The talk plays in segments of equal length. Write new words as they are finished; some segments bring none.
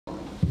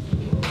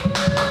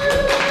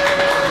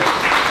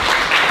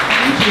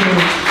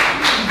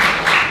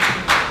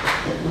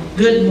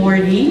Good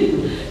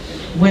morning.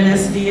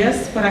 Buenos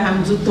dias para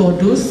hamzu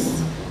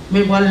todos.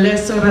 Me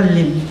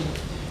lim.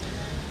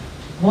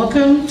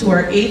 Welcome to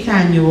our 8th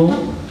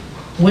annual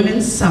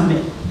Women's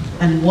Summit,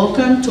 and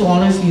welcome to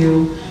all of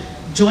you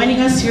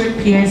joining us here at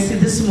PIC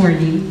this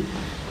morning,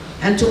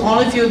 and to all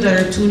of you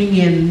that are tuning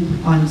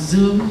in on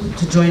Zoom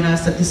to join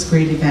us at this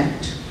great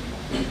event.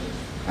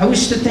 I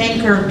wish to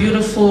thank our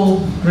beautiful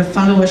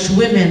Refaluash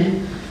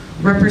women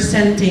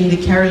representing the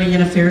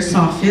Carolinian Affairs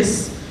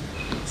Office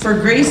for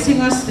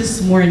gracing us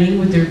this morning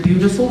with their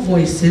beautiful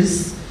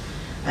voices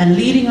and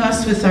leading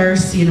us with our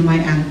CNMI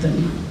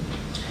anthem.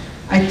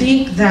 I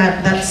think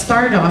that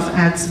start off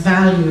adds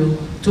value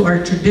to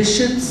our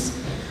traditions,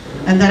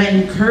 and that I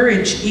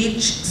encourage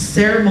each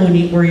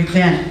ceremony or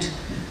event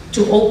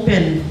to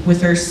open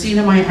with our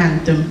CNMI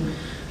anthem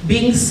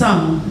being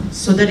sung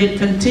so that it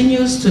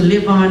continues to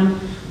live on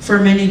for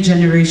many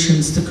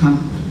generations to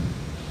come.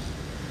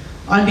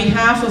 On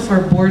behalf of our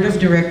Board of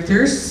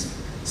Directors,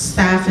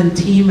 staff and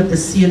team at the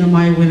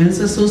CNMI Women's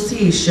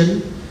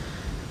Association,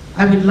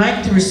 I would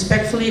like to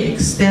respectfully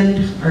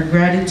extend our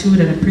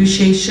gratitude and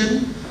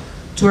appreciation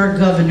to our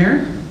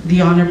Governor, the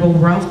Honorable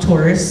Ralph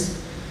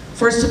Torres,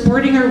 for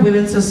supporting our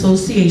Women's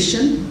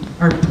Association,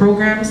 our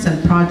programs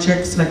and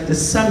projects like the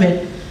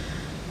Summit,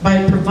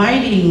 by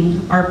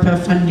providing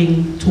ARPA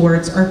funding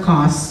towards our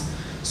cause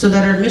so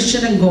that our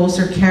mission and goals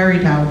are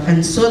carried out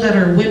and so that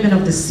our women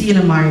of the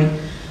CNMI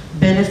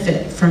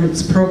benefit from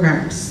its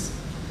programs.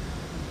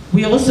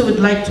 We also would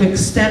like to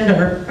extend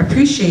our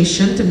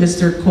appreciation to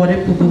Mr. Kore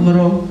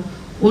Pugumuro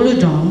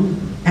Uludong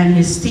and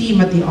his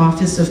team at the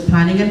Office of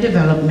Planning and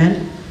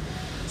Development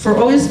for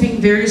always being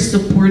very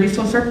supportive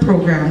of our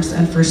programs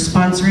and for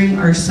sponsoring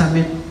our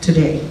summit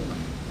today.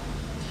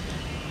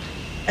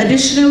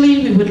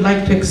 Additionally, we would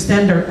like to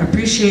extend our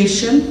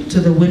appreciation to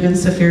the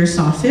Women's Affairs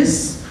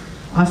Office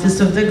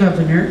of the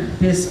Governor,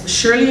 Ms.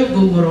 Shirley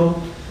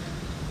Ogumuro,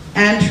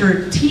 and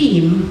her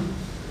team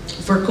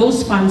for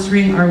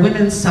co-sponsoring our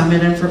Women's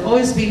Summit and for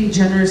always being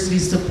generously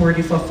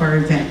supportive of our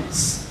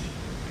events.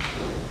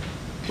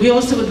 We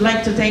also would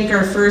like to thank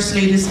our First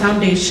Ladies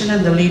Foundation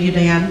and the Lady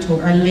Diane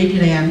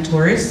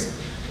Torres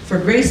for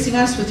gracing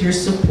us with your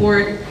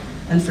support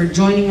and for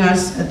joining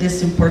us at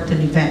this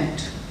important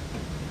event.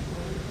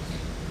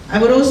 I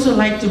would also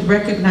like to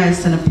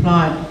recognize and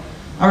applaud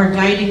our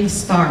guiding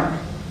star,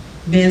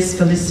 Ms.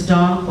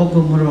 Felicita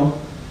Ogumuro,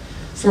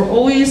 for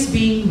always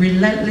being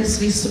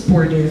relentlessly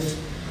supportive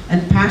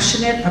and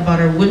passionate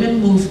about our women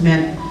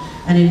movement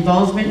and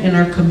involvement in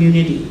our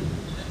community,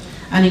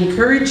 and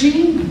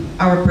encouraging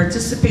our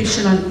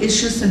participation on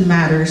issues and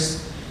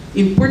matters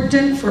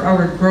important for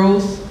our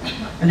growth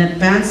and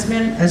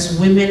advancement as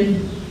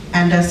women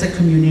and as a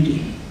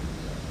community.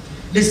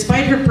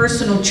 Despite her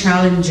personal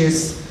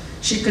challenges,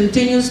 she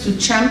continues to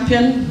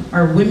champion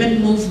our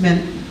women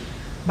movement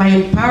by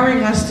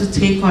empowering us to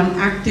take on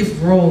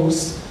active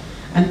roles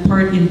and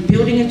part in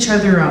building each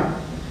other up,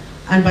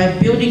 and by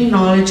building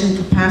knowledge and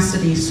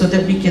capacity so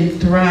that we can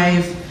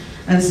thrive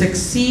and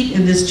succeed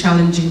in these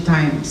challenging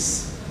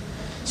times.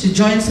 She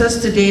joins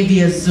us today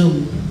via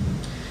Zoom.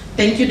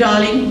 Thank you,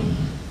 darling,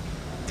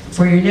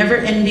 for your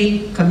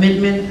never-ending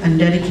commitment and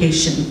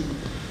dedication.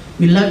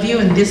 We love you,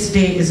 and this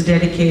day is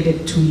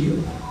dedicated to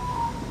you.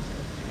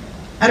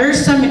 At our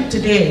summit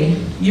today,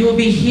 you will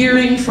be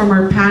hearing from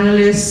our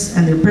panelists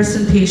and their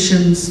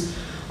presentations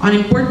on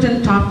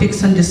important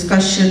topics and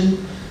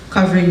discussion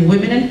covering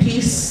women and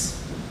peace,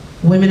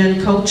 women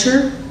and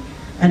culture,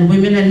 and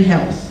women and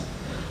health,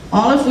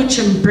 all of which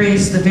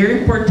embrace the very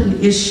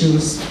important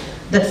issues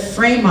that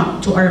frame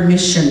up to our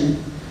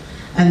mission,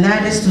 and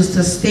that is to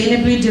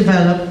sustainably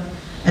develop,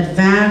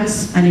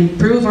 advance, and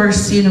improve our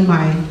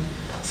CNMI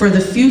for the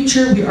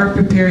future we are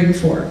preparing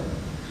for,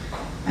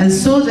 and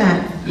so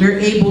that we're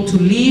able to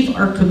leave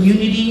our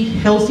community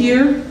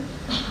healthier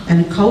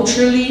and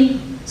culturally,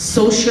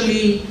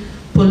 socially,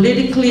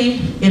 politically,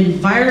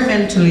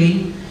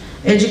 environmentally,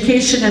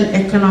 education and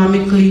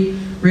economically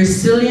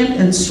resilient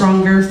and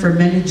stronger for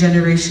many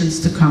generations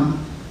to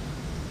come.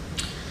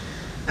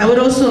 I would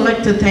also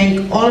like to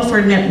thank all of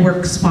our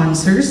network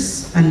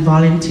sponsors and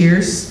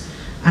volunteers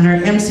and our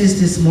MCs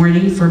this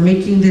morning for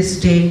making this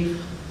day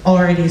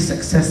already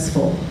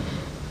successful.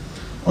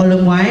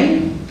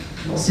 Olumai,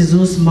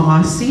 Sizus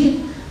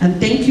Maasi, and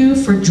thank you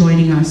for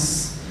joining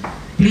us.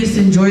 Please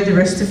enjoy the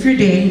rest of your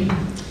day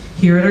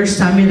here at our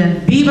summit,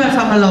 and Viva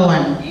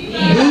Famalawan! Viva!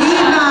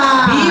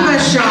 Viva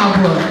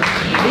Shabur!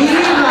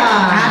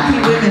 Viva! Happy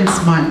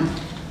Women's Month!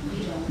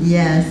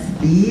 Yes,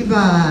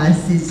 Viva!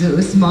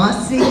 Sizus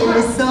Maasi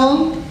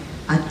Iliso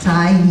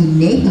Atay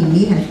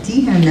Hine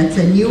Hatihan. That's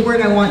a new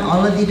word I want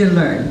all of you to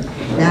learn.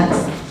 That's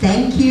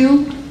thank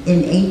you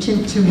in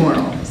ancient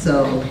tomorrow.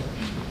 So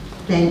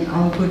thank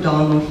Uncle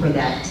Donald for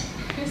that.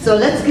 So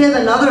let's give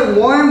another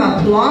warm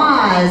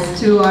applause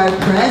to our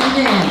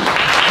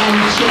president and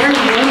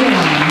chairwoman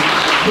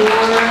for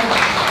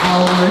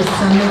our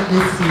summit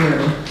this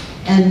year.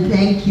 And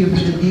thank you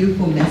for the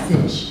beautiful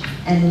message.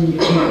 And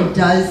it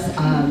does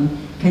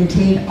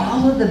contain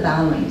all of the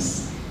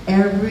balance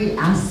every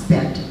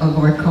aspect of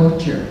our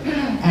culture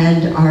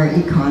and our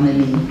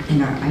economy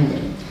and our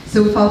island.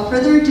 So without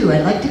further ado,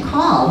 I'd like to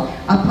call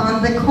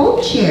upon the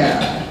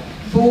co-chair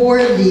for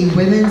the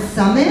Women's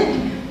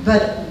Summit,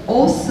 but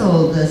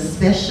also the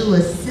Special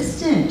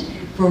Assistant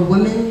for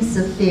Women's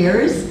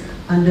Affairs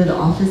under the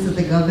Office of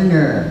the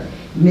Governor,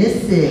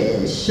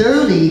 Mrs.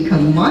 Shirley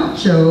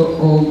Camacho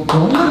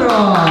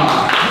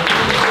Ogomoro.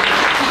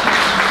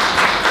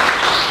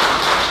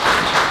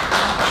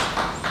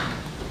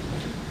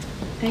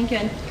 Thank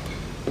you.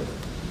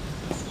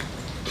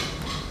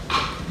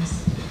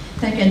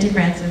 Thank you, Auntie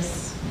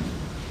Francis.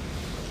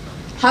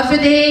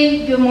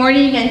 Hafaday, good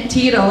morning, and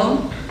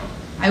Tito.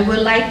 I would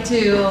like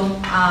to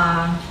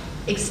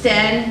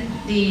extend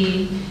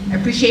the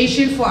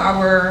appreciation for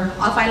our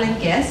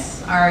off-island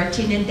guests, our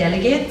Tinian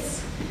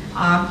delegates.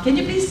 Can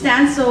you please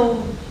stand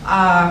so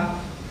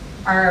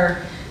our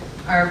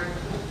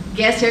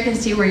guests here can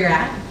see where you're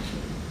at?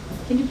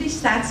 Can you please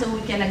stand so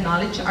we can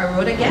acknowledge our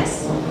Rhoda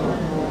guests?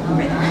 All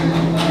right.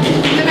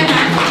 Give me a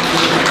hand.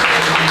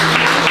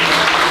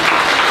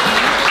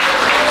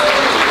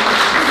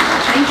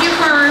 Thank you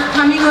for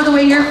coming all the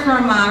way here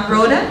from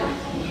Rhoda.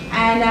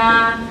 And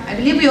I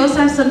believe we also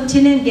have some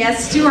Tinian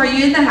guests too. Are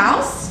you in the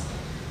house?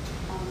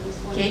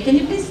 Okay, can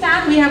you please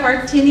stand? We have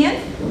our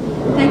Tinian.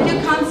 Thank you,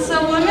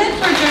 Councilwoman,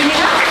 for joining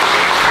us.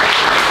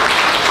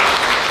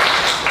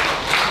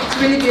 It's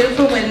really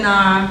beautiful when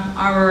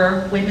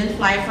our women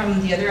fly from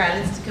the other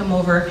islands to come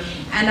over.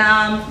 And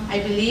I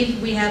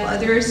believe we have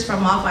others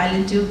from off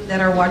island too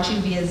that are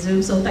watching via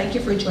Zoom, so thank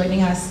you for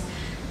joining us.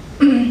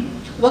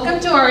 Welcome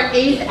to our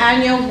 8th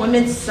Annual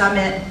Women's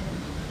Summit.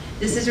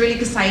 This is really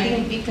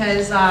exciting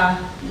because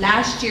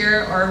last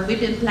year, or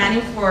we've been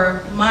planning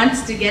for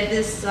months to get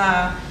this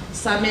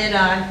summit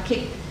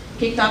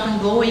kicked off and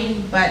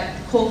going, but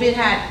COVID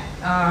had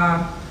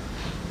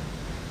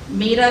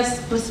made us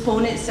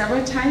postpone it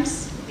several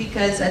times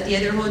because at the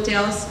other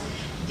hotels,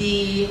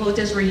 the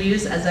hotels were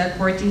used as a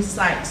quarantine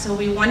site. So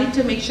we wanted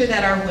to make sure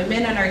that our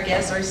women and our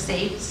guests are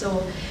safe.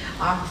 So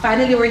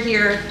finally we're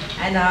here,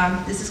 and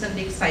this is going to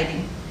be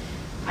exciting.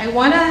 I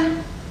want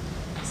to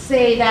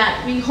say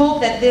that we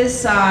hope that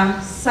this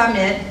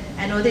summit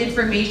and all the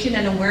information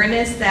and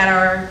awareness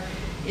that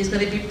is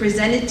going to be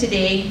presented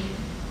today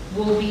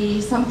will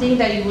be something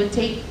that you would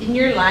take in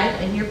your life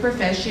and your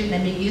profession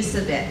and make use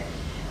of it.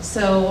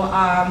 So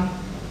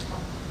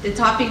the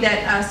topic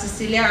that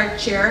Cecilia, our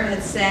chair,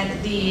 had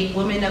said, the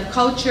women of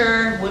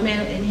culture,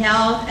 women in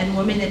health, and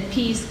women at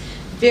peace,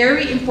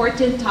 very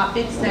important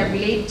topics that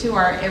relate to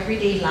our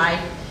everyday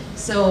life.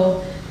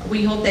 So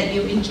we hope that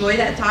you enjoy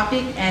that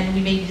topic and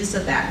we make use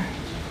of that.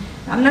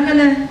 I'm not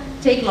gonna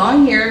take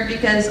long here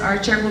because our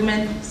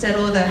chairwoman said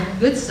all the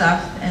good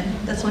stuff, and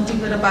that's one thing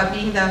good about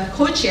being the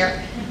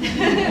co-chair.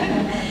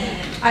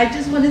 I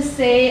just want to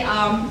say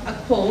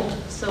a quote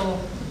so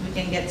we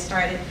can get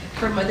started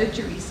from Mother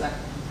Teresa.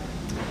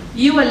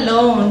 We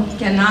alone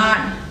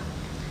cannot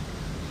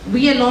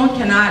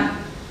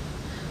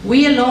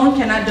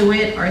do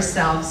it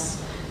ourselves.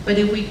 But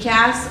if we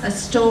cast a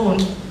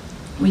stone,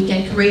 we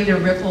can create a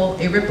ripple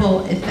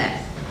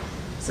effect.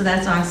 So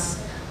that's us.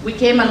 We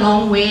came a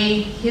long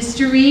way.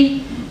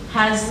 History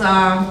has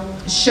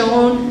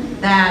shown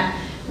that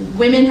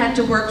women had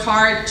to work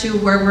hard to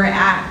where we're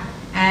at.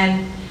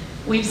 And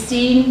we've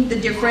seen the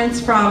difference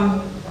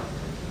from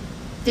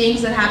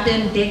things that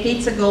happened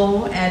decades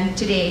ago and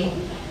today.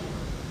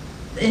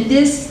 In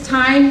this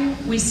time,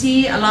 we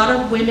see a lot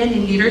of women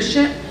in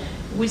leadership.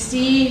 We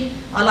see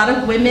a lot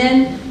of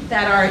women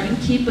that are in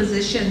key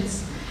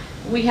positions.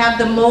 We have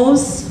the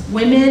most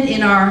women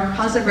in our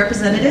House of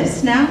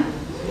Representatives now.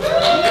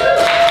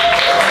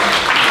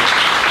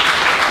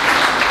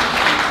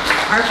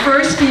 Our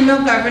first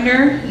female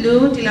governor,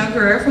 Lou de la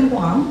Guerra from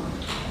Guam.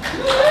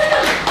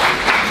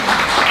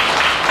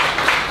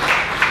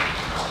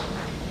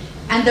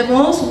 And the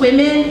most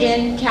women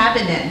in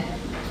cabinet.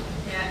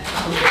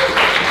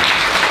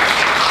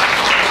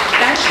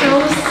 That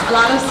shows a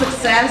lot of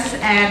success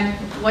and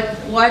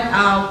what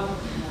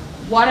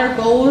our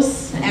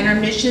goals and our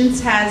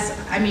missions has.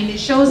 I mean, it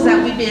shows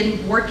that we've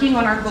been working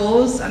on our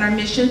goals and our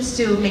missions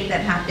to make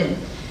that happen.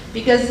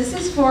 Because this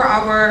is for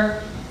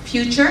our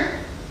future,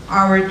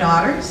 our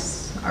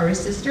daughters, our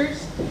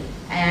sisters,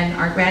 and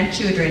our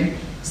grandchildren.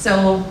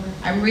 So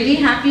I'm really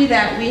happy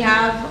that we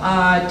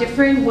have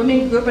different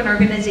women group and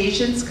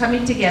organizations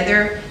coming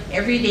together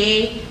every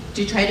day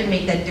to try to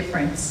make that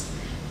difference.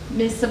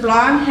 Ms.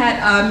 Sablon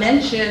had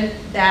mentioned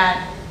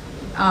that,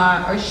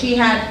 or she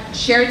had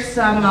shared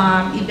some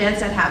events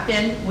that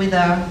happened with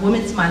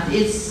Women's Month.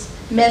 It's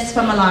Mes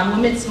Famalan,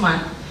 Women's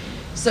Month.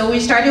 So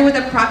we started with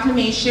a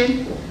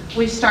proclamation.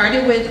 We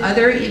started with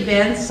other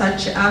events,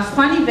 such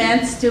fun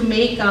events to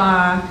make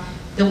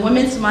the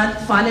Women's Month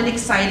fun and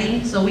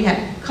exciting. So we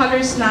had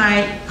Colors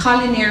Night,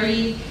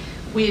 culinary.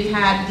 We've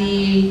had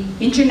the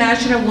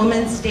International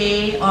Women's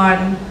Day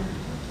on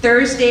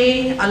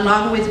Thursday,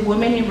 along with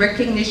Women in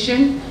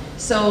Recognition.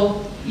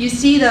 So you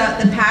see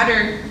the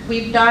pattern.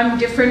 We've done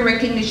different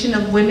recognition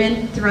of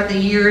women throughout the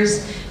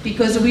years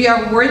because we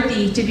are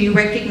worthy to be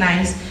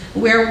recognized.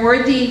 we're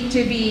worthy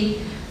to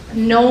be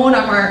known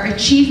of our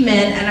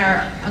achievement and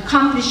our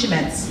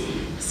accomplishments.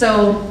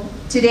 So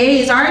today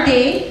is our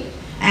day,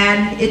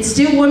 and it's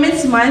still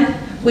Women's Month.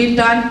 We've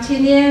done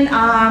Tinian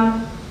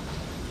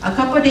a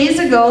couple of days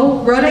ago.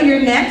 Rhoda,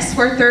 you're next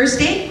for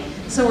Thursday,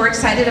 so we're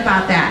excited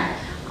about that.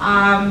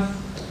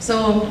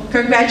 So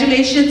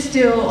congratulations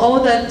to all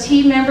the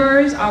team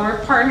members, our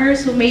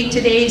partners who made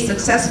today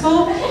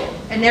successful,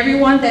 and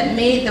everyone that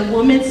made the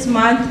Women's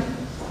Month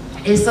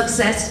a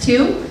success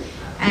too.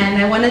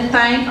 And I want to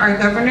thank our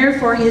governor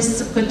for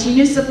his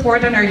continued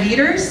support on our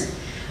leaders.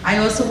 I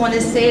also want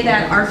to say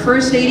that our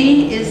First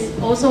Lady is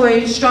also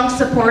a strong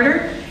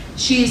supporter.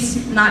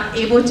 She's not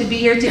able to be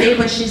here today,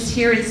 but she's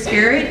here in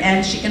spirit,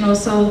 and she can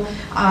also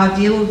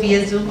view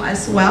via Zoom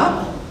as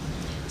well.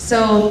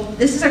 So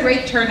this is a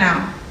great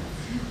turnout.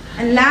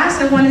 And last,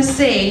 I want to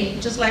say,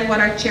 just like what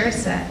our chair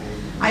said,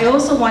 I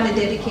also want to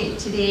dedicate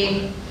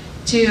today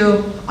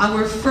to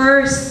our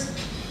first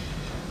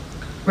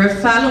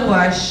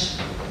Refalawash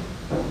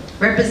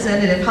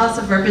representative, House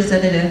of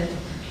Representative,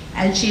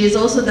 and she is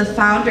also the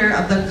founder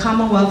of the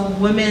Commonwealth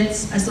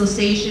Women's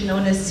Association,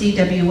 known as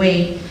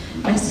CWA.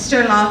 My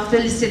sister-in-law,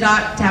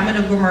 Felicidad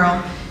Tamana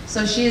Gumaro.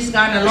 So she's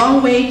gone a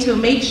long way to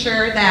make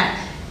sure that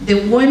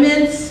the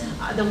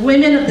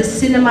women of the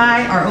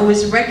CNMI are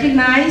always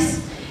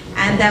recognized,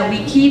 and that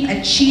we keep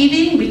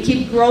achieving, we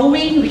keep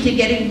growing, we keep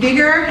getting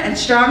bigger and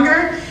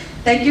stronger.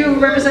 Thank you,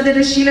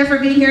 Representative Sheila, for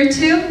being here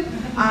too.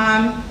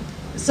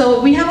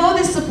 So we have all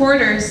these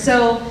supporters.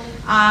 So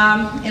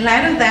in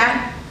light of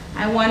that,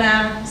 I want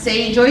to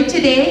say enjoy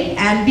today,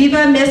 and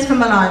Viva Miss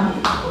Famalon.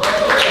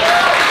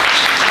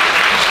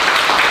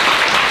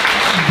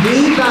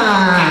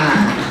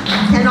 Viva!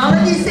 Can all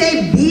of you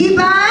say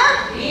Viva?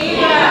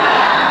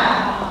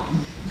 Viva!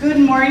 Good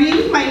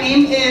morning. My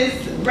name is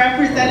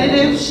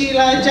Representative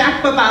Sheila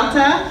Jack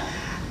Babalta.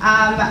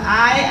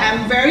 I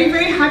am very,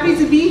 very happy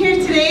to be here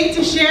today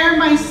to share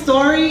my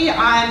story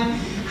on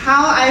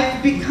how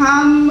I've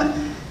become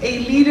a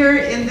leader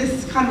in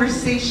this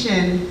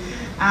conversation.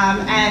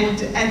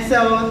 And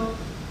so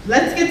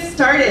let's get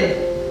started.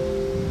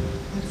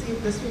 Let's see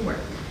if this will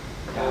work.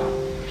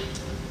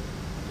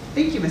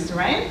 Thank you, Mr.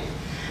 Ryan.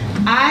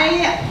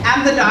 I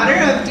am the daughter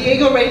of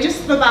Diego Regis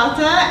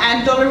Babalta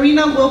and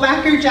Dolorina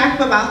Wilbacker Jack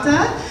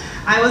Babalta.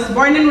 I was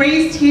born and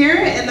raised here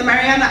in the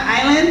Mariana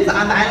Islands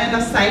on the island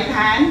of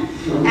Saipan,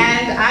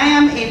 and I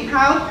am a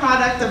proud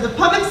product of the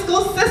public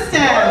school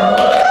system.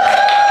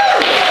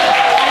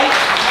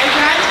 I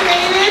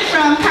graduated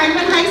from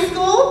Kaiman High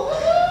School,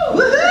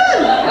 woohoo!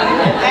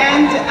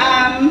 And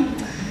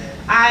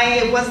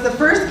I was the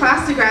first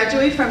class to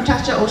graduate from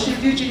Chacha Ocean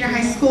View Junior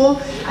High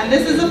School, and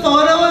this is a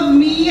photo of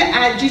me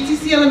at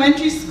GTC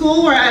Elementary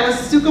School where I was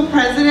Stuco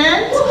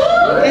president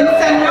in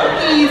San Roque.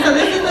 So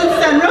this is in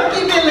San Roque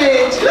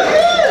Village.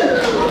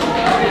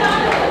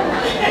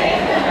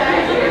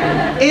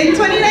 In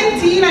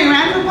 2019, I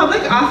ran for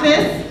public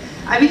office.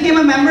 I became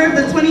a member of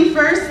the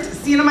 21st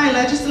CNMI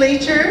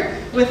legislature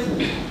with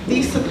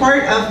the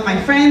support of my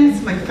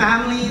friends, my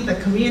family, the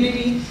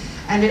community,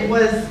 and it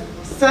was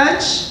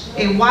such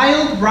a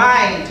wild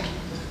ride.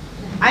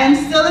 I am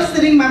still a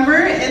sitting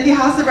member in the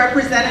House of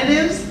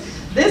Representatives.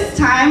 This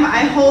time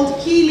I hold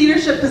key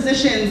leadership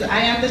positions. I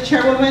am the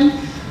chairwoman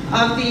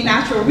of the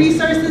Natural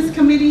Resources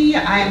Committee.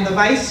 I am the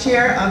vice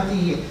chair of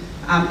the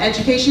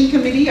Education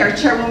Committee. Our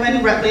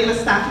chairwoman, Rep. Layla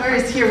Staffler,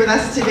 is here with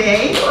us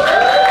today.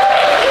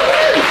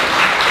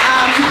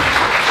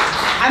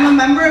 I'm a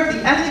member of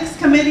the Ethics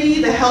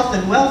Committee, the Health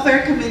and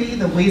Welfare Committee,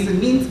 the Ways and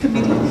Means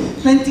Committee,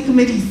 plenty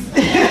committees.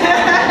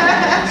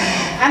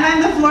 And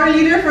I'm the floor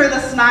leader for the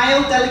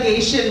SNILE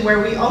delegation, where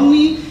we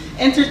only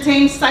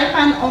entertain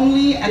Saipan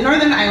only and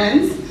Northern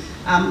Islands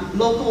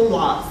local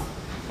laws.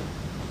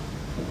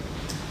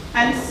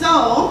 And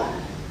so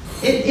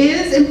it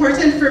is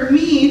important for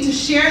me to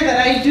share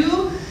that I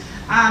do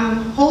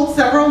hold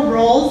several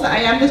roles. I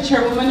am the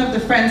chairwoman of the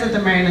Friends of the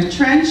Mariana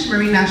Trench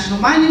Marine National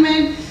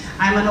Monument.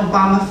 I'm an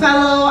Obama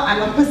Fellow.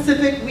 I'm a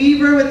Pacific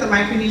Weaver with the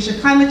Micronesia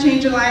Climate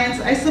Change Alliance.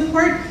 I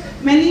support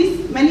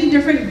many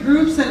different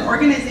groups and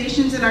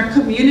organizations in our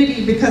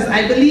community because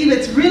I believe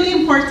it's really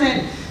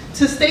important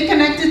to stay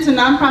connected to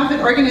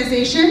nonprofit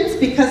organizations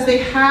because they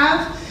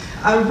have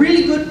a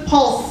really good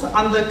pulse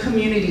on the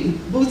community.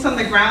 Boots on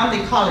the ground,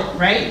 they call it,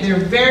 right? They're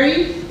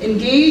very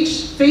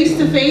engaged,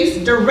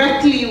 face-to-face,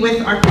 directly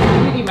with our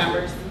community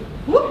members.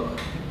 Whoop.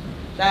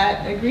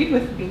 That agreed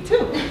with me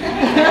too.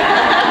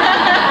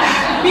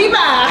 Viva!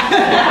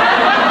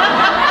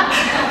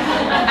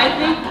 I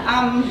think,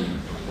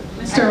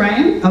 Mr.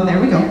 Ryan? Oh, there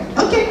we go.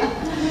 Okay.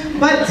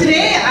 But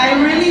today I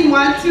really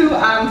want to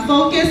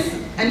focus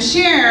and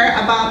share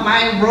about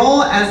my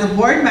role as a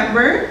board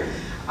member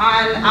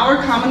on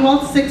our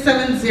Commonwealth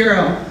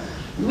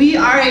 670. We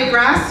are a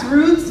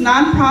grassroots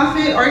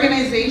nonprofit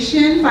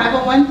organization,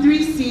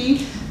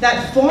 501(c)(3)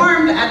 that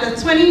formed at the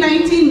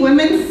 2019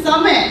 Women's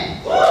Summit.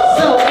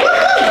 So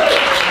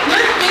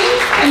good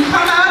things can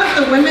come out of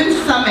the Women's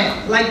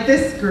Summit, like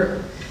this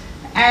group.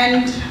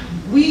 And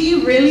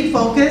we really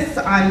focus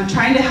on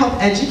trying to help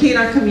educate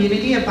our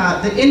community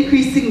about the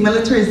increasing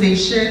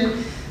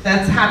militarization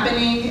that's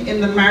happening in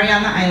the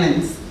Mariana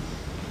Islands.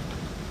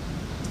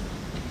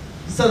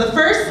 So the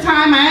first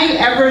time I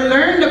ever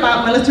learned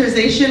about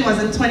militarization was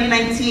in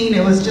 2019.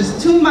 It was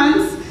just 2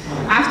 months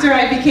after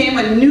I became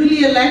a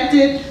newly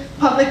elected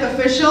public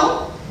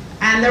official,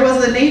 and there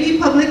was a Navy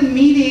public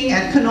meeting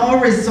at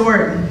Canoa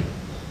Resort.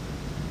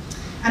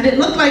 And it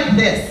looked like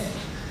this.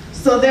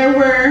 So there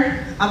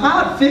were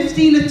about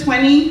 15 to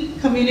 20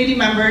 community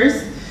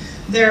members.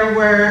 There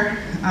were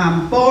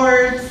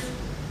boards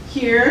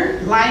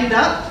here lined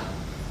up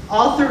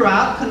all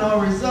throughout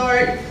Canoa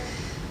Resort.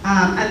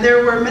 And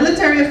there were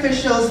military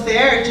officials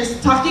there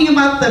just talking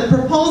about the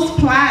proposed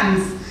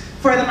plans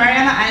for the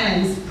Mariana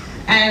Islands.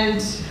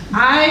 And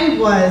I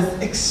was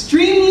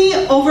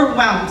extremely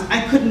overwhelmed.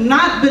 I could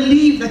not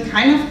believe the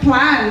kind of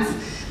plans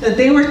that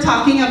they were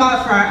talking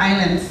about for our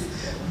islands.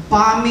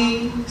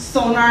 Bombing,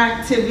 sonar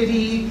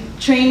activity,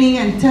 training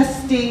and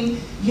testing,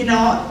 you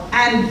know,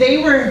 and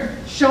they were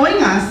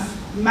showing us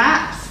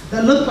maps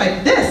that looked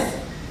like this.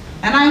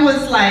 And I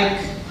was like,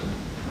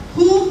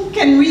 who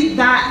can read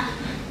that?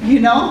 You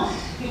know,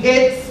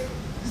 it's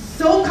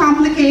so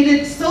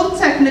complicated, so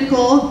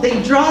technical.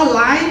 They draw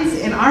lines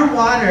in our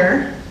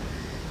water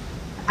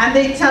and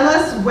they tell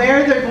us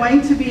where they're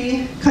going to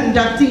be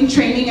conducting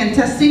training and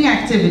testing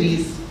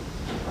activities.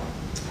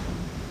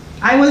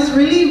 I was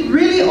really,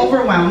 really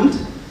overwhelmed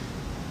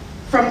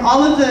from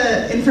all of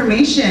the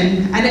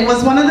information, and it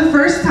was one of the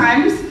first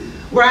times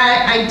where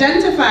I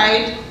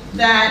identified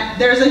that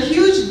there's a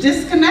huge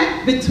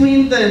disconnect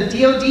between the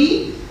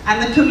DoD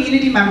and the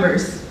community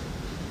members.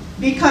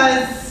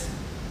 Because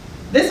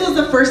this was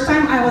the first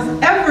time I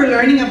was ever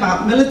learning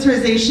about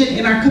militarization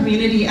in our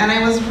community, and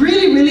I was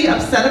really, really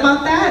upset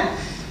about that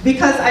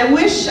because I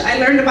wish I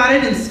learned about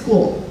it in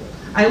school.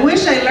 I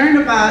wish I learned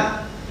about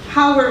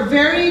how we're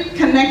very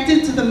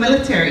connected to the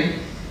military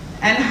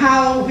and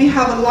how we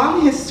have a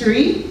long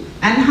history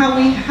and how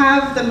we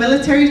have the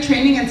military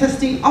training and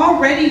testing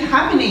already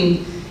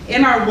happening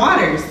in our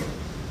waters.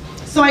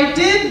 So I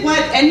did what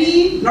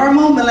any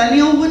normal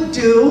millennial would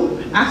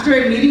do after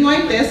a meeting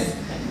like this.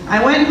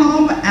 I went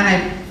home and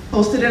I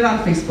posted it on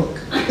Facebook.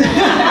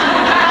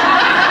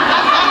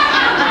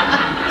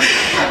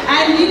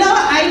 And you know,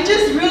 I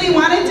just really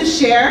wanted to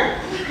share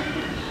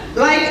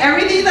like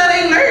everything that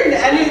I learned,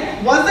 and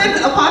it wasn't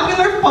a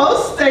popular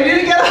post. I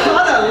didn't get a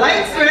lot of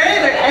likes for it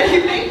or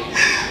anything.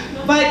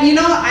 But you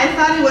know, I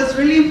thought it was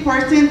really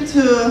important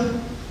to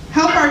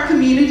help our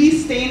community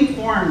stay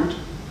informed.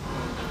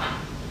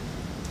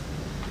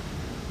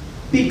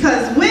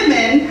 Because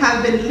women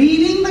have been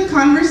leading the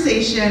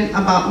conversation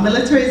about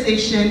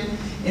militarization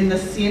in the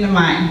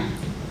CNMI,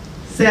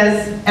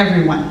 says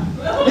everyone.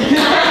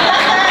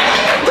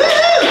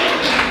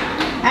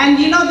 And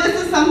you know,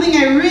 this is something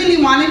I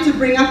really wanted to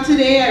bring up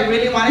today. I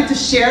really wanted to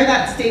share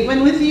that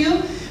statement with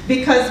you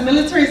because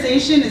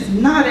militarization is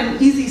not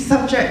an easy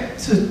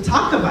subject to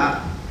talk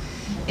about.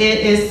 It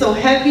is so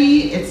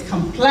heavy, it's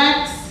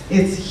complex,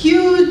 it's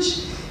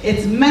huge,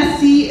 it's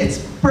messy, it's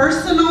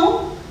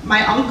personal.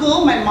 My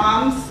uncle, my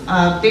mom's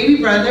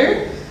baby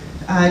brother,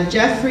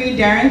 Jeffrey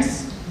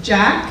Darren's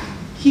Jack,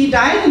 he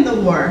died in the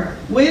war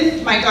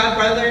with my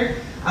godbrother,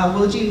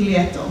 Wilgene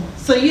Lieto.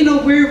 So, you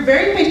know, we're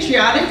very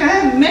patriotic. I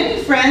have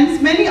many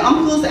friends, many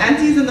uncles,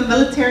 aunties in the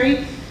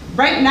military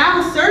right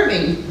now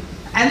serving.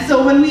 And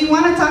so when we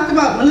want to talk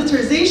about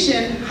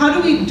militarization, how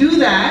do we do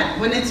that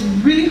when it's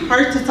really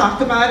hard to talk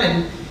about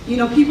and, you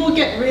know, people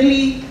get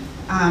really,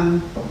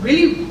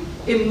 really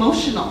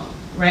emotional,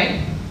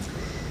 right?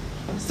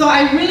 So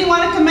I really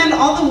want to commend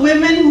all the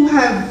women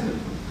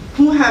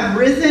who have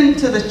risen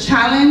to the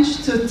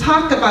challenge to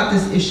talk about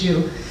this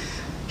issue.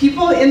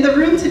 People in the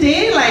room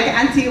today, like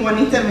Auntie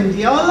Juanita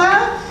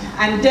Mendiola,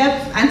 and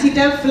Auntie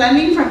Deb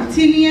Fleming from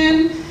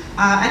Tinian,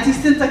 Auntie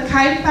Cinta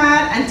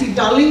Kaipat, Auntie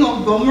Darling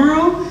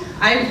Ogomoro.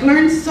 I've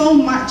learned so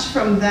much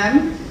from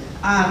them.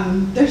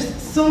 There's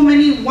so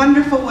many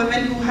wonderful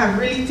women who have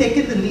really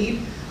taken the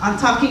lead on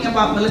talking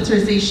about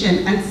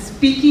militarization and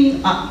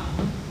speaking up.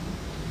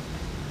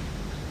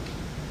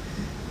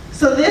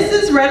 So this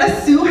is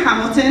Retta Sue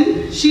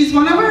Hamilton. She's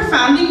one of our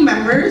founding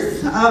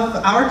members of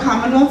our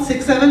Commonwealth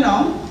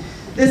 670.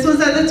 This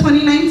was at the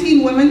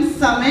 2019 Women's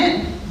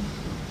Summit,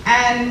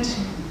 and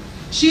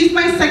she's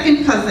my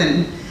second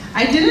cousin.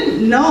 I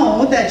didn't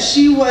know that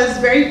she was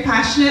very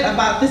passionate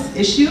about this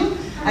issue,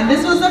 and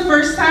this was the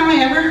first time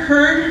I ever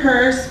heard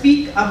her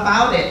speak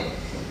about it.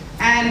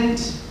 And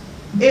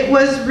it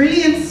was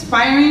really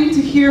inspiring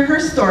to hear her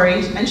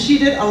story, and she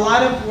did a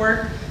lot of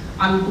work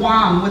on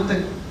Guam with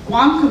the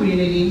Guam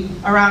community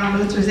around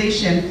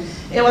militarization.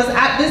 It was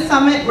at this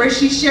summit where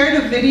she shared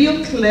a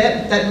video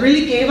clip that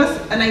really gave us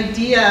an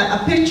idea,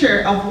 a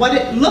picture of what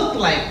it looked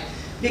like,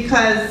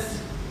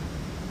 because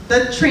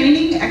the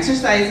training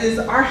exercises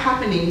are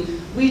happening.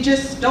 We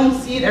just don't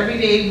see it every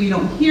day, we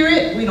don't hear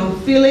it, we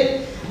don't feel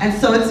it, and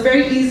so it's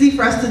very easy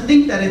for us to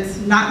think that it's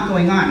not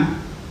going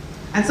on.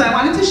 And so I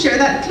wanted to share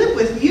that clip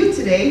with you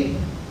today,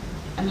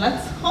 and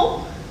let's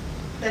hope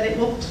that it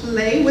will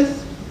play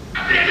with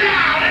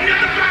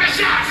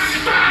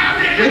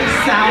With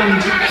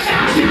sound.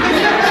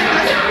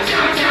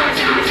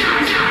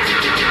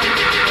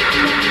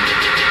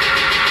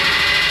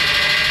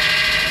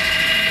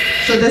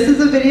 So this is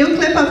a video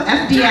clip of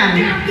FDM,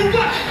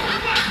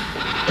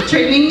 a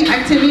training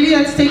activity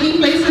that's taking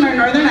place in our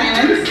northern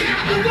islands,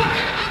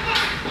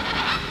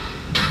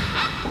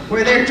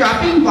 where they're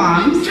dropping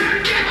bombs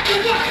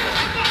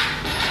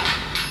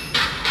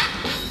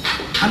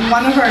on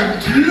one of our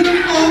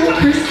beautiful,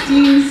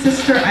 pristine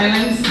sister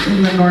islands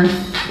in the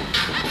north.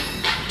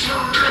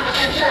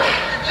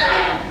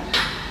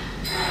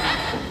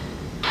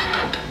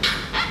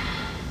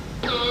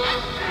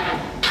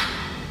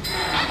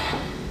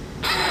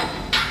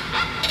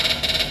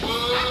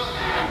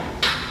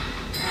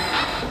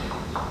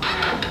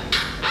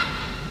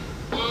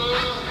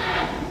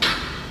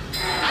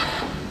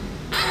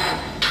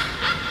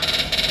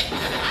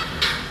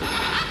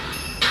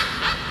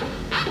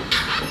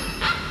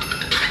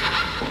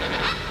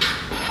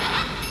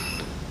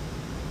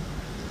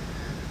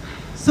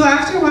 So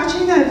after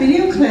watching that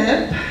video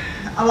clip,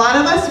 a lot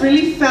of us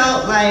really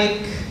felt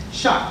like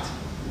shocked,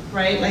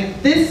 right?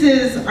 Like, this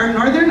is our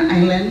northern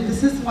island,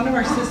 this is one of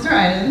our sister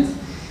islands,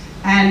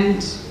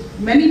 and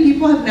many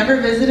people have never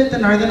visited the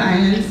northern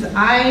islands.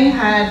 I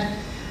had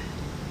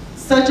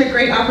such a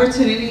great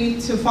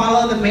opportunity to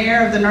follow the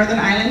mayor of the northern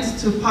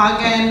islands,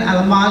 Tupagan,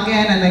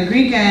 Alamagan, and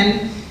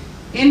Agrigan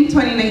in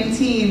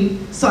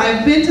 2019. So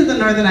I've been to the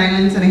northern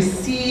islands and I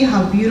see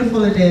how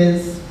beautiful it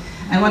is.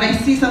 And when I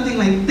see something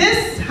like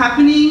this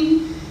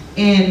happening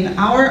in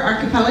our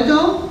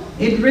archipelago,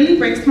 it really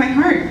breaks my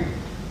heart.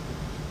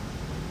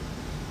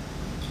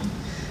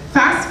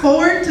 Fast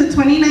forward to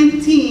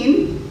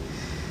 2019,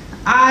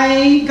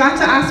 I got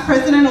to ask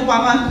President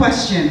Obama a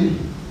question.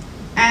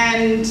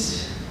 And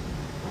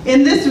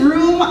in this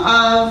room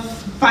of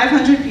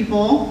 500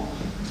 people,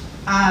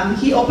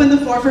 he opened the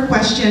floor for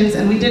questions,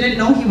 and we didn't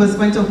know he was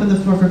going to open the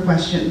floor for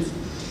questions.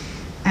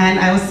 And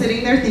I was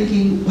sitting there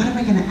thinking, what am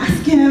I gonna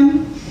ask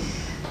him?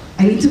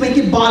 I need to make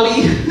it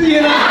Bali,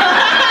 you know?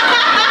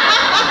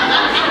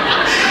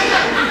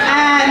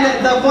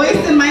 And the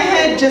voice in my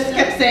head just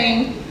kept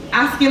saying,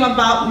 ask him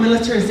about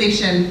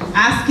militarization.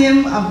 Ask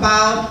him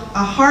about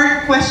a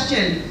hard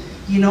question,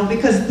 you know,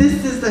 because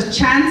this is the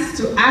chance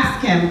to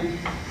ask him.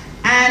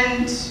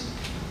 And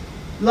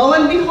lo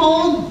and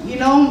behold, you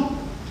know,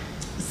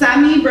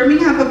 Sammy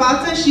Birmingham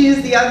Babata, she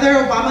is the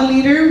other Obama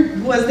leader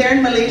who was there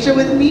in Malaysia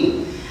with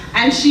me.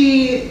 And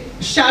she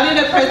shouted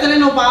at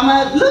President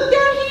Obama, look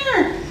down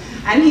here.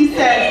 And he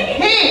said,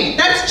 hey,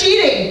 that's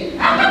cheating.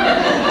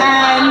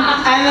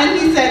 And then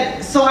he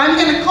said, so I'm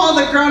gonna call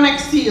the girl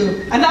next to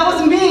you. And that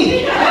was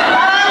me. And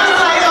I was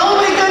like, oh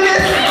my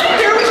goodness,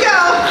 here we go.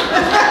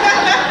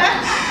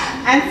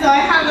 And so I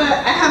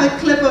have a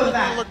clip of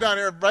that. Look down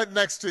here, right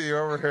next to you,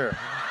 over here.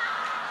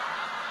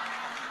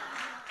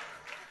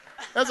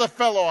 That's a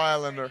fellow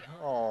islander.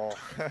 Oh.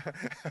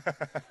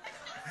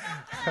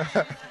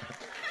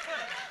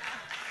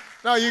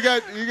 No, you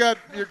got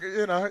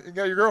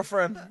your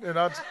girlfriend, you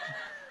know,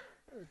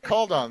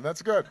 called on.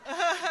 That's good.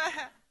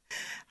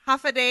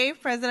 Half a day,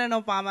 President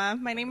Obama.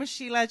 My name is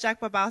Sheila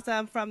Jack Babauta.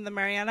 I'm from the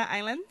Mariana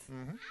Islands.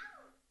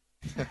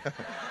 Mm-hmm.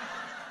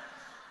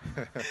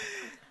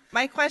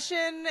 My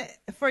question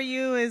for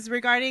you is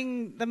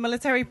regarding the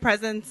military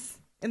presence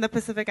in the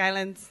Pacific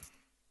Islands.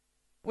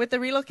 With the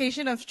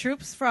relocation of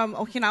troops from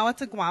Okinawa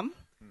to Guam,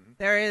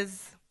 there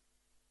is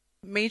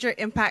major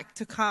impact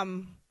to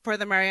come for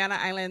the Mariana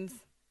Islands,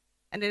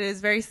 and it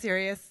is very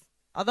serious.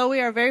 Although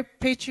we are a very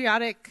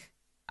patriotic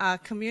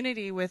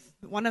community with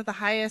one of the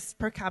highest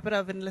per capita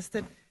of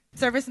enlisted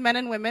servicemen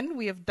and women,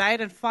 we have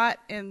died and fought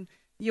in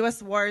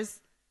U.S. wars.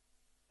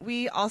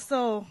 We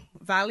also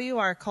value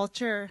our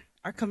culture,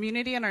 our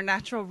community, and our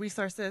natural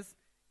resources.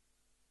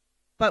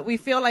 But we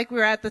feel like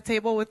we're at the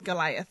table with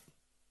Goliath.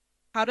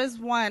 How does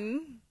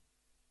one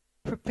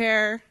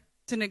prepare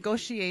to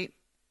negotiate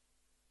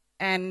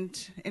and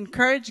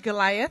encourage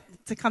Goliath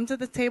to come to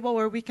the table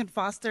where we can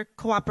foster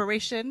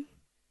cooperation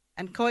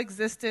and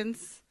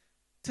coexistence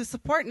to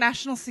support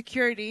national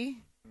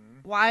security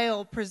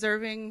while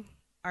preserving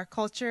our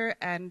culture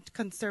and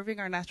conserving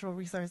our natural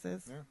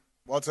resources? Yeah.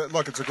 Well, it's a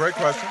great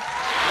question.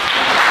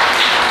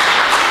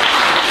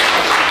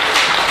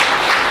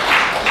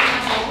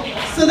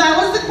 So that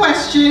was the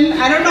question.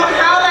 I don't know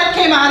how that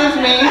came out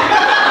of me.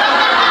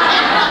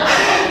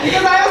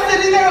 Because I was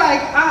sitting there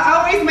like,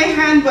 I'll raise my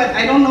hand, but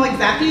I don't know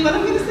exactly what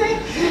I'm going to say.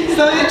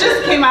 So it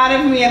just came out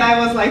of me, and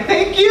I was like,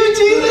 thank you,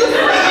 Jesus.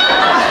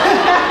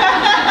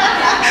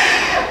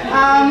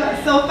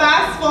 So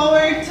fast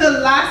forward to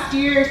last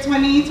year,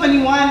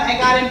 2021, I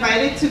got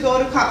invited to go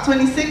to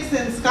COP26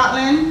 in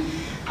Scotland.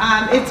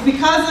 It's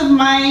because of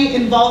my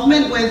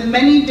involvement with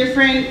many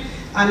different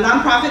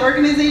nonprofit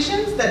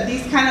organizations that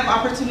these kind of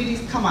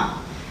opportunities come up.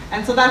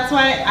 And so that's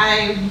why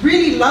I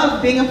really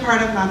love being a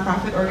part of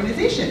nonprofit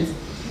organizations.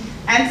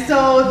 And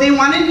so they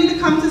wanted me to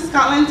come to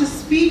Scotland to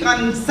speak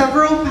on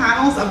several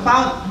panels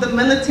about the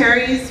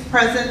military's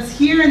presence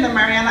here in the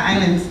Mariana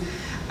Islands.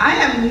 I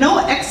am no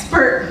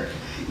expert,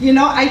 You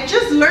know, I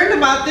just learned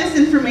about this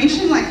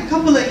information like a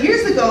couple of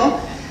years ago,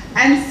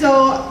 and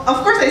so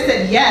of course I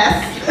said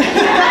yes.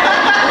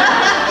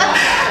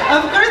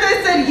 Of course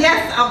I said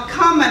yes, I'll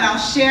come and I'll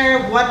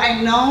share what I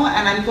know,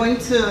 and I'm going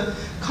to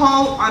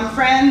call on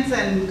friends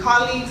and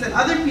colleagues and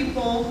other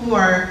people who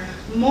are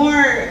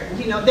more,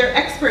 you know, they're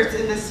experts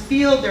in this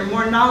field, they're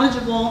more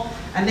knowledgeable,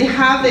 and they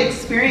have the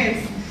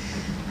experience.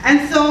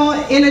 And so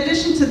in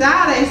addition to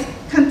that,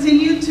 I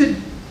continued to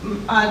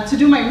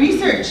do my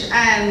research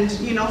and,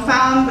 you know,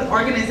 found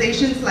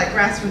organizations like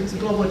Grassroots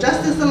Global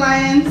Justice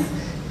Alliance,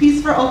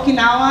 Peace for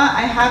Okinawa.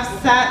 I have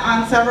sat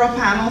on several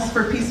panels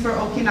for Peace for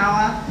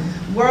Okinawa.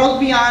 World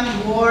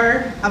Beyond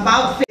War,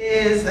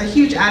 is a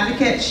huge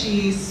advocate.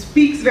 She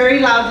speaks very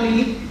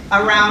loudly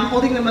around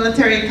holding the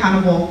military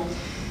accountable.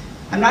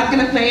 I'm not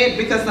going to play it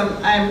because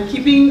I'm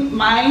keeping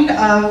mind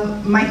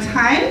of my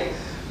time,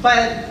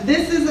 but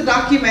this is a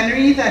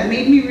documentary that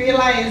made me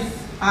realize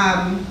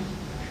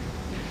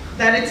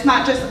that it's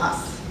not just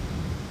us.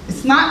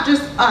 It's not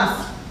just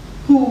us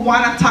who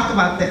want to talk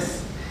about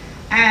this.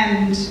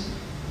 And,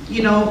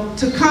 you know,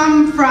 to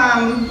come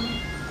from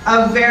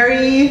a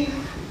very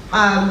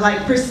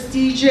like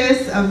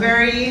prestigious, a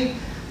very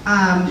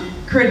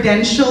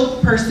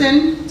credentialed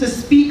person to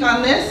speak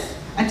on this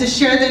and to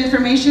share the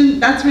information,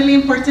 that's really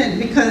important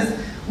because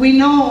we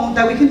know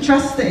that we can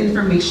trust the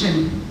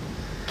information.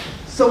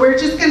 So we're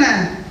just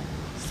gonna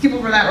skip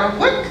over that real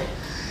quick.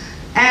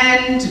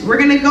 And we're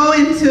gonna go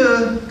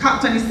into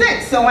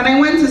COP26. So when I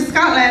went to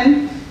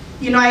Scotland,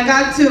 you know, I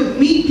got to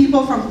meet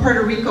people from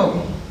Puerto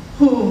Rico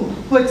who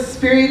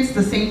experienced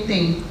the same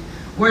thing,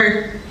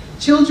 where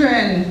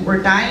children were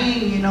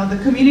dying, you know, the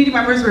community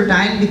members were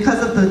dying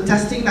because of the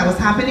testing that was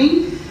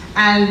happening,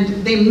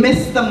 and they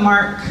missed the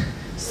mark.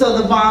 So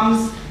the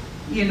bombs,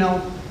 you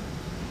know,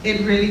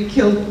 it really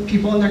killed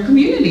people in their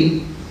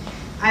community.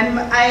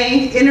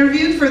 I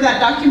interviewed for that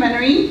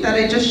documentary that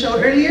I just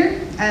showed earlier,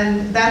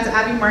 and that's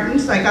Abby Martin.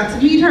 So I got to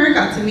meet her,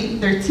 got to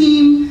meet their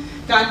team,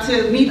 got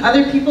to meet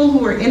other people who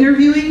were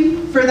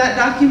interviewing for that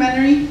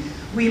documentary.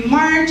 We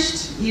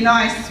marched, you know,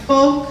 I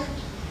spoke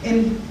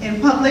in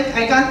public.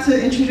 I got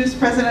to introduce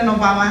President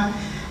Obama,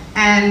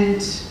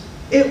 and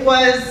it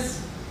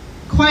was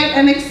quite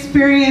an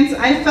experience.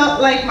 I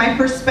felt like my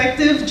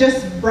perspective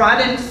just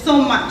broadened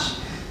so much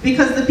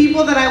because the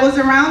people that I was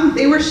around,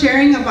 they were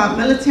sharing about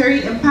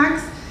military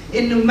impacts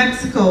in New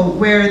Mexico,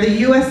 where the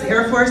US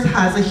Air Force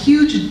has a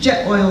huge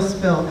jet oil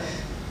spill.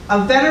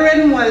 A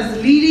veteran was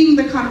leading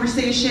the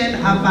conversation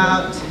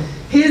about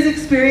his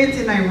experience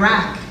in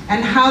Iraq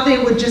and how they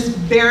would just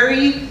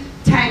bury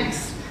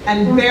tanks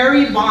and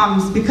bury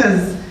bombs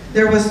because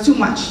there was too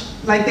much.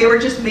 Like they were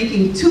just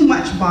making too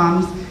much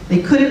bombs.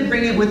 They couldn't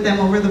bring it with them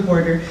over the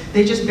border.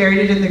 They just buried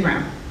it in the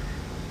ground.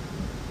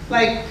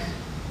 Like,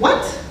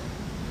 what?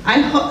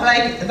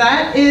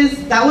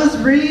 That was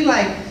really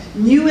like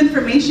new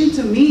information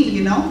to me,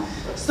 you know?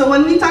 So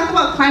when we talk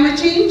about climate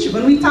change,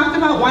 when we talk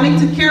about wanting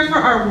to care for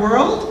our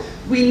world,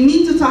 we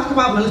need to talk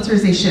about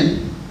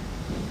militarization.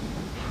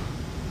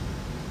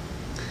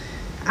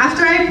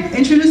 After I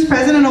introduced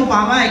President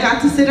Obama, I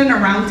got to sit in a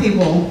round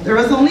table. There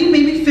was only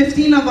maybe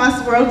 15 of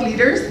us world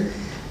leaders,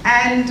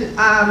 and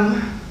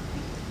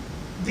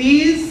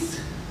these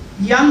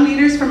young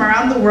leaders from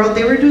around the world,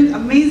 they were doing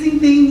amazing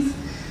things,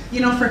 you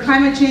know, for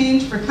climate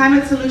change, for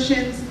climate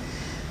solutions,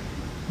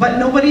 but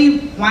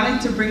nobody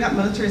wanted to bring up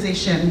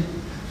militarization.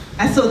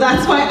 And so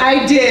that's why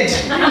I did.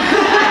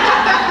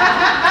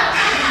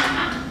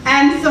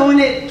 And so when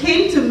it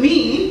came to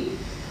me,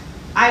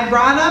 I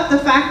brought up the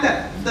fact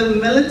that the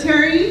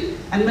military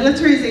and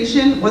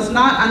militarization was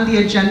not on the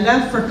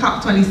agenda for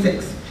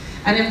COP26.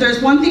 And if there's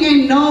one thing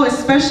I know,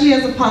 especially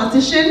as a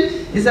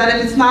politician, is that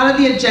if it's not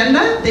on the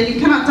agenda, then you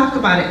cannot talk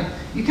about it.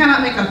 You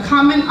cannot make a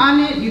comment on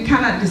it, you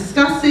cannot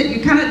discuss it,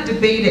 you cannot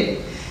debate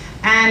it.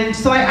 And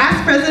so I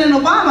asked President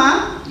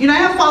Obama, you know, I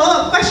have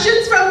follow-up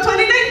questions from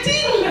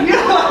 2019. You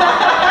know?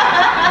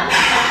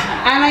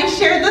 And I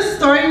shared the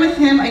story with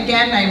him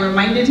again. I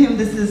reminded him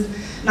this is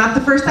not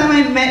the first time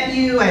I met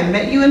you. I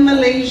met you in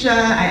Malaysia.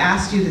 I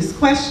asked you this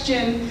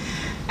question.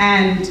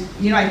 And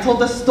you know, I told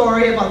the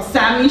story about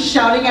Sammy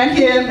shouting at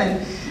him.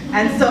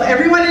 And so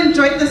everyone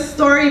enjoyed the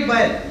story,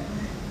 but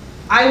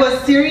I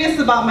was serious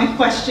about my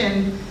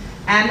question.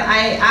 And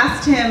I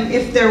asked him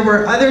if there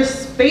were other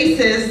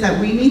spaces that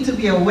we need to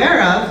be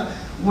aware of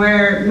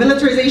where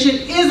militarization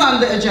is on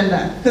the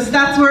agenda, because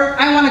that's where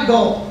I want to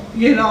go.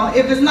 You know,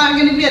 if it's not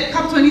going to be at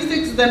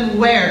COP26, then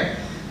where?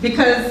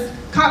 Because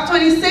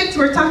COP26,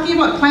 we're talking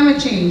about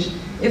climate change.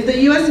 If the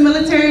US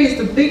military is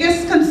the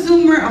biggest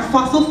consumer of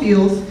fossil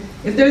fuels,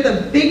 if they're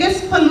the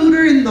biggest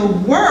polluter in the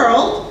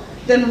world,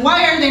 then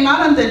why are they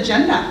not on the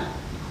agenda,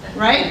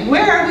 right?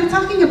 Where are we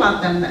talking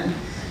about them then?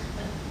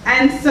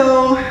 And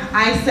so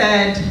I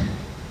said,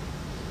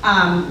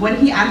 when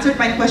he answered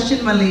my question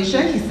in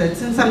Malaysia, he said,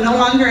 since I'm no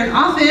longer in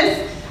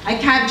office, I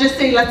can't just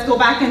say, let's go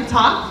back and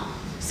talk.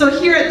 So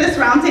here at this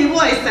round table,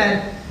 I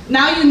said,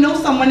 now you know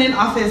someone in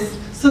office,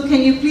 so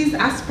can you please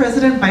ask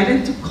President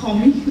Biden to call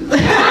me?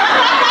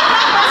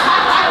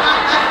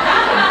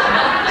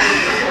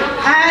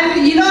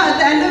 And you know, at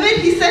the end of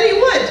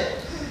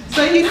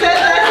So he said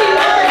that he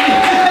would.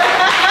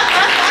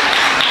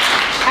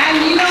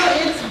 And you know,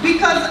 it's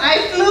because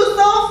I flew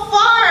so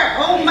far.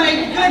 Oh my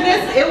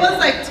goodness, it was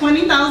like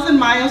 20,000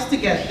 miles to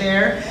get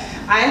there.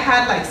 I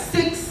had like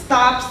 6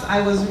 stops.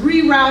 I was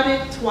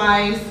rerouted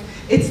twice.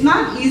 It's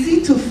not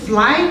easy to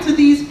fly to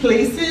these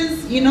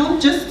places, you know,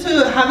 just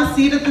to have a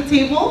seat at the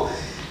table.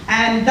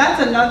 And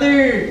that's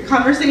another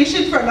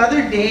conversation for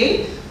another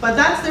day. But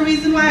that's the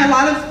reason why a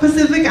lot of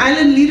Pacific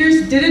Island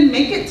leaders didn't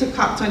make it to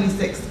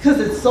COP26, because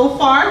it's so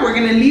far. We're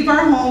going to leave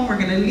our home. We're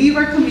going to leave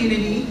our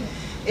community.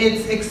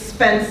 It's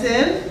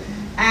expensive.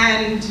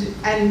 And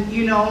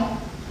you know,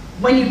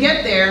 when you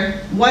get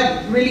there,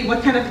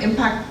 what kind of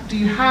impact do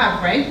you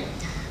have, right?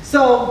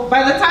 So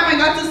by the time I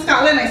got to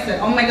Scotland, I said,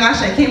 oh my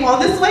gosh, I came all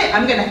this way.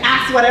 I'm going to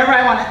ask whatever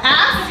I want to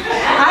ask.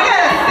 I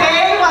got to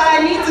say what I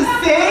need to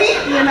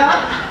say, you know.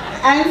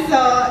 And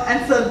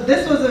so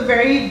this was a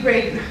very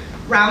great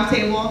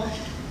roundtable,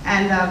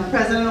 and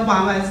President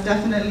Obama is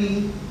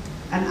definitely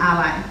an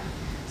ally.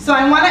 So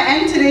I want to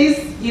end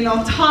today's, you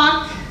know,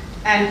 talk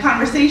and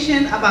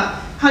conversation about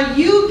how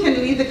you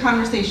can lead the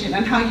conversation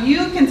and how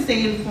you can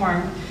stay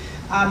informed,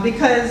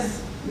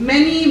 because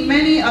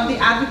many of the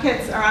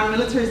advocates around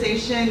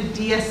militarization,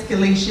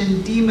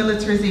 de-escalation,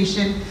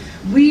 demilitarization,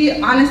 we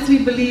honestly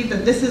believe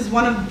that this is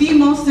one of the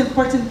most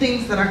important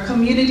things that our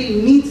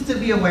community needs to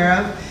be aware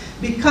of,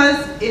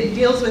 because it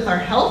deals with our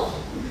health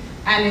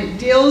and it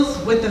deals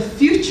with the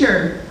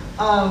future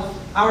of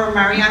our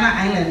Mariana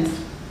Islands.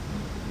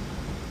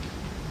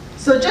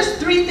 So just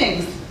 3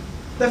 things.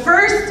 The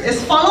first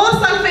is follow us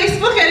on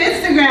Facebook and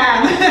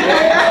Instagram.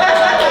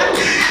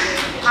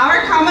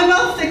 Our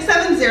Commonwealth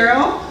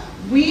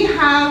 670. We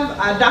have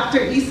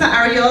Dr. Isa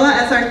Ariola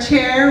as our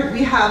chair.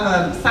 We have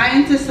a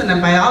scientist and a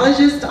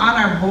biologist on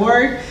our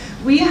board.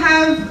 We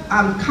have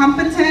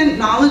competent,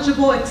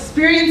 knowledgeable,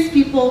 experienced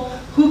people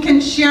who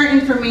can share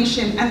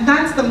information, and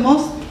that's the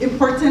most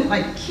important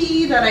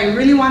key that I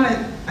really want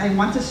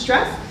to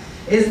stress,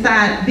 is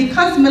that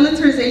because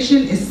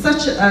militarization is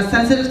such a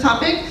sensitive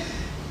topic,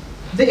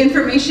 the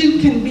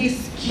information can be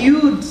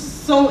skewed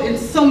in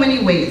so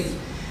many ways.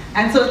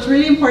 And so it's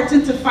really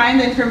important to find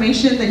the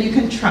information that you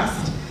can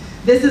trust.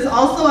 This is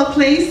also a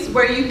place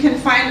where you can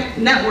find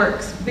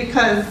networks,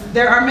 because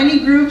there are many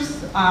groups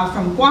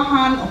from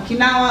Guahan,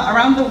 Okinawa,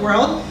 around the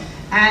world,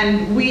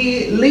 and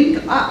we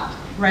link up,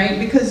 right?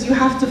 Because you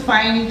have to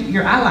find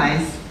your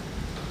allies.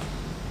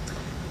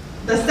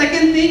 The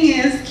second thing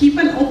is keep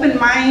an open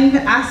mind,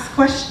 ask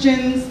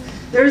questions.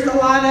 There's a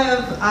lot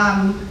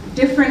of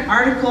different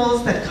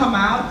articles that come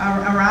out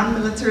around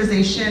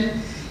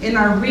militarization in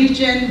our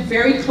region,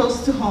 very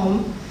close to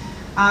home.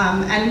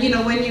 And you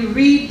know, when you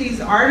read these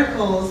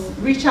articles,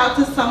 reach out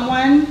to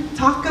someone,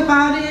 talk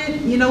about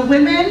it. You know,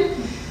 women,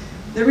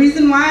 the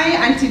reason why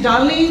Auntie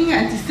Darling,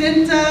 Auntie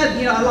Cinta,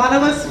 you know, a lot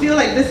of us feel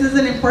like this is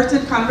an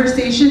important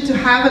conversation to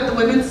have at the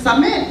Women's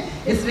Summit,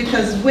 is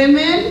because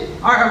women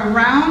are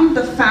around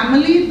the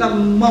family the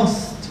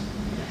most.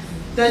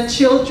 The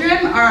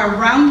children are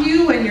around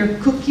you when you're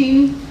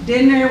cooking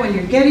dinner, when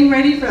you're getting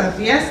ready for a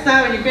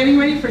fiesta, when you're getting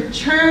ready for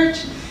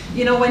church,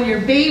 you know, when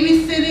you're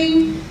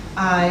babysitting.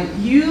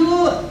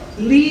 You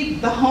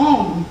lead the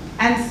home,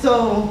 and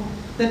so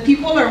the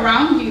people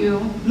around you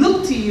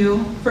look to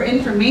you for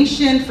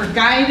information, for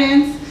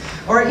guidance,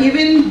 or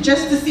even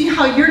just to see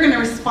how you're going to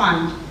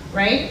respond,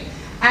 right?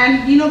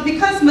 And you know,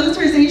 because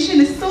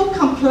militarization is so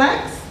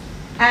complex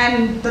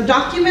and the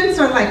documents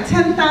are like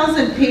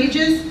 10,000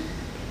 pages,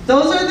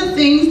 those are the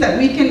things that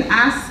we can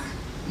ask,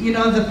 you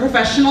know, the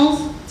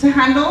professionals to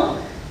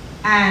handle,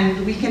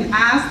 and we can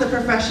ask the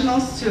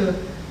professionals to,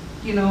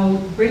 you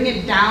know, bring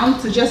it down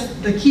to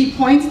just the key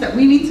points that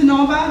we need to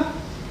know about.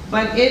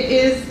 But it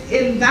is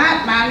in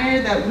that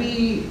manner that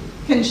we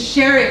can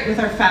share it with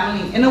our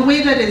family in a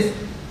way that is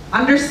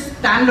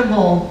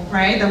understandable,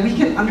 right? That we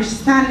can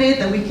understand it,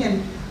 that we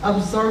can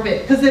absorb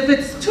it. Because if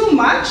it's too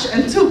much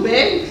and too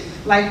big,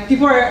 like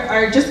people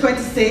are just going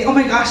to say, oh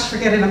my gosh,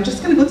 forget it, I'm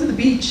just gonna go to the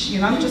beach,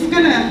 you know, I'm just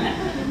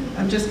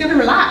gonna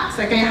relax.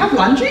 Like I have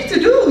laundry to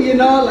do, you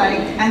know, like,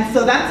 and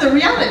so that's a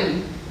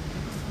reality.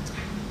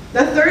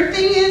 The third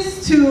thing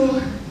is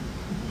to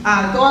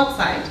go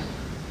outside.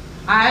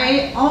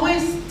 I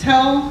always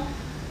tell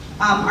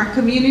our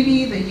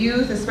community, the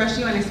youth,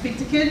 especially when I speak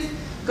to kids,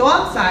 go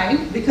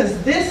outside,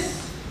 because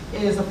this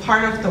is a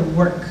part of the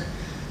work.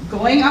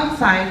 Going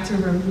outside to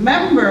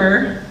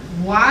remember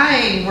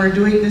why we're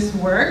doing this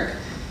work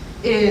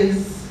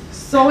is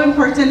so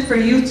important for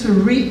you to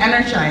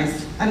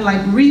re-energize and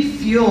like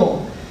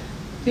refuel.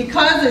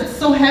 Because it's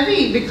so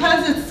heavy,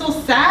 because it's so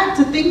sad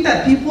to think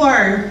that people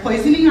are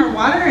poisoning our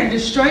water and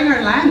destroying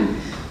our land.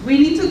 We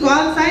need to go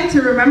outside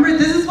to remember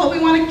this is what we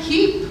want to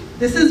keep.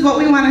 This is what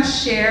we want to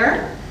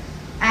share.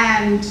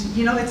 And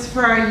you know, it's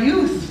for our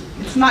youth.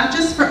 It's not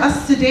just for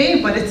us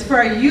today, but it's for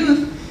our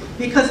youth.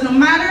 Because no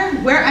matter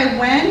where I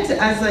went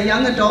as a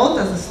young adult,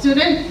 as a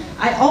student,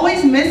 I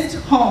always missed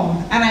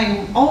home. And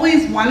I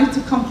always wanted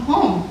to come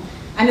home.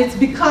 And it's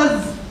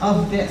because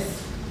of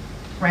this,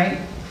 right?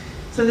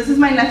 So this is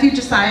my nephew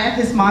Josiah.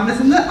 His mom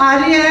is in the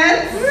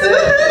audience.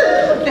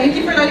 Thank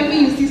you for letting me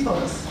use these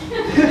photos.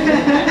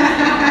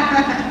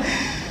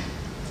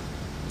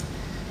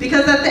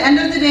 Because at the end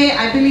of the day,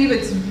 I believe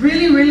it's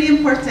really, really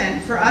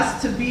important for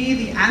us to be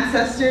the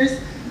ancestors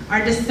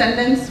our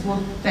descendants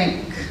will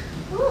thank.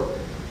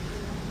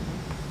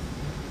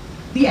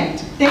 The end.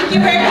 Thank you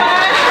very much.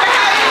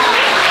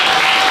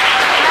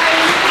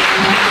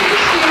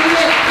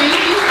 Thank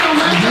you so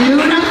much.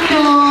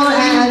 Beautiful,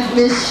 and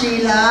Miss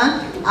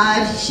Sheila.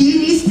 She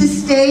needs to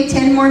stay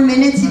 10 more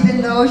minutes,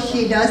 even though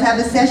she does have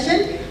a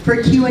session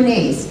for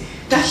Q&As.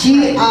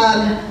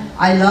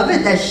 I love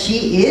it that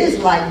she is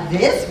like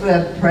this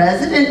with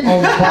President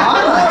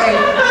Obama.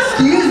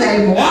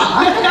 Excusez-moi.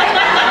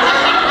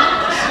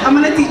 I'm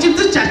going to teach him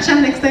to cha-cha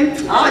next time.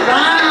 All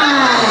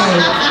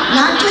right.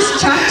 Not just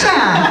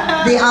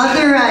cha-cha. The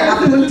other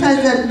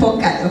apuntas and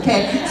pokat.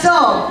 Okay.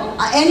 So,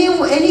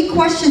 any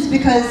questions?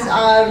 Because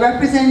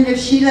Representative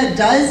Sheila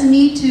does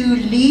need to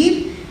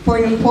leave for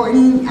an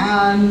important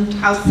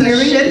House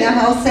hearing, session.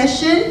 House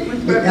session,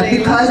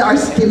 because our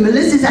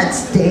stimulus is at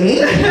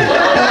stake. Okay.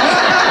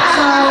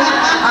 So,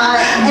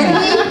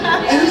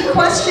 any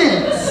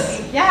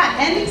questions? Yeah,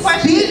 any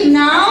questions? Speak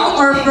now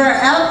or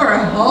forever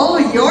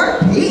hold your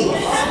peace.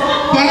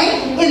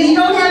 Okay? If you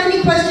don't have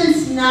any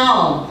questions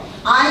now,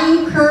 I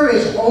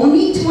encourage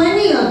only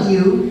 20 of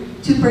you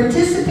to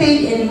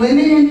participate in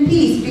Women in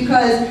Peace,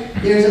 because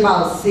there's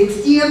about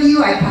 60 of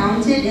you, I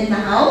counted, in the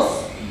House,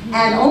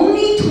 and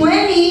only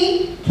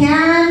 20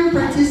 can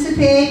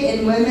participate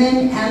in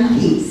Women and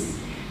Peace.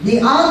 The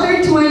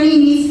other 20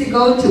 needs to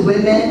go to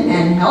Women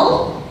and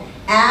Health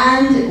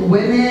and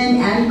Women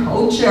and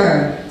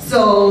Culture.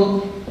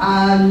 So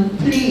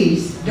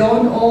please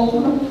don't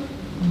all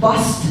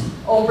bust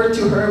over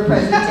to her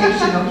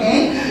presentation,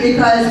 okay?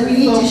 Because we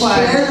need to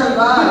share the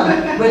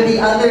love with the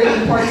other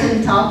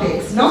important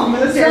topics. No?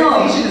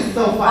 Militarization is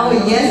so fun.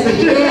 Oh yes, it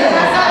is.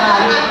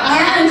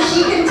 And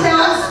she can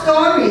tell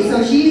stories,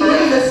 so she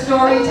is a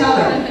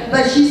storyteller.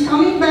 But she's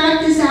coming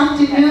back this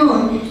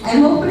afternoon,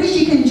 and hopefully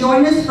she can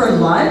join us for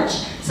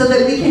lunch, so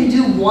that we can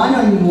do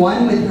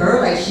one-on-one with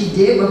her like she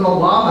did with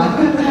Obama,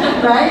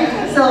 right?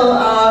 So,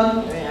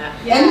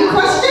 any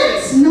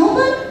questions? No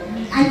one?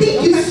 I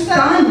think you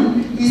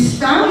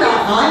stunned our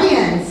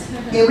audience.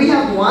 Here we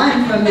have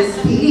one from Miss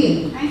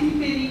Petey. Hi,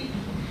 Petey.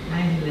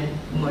 Hi, good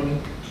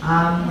morning.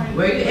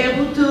 Were you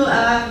able to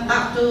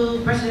talk to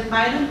President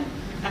Biden?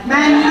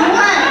 Man, you know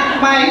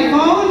what? My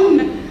phone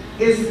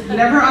is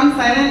never on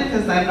silent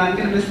because I'm not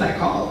going to miss that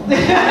call. But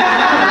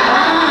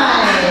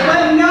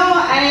no,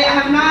 I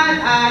have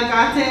not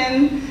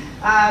gotten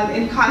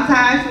in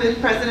contact with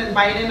President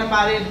Biden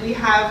about it. We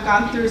have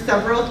gone through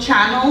several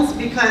channels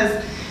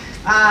because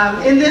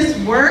in this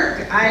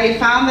work, I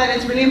found that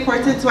it's really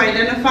important to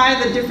identify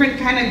the different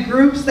kind of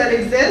groups that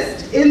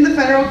exist in the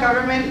federal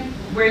government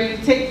where you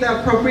take the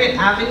appropriate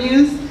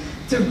avenues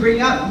to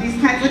bring up these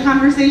kinds of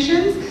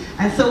conversations.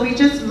 And so we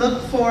just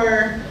look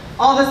for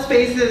all the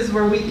spaces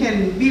where we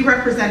can be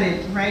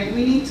represented, right?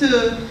 We need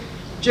to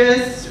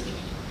just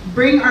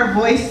bring our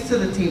voice to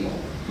the table.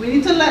 We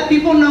need to let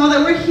people know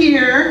that we're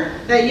here,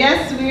 that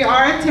yes, we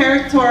are a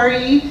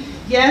territory.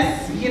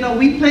 Yes, you know,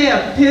 we play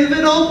a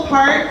pivotal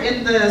part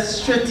in the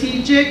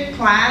strategic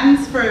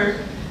plans for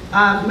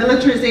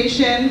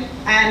militarization,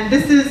 and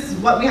this is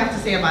what we have to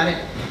say about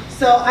it.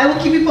 So I will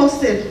keep you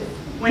posted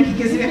when he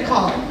gives me a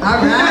call. All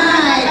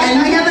right,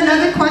 and we have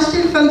another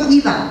question from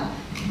Eva.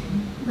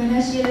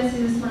 Buenas noches,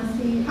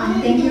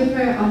 thank you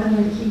for all the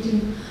work you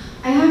do.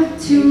 I have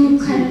two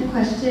kind of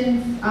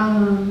questions,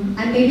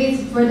 and maybe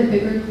it's for the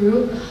bigger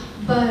group,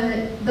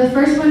 but the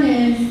first one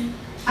is,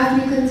 as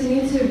we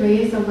continue to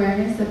raise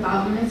awareness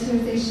about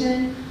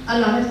militarization, a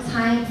lot of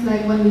times,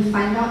 like when we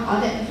find out all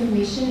the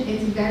information,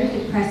 it's very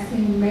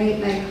depressing, right?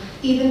 Like,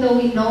 even though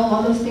we know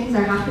all those things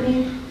are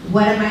happening,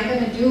 what am I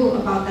gonna do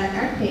about that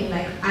airplane?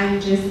 Like, I'm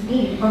just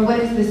me. Or what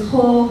is this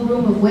whole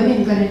room of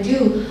women gonna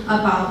do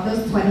about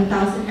those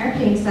 20,000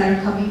 airplanes that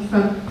are coming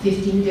from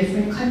 15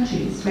 different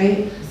countries,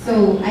 right?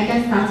 So I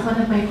guess that's one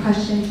of my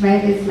questions,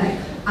 right? Is like,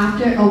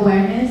 after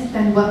awareness,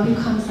 then what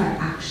becomes our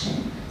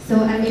action? So,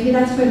 and maybe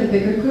that's for the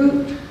bigger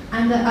group.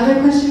 And the other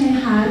question I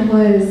had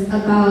was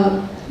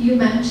about, you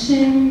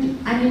mentioned,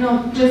 and you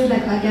know, just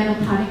like again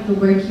applauding the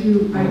work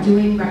you are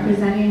doing,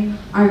 representing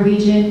our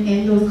region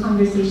in those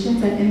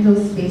conversations and in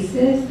those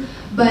spaces.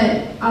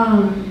 But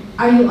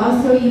are you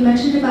also, you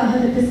mentioned about how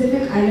the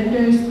Pacific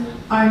Islanders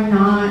are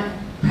not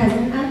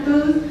present at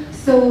those.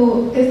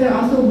 So is there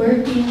also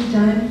work being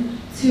done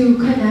to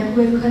connect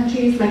with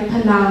countries like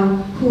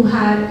Palau, who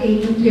had a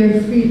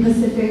nuclear-free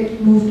Pacific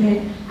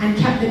movement and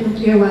kept the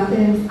nuclear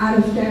weapons out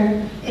of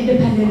their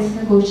independence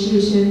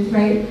negotiations,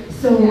 right?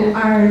 So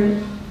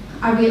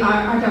are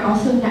there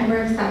also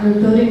networks that we're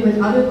building with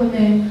other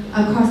women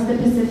across the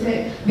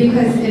Pacific?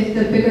 Because if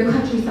the bigger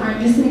countries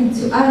aren't listening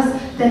to us,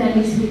 then at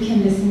least we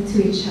can listen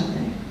to each other.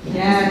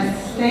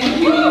 Yes,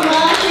 thank you, Eva,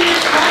 for your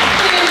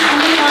question.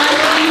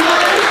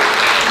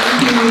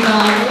 Thank you, Eva.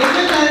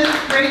 Eva does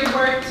great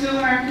work too in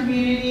our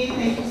community.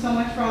 Thank you so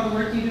much for all the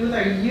work you do with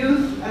our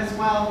youth as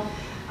well.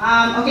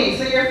 Okay,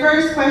 so your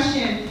first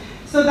question.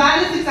 So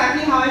that is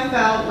exactly how I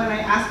felt when I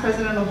asked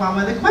President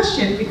Obama the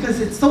question,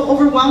 because it's so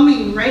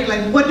overwhelming, right?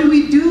 Like, what do?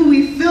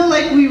 We feel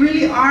like we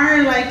really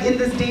are like in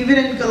this David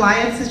and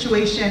Goliath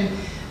situation.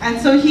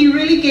 And so he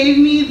really gave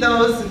me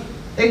those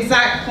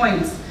exact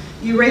points.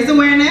 You raise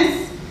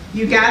awareness,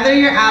 you gather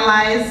your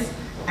allies,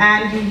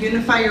 and you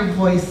unify your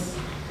voice.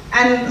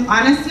 And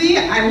honestly,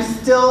 I'm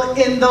still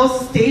in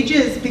those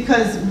stages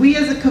because we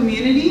as a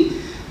community,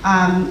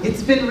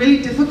 it's been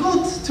really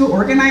difficult to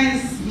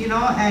organize, you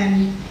know,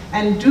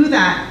 and do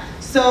that.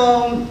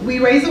 So we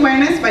raise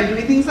awareness by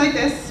doing things like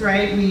this,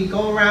 right? We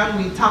go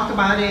around, we talk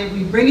about it,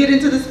 we bring it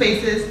into the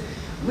spaces,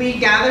 we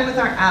gather with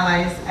our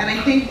allies, and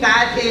I think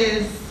that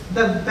is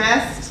the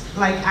best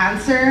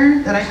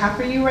answer that I have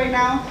for you right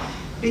now,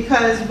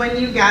 because when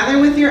you gather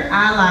with your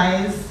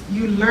allies,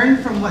 you learn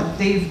from what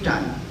they've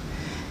done,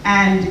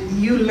 and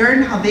you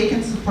learn how they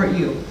can support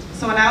you.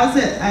 So when I was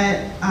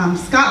at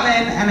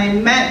Scotland and I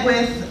met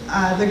with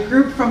the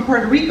group from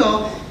Puerto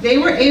Rico, they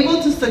were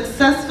able to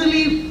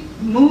successfully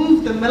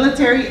move the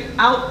military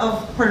out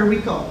of Puerto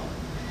Rico.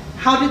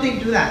 How did they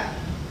do that,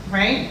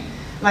 right?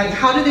 Like,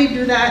 how do they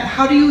do that?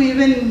 How do you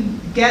even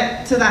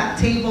get to that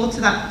table,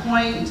 to that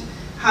point?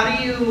 How do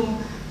you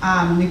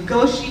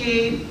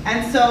negotiate?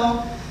 And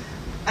so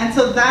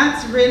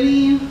that's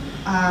really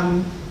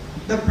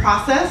the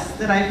process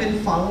that I've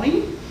been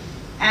following.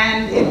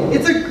 And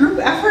it's a group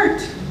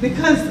effort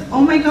because,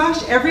 oh my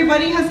gosh,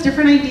 everybody has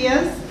different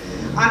ideas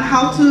on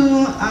how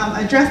to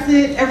address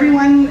it.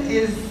 Everyone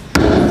is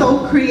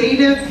so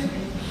creative.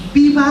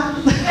 Viva. I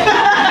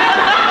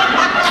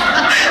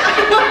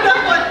don't know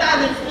what that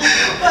is.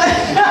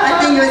 I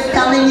think it was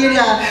telling you to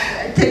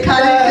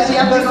cut it because you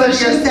have to go to your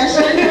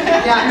session.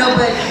 Yeah, no,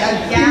 but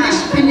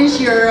finish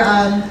your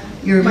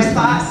my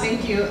thought.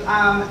 Thank you.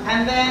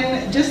 And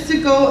then just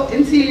to go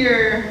into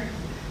your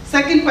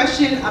second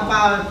question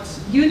about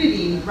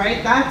unity,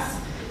 right?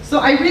 So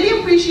I really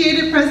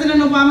appreciated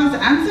President Obama's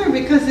answer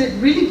because it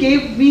really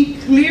gave me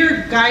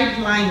clear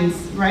guidelines,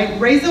 right?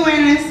 Raise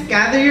awareness,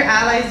 gather your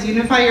allies,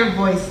 unify your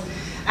voice.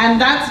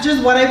 And that's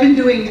just what I've been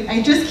doing.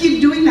 I just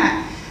keep doing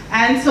that.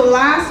 And so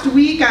last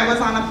week I was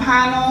on a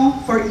panel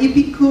for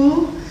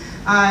IPICU.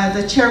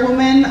 The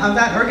chairwoman of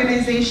that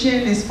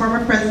organization is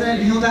former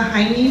President Hilda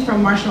Heine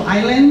from Marshall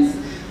Islands.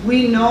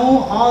 We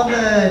know all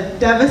the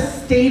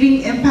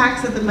devastating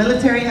impacts that the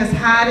military has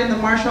had in the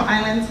Marshall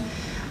Islands.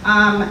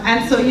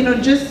 And so, you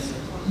know, just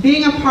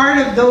being a part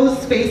of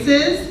those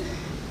spaces,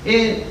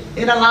 it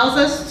allows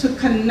us to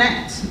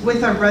connect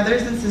with our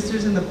brothers and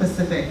sisters in the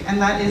Pacific.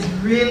 And that is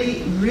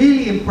really,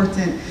 really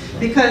important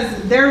because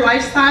their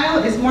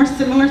lifestyle is more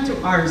similar to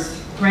ours,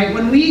 right?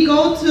 When we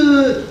go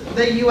to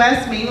the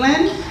US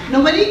mainland,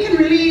 nobody can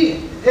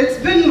really, it's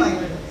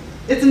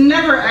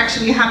never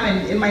actually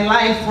happened in my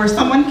life where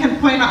someone can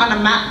point on a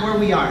map where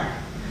we are.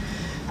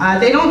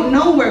 They don't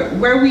know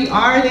where we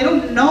are, they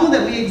don't know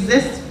that we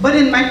exist, but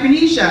in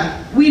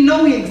Micronesia, we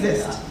know we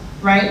exist,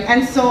 right?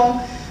 And so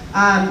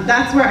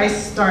that's where I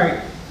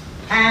start.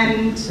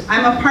 And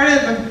I'm a part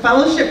of a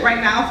fellowship right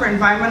now for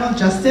environmental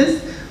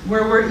justice,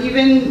 where we're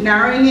even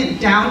narrowing it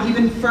down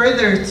even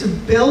further to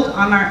build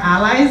on our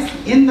allies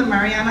in the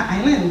Mariana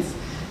Islands,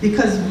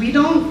 because we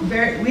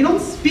don't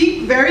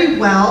speak very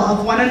well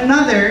of one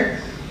another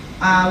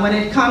when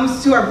it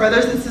comes to our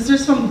brothers and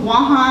sisters from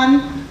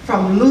Guahan,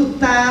 from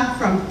Luta,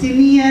 from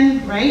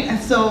Tinian, right? And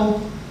so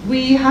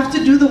we have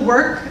to do the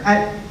work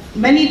at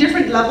many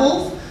different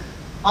levels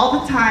all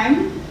the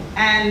time,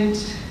 and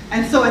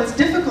so it's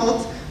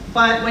difficult,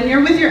 but when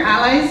you're with your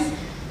allies,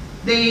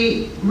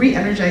 they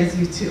re-energize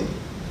you too.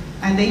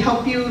 And they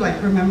help you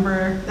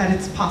remember that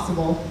it's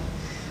possible.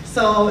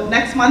 So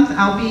next month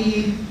I'll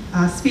be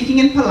speaking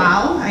in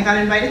Palau. I got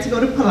invited to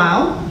go to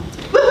Palau.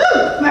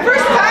 Woohoo! My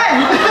first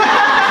time!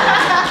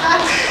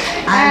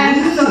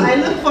 And so I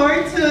look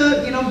forward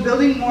to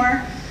building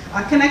more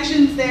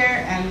connections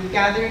there and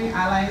gathering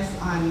allies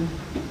on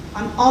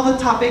all the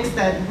topics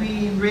that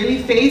we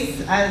really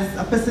face as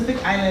a Pacific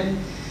Island.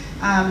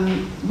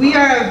 We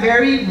are a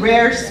very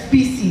rare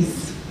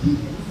species.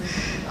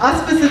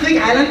 Us Pacific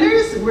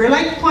Islanders, we're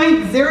like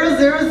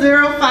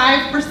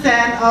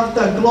 0.0005% of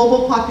the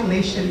global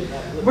population.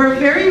 We're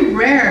very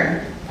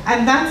rare,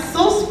 and that's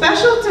so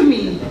special to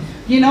me.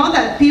 You know,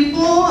 that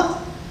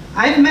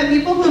I've met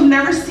people who've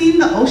never seen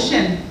the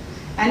ocean,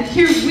 and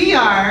here we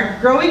are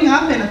growing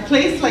up in a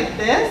place like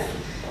this.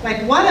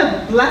 Like, what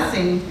a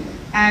blessing.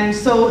 And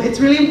so it's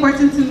really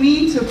important to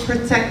me to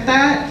protect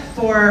that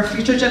for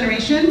future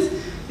generations,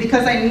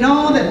 because I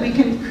know that we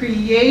can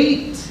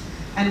create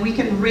and we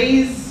can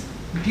raise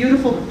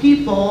beautiful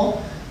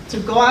people to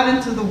go out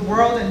into the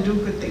world and do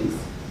good things.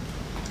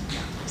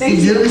 Thank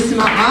you.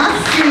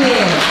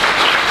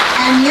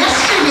 And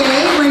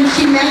yesterday, when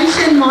she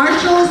mentioned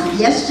Marshalls,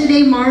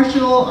 yesterday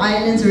Marshall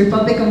Islands, the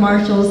Republic of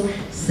Marshalls,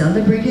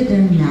 celebrated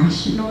their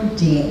National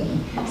Day.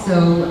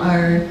 So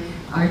our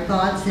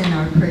thoughts and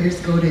our prayers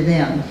go to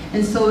them.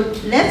 And so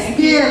let's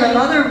give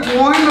another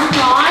warm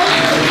applause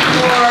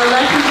for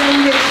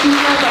Representative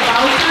Sheila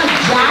Zabauta,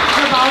 Jack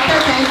Zabauta.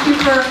 Thank you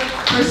for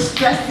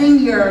stressing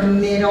your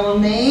middle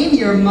name,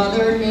 your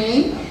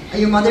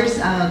mother's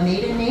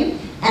maiden name.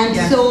 And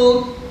Yes.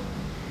 so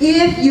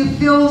if you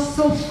feel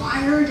so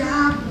fired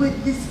up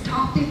with this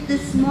topic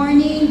this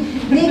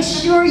morning, make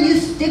sure you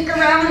stick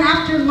around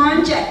after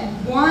lunch at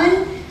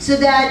 1 so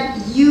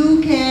that you'll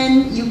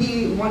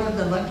be one of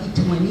the lucky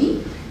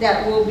 20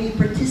 that will be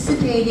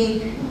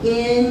participating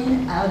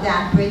in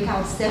that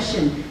breakout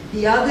session.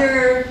 The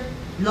other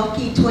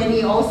lucky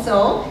 20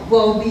 also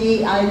will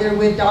be either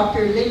with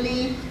Dr.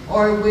 Lily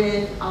or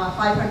with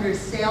 500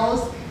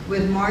 Sales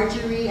with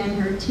Marjorie and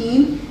her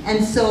team,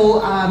 and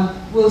so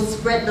we'll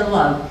spread the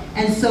love.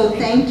 And so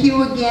thank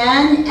you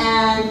again,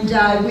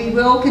 and we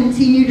will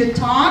continue to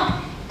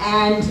talk.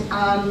 And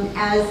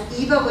as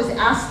Eva was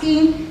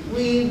asking,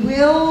 we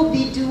will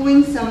be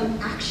doing some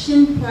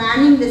action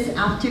planning this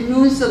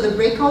afternoon. So the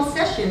breakout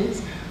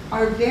sessions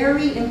are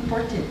very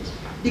important,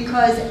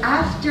 because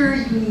after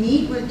you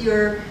meet with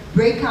your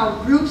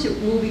breakout groups,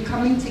 we'll be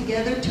coming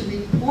together to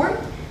report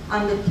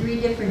on the 3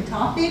 different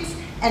topics,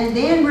 and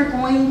then we're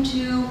going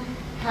to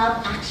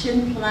have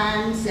action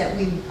plans that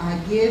we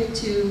give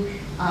to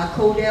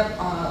CODEP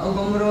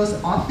Ogomoro's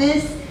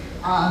office.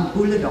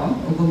 Uludong,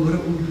 Ogomoro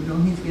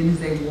Uludong, he's going to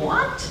say,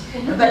 what?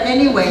 But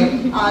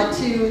anyway,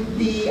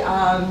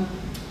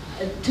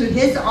 to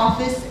his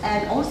office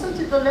and also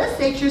to the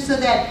legislature, so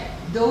that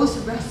those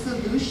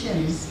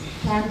resolutions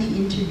can be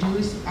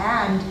introduced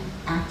and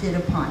acted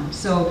upon.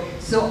 So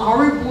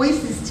our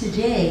voices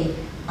today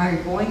are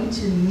going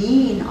to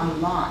mean a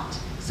lot.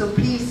 So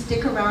please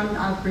stick around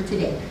for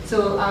today.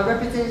 So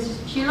Representative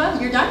Sheila,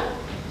 you're done?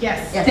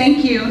 Yes.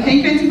 Thank you.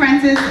 Thank you, Auntie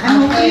Francis.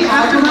 And hopefully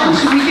after lunch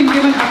we can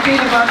give an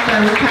update about the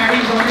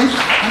retiree bonus.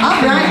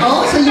 All right.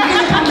 Oh, so you're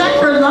going to come back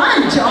for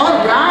lunch.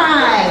 All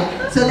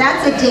right. So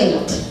that's a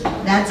date.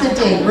 That's a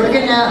date. We're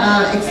going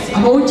to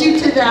hold you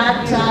to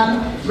that,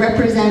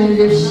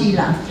 Representative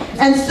Sheila.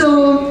 And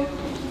so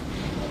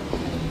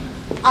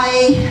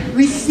I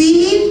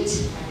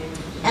received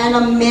an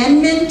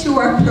amendment to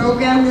our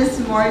program this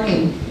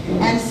morning.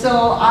 And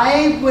so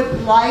I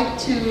would like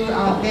to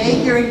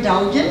beg your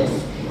indulgence.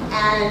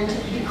 And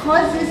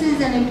because this is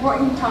an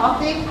important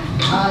topic,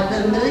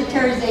 the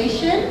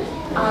militarization,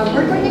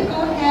 we're going to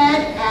go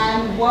ahead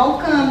and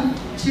welcome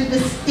to the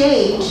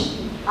stage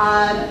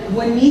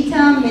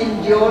Juanita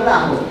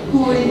Mendiola,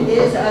 who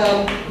is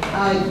a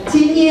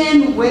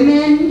Tinian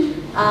women,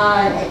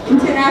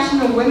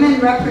 international women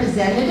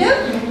representative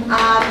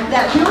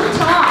that will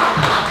talk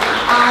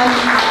on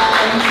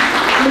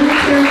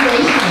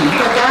militarization.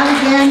 So that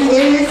again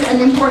is an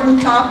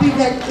important topic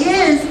that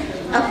is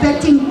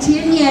affecting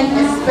Tinian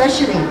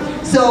especially.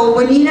 So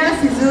Juanita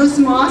Sizus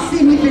Mosi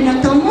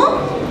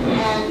Nipinatomo,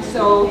 and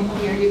so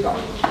here you go.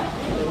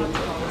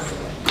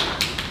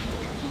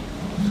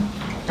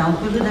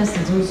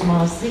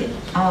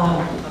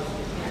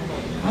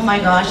 Oh my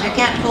gosh, I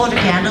can't hold a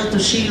candle to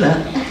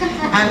Sheila.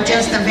 I'm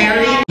just a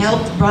very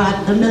helped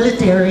brought the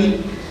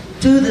military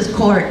to the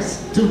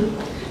courts to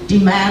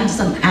demand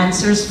some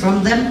answers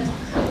from them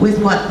with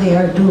what they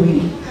are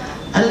doing.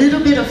 A little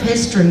bit of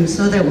history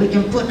so that we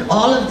can put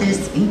all of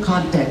this in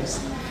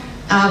context.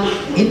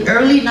 In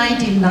early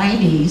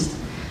 1990s,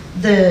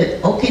 the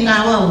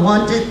Okinawa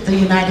wanted the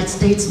United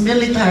States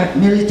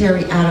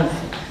military out of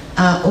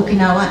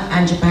Okinawa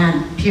and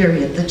Japan,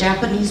 period. The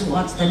Japanese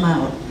wants them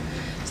out.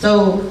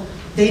 So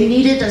they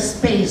needed a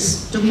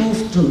space to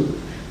move to.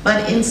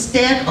 But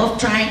instead of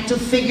trying to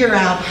figure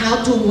out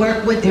how to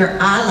work with their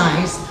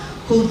allies,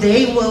 who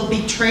they will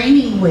be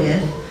training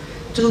with,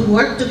 to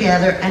work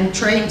together and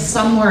train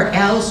somewhere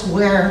else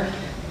where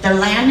the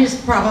land is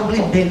probably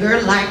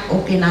bigger, like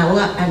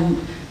Okinawa and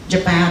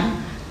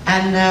Japan,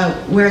 and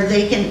where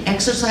they can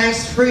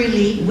exercise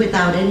freely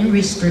without any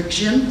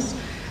restrictions,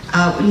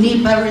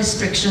 NEPA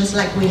restrictions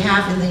like we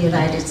have in the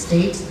United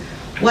States.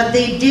 What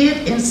they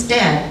did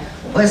instead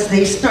was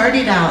they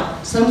started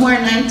out somewhere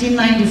in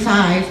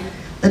 1995,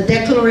 the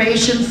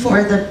declaration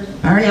for the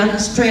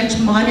Marianas Trench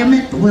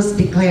Monument was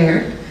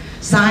declared,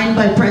 signed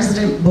by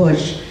President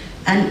Bush.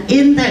 And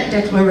in that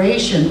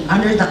declaration,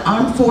 under the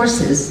armed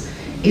forces,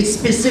 it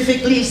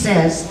specifically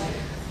says,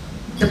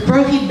 the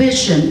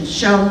prohibition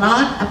shall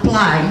not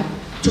apply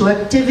to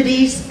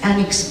activities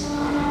and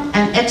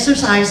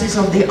exercises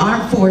of the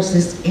armed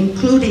forces,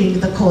 including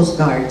the Coast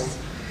Guards.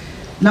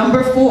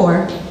 Number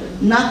 4,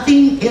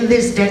 nothing in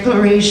this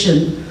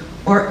declaration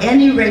or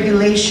any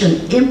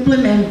regulation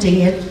implementing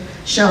it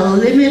shall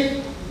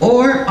limit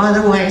or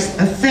otherwise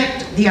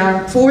affect the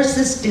armed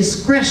forces'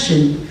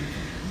 discretion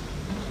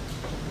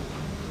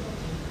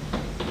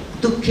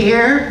to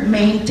care,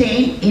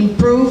 maintain,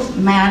 improve,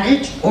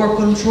 manage, or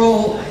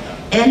control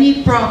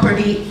any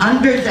property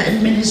under the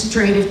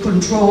administrative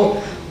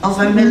control of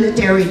a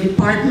military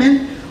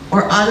department,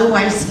 or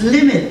otherwise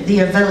limit the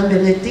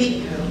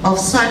availability of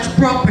such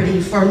property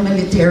for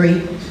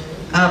military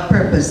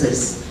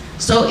purposes.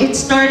 So it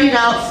started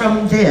out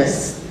from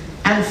this,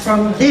 and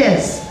from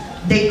this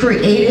they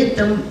created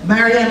the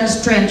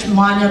Marianas Trench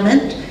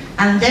Monument,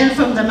 and then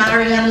from the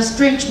Marianas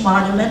Trench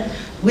Monument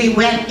we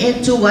went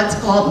into what's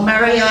called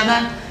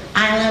Mariana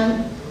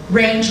Island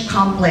Range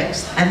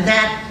Complex, and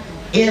that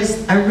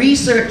is a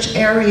research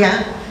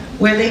area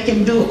where they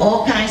can do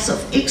all kinds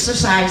of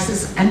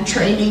exercises and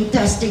training,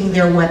 testing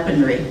their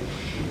weaponry.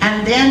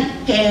 And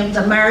then came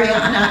the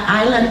Mariana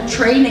Island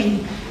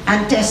Training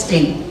and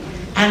Testing,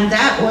 and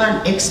that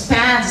one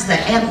expands the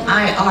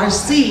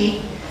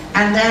MIRC,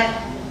 and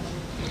that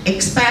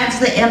expands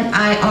the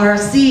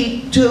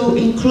MIRC to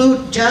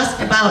include just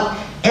about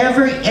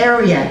every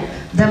area.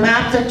 The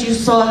map that you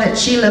saw that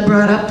Sheila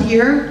brought up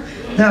here,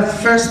 the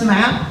first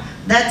map,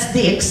 that's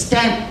the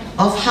extent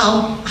of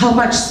how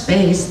much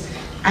space,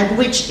 and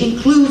which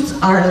includes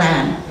our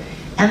land.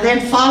 And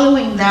then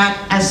following that,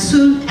 as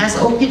soon as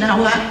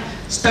Okinawa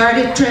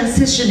started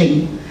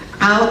transitioning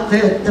out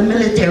the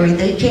military,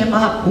 they came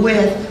up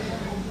with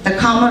the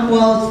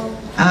Commonwealth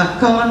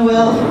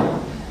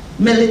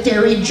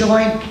Military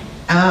Joint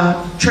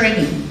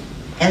Training,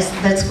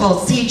 that's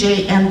called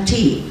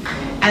CJMT.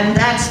 And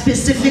that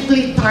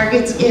specifically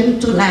targets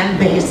into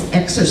land-based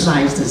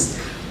exercises.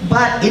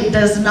 But it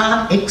does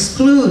not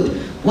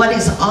exclude what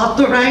is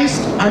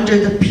authorized under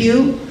the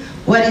Pew,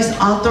 what is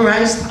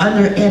authorized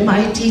under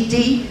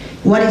MITT,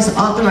 what is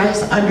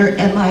authorized under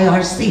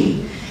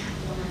MIRC.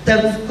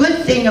 The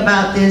good thing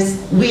about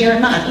this, we are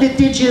not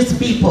litigious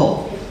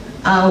people.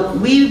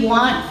 We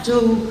want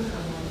to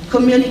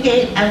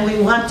communicate and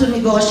we want to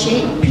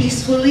negotiate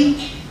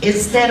peacefully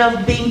instead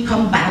of being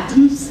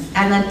combatants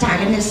and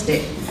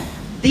antagonistic.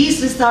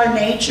 This is our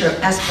nature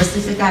as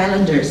Pacific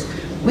Islanders.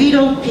 We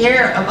don't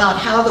care about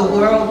how the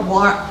world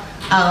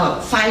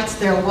fights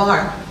their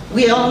war.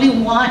 We only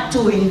want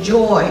to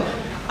enjoy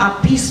a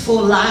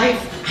peaceful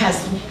life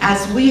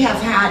as we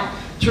have had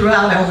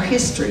throughout our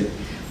history.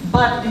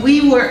 But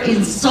we were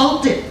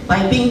insulted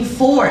by being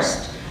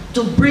forced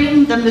to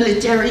bring the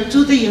military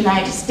to the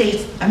United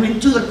States,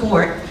 to the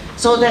court,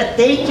 so that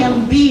they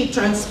can be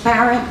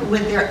transparent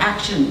with their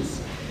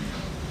actions.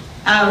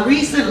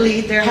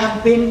 Recently, there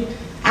have been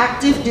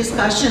active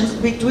discussions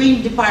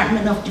between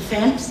Department of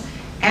Defense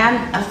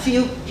and a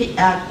few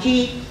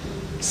key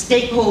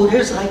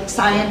stakeholders like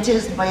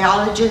scientists,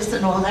 biologists,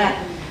 and all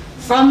that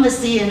from the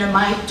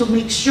CNMI to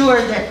make sure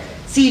that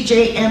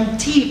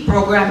CJMT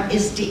program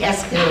is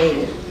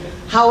de-escalated.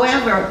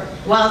 However,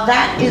 while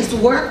that is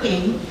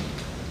working,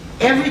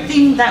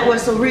 everything that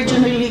was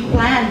originally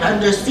planned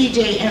under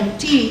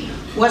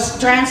CJMT was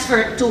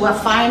transferred to a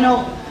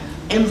final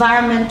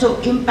environmental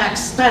impact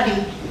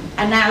study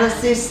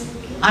analysis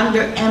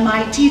under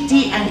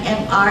MITT and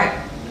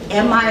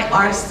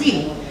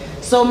MIRC.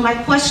 So my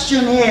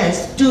question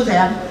is to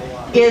them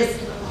is,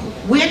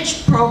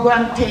 which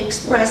program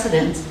takes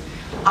precedence?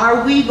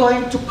 Are we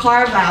going to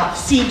carve out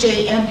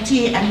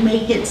CJMT and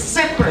make it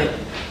separate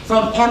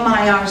from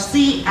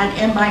MIRC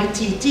and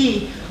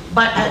MITT?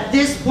 But at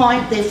this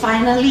point, they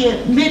finally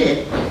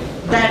admitted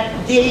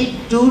that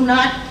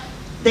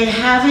they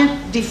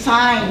haven't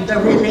defined the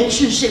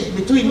relationship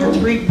between the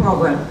three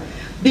programs.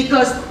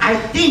 Because I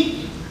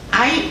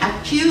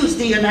accuse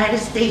the United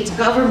States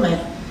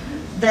government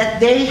that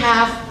they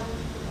have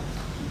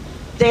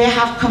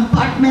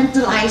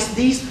compartmentalized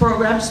these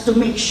programs to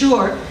make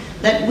sure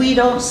that we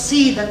don't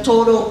see the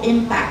total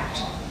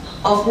impact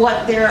of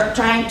what they're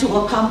trying to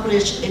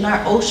accomplish in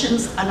our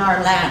oceans and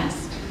our lands.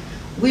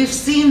 We've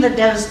seen the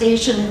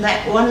devastation in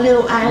that one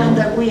little island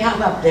that we have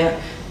up there.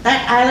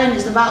 That island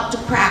is about to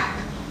crack.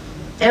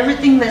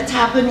 Everything that's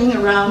happening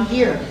around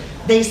here,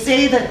 they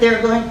say that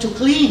they're going to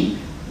clean,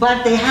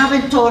 but they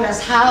haven't told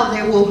us how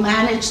they will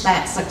manage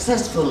that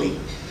successfully.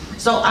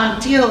 So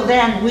until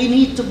then, we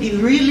need to be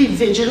really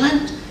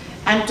vigilant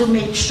and to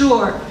make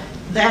sure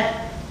that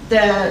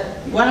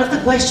one of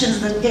the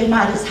questions that came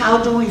out is, how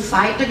do we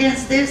fight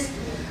against this?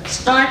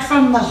 Start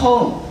from the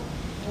home.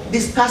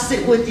 Discuss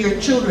it with your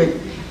children,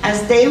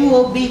 as they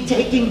will be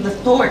taking the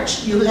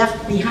torch you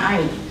left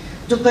behind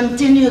to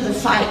continue the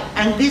fight.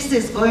 And this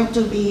is going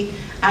to be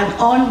an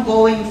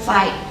ongoing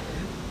fight.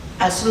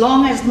 As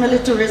long as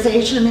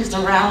militarization is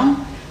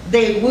around,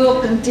 they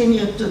will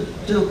continue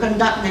to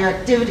conduct their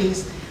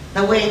activities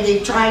the way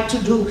they try to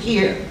do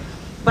here.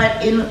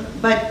 But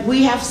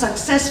we have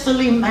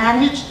successfully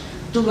managed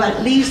to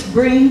at least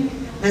bring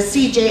the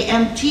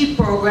CJMT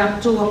program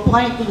to a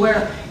point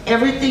where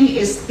everything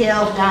is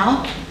scaled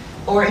down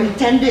or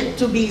intended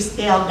to be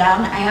scaled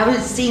down. I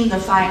haven't seen the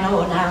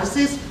final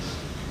analysis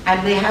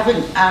and they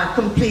haven't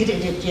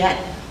completed it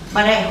yet.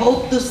 But I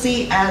hope to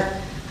see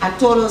a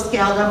total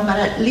scale down, but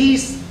at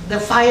least the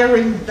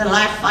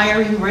live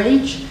firing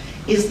range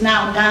is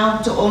now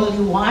down to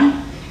only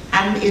one,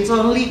 and it's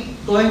only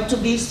going to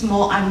be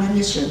small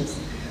ammunition.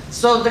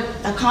 So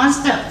the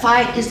constant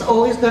fight is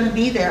always going to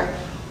be there,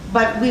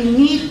 but we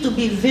need to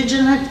be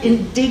vigilant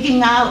in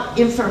digging out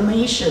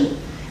information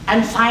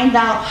and find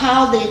out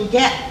how they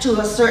get to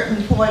a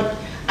certain point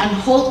and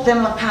hold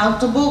them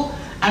accountable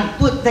and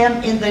put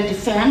them in the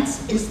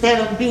defense instead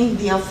of being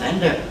the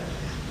offender.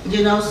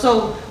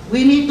 So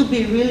we need to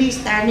be really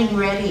standing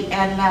ready,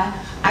 and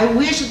I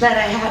wish that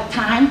I had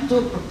time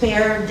to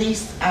prepare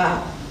these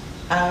an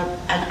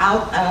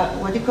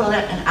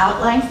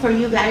outline for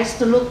you guys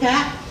to look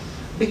at,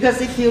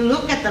 because if you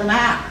look at the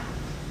map,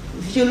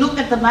 If you look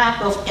at the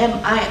map of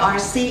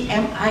MIRC,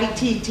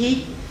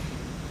 MITT,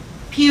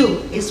 Pew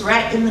is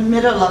right in the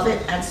middle of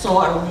it, and so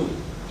are we.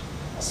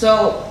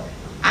 So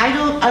I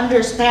don't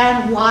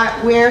understand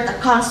where the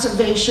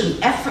conservation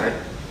effort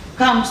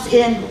comes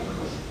in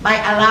by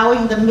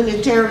allowing the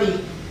military,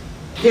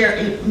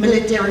 their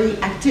military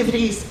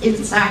activities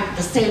inside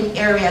the same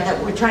area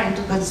that we're trying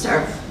to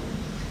conserve.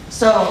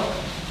 So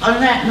on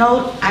that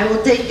note, I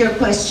will take your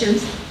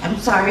questions. I'm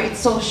sorry, it's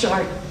so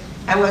short.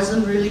 I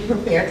wasn't really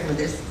prepared for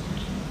this.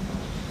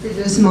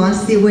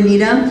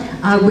 Juanita.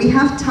 We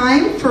have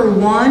time for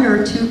 1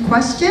 or 2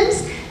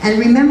 questions. And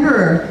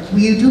remember,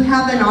 you do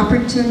have an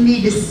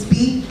opportunity to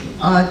speak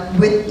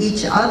with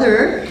each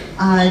other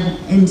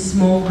in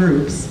small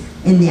groups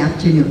in the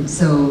afternoon.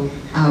 So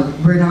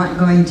we're not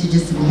going to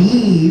just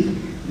leave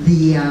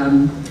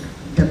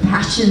the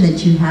passion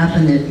that you have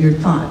and your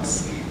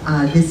thoughts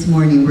this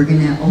morning. We're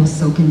going to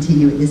also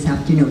continue it this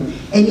afternoon.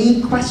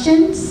 Any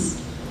questions?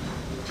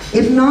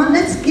 If not,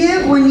 let's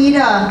give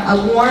Juanita a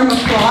warm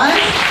applause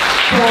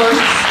for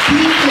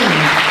speaking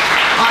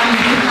on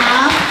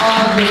behalf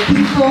of the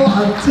people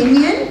of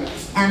Tinian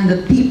and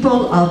the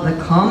people of the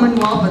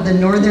Commonwealth of the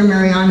Northern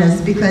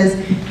Marianas, because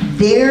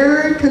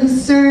their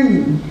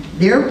concern,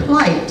 their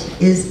plight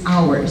is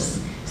ours.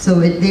 So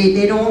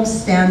they don't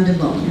stand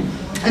alone.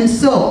 And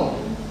so,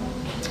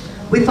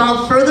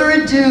 without further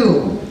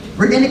ado,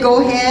 we're going to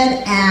go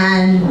ahead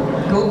and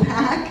go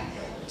back.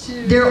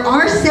 There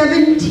are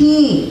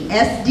 17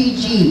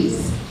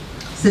 SDGs,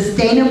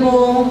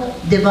 Sustainable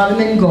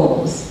Development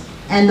Goals.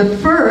 And the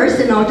first,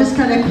 and I'll just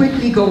kind of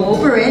quickly go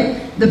over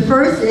it, the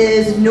first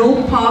is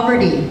no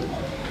poverty.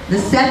 The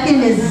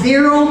second is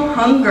zero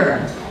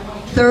hunger.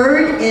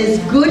 Third is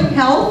good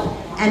health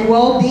and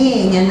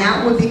well-being, and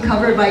that would be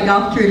covered by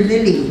Dr.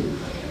 Lilly.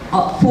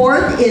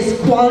 Fourth is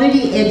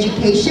quality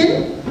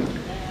education.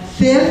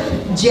 Fifth,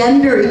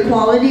 gender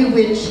equality,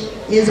 which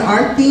is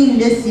our theme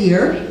this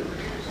year.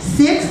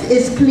 Sixth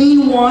is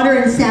clean water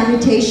and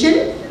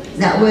sanitation.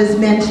 That was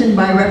mentioned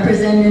by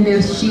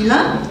Representative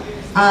Sheila.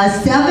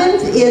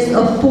 Seventh is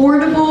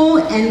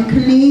affordable and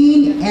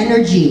clean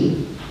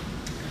energy.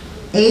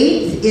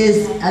 Eighth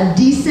is a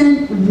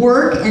decent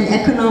work and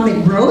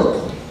economic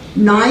growth.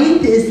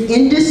 Ninth is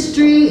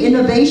industry,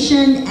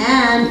 innovation,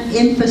 and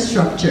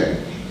infrastructure.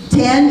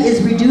 10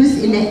 is reduce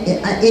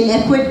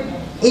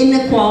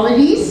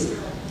inequalities.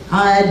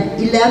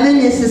 11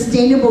 is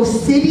sustainable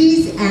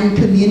cities and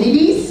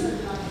communities.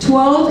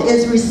 12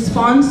 is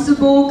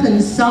responsible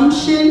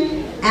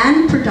consumption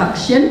and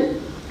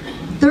production.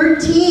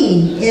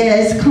 13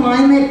 is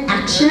climate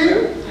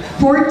action.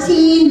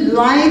 14,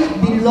 life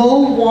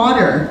below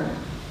water.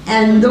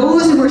 And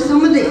those were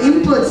some of the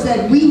inputs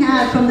that we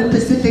had from the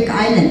Pacific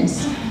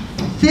Islands.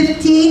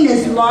 15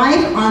 is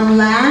life on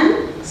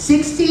land.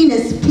 16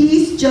 is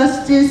peace,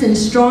 justice, and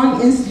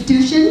strong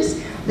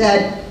institutions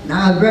that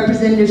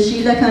Representative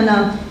Sheila kind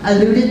of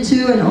alluded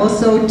to, and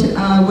also to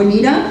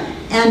Juanita.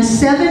 And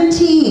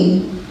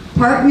 17,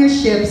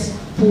 partnerships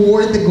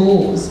for the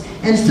goals.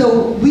 And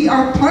so we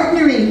are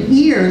partnering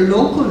here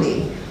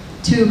locally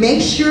to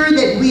make sure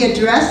that we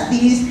address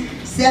these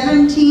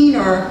 17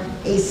 or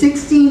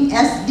 16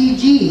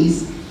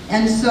 SDGs.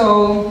 And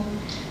so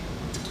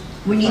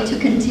we need to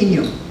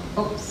continue.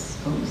 Oops.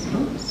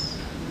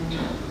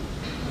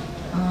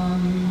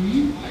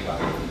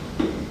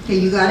 Okay,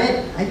 you got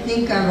it? I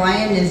think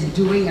Ryan is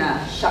doing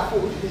a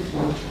shuffle.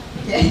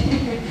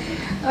 Okay.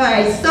 All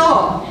right,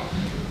 so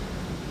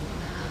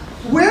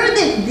where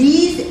did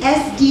these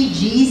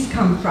SDGs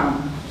come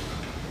from?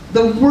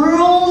 The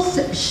world's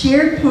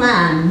shared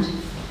plan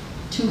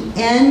to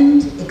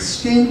end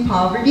extreme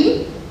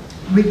poverty,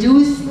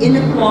 reduce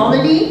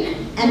inequality,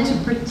 and to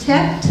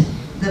protect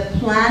the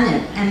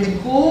planet. And the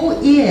goal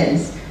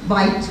is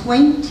by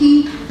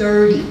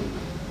 2030,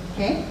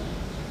 okay?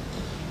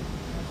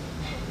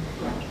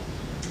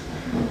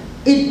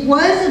 It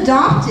was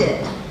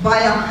adopted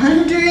by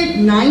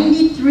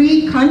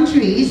 193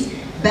 countries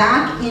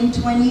back in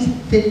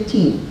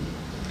 2015.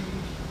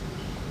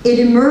 It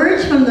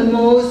emerged from the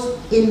most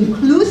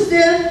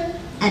inclusive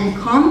and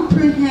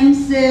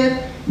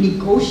comprehensive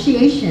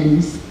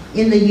negotiations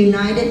in the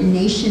United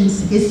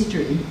Nations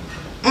history,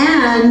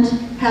 and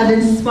have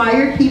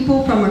inspired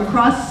people from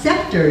across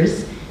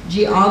sectors,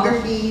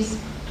 geographies,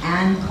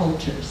 and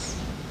cultures.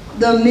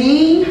 The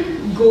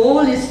main goal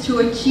is to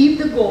achieve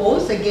the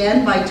goals,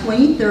 again, by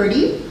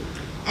 2030,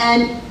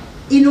 and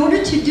in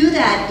order to do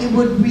that, it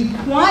would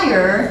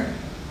require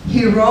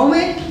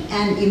heroic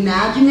and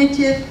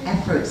imaginative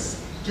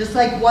efforts, just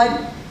like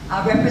what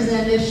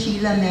Representative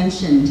Sheila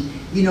mentioned.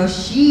 You know,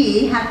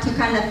 she had to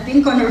kind of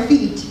think on her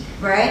feet,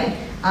 right?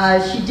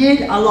 She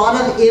did a lot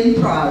of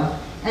improv.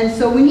 And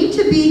so we need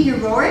to be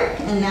heroic,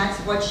 and that's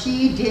what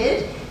she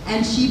did,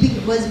 and she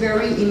was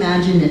very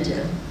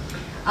imaginative.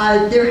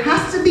 There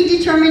has to be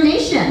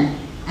determination,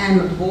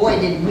 and boy,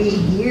 did we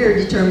hear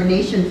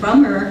determination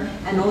from her,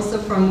 and also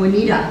from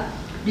Juanita.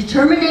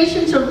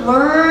 Determination to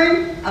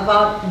learn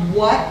about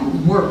what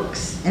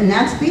works, and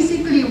that's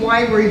basically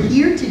why we're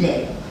here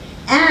today.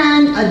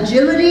 And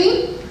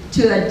agility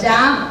to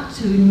adapt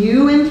to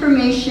new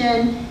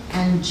information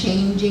and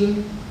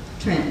changing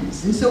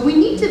trends. And so we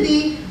need to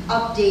be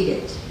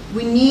updated.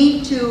 We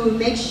need to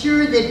make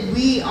sure that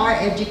we are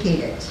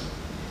educated.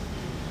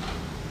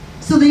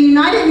 So the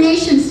United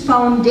Nations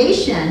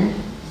Foundation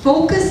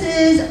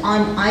focuses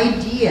on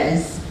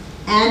ideas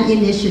and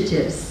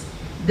initiatives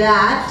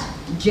that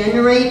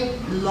generate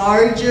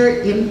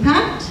larger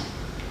impact,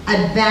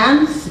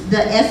 advance the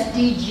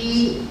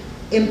SDG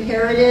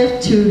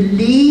imperative to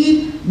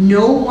leave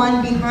no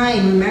one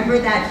behind. Remember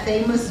that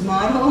famous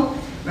motto,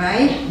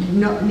 right?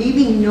 No,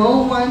 leaving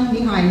no one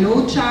behind,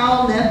 no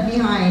child left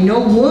behind, no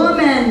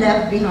woman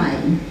left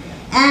behind,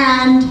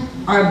 and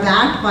are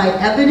backed by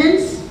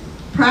evidence,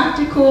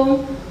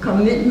 practical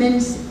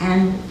commitments,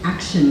 and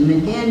action.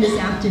 And again, this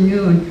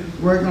afternoon,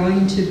 we're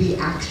going to be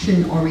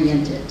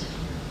action-oriented.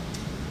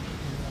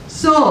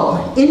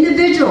 So,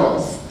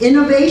 individuals,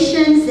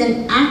 innovations,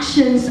 and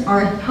actions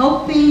are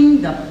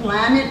helping the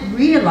planet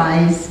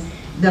realize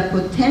the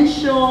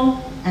potential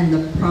and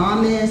the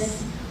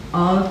promise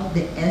of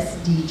the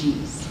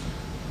SDGs.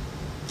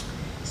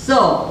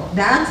 So,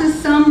 that's a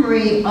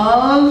summary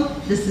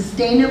of the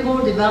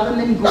Sustainable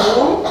Development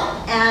Goal,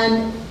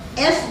 and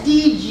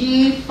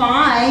SDG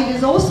 5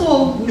 is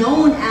also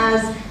known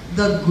as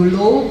the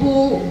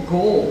Global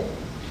Goal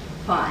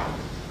 5.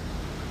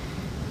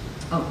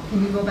 Oh,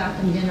 can you go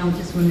back again? I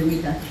just want to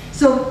read that.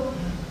 So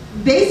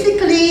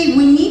basically,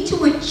 we need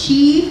to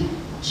achieve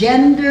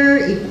gender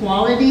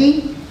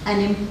equality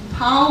and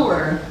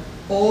empower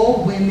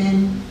all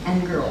women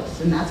and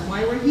girls. And that's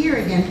why we're here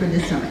again for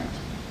this summit.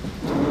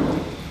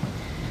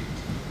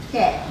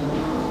 Okay,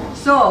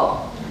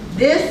 so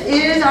this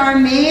is our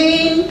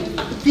main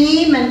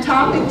theme and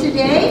topic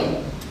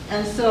today.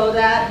 And so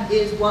that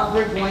is what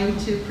we're going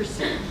to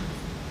pursue.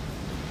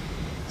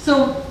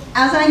 So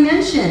as I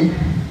mentioned,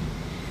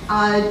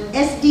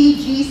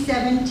 SDG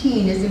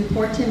 17 is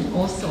important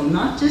also,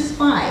 not just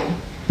 5,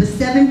 but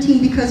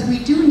 17, because we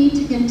do need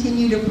to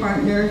continue to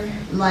partner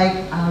like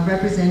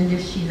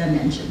Representative Sheila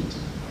mentioned.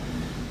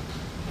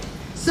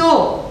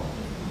 So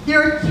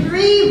there are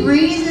 3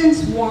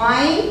 reasons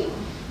why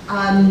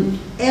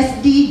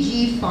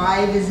SDG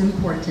 5 is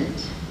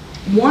important.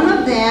 One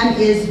of them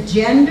is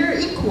gender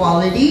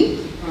equality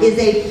is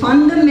a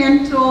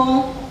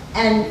fundamental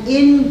and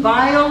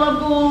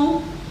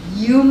inviolable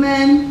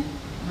human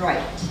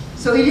right.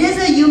 So it is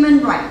a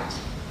human right.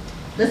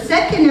 The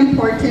second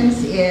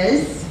importance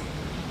is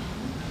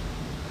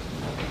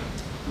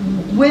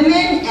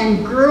women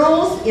and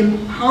girls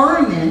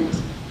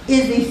empowerment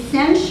is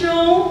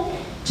essential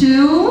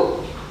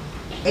to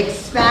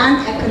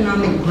expand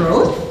economic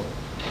growth,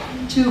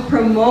 to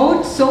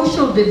promote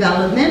social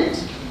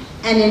development,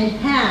 and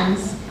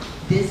enhance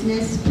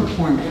business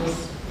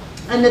performance.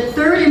 And the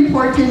third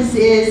importance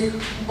is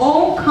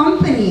all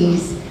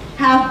companies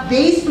have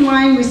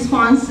baseline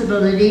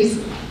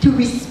responsibilities to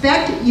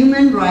respect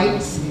human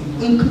rights,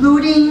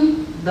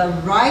 including the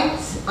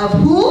rights of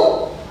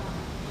who?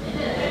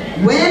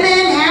 Women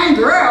and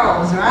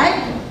girls,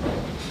 right?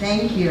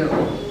 Thank you.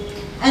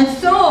 And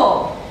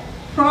so,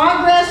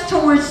 progress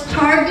towards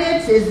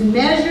targets is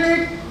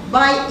measured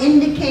by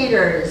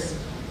indicators,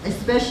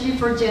 especially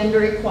for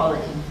gender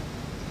equality.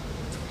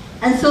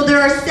 And so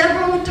there are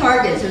several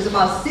targets. There's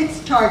about 6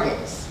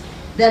 targets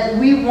that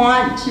we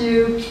want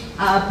to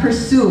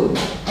pursue.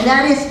 And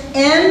that is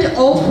end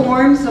all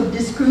forms of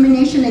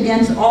discrimination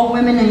against all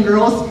women and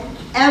girls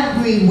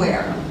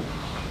everywhere.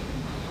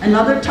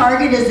 Another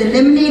target is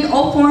eliminate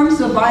all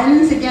forms of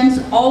violence against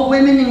all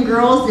women and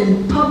girls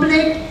in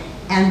public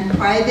and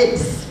private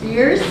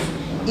spheres,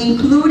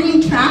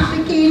 including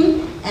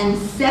trafficking and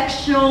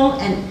sexual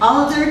and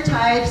other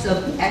types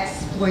of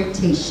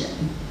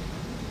exploitation.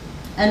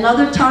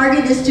 Another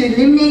target is to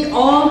eliminate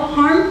all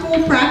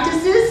harmful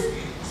practices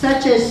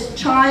such as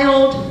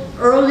child,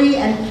 early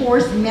and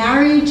forced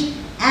marriage,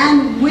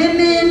 and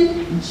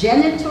women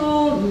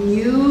genital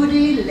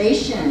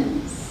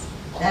mutilations.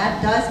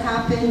 That does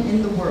happen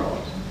in the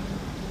world.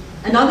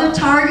 Another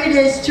target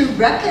is to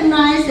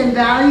recognize and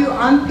value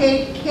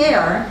unpaid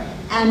care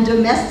and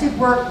domestic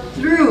work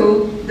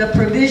through the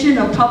provision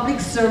of public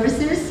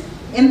services,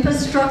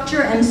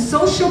 infrastructure, and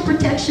social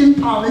protection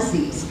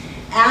policies,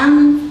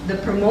 and the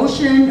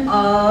promotion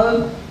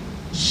of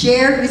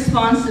shared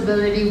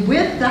responsibility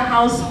with the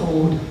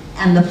household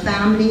and the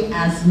family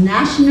as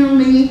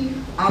nationally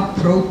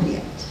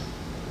appropriate.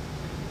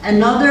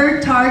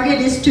 Another target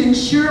is to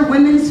ensure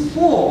women's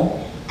full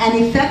and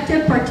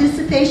effective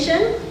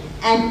participation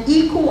and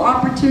equal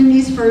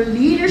opportunities for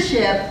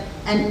leadership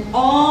and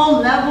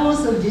all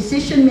levels of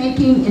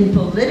decision-making in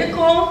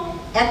political,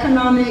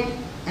 economic,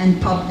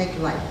 and public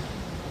life.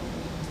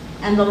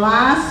 And the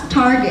last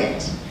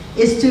target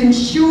is to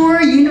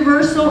ensure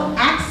universal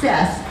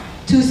access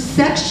to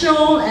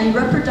sexual and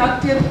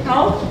reproductive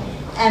health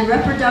and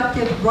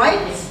reproductive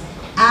rights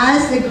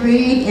as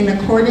agreed in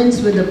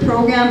accordance with the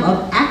Program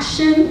of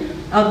Action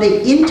of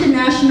the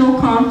International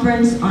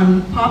Conference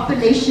on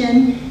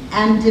Population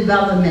and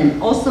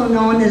Development, also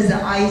known as the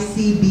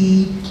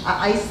ICPD,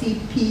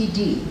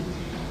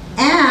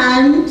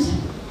 and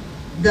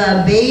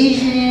the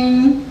Beijing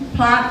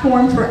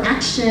platform for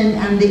action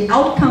and the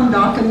outcome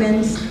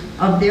documents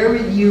of their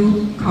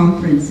review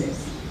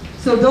conferences.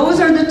 So those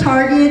are the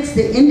targets,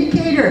 the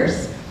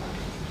indicators.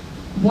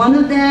 One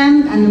of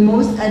them, and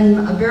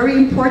very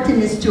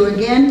important, is to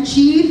again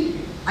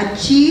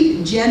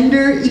achieve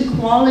gender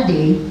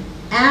equality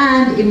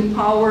and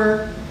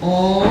empower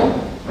all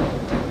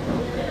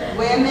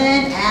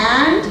women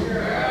and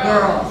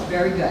girls.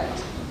 Very good.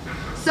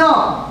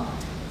 So,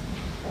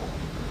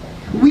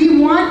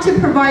 we want to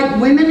provide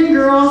women and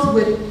girls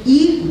with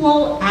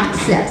equal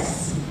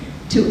access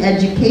to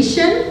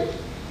education,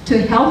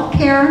 to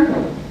healthcare,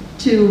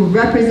 to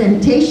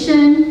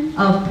representation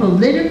of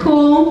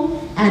political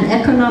and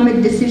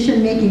economic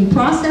decision-making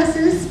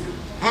processes,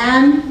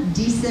 and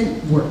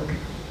decent work.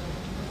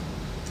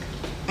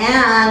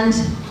 And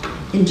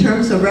in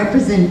terms of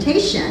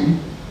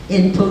representation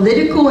in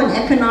political and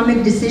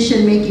economic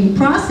decision-making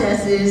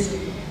processes,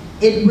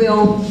 it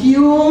will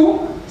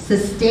fuel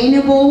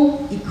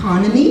sustainable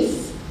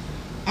economies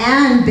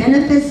and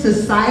benefit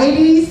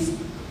societies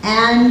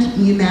and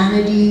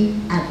humanity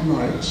at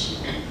large.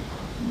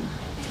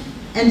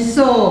 And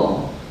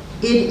so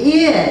it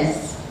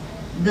is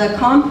the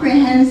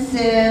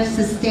comprehensive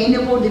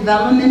sustainable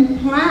development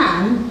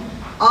plan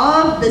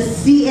of the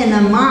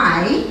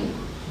CNMI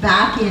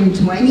back in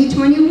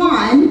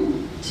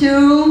 2021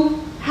 to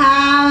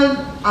have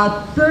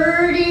a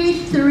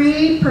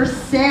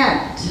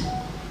 33%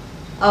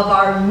 of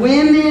our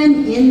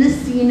women in the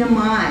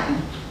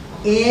CNMI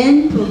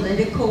in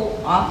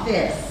political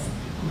office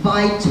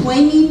by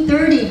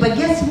 2030. But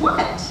guess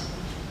what?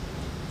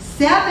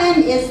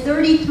 7 is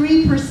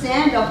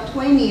 33% of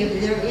 20,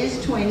 if there is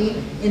 20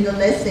 in the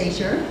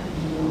legislature.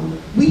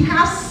 We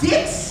have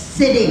 6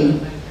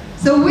 sitting.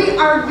 So we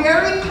are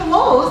very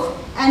close,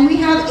 and we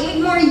have 8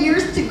 more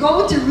years to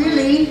go to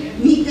really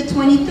meet the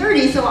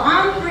 2030. So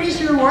I'm pretty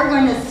sure we're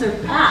going to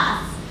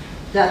surpass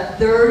the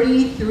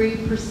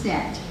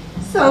 33%.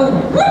 So,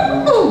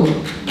 woo!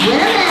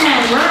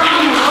 Women, we're on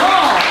the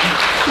roll,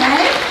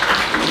 okay?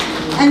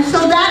 And so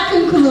that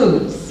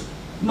concludes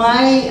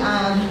my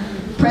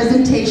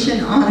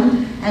presentation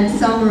on and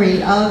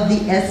summary of the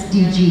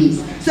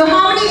SDGs. So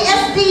how many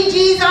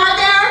SDGs are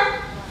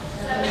there?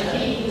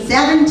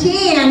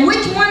 17. And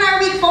which one are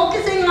we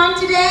focusing on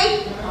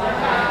today?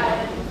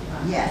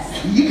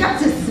 Yes, you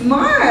guys are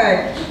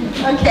smart.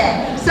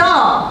 Okay, so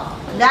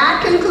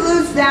that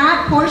concludes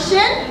that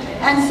portion.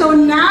 And so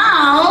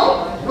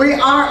now we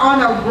are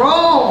on a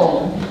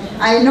roll.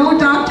 I know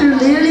Dr.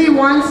 Lily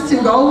wants to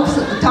go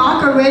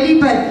talk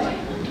already, but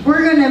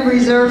we're going to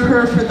reserve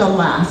her for the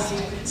last.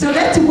 So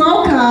let's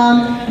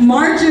welcome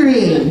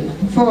Marjorie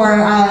for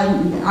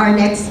our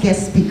next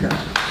guest speaker.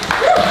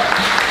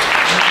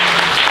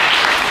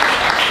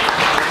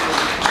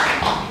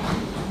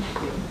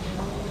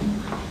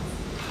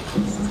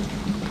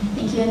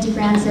 Thank you, Auntie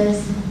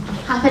Frances.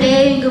 Half a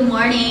day and good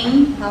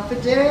morning. Half a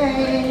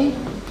day.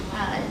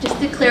 Just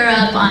to clear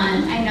up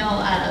on, I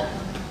know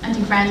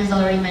Auntie Frances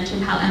already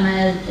mentioned how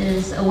Emma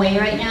is away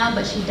right now,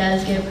 but she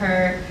does give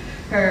her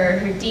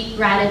deep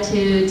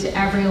gratitude to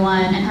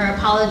everyone and her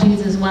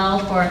apologies as well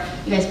for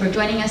you guys for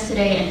joining us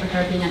today and for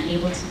her being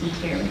unable to be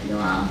here with you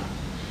all.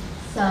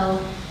 So,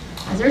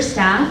 as her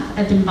staff,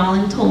 I've been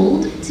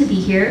voluntold to be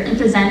here and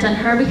present on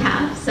her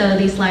behalf. So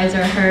these slides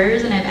are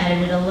hers and I've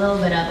edited a little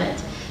bit of it.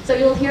 So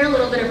you'll hear a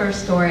little bit of her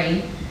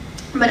story.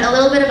 But a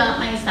little bit about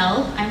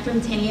myself. I'm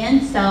from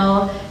Tinian,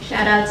 so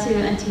shout out to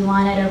Auntie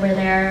Juanette over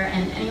there.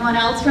 And anyone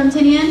else from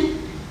Tinian?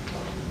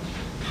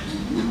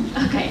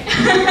 Okay,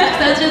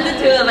 so it's just the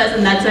 2 of us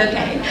and that's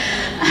okay.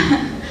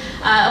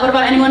 What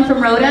about anyone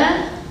from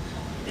Rhoda?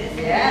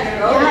 Yes,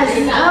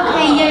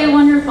 Okay, yay,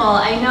 wonderful.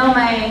 I know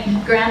my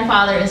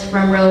grandfather is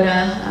from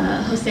Rhoda,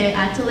 Jose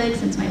Atelig,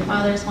 since my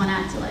father's one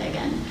Atelig.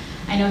 And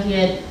I know he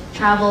had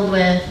traveled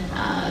with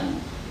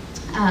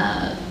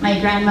my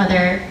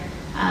grandmother,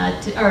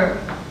 or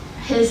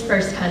his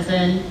first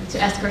cousin,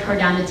 to escort her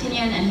down to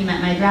Tinian, and he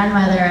met my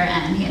grandmother,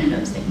 and he ended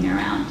up sticking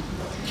around.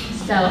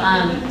 So,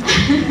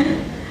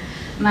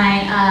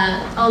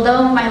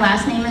 although my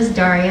last name is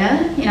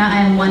Daria,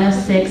 I'm one of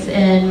 6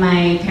 in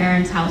my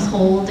parents'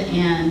 household,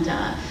 and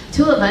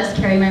 2 of us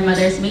carry my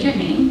mother's maiden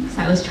name.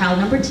 So I was child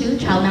number 2.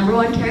 Child number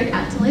 1 carried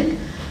Atelig.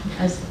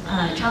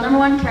 Child number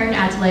 1 carried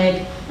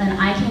Atelig. Then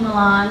I came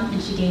along,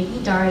 and she gave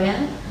me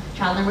Daria.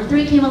 Child number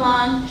 3 came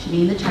along. She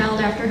named the child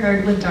after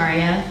her with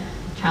Daria.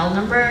 Child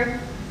number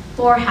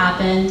 4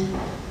 happened.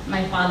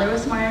 My father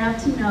was smart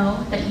enough to know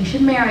that he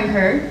should marry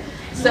her.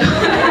 So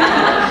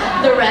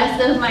the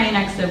rest of my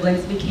next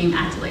siblings became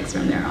Ateligs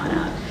from there on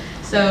out.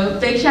 So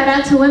big shout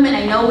out to women.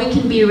 I know we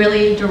can be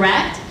really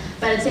direct,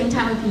 but at the same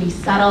time we can be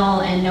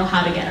subtle and know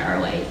how to get our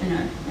ways in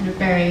a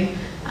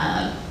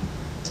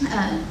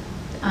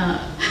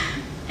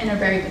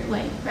very good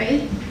way,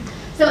 right?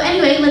 So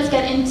anyway, let's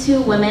get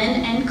into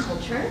women and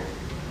culture.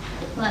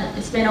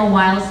 It's been a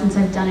while since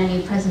I've done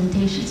any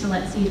presentations, so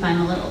let's see if I'm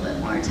a little bit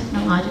more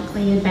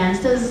technologically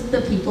advanced as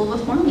the people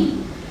before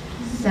me.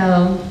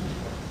 So,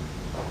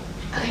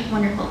 okay,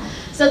 wonderful.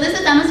 So this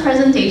is Emma's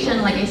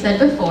presentation, like I said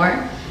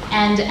before,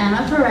 And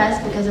Emma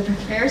Perez, because of her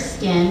fair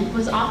skin,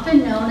 was often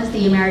known as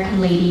the American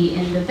lady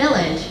in the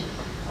village,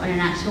 when in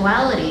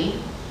actuality,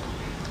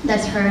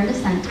 that's her in the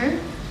center.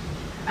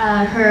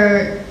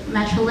 Her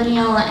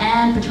matrilineal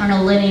and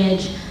paternal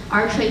lineage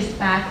are traced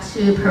back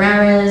to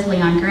Pereira's,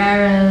 Leon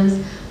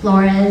Guerrero's,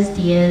 Flores,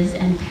 Diaz,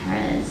 and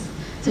Perez.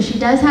 So she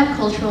does have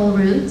cultural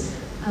roots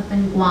up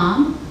in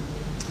Guam.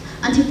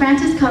 Auntie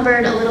Frances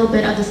covered a little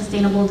bit of the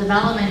Sustainable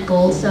Development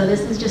Goals, so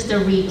this is just a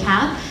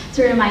recap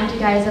to remind you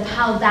guys of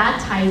how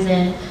that ties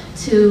in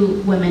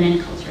to women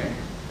and culture.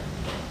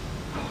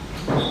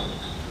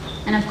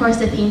 And of course,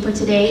 the theme for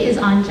today is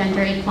on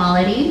gender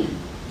equality.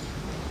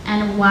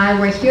 And why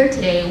we're here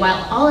today,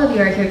 while all of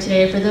you are here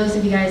today, for those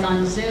of you guys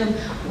on Zoom,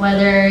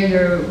 whether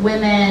you're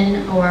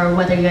women or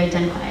whether you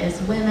identify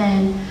as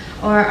women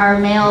or are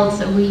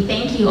males, we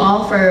thank you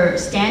all for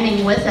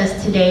standing with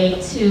us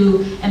today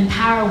to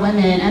empower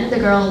women and the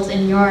girls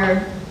in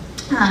your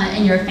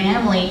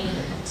family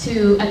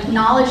to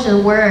acknowledge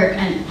the work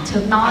and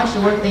to acknowledge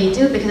the work they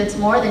do, because it's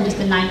more than just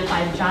a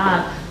 9-to-5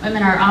 job.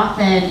 Women are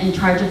often in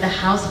charge of the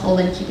household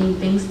and keeping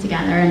things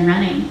together and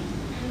running.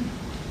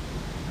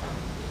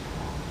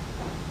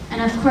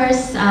 And of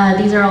course,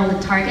 these are all the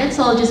targets,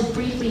 so I'll just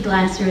briefly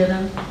glance through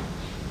them.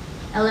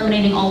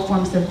 Eliminating all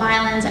forms of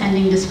violence,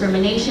 ending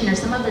discrimination are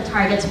some of the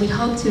targets we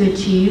hope to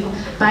achieve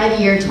by the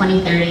year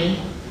 2030.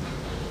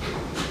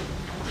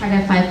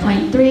 Target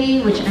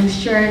 5.3, which I'm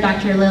sure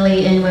Dr.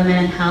 Lily in Women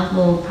and Health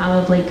will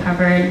probably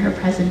cover in her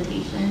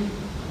presentation.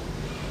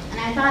 And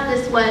I thought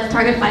this was,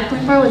 Target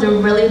 5.4 was a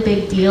really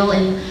big deal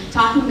in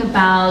talking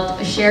about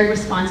a shared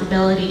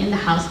responsibility in the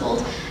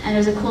household. And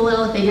there's a cool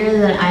little figure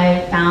that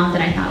I found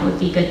that I thought would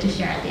be good to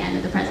share at the end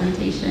of the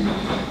presentation.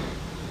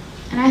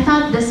 And I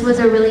thought this was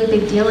a really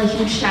big deal. A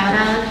huge shout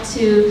out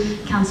to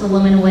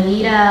Councilwoman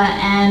Juanita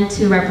and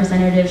to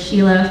Representative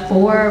Sheila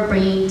for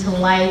bringing to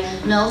light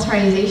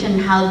militarization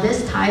and how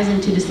this ties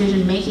into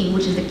decision making,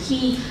 which is a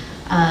key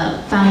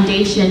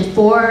foundation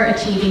for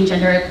achieving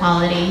gender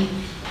equality.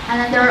 And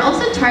then there are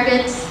also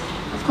targets,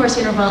 of course,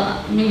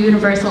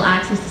 universal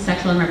access to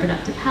sexual and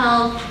reproductive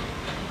health,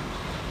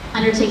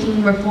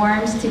 undertaking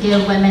reforms to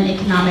give women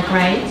economic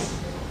rights,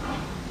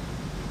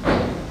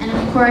 and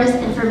of course,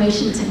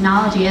 information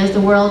technology. As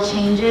the world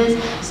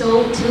changes,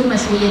 so too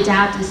must we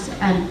adapt,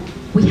 and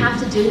we have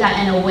to do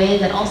that in a way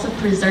that also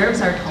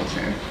preserves our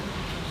culture.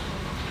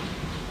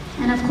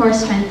 And of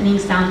course, strengthening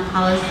sound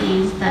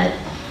policies that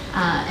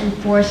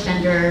enforce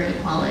gender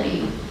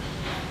equality.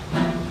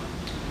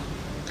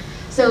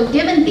 So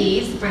given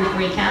these, brief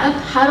recap,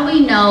 how do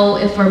we know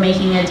if we're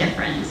making a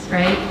difference,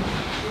 right?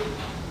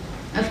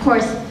 Of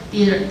course,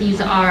 these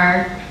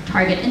are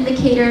target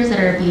indicators that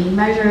are being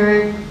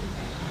measured.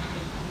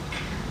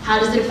 How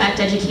does it affect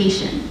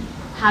education?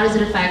 How does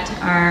it affect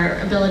our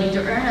ability to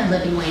earn a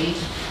living wage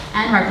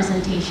and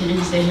representation in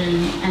decision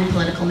and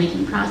political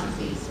making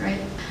processes, right?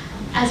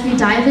 As we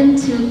dive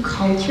into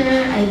culture,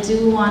 I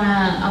do want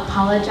to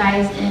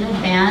apologize in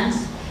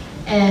advance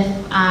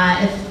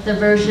if the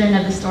version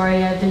of the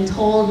story I've been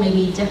told may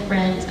be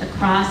different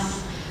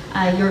across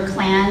your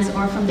clans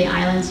or from the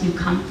islands you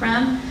come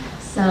from.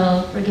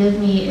 So forgive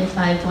me if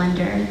I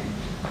blunder.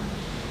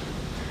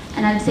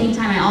 And at the same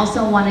time, I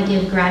also want to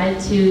give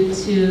gratitude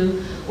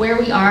to where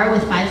we are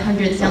with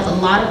 500 Sails. A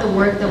lot of the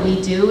work that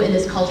we do in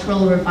this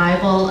cultural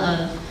revival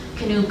of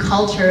canoe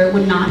culture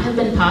would not have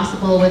been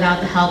possible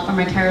without the help from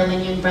our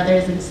Carolinian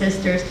brothers and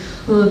sisters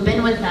who have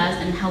been with us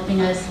and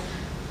helping us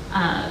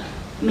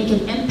make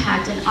an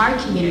impact in our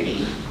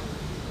community.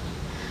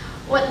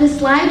 What this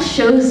slide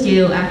shows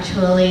you,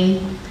 actually,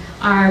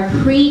 are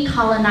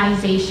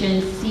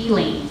pre-colonization sea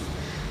lanes.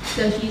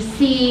 So if you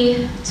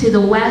see to the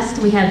west,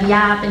 we have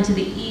Yap, and to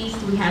the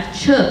east, we have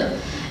Chook.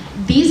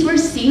 These were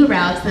sea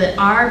routes that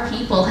our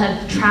people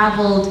have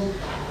traveled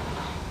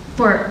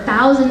for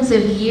thousands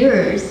of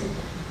years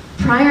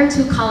prior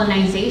to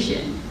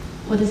colonization.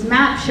 What this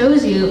map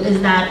shows you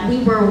is that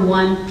we were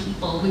one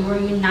people, we were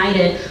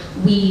united.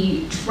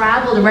 We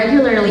traveled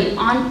regularly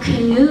on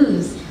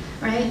canoes,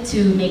 right,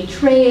 to make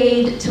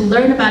trade, to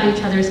learn about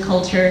each other's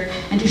culture,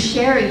 and to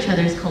share each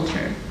other's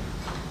culture.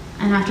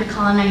 And after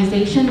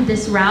colonization,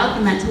 this route,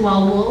 the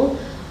Metawawul,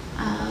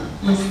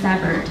 was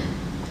severed.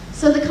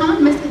 So the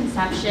common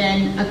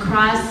misconception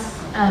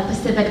across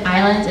Pacific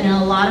Islands and in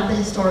a lot of the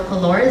historical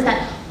lore is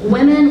that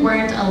women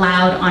weren't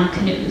allowed on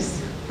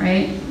canoes,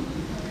 right?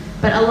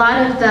 But a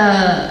lot of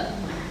the,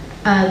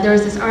 there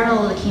was this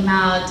article that came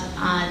out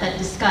that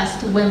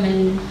discussed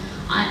women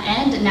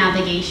and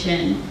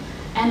navigation.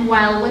 And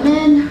while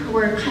women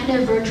were kind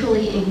of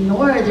virtually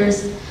ignored,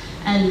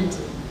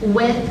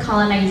 with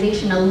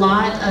colonization, a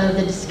lot of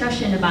the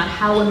discussion about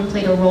how women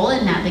played a role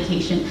in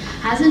navigation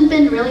hasn't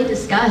been really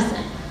discussed.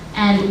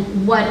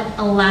 And what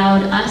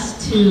allowed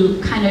us to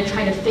kind of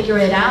try to figure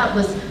it out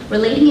was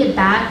relating it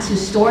back to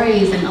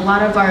stories, and a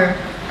lot of our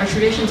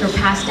traditions are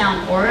passed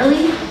down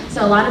orally.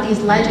 So a lot of these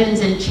legends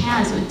and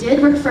chants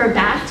did refer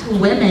back to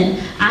women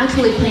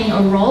actually playing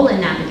a role in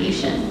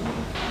navigation.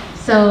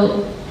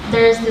 So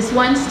there's this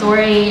one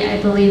story,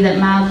 I believe, that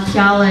Mount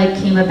Piala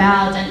came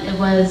about, and it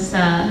was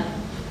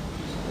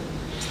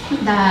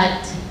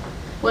that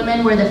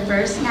women were the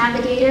first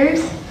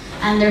navigators,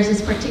 and there's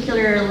this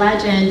particular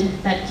legend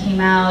that came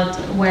out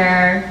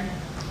where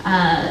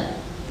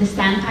the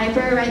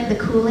sandpiper, right, the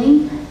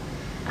cooling,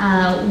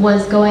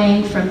 was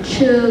going from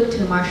Chuuk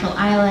to Marshall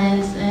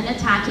Islands and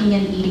attacking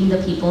and eating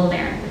the people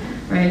there,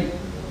 right?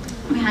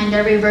 Behind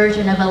every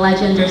version of a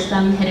legend there's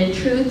some hidden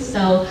truth,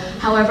 so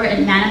however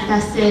it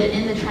manifested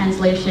in the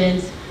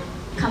translations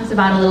comes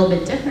about a little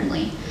bit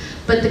differently.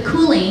 But the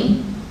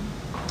cooling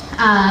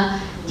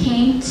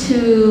came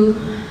to,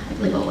 I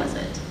believe, what was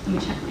it? Let me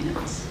check my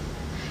notes.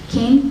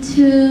 Came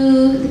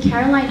to the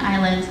Caroline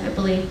Islands, I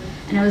believe,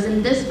 and it was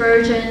in this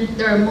version.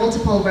 There are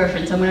multiple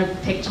versions, so I'm going to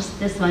pick just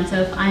this one,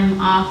 so if I'm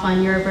off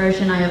on your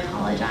version, I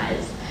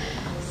apologize.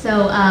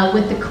 So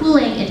with the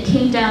cooling, it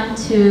came down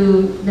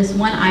to this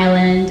one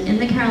island in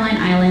the Caroline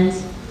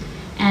Islands,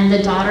 and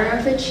the daughter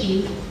of the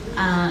chief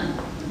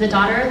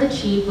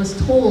was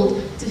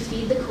told to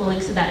feed the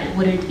cooling so that it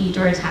wouldn't eat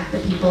or attack the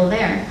people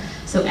there.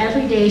 So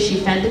every day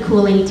she fed the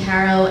cooling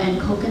taro and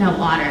coconut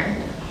water.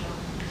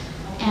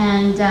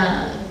 And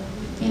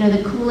you know,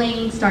 the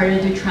cooling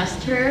started to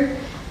trust her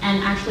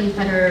and actually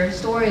fed her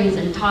stories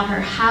and taught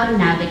her how to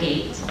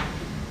navigate.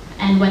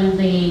 And when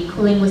the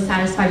cooling was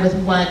satisfied with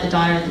what the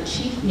daughter of the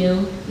chief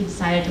knew, he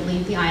decided to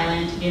leave the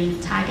island. He didn't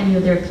attack any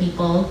of their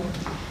people.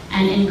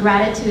 And in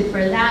gratitude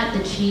for that,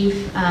 the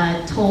chief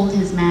told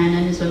his men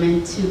and his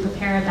women to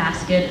prepare a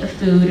basket of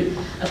food,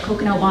 of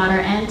coconut water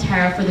and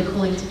taro for the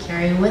cooling to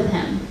carry with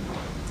him.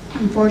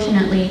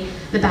 Unfortunately,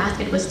 the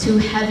basket was too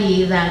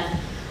heavy that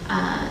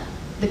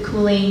the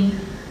cooling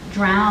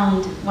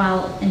drowned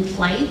while in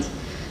flight.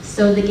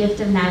 So the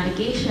gift of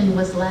navigation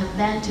was left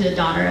then to the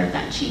daughter of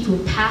that chief,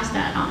 who passed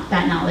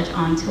that knowledge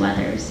on to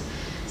others.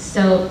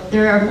 So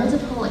there are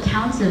multiple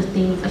accounts of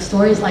things, of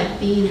stories like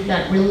these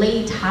that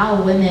relate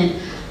how women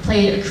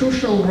played a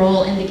crucial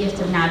role in the gift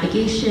of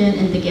navigation,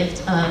 in the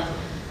gift of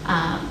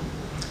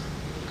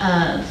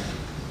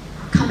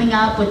coming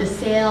up with the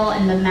sail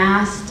and the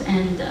mast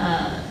and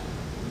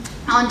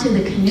onto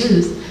the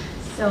canoes.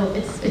 So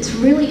it's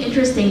really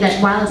interesting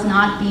that while it's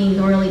not being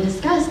thoroughly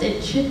discussed,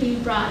 it should be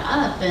brought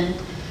up. And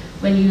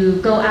when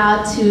you go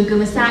out to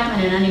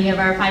Gumasakman and any of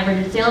our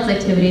 500 sales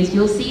activities,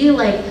 you'll see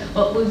like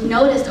what we've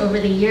noticed over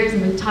the years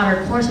and we've taught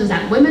our courses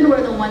that women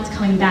were the ones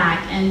coming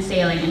back and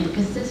sailing and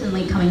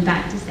consistently coming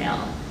back to sail.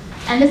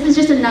 And this is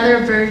just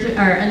another version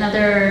or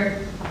another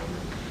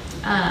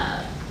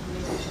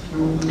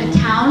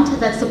account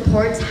that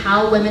supports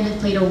how women have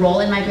played a role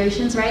in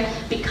migrations, right?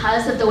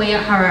 Because of the way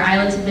how our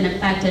islands have been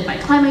affected by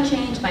climate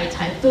change, by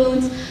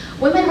typhoons,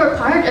 women were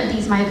part of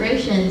these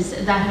migrations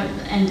that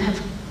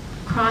have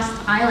crossed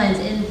islands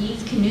in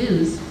these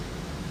canoes.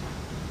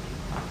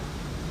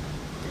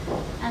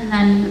 And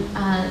then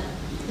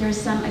there's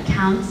some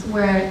accounts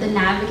where the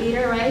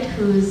navigator, right,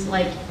 who's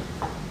like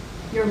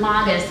your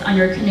magus on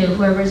your canoe,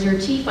 whoever's your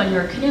chief on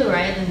your canoe,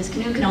 right, and this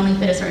canoe can only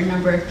fit a certain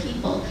number of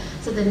people.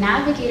 So the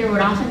navigator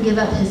would often give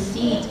up his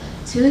seat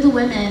to the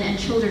women and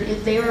children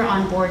if they were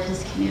on board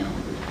his canoe.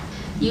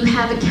 You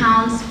have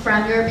accounts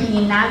from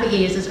European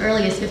navigators as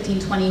early as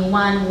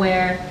 1521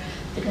 where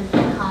because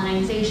of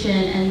colonization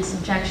and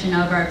subjection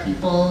of our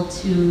people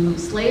to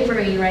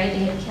slavery, right?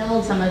 They had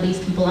killed some of these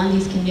people on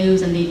these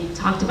canoes, and they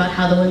talked about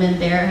how the women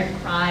there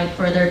had cried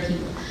for their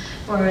people,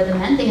 for the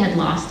men they had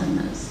lost in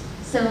those.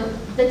 So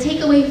the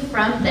takeaway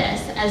from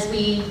this, as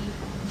we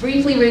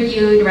briefly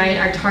reviewed, right,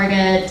 our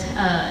target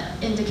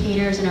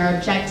indicators and our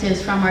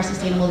objectives from our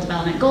Sustainable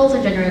Development Goals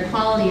and gender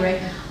equality,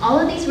 right? All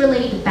of these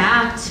relate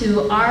back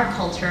to our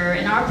culture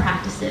and our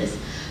practices.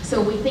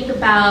 So we think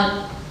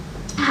about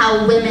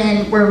how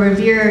women were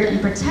revered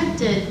and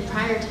protected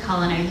prior to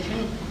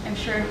colonization. I'm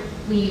sure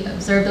we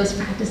observe those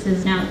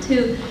practices now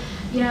too.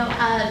 You know,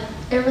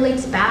 it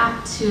relates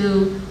back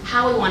to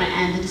how we want to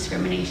end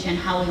discrimination,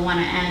 how we want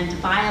to end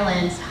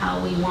violence,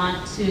 how we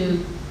want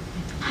to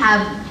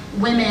have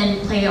women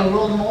play a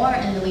role more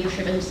in the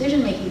leadership and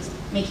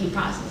decision-making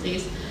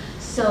processes.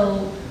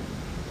 So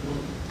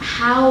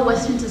how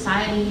Western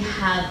society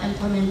have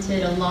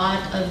implemented a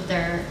lot of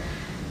their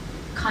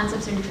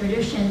concepts and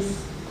traditions,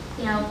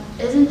 you know,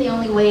 isn't the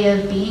only way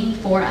of being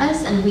for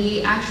us, and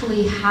we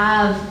actually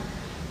have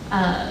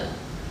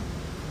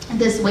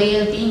this way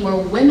of being where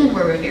women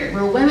were revered,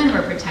 where women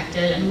were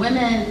protected, and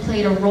women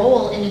played a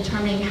role in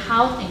determining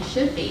how things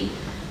should be,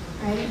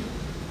 right?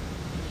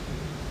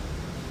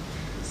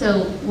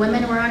 So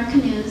women were on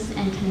canoes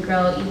and can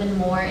grow even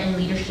more in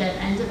leadership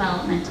and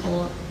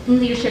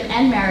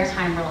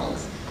maritime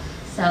roles.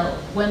 So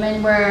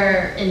women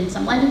were, in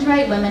some legends,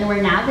 right, women were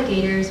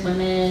navigators,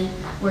 women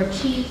were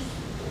chiefs,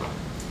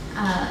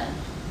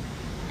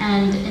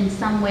 and in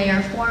some way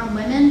or form,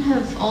 women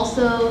have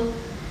also,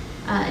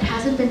 it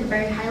hasn't been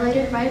very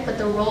highlighted, right, but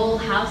the role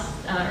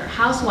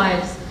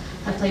housewives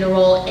have played a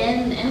role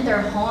in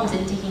their homes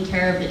in taking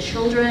care of the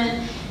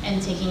children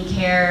and taking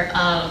care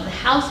of the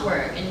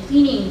housework and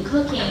cleaning,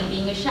 cooking,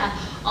 being a chef.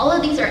 All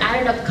of these are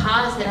added up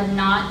costs that have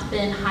not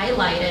been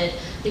highlighted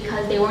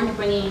because they weren't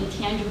bringing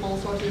tangible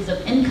sources of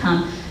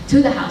income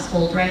to the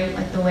household, right?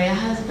 Like the way a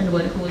husband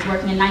would, who was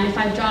working a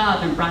 9-to-5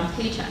 job and brought a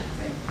paycheck,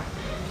 right?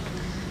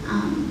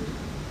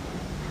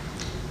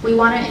 We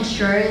want to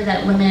ensure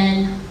that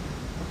women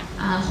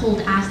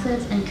hold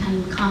assets and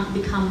can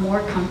become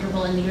more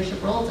comfortable in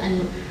leadership roles,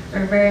 and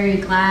we're very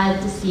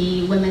glad to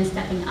see women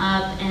stepping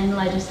up in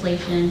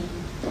legislation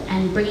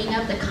and bringing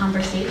up the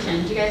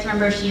conversation. Do you guys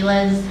remember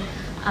Sheila's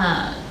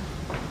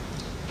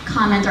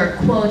comment or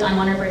quote on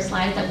one of her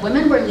slides that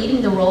women were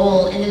leading the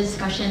role in the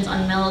discussions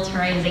on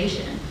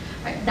militarization?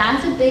 Right?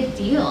 That's a big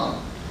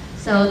deal.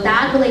 So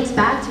that relates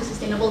back to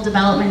Sustainable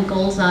Development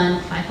Goals on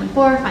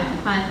 5.4,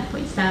 5.5,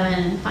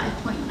 5.7,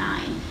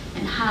 5.9,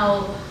 and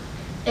how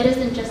it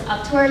isn't just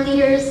up to our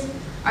leaders.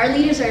 Our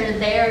leaders are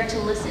there to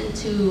listen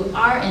to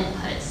our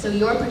input. So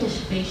your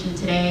participation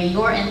today,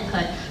 your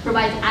input,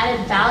 provides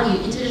added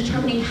value into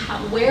determining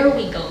where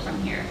we go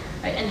from here,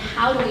 right? And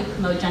how do we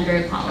promote gender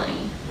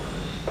equality?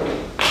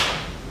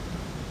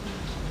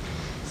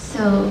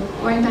 So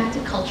going back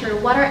to culture,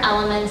 what are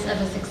elements of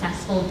a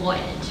successful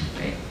voyage,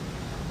 right?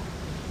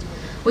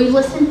 We've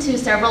listened to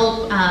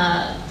several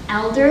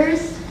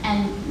elders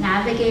and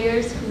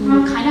navigators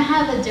who kind of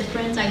have a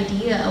different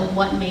idea of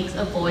what makes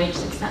a voyage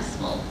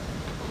successful.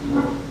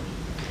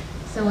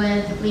 So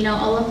with Lino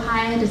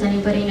Olapai, does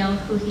anybody know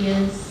who he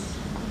is?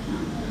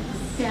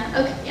 Yeah,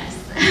 okay, yes.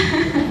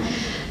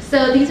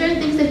 So these are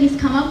things that he's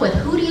come up with.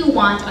 Who do you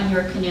want on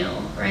your canoe,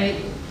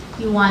 right?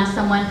 You want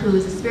someone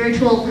who's a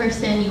spiritual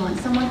person, you want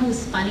someone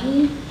who's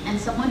funny, and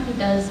someone who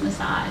does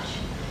massage.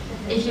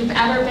 If you've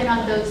ever been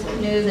on those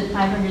canoes at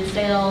 500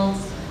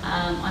 sails,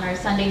 on our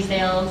Sunday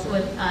sails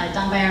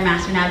done by our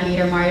master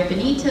navigator, Mario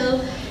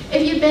Benito,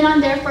 if you've been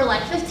on there for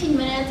like 15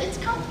 minutes, it's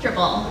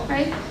comfortable,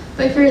 right?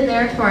 But if you're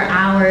there for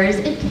hours,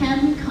 it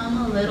can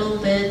become a little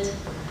bit,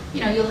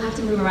 you'll have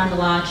to move around a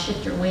lot,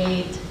 shift your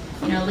weight,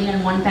 lean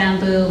on one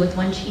bamboo with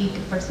one cheek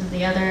versus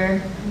the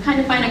other, kind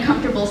of find a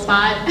comfortable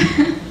spot.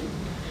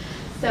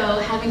 So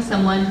having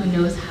someone who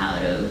knows how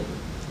to,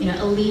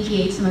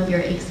 alleviate some of your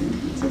aches and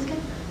pains is good.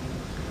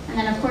 And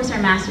then of course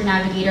our master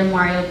navigator,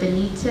 Mario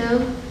Benito,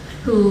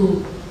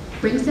 who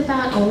brings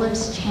about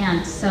Olaf's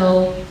chant.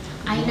 So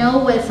I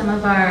know with some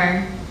of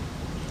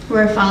who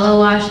are follow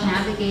wash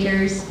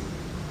navigators,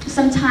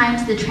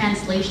 sometimes the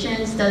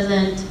translations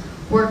doesn't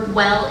work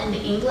well in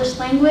the English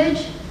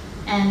language,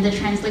 and the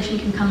translation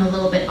can come a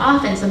little bit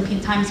off, and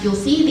sometimes you'll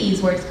see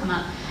these words come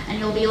up, and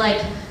you'll be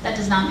like, that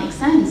does not make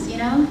sense,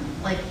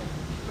 like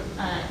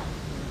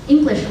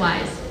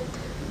English-wise.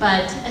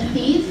 But a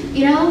thief,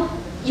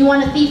 you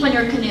want a thief on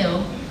your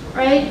canoe,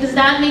 right? Does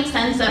that make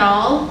sense at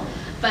all?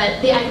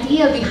 But the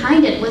idea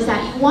behind it was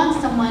that you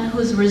want someone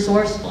who's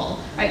resourceful,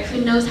 right?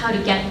 Who knows how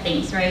to get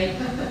things, right?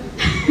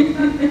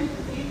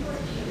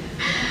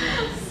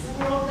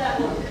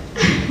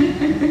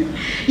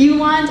 You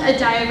want a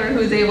diver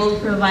who's able to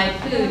provide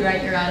food,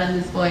 right? You're out on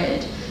this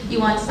voyage. You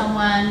want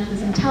someone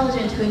who's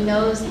intelligent, who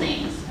knows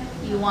things.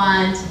 You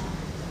want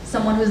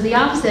someone who's the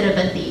opposite of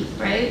a thief,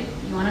 right?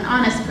 You want an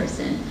honest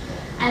person.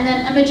 And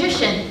then a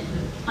magician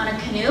on a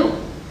canoe.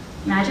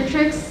 Magic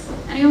tricks,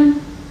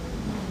 anyone?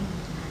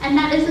 And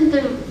that isn't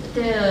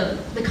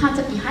the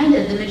concept behind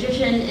it. The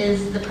magician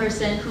is the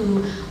person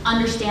who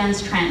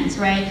understands trends,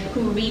 right?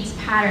 Who reads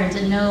patterns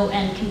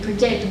and can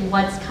predict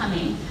what's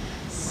coming.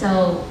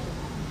 So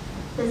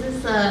this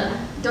is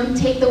don't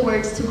take the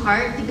words too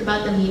hard. Think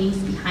about the meanings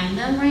behind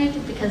them, right?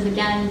 Because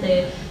again,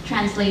 the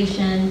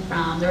translation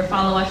from the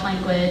follow wash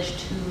language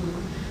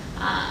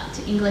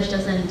to English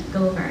doesn't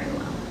go very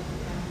well.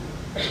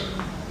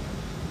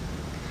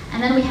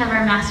 And then we have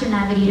our master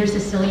navigator,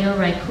 Cecilio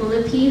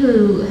Raikulapi,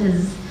 who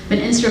has been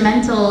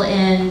instrumental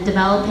in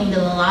developing the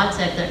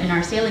Lalatip in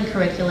our sailing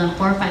curriculum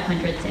for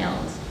 500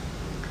 sails.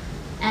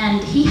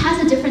 And he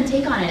has a different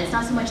take on it. It's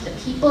not so much the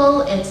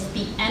people, it's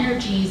the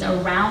energies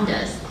around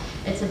us.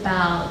 It's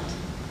about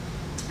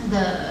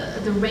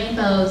the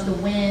rainbows, the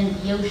wind,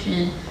 the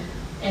ocean.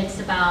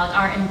 It's about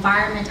our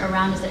environment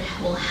around us that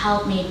will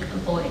help make a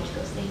voyage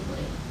go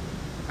safely,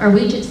 or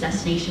reach its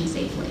destination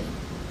safely.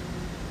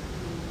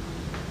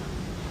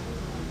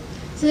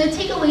 So the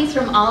takeaways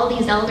from all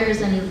these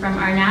elders and from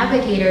our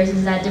navigators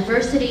is that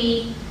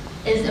diversity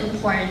is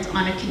important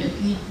on a canoe.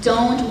 You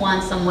don't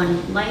want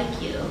someone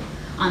like you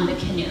on the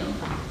canoe.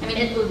 I mean,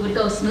 it would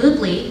go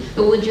smoothly,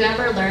 but would you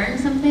ever learn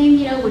something?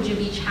 Would you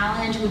be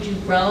challenged? Would you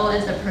grow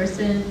as a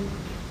person?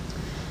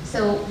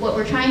 So what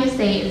we're trying to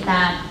say is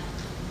that,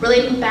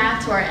 relating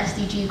back to our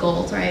SDG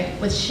goals, right,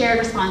 with shared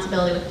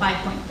responsibility with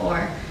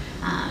 5.4,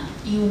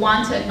 you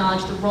want to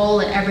acknowledge the role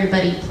that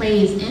everybody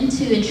plays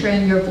into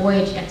ensuring your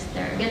voyage gets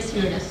there,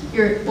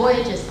 your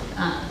voyage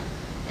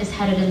is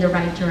headed in the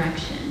right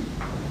direction.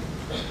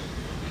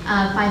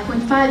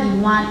 5.5,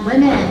 you want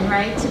women,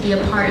 right, to be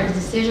a part of the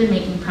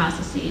decision-making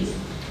processes.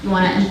 You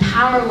want to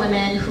empower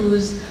women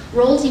whose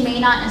roles you may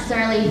not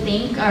necessarily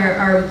think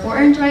are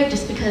important, right,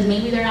 just because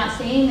maybe they're not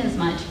saying as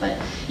much, but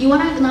you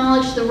want to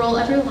acknowledge the role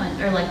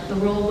everyone, or like the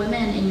role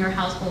women in your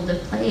household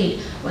have played,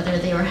 whether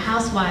they were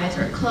housewives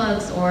or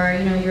cooks or,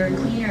 your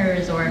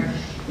cleaners or,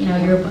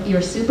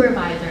 your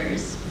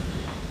supervisors.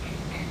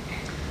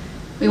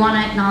 We want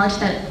to acknowledge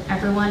that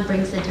everyone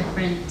brings a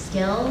different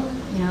skill,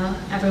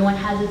 everyone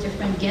has a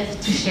different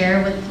gift to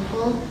share with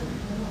people.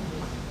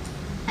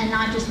 and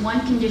not just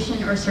one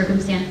condition or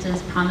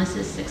circumstances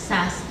promises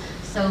success.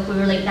 So if we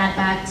relate that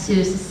back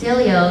to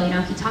Cecilio,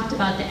 he talked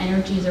about the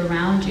energies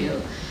around you,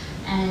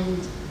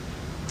 and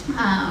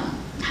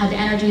how the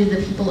energy of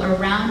the people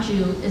around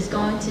you is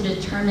going to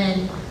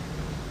determine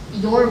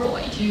your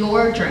voyage,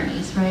 your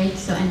journeys, right?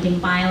 So ending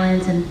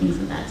violence and things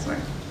of that sort.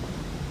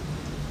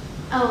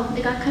 Oh,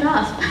 they got cut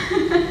off.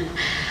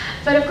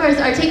 But of course,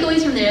 our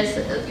takeaways from this,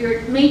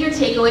 your major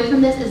takeaway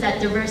from this is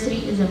that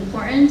diversity is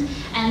important,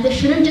 and this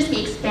shouldn't just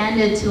be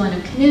expanded to on a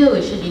canoe,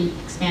 it should be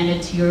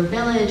expanded to your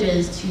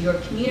villages, to your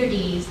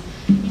communities,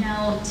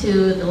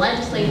 to the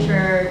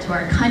legislature, to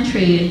our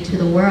country, to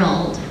the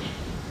world.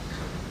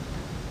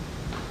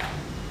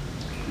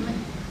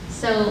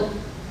 So,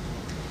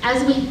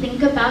 as we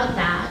think about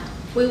that,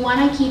 we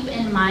want to keep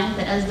in mind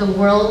that as the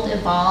world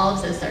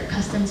evolves, as our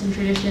customs and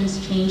traditions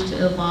change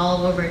to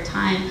evolve over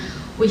time,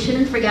 we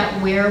shouldn't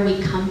forget where we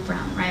come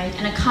from, right?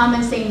 And a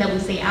common saying that we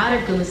say out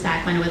at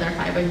Saipan with our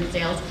 500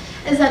 sails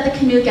is that the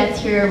canoe gets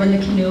here when the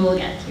canoe will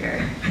get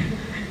here.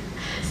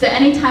 So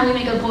anytime we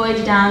make a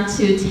voyage down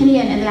to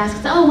Tinian and they ask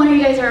us, oh, when are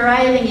you guys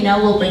arriving?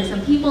 We'll bring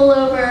some people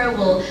over,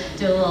 we'll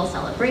do a little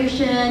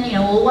celebration,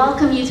 we'll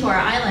welcome you to our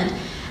island.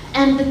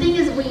 And the thing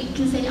is, we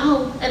can say,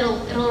 oh,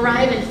 it'll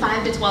arrive in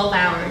 5 to 12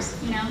 hours,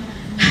 So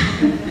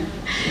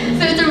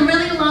it's a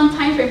really long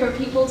time frame for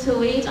people to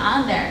wait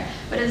on there.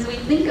 But as we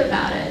think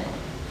about it,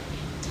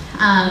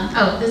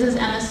 this is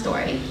Emma's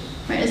story,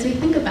 right? As we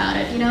think about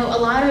it, a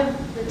lot of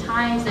the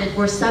times that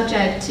we're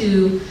subject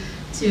to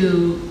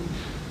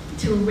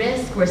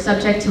risk, we're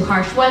subject to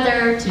harsh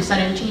weather, to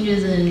sudden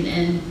changes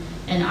in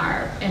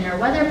our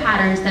weather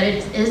patterns, that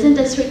it isn't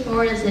as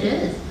straightforward as it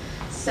is.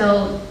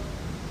 So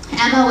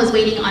Emma was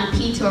waiting on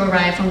Pete to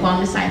arrive from Guam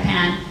to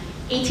Saipan,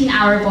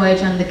 18-hour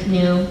voyage on the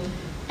canoe,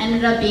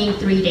 ended up being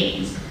 3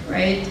 days,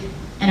 right?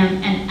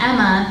 And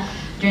Emma,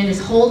 during this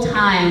whole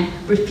time,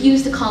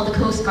 refused to call the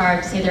Coast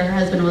Guard to say that her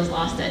husband was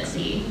lost at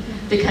sea,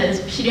 because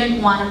she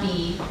didn't want to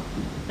be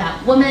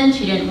that woman,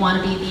 she didn't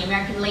want to be the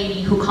American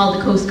lady who called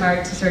the Coast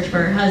Guard to search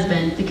for her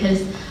husband,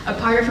 because a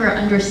part of her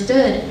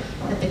understood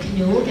that the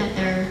canoe will get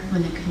there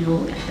when the canoe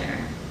will get there.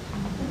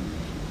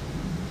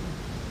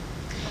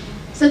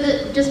 So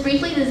just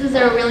briefly, this is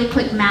a really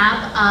quick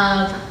map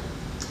of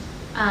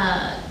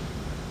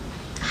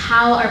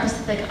how our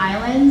Pacific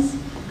Islands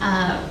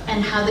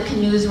and how the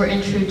canoes were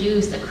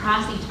introduced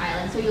across each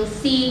island. So you'll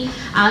see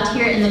out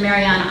here in the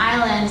Mariana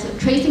Islands,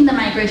 tracing the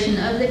migration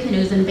of the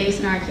canoes and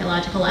based on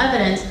archaeological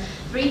evidence,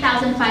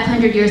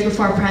 3,500 years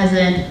before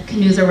present,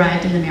 canoes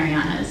arrived in the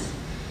Marianas.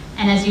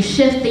 And as you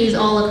shift these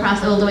all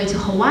across all the way to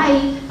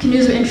Hawaii,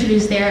 canoes were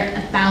introduced there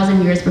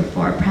 1,000 years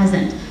before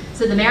present.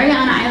 So the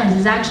Mariana Islands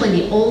is actually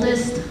the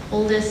oldest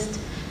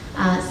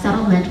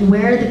settlement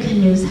where the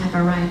canoes have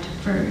arrived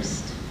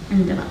first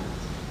and developed.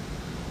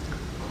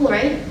 Cool,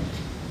 right?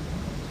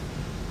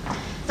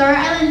 So our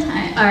island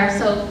time,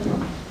 so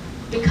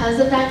because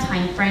of that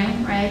time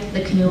frame, right?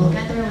 The canoe will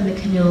get there when the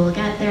canoe will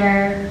get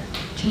there,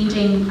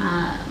 changing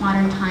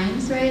modern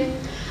times, right?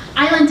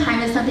 Island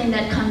time is something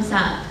that comes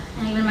up,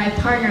 and even my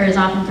partner is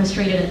often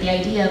frustrated at the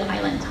idea of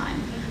island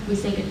time. We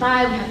say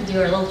goodbye, we have to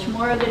do our little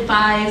Chamorro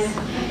goodbyes.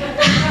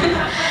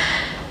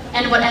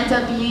 And what ends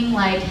up being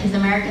like his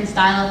American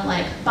style of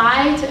like,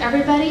 bye to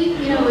everybody,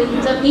 we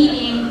end up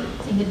meeting,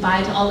 saying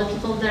goodbye to all the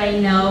people that I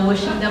know,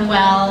 wishing them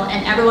well,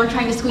 and everyone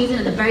trying to squeeze in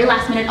at the very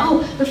last minute,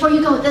 oh, before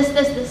you go, this,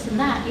 and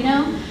that,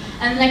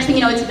 And the next thing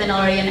you know, it's been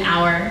already an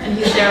hour, and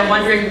he's there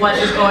wondering what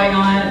is going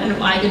on, and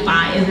why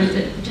goodbye isn't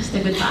it just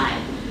a goodbye,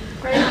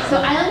 right? So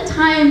island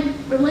time,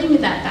 relating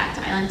that back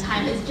to island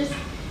time, is just,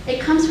 it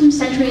comes from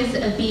centuries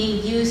of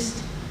being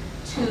used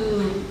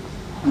to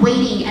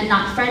waiting and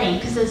not fretting,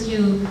 because as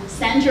you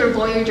send your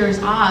voyagers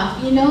off,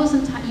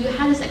 sometimes you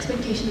had this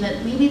expectation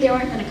that maybe they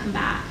weren't going to come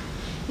back,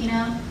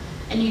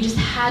 and you just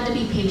had to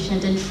be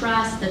patient and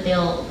trust that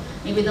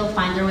maybe they'll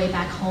find their way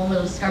back home, or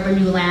they'll discover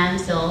new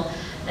lands, or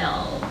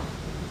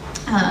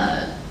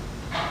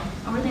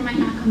they might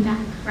not come back,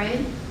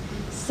 right?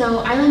 So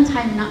island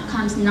time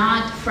comes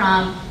not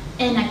from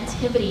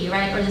inactivity,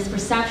 right, or this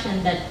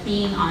perception that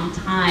being on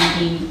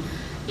time,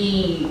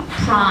 being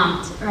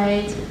prompt,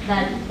 right,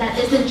 that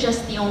isn't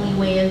just the only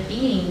way of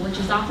being, which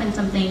is often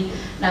something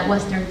that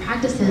Western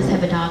practices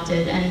have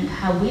adopted and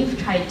how we've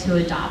tried to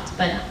adopt,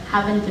 but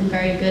haven't been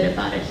very good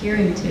about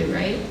adhering to,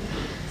 right?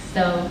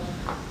 So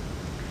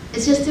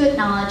it's just to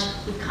acknowledge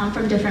we come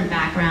from different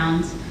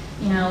backgrounds,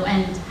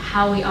 and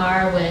how we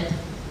are with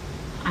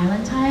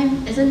island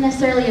time isn't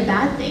necessarily a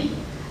bad thing.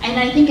 And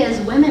I think as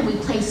women, we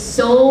play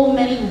so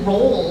many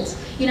roles,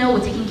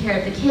 with taking care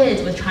of the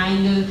kids, with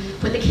trying to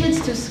put the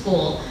kids to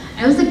school.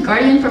 I was a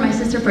guardian for my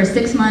sister for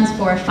 6 months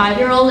for a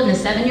 5-year-old and a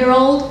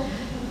 7-year-old.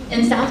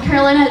 In South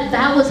Carolina,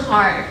 that was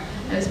hard.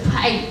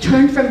 I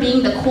turned from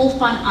being the cool,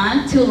 fun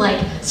aunt to like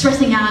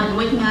stressing out and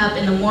waking up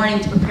in the morning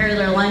to prepare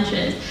their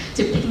lunches,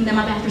 to picking them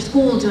up after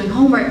school, doing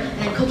homework, and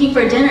then cooking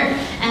for dinner,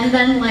 and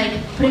then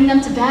like putting them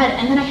to bed,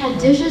 and then I had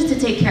dishes to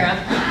take care of.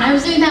 And I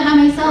was doing that by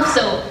myself,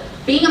 so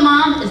being a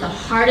mom is the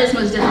hardest,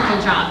 most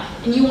difficult job.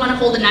 And you want to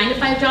hold a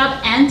 9-to-5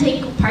 job and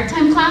take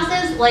part-time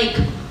classes? Like,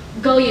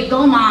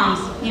 go moms,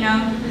 you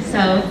know?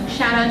 So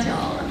shout out to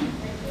all of them.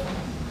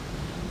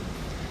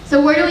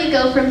 So where do we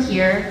go from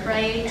here,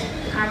 right?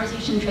 The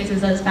conversation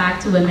traces us back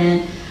to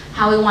women,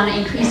 how we want to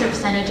increase the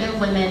percentage of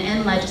women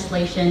in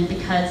legislation,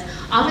 because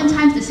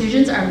oftentimes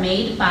decisions are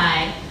made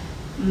by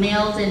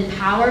males in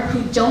power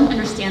who don't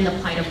understand the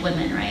plight of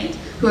women, right?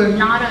 Who are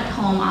not at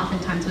home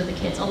oftentimes with the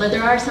kids, although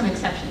there are some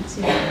exceptions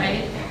to that,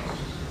 right?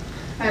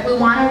 Right, we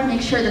want to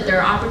make sure that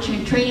there are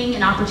training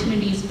and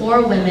opportunities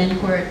for women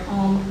who are at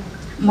home,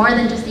 more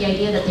than just the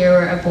idea that they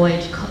were a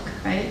voyage cook,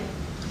 right?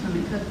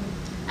 Women cook.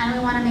 And we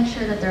want to make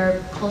sure that there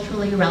are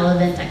culturally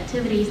relevant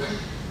activities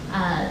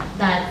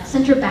that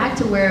center back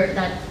to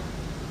that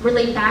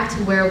relate back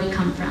to where we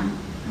come from.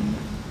 Right?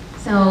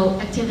 So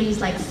activities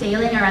like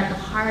sailing are at the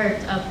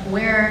heart of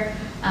where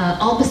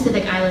all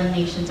Pacific Island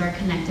nations are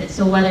connected.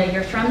 So whether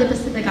you're from the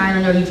Pacific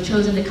Island or you've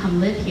chosen to come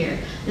live here,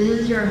 this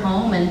is your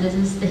home and this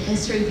is the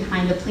history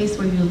behind the place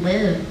where you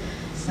live.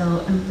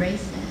 So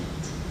embrace it.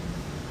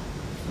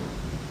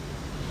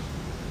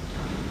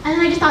 And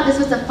then I just thought this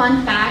was a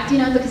fun fact, you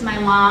know, because my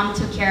mom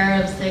took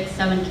care of 6,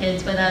 7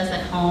 kids with us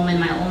at home, and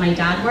my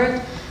dad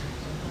worked.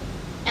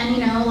 And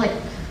you know, like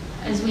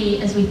as we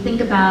think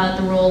about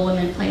the role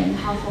women play in the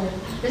household,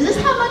 this is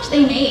how much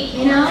they make,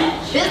 you know?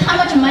 This is how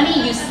much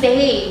money you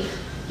save,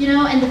 you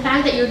know? And the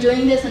fact that you're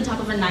doing this on top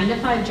of a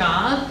 9-to-5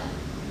 job,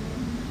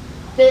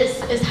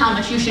 this is how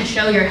much you should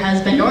show your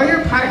husband or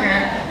your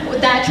partner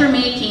that you're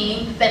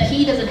making that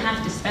he doesn't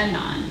have to spend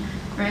on,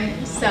 right?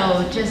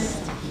 So just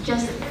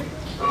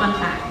fun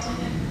fact.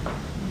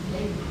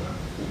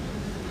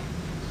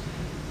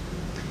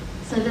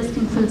 So this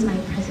concludes my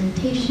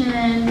presentation.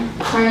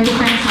 Sorry,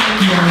 different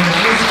times. No,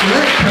 that was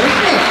good.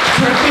 Perfect.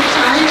 Perfect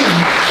timing.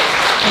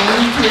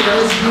 Thank you. That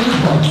was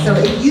beautiful. So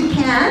if you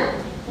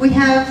can, we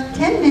have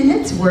 10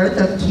 minutes worth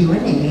of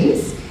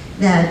Q&As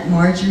that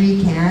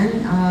Marjorie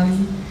can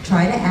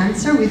try to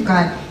answer. We've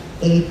got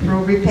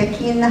April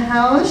Ripecki in the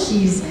house.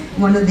 She's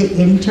one of the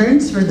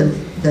interns for the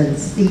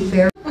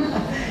Seafair.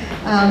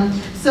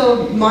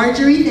 So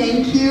Marjorie,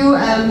 thank you.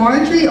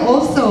 Marjorie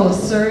also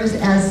serves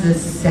as the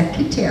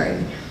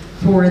secretary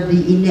for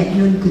the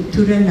Inetnun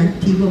Cultura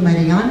Nativo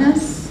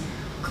Marianas,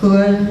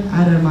 Kul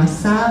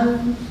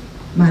Aramasal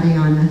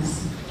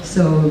Marianas.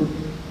 So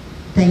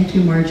thank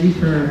you, Marjorie,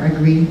 for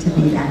agreeing to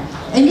be that.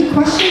 Any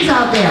questions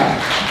out there?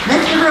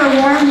 Let's give her a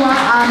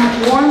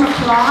warm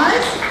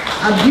applause.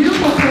 A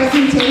beautiful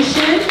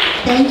presentation.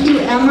 Thank you,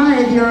 Emma,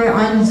 if you're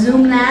on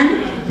Zoom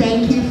land.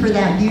 Thank you for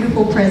that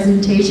beautiful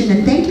presentation,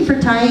 and thank you for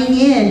tying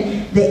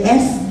in the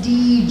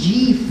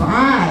SDG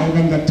 5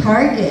 and the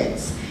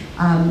targets,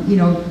 you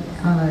know,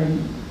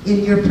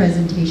 in your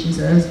presentation.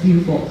 So that was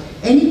beautiful.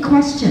 Any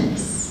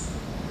questions?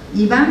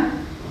 Eva?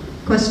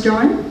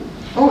 Question?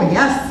 Oh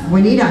yes,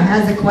 Juanita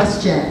has a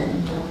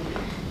question.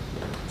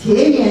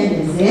 Tinian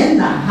is in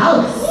the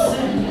house.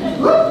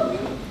 Woo.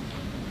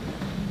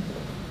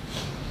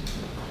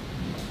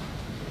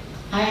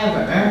 I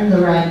have earned the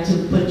right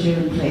to put you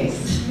in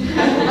place.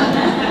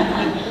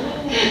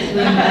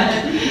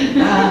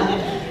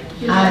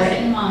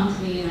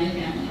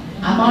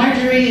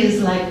 Marjorie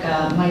is like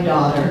my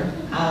daughter.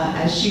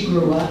 As she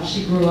grew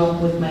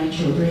up with my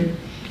children.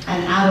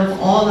 And out of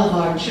all of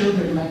our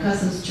children, my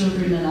cousin's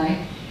children and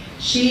I,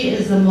 she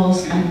is the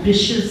most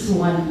ambitious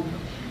one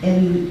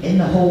in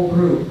the whole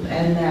group.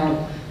 And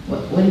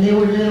when they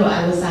were little,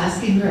 I was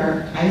asking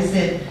her, I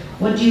said,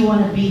 what do you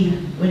want to be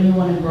when you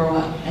want to grow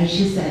up? And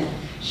she said,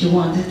 she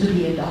wanted to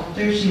be a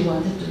doctor, she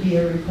wanted to be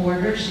a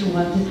reporter, she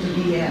wanted to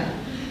be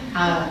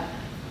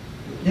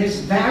there's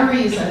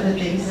various other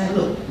things. And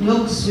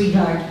look,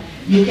 sweetheart,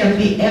 you can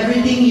be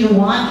everything you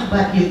want,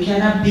 but you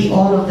cannot be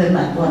all of them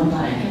at one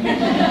time.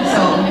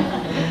 So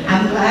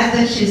I'm glad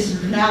that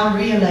she's now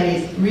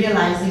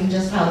realizing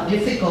just how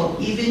difficult,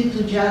 even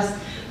to just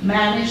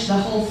manage the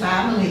whole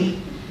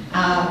family,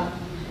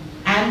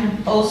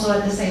 and also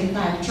at the same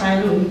time try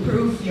to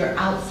improve your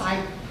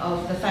outside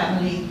of the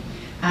family.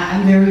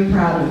 I'm very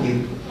proud of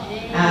you.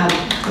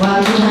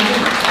 While you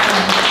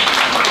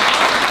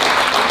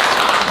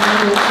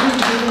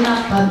haven't given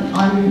up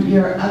on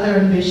your other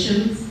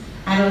ambitions,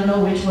 I don't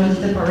know which one's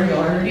the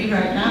priority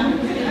right now,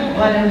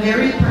 but I'm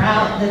very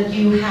proud that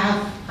you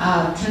have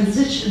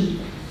transitioned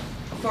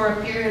for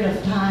a period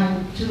of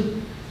time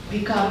to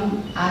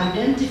become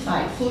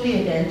fully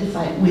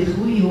identified with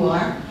who you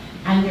are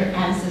and your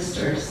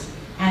ancestry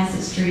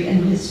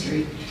and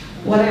history.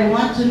 What I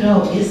want to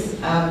know is,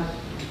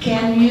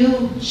 can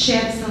you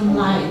shed some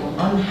light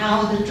on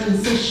how the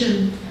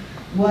transition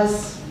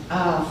was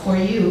for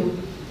you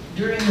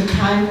during the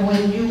time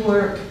when you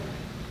were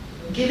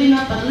giving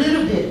up a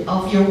little bit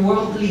of your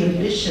worldly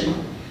ambition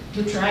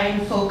to try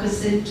and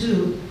focus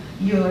into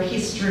your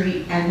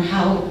history and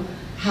how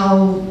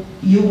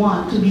you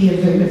want to be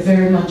very,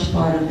 very much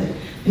part of it?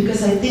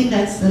 Because I think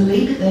that's the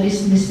link that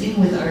is missing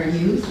with our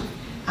youth.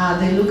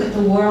 They look at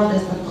the world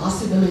as the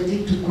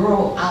possibility to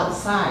grow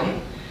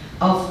outside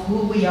of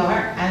who we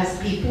are as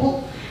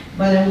people,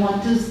 but I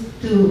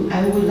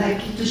would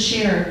like you to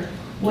share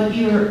what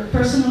your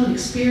personal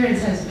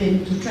experience has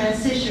been to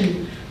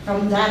transition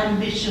from that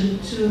ambition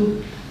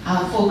to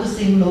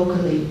focusing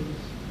locally.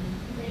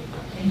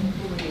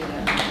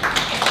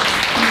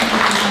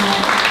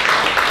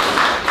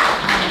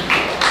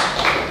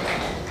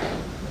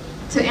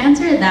 To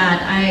answer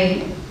that,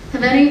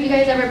 have any of you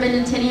guys ever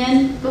been to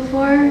Tinian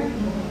before?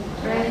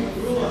 Right?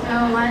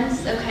 No,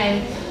 once?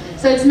 Okay.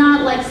 So it's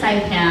not like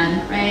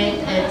Saipan, right?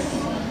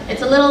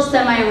 It's a little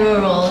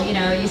semi-rural. You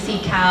know, you see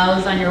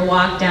cows on your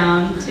walk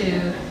down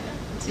to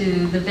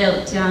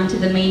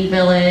the main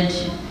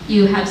village.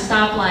 You have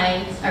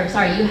stoplights, or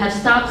sorry, you have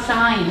stop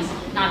signs,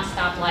 not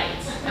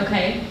stoplights.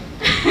 Okay.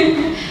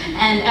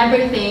 And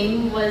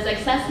everything was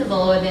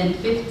accessible within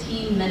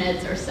 15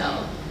 minutes or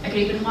so. I could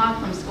even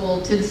walk from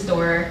school to the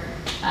store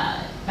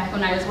back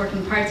when I was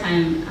working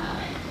part-time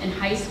in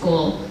high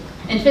school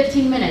in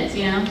 15 minutes,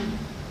 you know?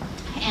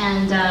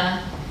 And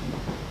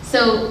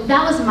so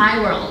that was my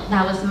world.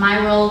 That was my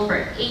world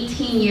for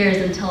 18 years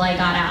until I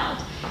got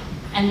out.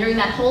 And during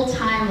that whole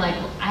time, like,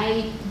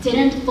 I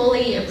didn't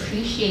fully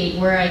appreciate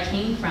where I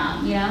came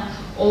from, you know?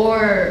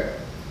 Or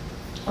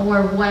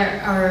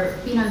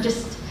you know,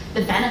 just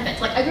the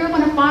benefits. Like, I grew up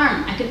on a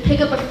farm. I could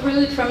pick up a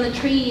fruit from the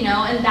tree, you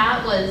know, and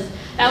that was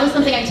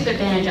something I took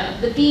advantage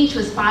of. The beach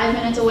was 5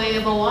 minutes away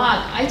of a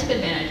walk. I took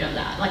advantage of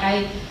that. Like,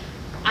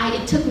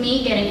 it took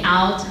me getting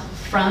out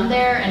from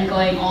there and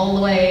going all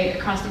the way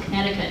across to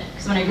Connecticut.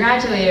 Because when I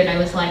graduated, I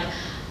was like,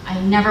 I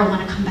never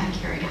want to come back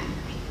here again.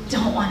 I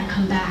don't want to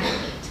come back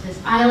to this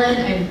island.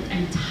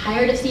 I'm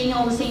tired of seeing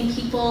all the same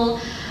people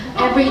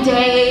every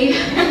day.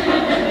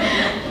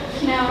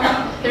 You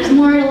know, there's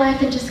more to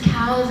life than just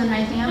cows and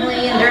my family,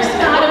 and there's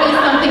gotta be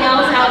something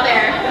else out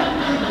there.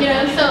 You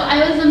know, so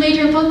I was a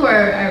major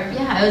bookworm,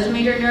 I was a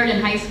major nerd in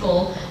high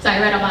school, so I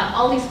read about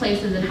all these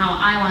places and how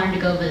I wanted to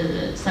go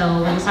visit.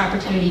 So when this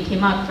opportunity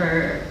came up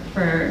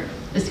for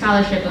the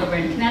scholarship over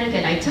in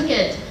Connecticut, I took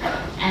it,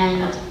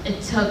 and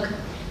it took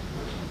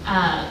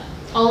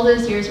all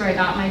those years where I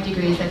got my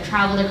degrees. I've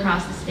traveled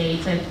across the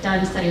states, I've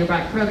done study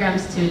abroad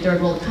programs to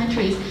third world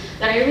countries,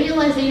 that I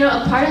realized that, you know,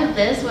 a part of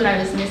this, what I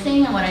was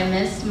missing and what I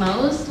missed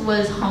most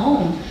was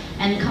home,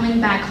 and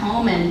coming back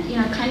home and, you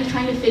know, kind of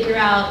trying to figure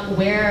out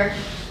where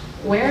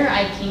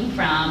I came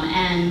from,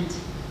 and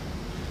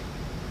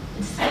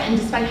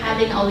despite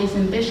having all these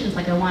ambitions,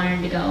 like I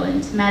wanted to go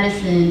into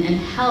medicine and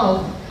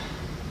health,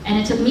 and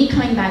it took me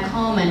coming back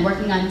home and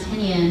working on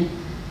Tinian,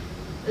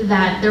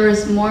 that there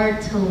was more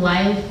to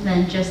life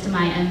than just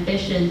my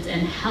ambitions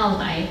and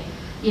health.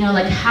 You know,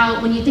 like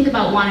when you think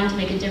about wanting to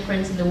make a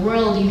difference in the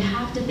world, you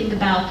have to think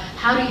about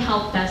how do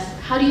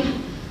you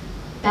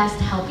best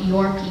help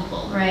your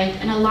people, right?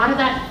 And a lot of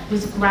that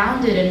was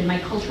grounded in my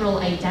cultural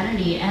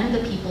identity and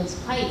the people's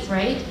plights,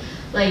 right?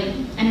 Like,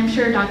 and I'm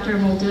sure Dr.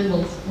 Muldoon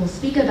will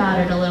speak about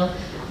it a little,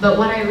 but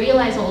what I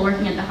realized while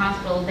working at the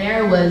hospital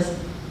there was,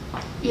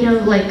 you know,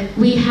 like,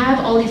 we have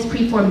all these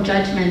preformed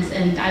judgments,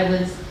 and I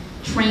was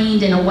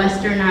trained in a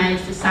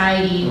westernized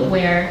society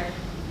where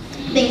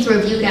things were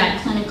viewed at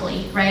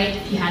clinically,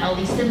 right? You had all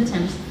these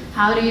symptoms.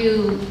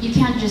 You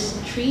can't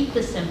just treat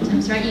the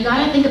symptoms, right? You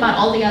gotta think about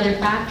all the other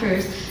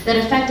factors that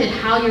affected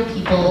how your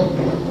people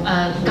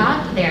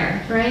got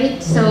there,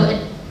 right?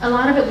 So a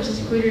lot of it was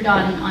just rooted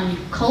on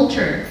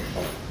culture.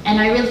 And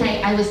I realized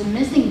I was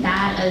missing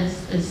that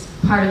as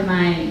part of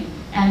my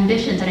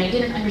ambitions, and I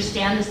didn't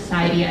understand the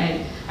society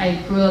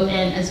I grew up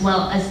in as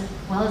well as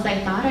I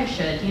thought I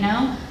should, you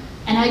know?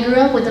 And I grew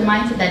up with the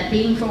mindset that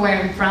being from where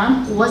I'm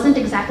from wasn't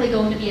exactly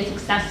going to be a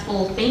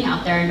successful thing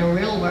out there in the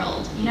real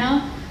world, you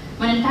know?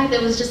 When in fact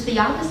it was just the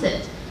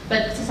opposite.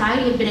 But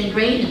society had been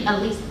ingrained,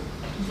 at least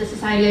the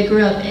society I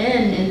grew up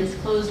in this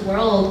closed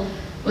world,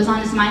 was on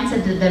this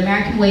mindset that the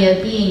American way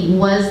of being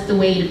was the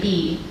way to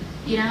be,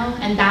 you know?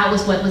 And that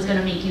was what was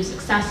gonna make you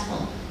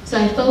successful. So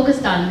I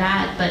focused on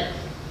that, but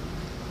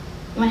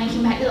when I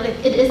came back, like,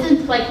 it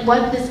isn't like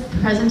what this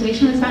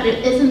presentation is about,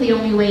 it isn't the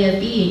only way of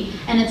being.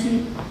 And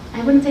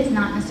I wouldn't say it's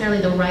not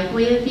necessarily the right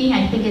way of being.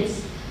 I think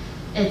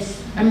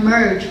it's a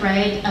merge,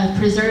 right, of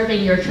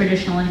preserving your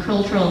traditional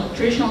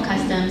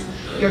customs,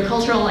 your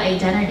cultural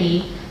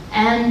identity,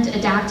 and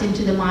adapting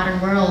to the modern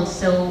world.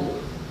 So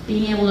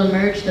being able to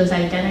merge those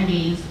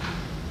identities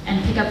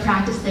and pick up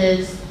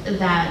practices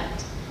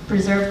that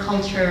preserve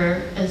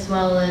culture as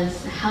well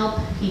as help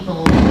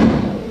people.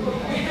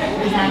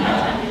 Is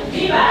that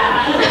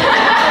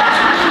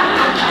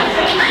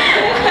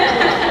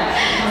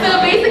So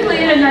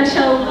basically, in a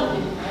nutshell,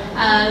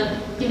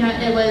 you know,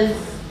 it was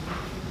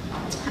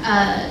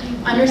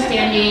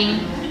understanding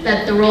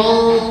that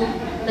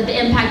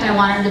the impact I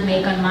wanted to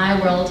make on my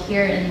world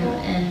here in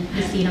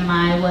the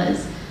CNMI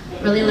was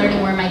really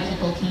learning where my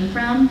people came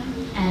from,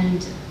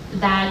 and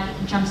that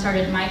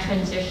jump-started my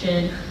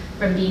transition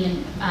from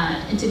being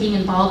into being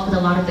involved with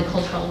a lot of the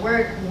cultural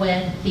work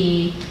with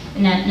the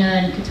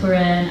Netna and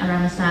Katura and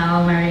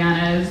Aramasal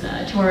Mariana's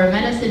Chora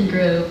Medicine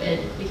group.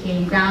 It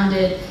became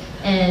grounded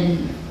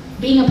in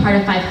being a part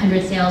of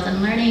 500 Sales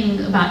and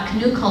learning about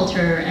canoe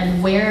culture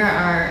and where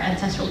our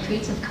ancestral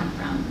treats have come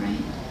from,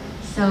 right?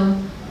 So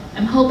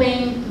I'm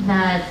hoping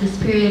that this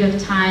period of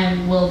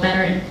time will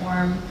better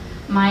inform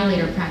my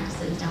later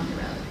practices down the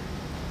road.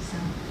 So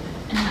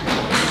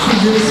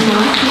Marcy,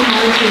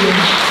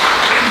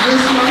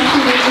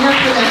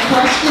 for that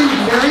question,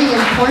 very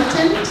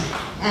important.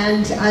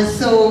 And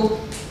so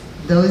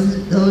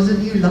those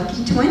of you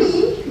lucky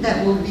 20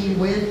 that will be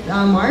with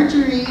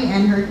Marjorie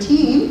and her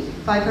team,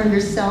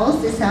 500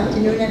 cells this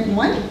afternoon at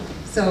 1.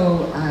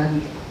 So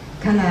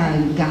kind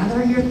of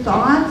gather your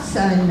thoughts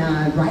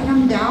and write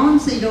them down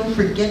so you don't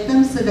forget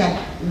them, so that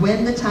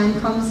when the time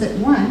comes at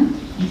 1,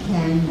 you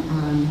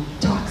can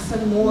talk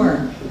some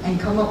more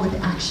and come up with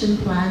action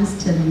plans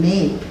to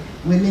make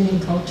women in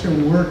culture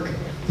work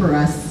for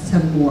us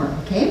some more,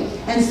 okay?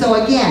 And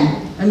so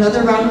again,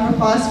 another round of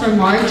applause for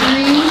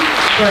Marjorie,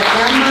 for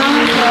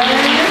Emma,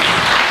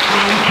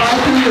 and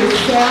 500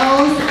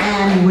 cells,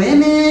 and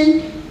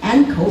women,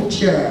 and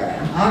culture.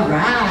 All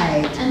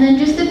right. And then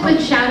just a quick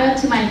shout out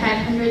to my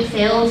 500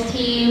 sales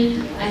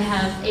team. I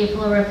have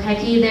April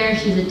Rapecki there.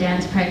 She's a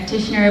dance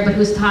practitioner, but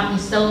who's taught me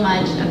so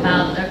much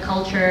about their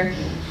culture.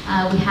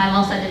 We have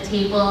also at the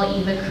table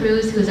Eva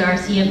Cruz, who's our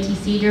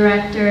CMTC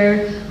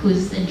director,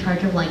 who's in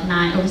charge of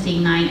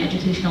overseeing 9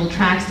 educational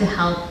tracks to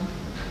help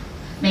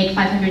make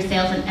 500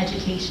 Sales an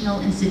educational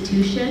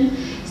institution.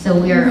 So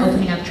we are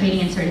opening up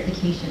training and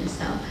certification.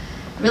 So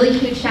really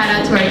huge shout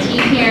out to our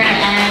team here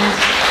and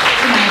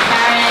to my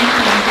parents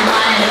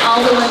and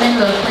all the women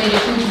who have played a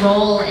huge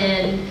role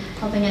in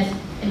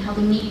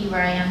helping me be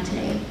where I am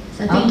today.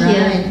 So thank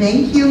you.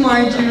 Thank you,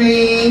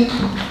 Marjorie.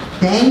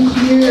 Thank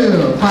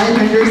you,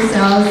 500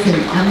 cells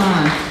and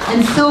Emma.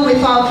 And so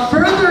without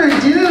further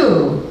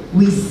ado,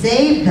 we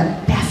save the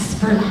best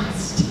for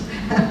last.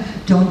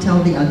 Don't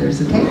tell the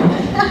others, okay?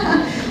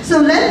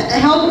 So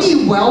help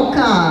me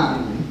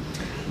welcome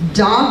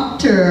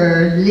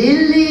Dr.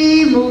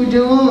 Lily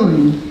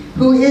Mudun,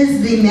 who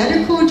is the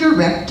Medical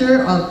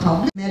Director of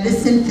Public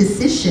Medicine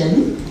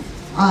Physician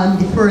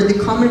for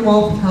the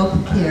Commonwealth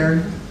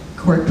Healthcare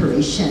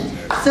Corporation.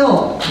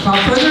 So, without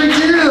further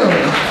ado,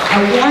 a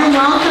warm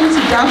welcome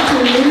to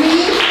Dr.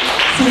 Lily.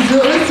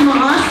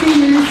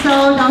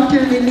 Dr.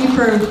 Lily,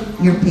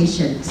 for your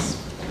patience.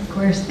 Of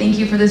course, thank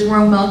you for this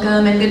warm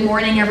welcome, and good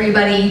morning,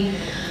 everybody.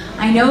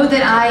 I know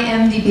that I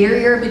am the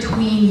barrier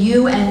between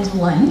you and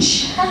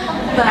lunch,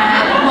 but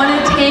I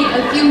want to take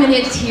a few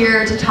minutes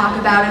here to talk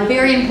about a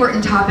very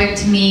important topic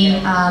to me,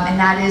 and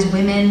that is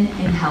women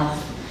in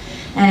health.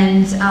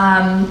 And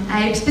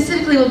I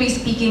specifically will be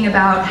speaking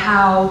about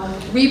how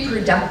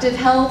reproductive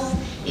health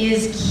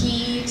is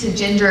key to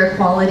gender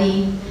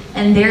equality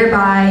and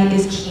thereby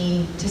is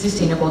key to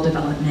sustainable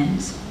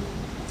development.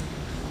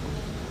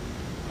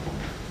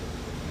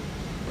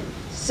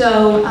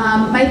 So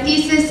my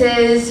thesis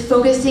is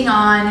focusing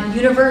on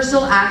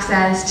universal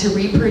access to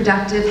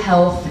reproductive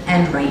health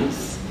and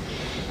rights,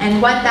 and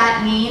what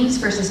that means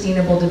for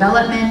sustainable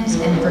development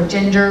and for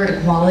gender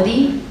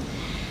equality.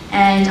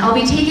 And I'll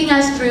be taking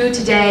us through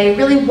today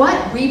really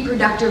what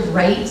reproductive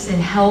rights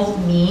and health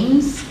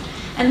means,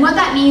 and what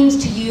that means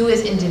to you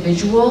as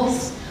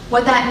individuals,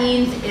 what that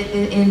means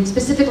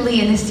specifically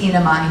in the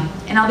CNMI.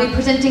 And I'll be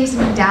presenting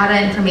some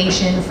data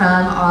information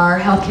from our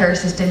healthcare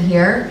system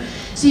here,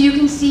 so you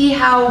can see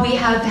how we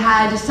have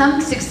had some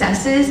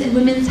successes in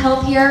women's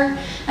health here,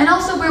 and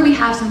also where we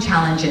have some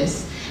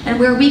challenges, and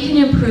where we can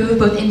improve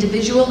both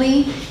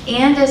individually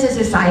and as a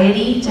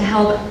society to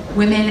help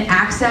women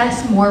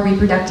access more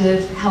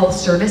reproductive health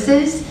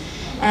services,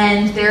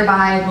 and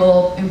thereby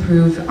will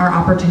improve our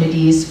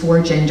opportunities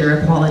for gender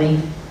equality.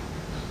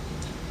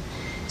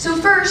 So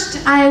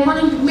first, I want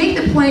to make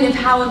the point of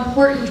how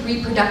important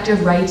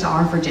reproductive rights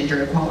are for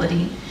gender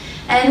equality.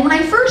 And when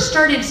I first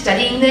started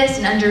studying this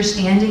and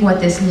understanding what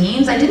this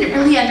means, I didn't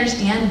really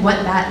understand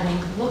what that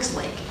link looks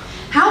like.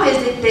 How is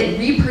it that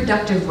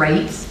reproductive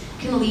rights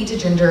can lead to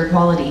gender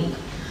equality?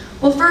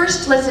 Well,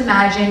 first, let's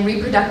imagine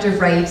reproductive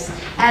rights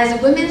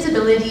as women's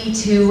ability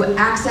to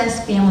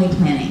access family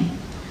planning,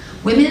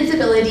 women's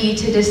ability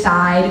to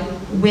decide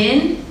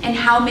when and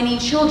how many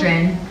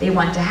children they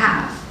want to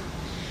have.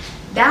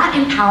 That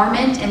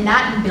empowerment and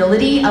that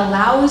ability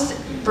allows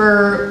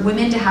for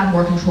women to have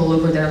more control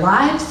over their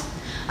lives,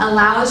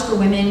 allows for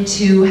women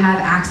to have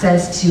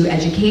access to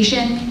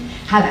education,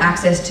 have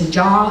access to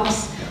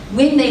jobs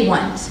when they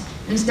want,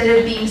 instead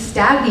of being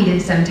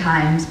stagnated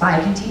sometimes by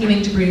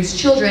continuing to produce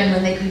children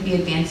when they could be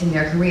advancing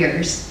their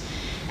careers,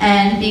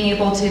 and being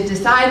able to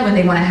decide when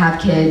they want to have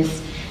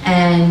kids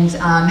and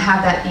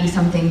have that be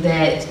something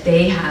that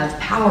they have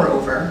power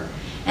over.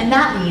 And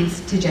that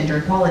leads to gender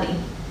equality.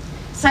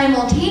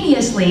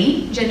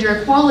 Simultaneously,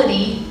 gender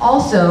equality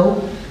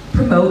also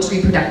promotes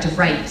reproductive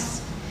rights.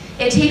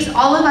 It takes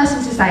all of us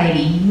in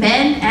society,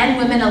 men and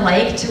women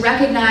alike, to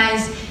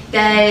recognize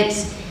that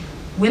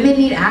women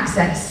need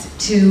access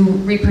to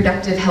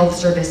reproductive health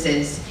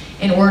services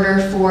in order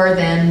for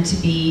them to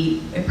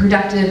be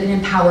productive and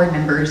empowered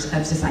members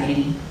of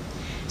society.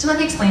 So let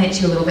me explain it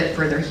to you a little bit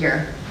further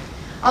here.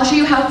 I'll show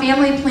you how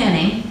family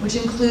planning, which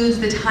includes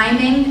the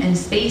timing and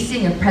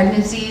spacing of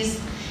pregnancies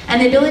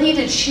and the ability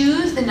to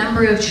choose the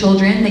number of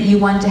children that you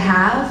want to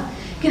have,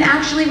 can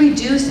actually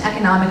reduce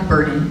economic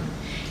burden.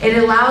 It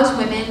allows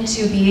women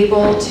to be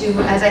able to,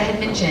 as I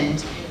had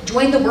mentioned,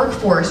 join the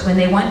workforce when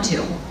they want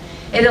to.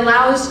 It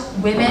allows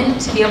women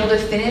to be able to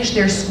finish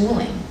their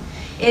schooling.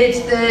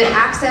 It's the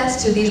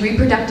access to these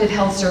reproductive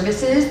health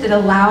services that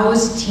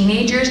allows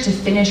teenagers to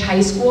finish high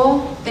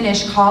school,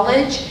 finish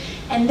college,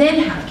 and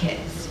then have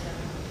kids.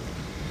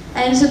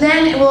 And so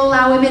then it will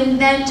allow women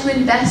then to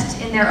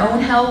invest in their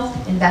own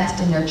health,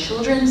 invest in their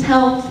children's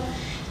health,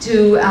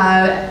 to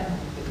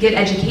get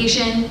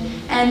education,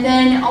 and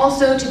then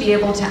also to be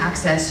able to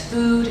access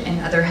food and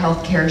other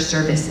healthcare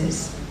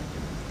services.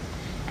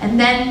 And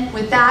then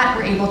with that,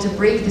 we're able to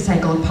break the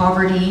cycle of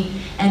poverty,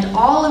 and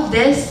all of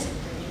this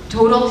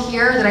total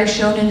here that I've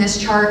shown in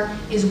this chart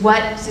is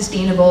what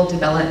sustainable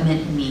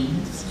development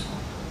means.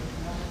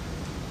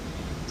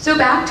 So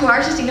back to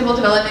our sustainable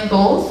development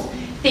goals.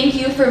 Thank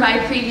you for my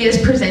previous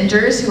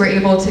presenters who were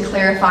able to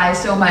clarify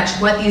so much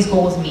what these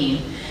goals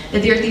mean.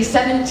 That there are these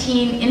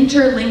 17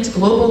 interlinked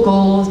global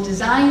goals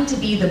designed to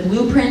be the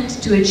blueprint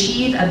to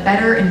achieve a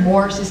better and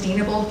more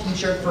sustainable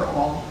future for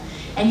all.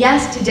 And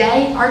yes,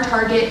 today our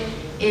target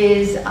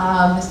is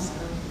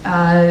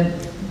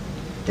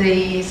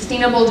the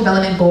Sustainable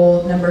Development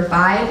Goal number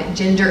 5,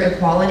 gender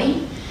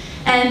equality.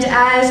 And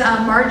as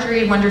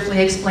Marjorie wonderfully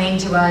explained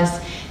to us,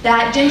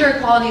 that gender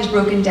equality is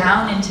broken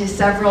down into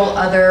several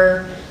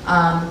other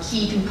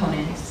key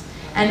components.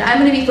 And I'm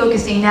going to be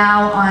focusing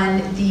now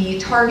on the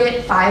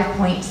target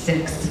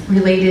 5.6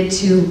 related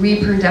to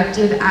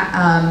reproductive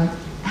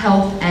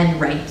health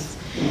and rights.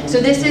 So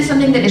this is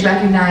something that is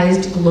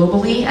recognized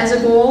globally as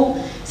a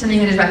goal, something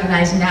that is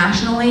recognized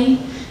nationally,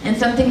 and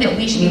something that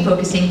we should be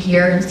focusing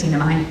here in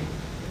CNMI.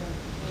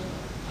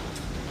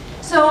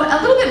 So a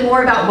little bit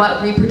more about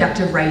what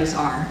reproductive rights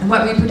are and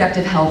what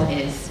reproductive health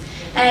is.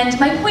 And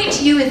my point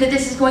to you is that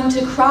this is going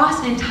to cross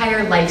an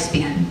entire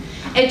lifespan.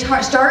 It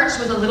starts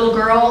with a little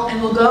girl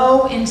and will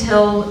go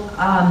until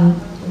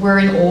we're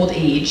in old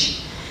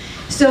age.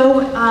 So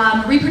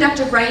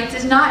reproductive rights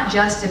is not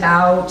just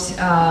about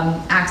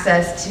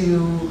access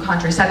to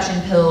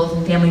contraception pills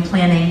and family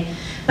planning,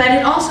 but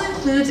it also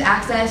includes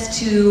access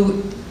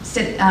to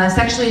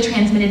sexually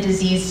transmitted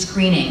disease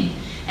screening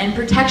and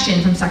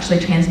protection from sexually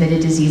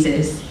transmitted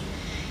diseases.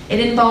 It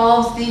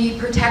involves the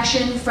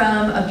protection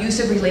from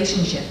abusive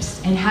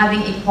relationships and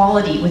having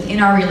equality within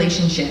our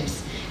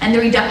relationships and the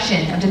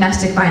reduction of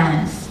domestic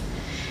violence.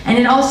 And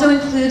it also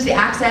includes the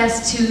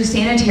access to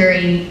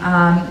sanitary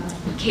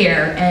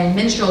care and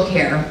menstrual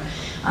care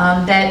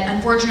that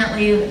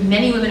unfortunately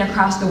many women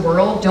across the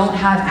world don't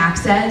have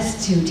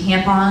access to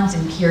tampons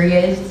and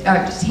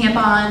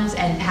tampons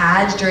and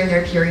pads during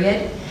their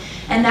period.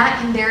 And that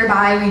can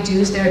thereby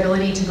reduce their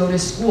ability to go to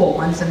school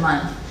once a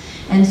month.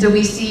 And so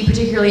we see,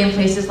 particularly in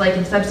places like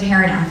in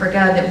sub-Saharan Africa,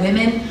 that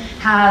women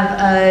have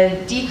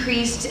a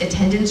decreased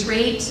attendance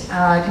rate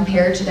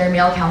compared to their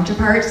male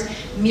counterparts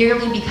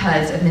merely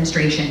because of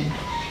menstruation.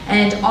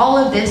 And all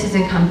of this is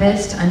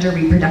encompassed under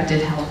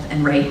reproductive health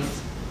and rights.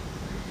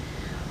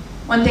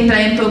 One thing that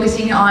I am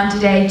focusing on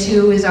today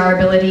too is our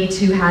ability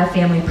to have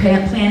family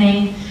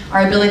planning,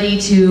 our ability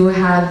to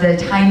have the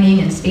timing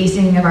and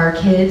spacing of our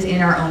kids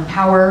in our own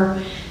power,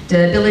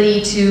 the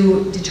ability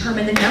to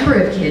determine the number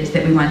of kids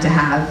that we want to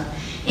have,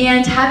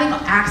 and having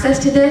access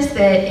to this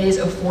that is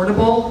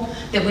affordable,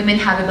 that women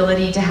have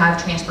ability to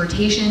have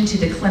transportation to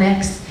the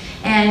clinics,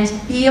 and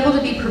be able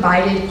to be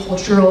provided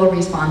cultural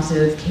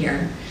responsive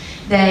care.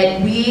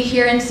 That we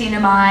here in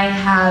CNMI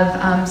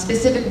have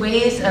specific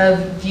ways of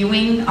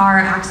viewing our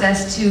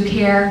access to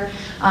care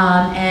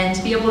and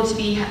to be able to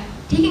be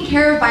taken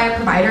care of by a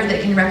provider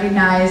that can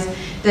recognize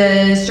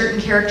the certain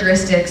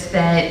characteristics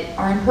that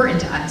are important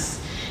to us,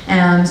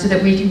 so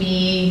that we can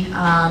be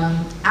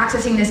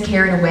accessing this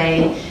care in a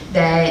way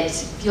that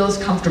feels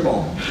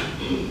comfortable.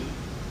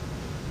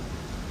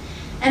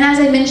 And as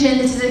I mentioned,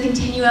 this is a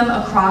continuum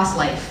across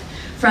life.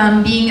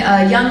 From being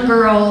a young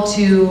girl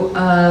to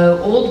an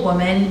old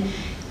woman,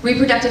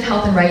 reproductive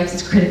health and rights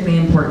is critically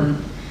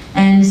important.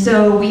 And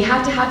so we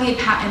have to have the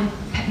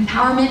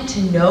empowerment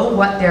to know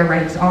what their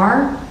rights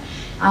are.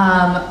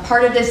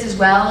 Part of this as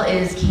well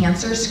is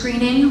cancer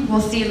screening. We'll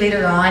see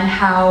later on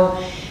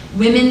how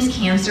women's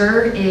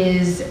cancer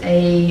is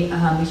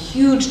a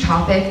huge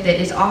topic that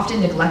is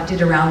often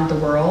neglected around the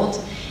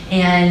world.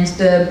 And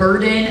the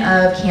burden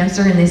of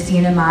cancer in the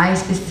CNMI,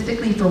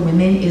 specifically for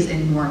women, is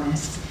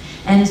enormous.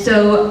 And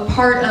so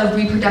part of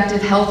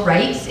reproductive health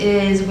rights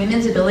is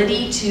women's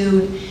ability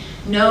to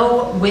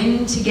know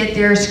when to get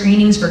their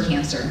screenings for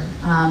cancer.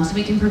 So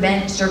we can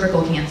prevent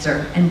cervical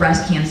cancer and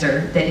breast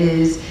cancer that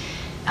is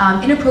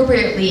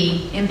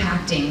inappropriately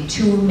impacting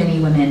too many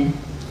women.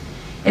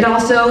 It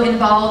also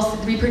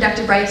involves,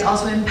 reproductive rights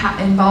also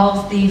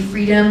involves the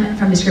freedom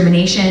from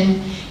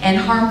discrimination and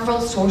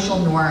harmful social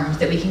norms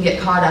that we can get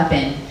caught up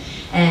in,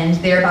 and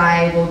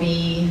thereby will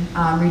be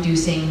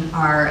reducing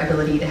our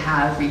ability to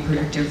have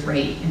reproductive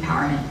right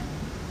empowerment.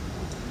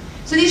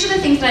 So these are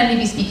the things that I'm going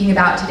to be speaking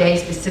about today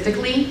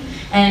specifically,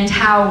 and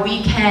how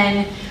we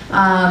can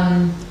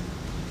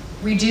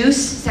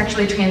reduce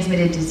sexually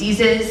transmitted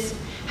diseases,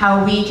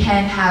 how we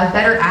can have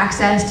better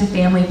access to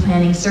family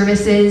planning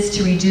services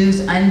to reduce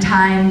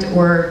untimed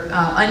or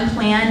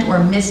unplanned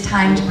or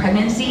mistimed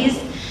pregnancies,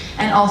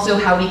 and also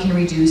how we can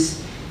reduce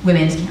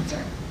women's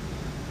cancer.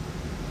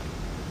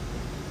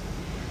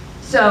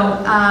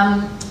 So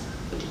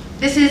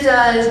this is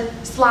a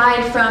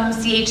slide from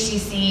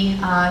CHCC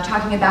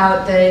talking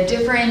about the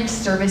different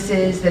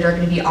services that are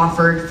going to be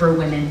offered for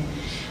women.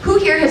 Who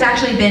here has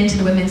actually been to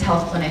the Women's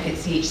Health Clinic at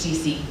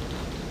CHCC?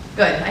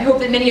 Good. I hope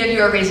that many of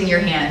you are raising your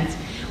hands.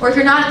 Or if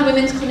you're not at the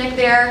women's clinic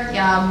there,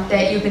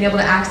 that you've been able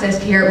to access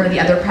care at one of the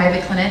other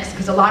private clinics,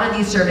 because a lot of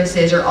these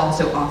services are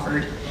also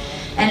offered.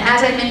 And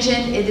as I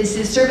mentioned, this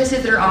is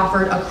services that are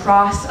offered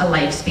across a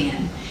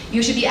lifespan.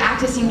 You should be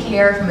accessing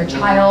care from a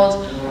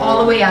child all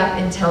the way up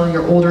until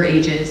your older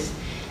ages.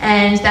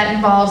 And that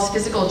involves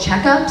physical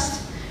checkups,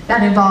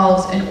 that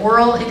involves an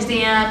oral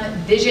exam,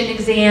 vision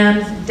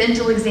exams,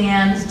 dental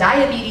exams,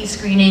 diabetes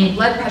screening,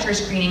 blood pressure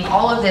screening.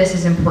 All of this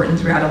is important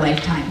throughout a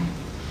lifetime.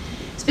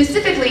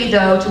 Specifically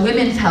though, to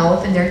women's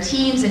health in their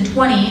teens and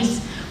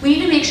 20s, we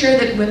need to make sure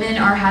that women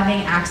are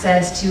having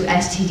access to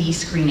STD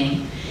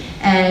screening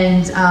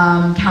and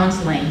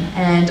counseling,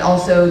 and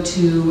also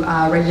to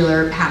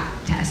regular Pap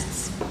tests.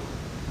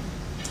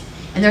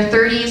 In their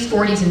 30s,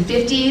 40s, and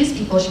 50s,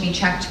 people should be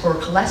checked for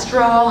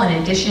cholesterol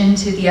in addition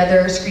to the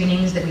other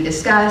screenings that we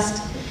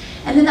discussed.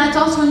 And then that's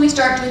also when we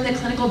start doing the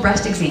clinical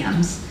breast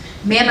exams,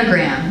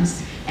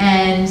 mammograms,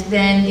 and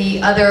then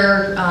the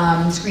other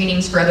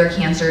screenings for other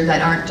cancer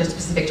that aren't just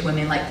specific to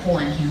women, like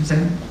colon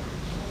cancer.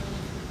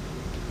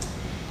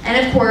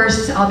 And of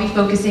course, I'll be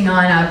focusing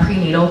on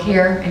prenatal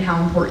care and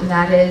how important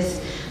that is.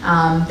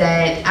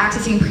 That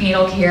accessing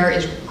prenatal care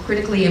is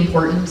critically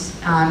important.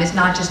 It's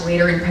not just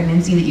later in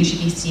pregnancy that you should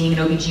be seeing an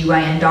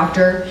OBGYN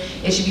doctor.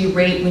 It should be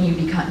right when you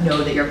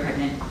know that you're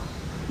pregnant.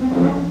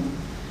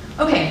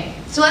 Okay,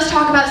 so let's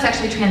talk about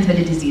sexually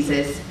transmitted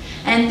diseases.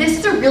 And this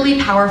is a really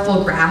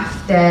powerful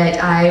graph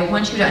that I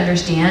want you to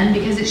understand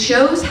because it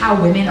shows how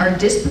women are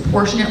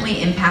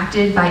disproportionately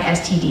impacted by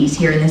STDs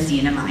here in the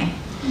CNMI.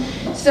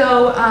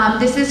 So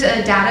this is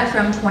data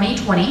from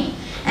 2020.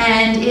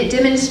 And it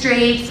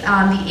demonstrates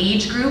the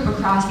age group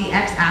across the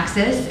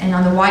x-axis, and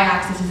on the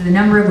y-axis is the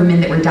number of women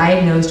that were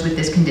diagnosed with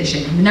this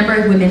condition, the number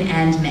of women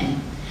and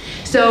men.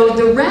 So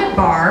the red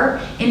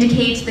bar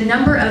indicates the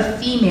number of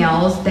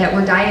females that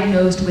were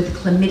diagnosed with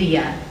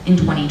chlamydia in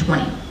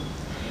 2020.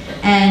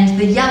 And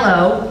the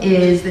yellow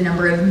is the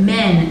number of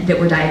men that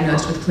were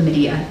diagnosed with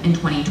chlamydia in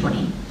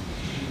 2020.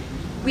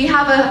 We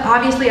have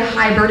obviously a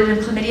high burden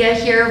of chlamydia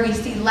here. We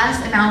see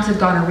less amounts of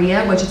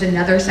gonorrhea, which is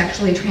another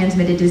sexually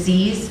transmitted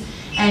disease.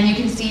 And you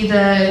can see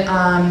the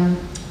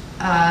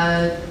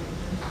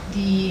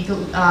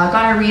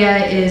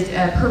gonorrhea is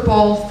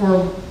purple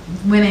for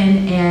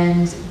women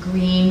and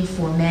green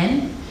for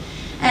men.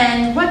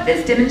 And what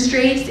this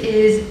demonstrates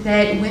is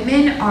that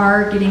women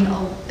are getting,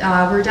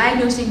 we're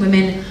diagnosing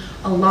women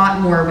a lot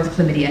more with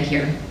chlamydia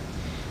here.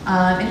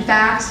 In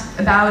fact,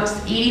 about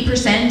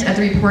 80% of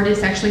the reported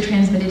sexually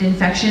transmitted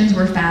infections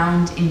were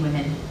found in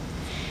women.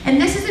 And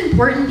this is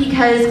important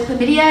because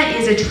chlamydia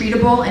is a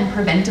treatable and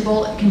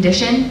preventable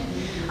condition.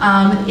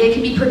 It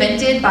can be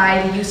prevented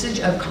by the usage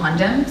of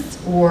condoms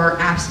or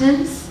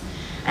abstinence,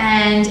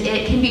 and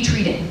it can be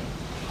treated.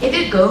 If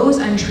it goes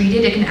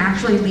untreated, it can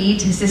actually lead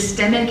to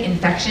systemic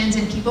infections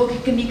and people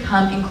can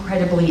become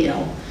incredibly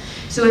ill.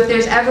 So if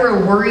there's ever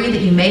a worry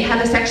that you may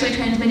have a sexually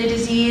transmitted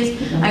disease,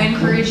 I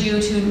encourage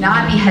you to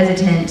not be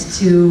hesitant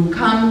to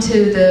come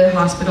to the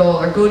hospital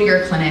or go to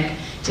your clinic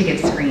to get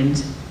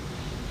screened.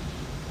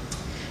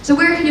 So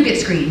where can you get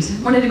screened?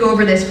 I wanted to go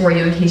over this for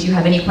you in case you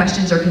have any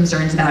questions or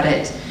concerns about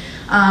it.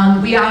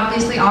 We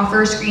obviously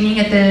offer screening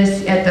at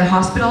the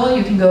hospital.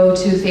 You can go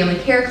to family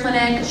care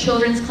clinic,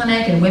 children's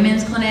clinic, and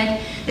women's clinic.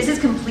 This is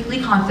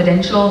completely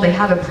confidential. They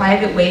have a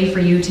private way for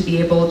you to be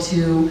able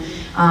to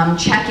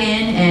check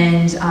in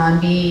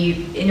and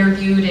be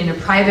interviewed in a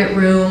private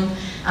room.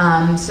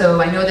 So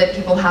I know that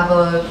people have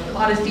a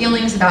lot of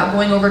feelings about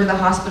going over to the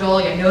hospital.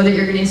 I know that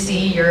you're going to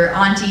see your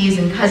aunties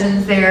and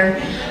cousins there.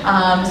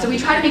 So we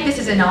try to make this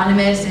as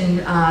anonymous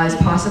and as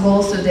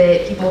possible so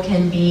that people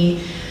can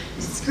be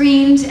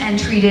screened and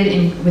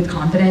treated with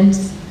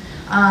confidence.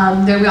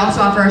 We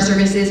also offer our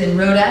services in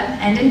Rhoda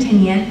and in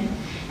Tinian.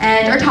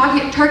 And our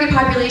target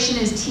population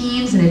is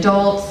teens and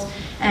adults,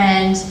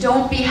 and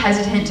don't be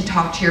hesitant to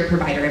talk to your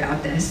provider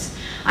about this.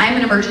 I'm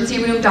an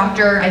emergency room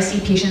doctor. I see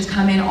patients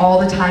come in all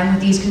the time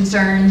with these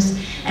concerns,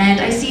 and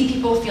I see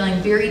people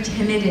feeling very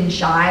timid and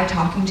shy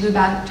talking to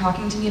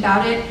me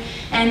about it,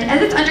 and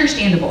it's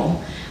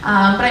understandable.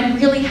 But I'm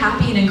really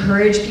happy and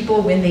encourage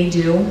people when they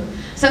do.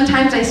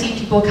 Sometimes I see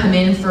people come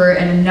in for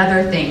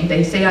another thing.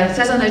 They say, it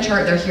says on the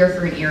chart they're here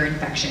for an ear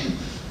infection.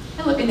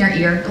 I look in their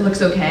ear, it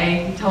looks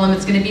okay. I tell them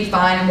it's gonna be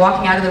fine. I'm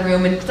walking out of the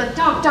room and it's like,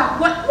 doc,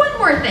 one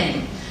more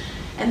thing.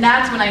 And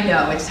that's when I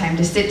know it's time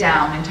to sit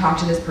down and talk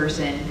to this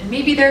person. And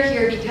maybe they're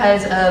here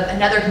because of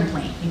another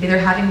complaint. Maybe they're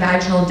having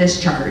vaginal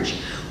discharge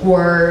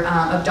or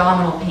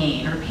abdominal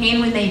pain or pain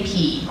when they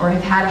pee or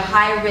have had a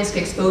high risk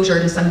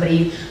exposure to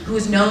somebody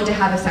who's known to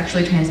have a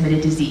sexually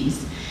transmitted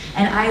disease.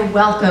 And I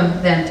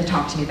welcome them to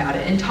talk to me about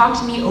it and talk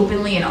to me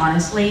openly and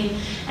honestly.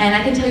 And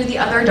I can tell you the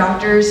other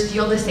doctors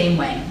feel the same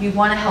way. We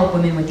want to help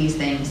women with these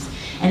things.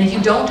 And if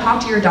you don't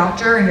talk to your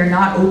doctor and you're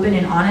not open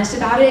and honest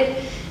about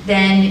it,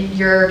 then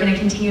you're going to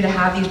continue to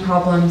have these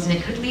problems, and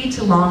it could lead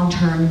to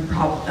long-term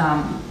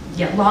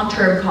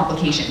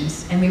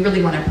complications, and we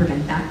really want to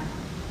prevent that.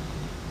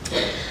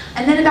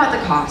 And then about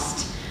the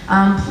cost.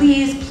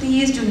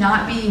 Please do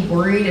not be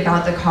worried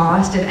about the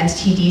cost of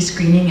STD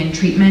screening and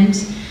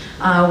treatment.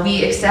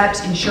 We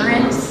accept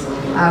insurance,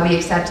 we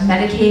accept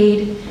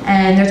Medicaid,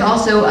 and there's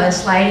also a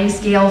sliding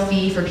scale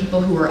fee for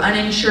people who are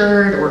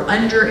uninsured or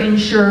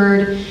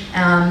underinsured.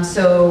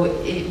 So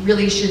it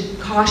really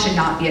cost should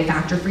not be a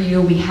factor for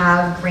you. We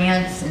have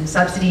grants and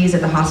subsidies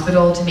at the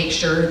hospital to make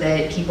sure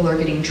that people are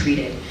getting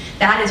treated.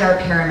 That is our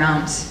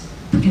paramount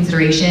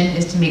consideration,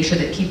 is to make sure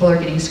that people are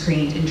getting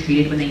screened and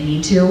treated when they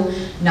need to,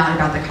 not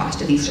about the cost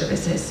of these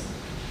services.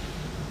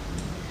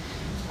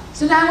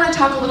 So now I want to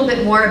talk a little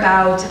bit more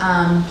about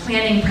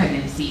planning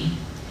pregnancy.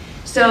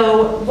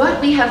 So what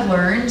we have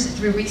learned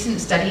through recent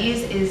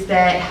studies is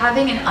that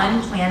having an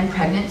unplanned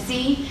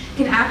pregnancy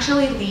can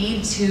actually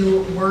lead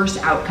to worse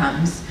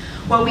outcomes.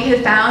 What we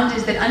have found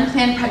is that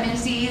unplanned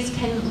pregnancies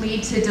can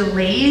lead to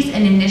delays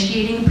in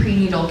initiating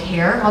prenatal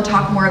care. I'll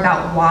talk more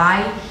about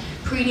why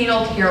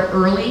prenatal care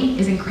early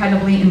is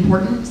incredibly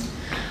important.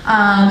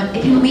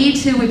 It can lead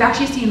to, we've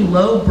actually seen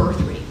low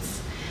birth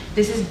rates.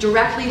 This is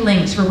directly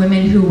linked for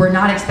women who were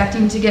not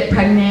expecting to get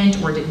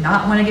pregnant or did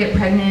not want to get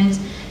pregnant,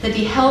 that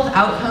the health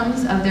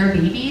outcomes of their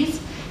babies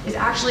is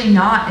actually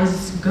not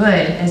as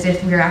good as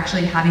if we are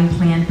actually having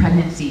planned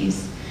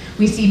pregnancies.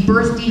 We see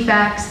birth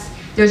defects.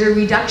 There's a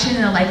reduction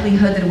in the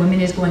likelihood that a woman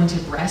is going to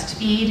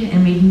breastfeed,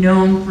 and we've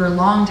known for a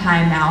long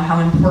time now how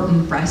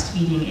important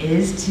breastfeeding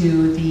is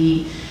to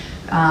the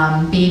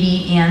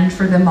baby and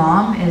for the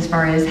mom as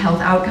far as health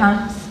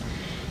outcomes.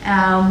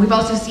 We've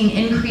also seen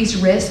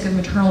increased risk of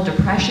maternal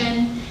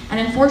depression, and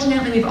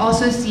unfortunately we've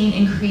also seen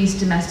increased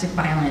domestic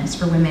violence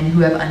for women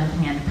who have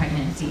unplanned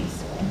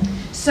pregnancies.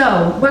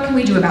 So what can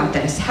we do about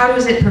this? How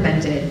is it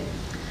prevented?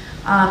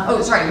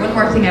 One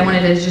more thing I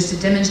wanted to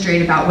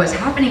demonstrate about what's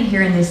happening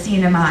here in the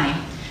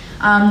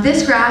CNMI.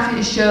 This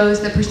graph shows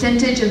the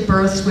percentage of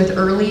births with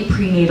early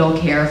prenatal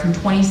care from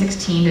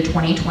 2016 to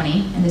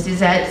 2020, and this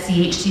is at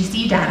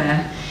CHCC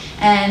data.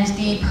 And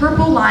the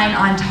purple line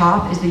on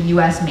top is the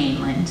US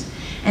mainland.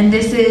 And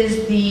this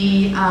is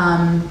the,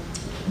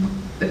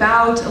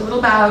 about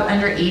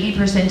under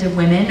 80% of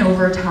women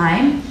over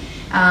time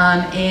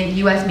in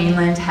US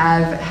mainland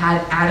have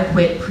had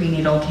adequate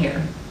prenatal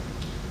care.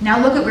 Now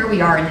look at where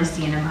we are in the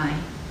CNMI.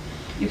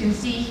 You can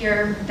see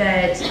here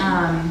that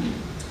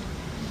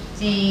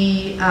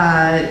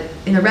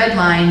in the red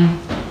line,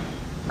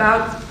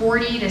 about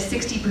 40 to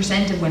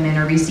 60% of women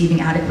are receiving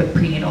adequate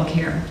prenatal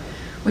care,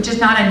 which is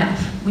not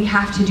enough. We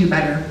have to do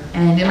better.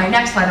 And in my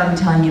next slide, I'll be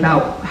telling you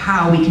about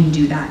how we can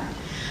do that.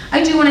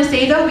 I do want to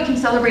say though, we can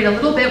celebrate a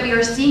little bit. We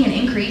are seeing an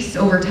increase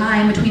over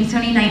time. Between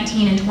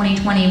 2019 and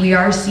 2020, we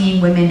are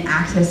seeing women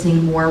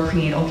accessing more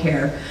prenatal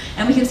care,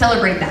 and we can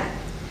celebrate that.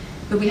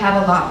 But we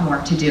have a lot more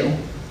to do.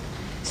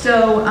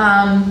 So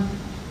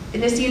in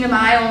the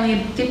CNMI,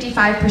 only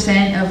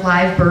 55% of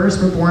live births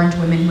were born to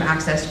women who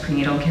accessed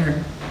prenatal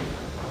care.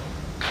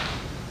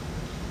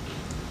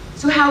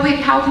 So how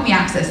can we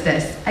access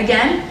this?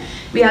 Again,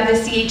 we have the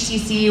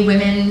CHCC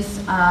Women's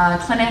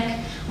Clinic.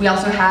 We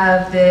also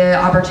have the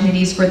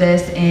opportunities for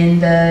this in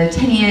the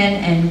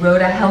Tinian and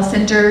Rhoda Health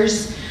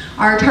Centers.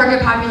 Our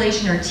target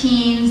population are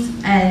teens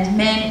and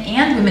men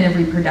and women of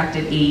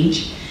reproductive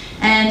age.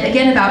 And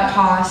again, about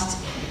cost,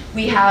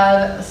 we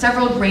have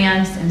several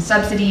grants and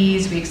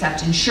subsidies, we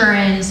accept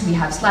insurance, we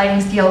have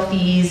sliding scale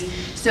fees.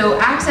 So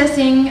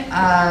accessing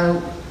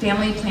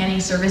family planning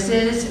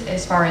services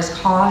as far as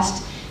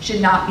cost should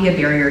not be a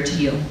barrier to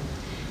you.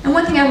 And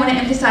one thing I want to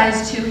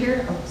emphasize too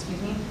here,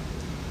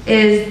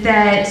 is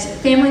that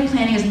family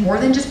planning is more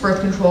than just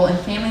birth control, and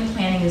family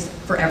planning is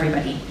for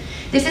everybody.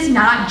 This is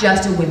not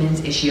just a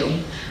women's issue.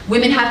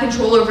 Women have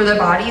control over their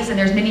bodies, and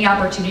there's many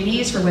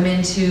opportunities for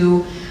women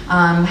to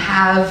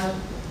have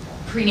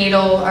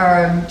prenatal,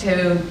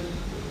 to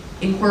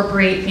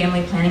incorporate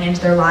family planning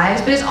into their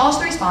lives, but it's also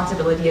the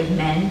responsibility of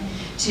men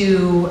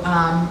to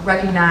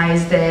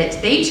recognize that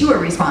they too are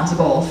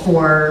responsible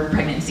for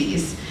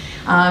pregnancies.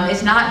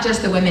 It's not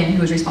just the women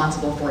who is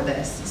responsible for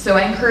this. So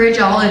I encourage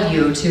all of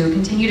you to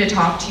continue to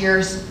talk to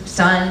your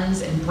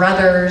sons and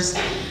brothers,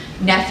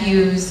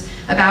 nephews,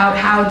 about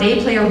how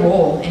they play a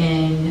role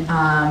in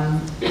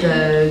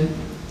the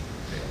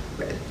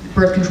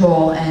birth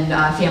control and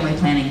family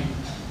planning.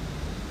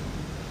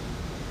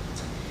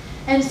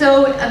 And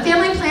so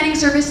family planning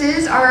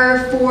services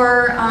are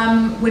for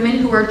women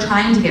who are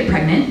trying to get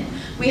pregnant.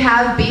 We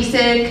have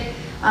basic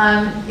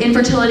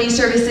infertility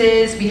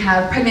services, we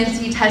have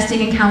pregnancy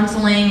testing and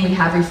counseling, we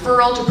have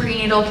referral to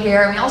prenatal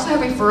care, and we also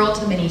have referral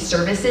to many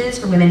services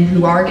for women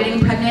who are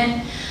getting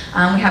pregnant.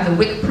 We have the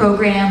WIC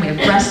program, we have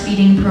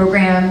breastfeeding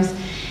programs,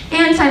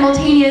 and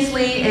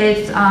simultaneously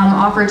it's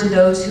offered to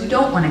those who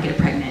don't want to get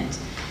pregnant.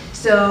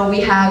 So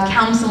we have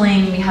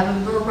counseling, we have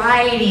a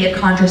variety of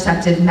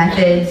contraceptive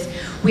methods.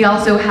 We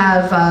also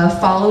have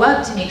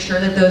follow-up to make sure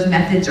that those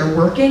methods are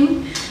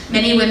working.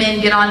 Many women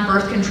get on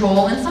birth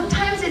control, and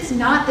sometimes it's is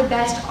not the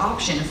best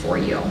option for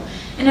you.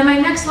 And in my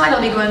next slide,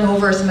 I'll be going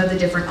over some of the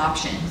different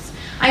options.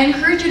 I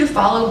encourage you to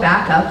follow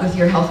back up with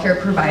your healthcare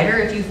provider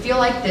if you feel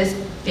like this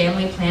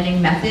family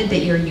planning method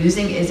that you're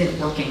using isn't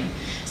working.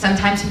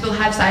 Sometimes people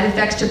have side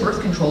effects to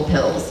birth control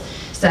pills,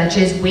 such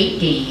as weight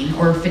gain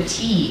or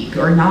fatigue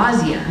or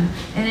nausea.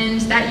 And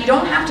that you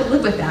don't have to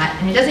live with that,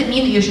 and it doesn't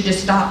mean that you should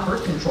just stop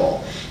birth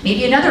control.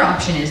 Maybe another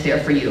option is there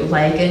for you,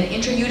 like an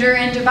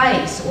intrauterine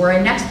device or a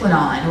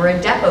Nexplanon or a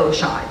Depo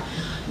shot.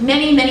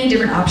 Many, many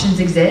different options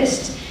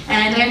exist,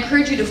 and I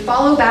encourage you to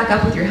follow back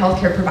up with your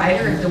healthcare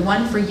provider if the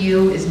one for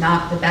you is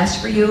not the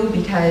best for you,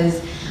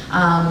 because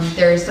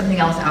there's something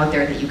else out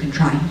there that you can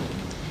try.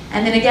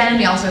 And then again,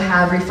 we also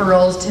have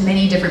referrals to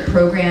many different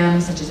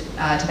programs such as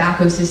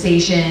tobacco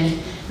cessation,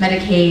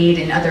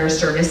 Medicaid, and other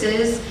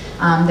services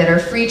that are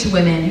free to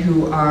women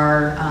who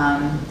are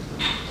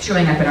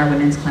showing up at our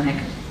women's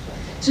clinic.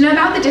 So now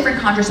about the different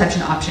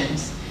contraception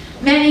options.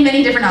 Many,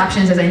 many different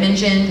options, as I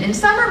mentioned, and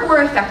some are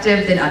more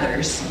effective than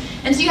others.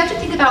 And so you have to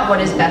think about what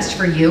is best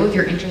for you if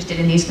you're interested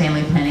in these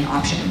family planning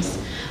options.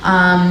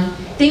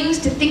 Things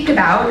to think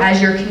about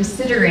as you're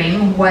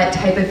considering what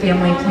type of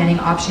family planning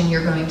option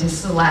you're going to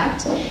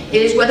select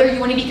is whether you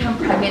want to become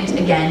pregnant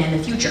again in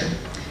the future.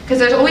 Because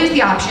there's always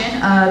the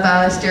option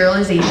of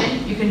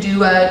sterilization. You can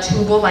do a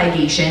tubal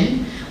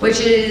ligation,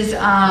 which is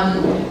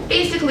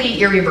basically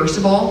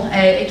irreversible.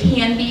 It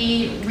can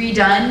be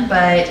redone,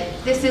 but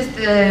this is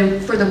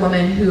for the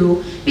woman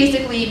who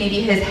basically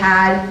maybe has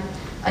had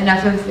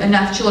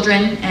enough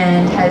children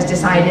and has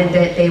decided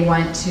that they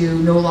want to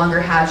no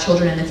longer have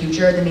children in the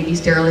future. Then maybe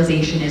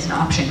sterilization is an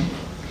option.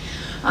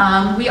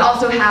 We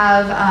also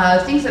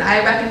have things that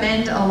I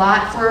recommend a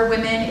lot for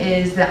women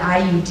is the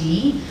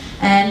IUD,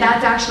 and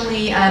that's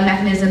actually a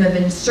mechanism of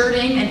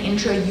inserting an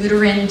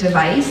intrauterine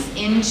device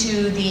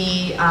into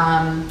the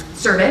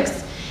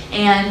cervix,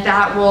 and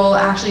that will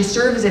actually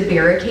serve as a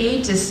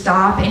barricade to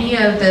stop any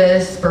of the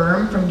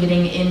sperm from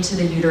getting into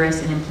the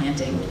uterus and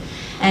implanting.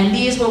 And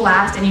these will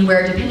last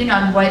anywhere, depending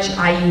on which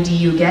IUD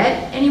you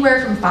get,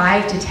 anywhere from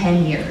 5 to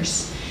 10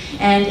 years.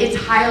 And it's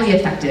highly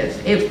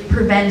effective. It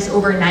prevents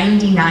over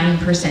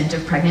 99%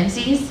 of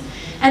pregnancies.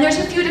 And there's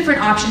a few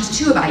different options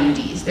too of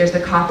IUDs. There's the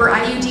copper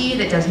IUD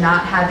that does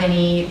not have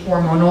any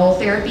hormonal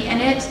therapy in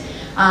it.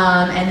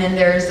 And then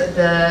there's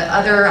the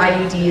other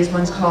IUDs,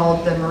 one's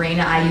called the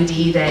Mirena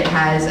IUD that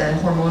has a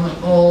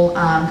hormonal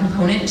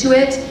component to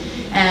it.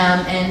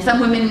 And some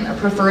women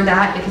prefer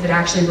that because it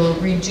actually will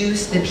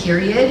reduce the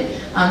period.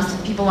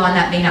 Some people on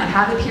that may not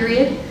have a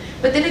period.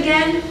 But then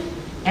again,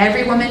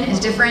 every woman is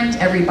different,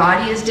 every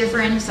body is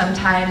different.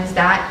 Sometimes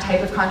that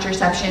type of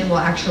contraception will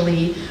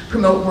actually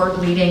promote more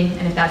bleeding,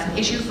 and if that's an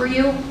issue for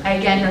you, I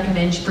again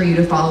recommend for you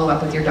to follow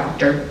up with your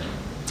doctor.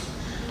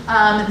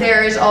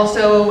 There is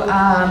also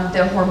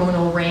the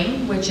hormonal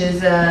ring, which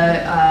is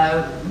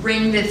a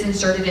ring that's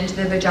inserted into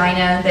the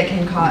vagina that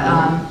can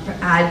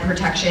add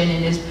protection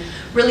and is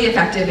really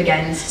effective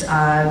against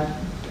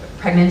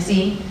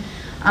pregnancy.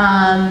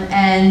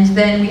 And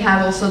then we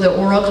have also the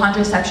oral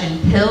contraception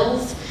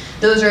pills.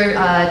 Those are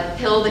a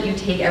pill that you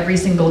take every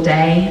single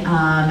day,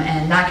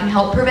 and that can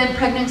help prevent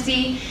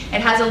pregnancy.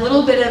 It has a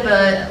little bit of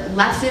a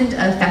lessened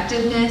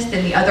effectiveness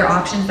than the other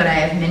options that I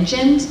have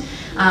mentioned,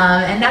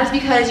 and that's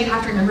because you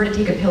have to remember to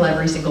take a pill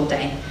every single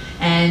day.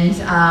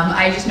 And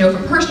I just know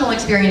from personal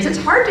experience, it's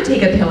hard to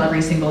take a pill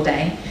every single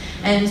day.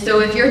 And so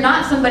if you're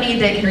not somebody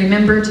that can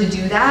remember to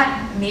do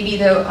that, maybe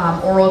the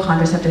oral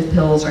contraceptive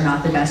pills are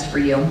not the best for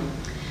you.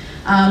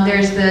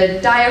 There's the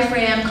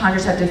diaphragm,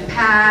 contraceptive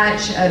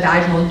patch, a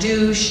vaginal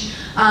douche.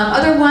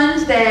 Other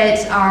ones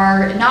that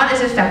are not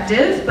as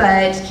effective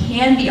but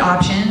can be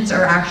options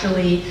are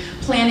actually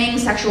planning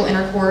sexual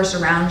intercourse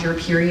around your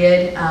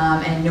period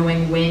and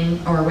knowing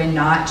when or when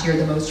not you're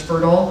the most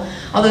fertile.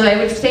 Although I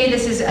would say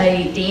this is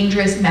a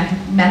dangerous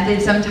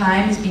method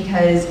sometimes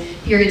because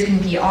periods can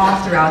be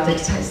off throughout the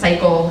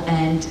cycle,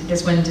 and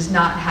this one does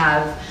not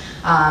have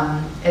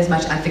as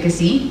much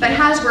efficacy, but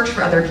has worked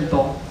for other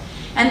people.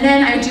 And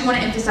then I do want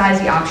to emphasize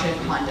the option of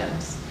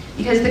condoms,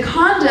 because the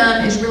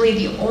condom is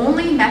really the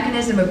only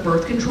mechanism of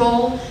birth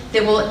control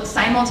that will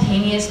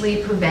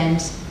simultaneously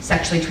prevent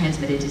sexually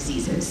transmitted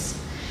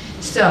diseases.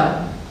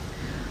 So,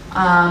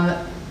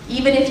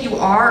 even if you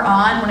are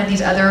on one of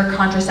these other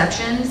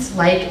contraceptions,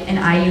 like an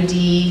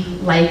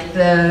IUD, like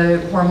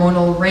the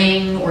hormonal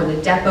ring or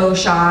the Depo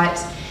shot,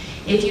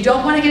 if you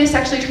don't want to get a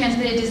sexually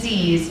transmitted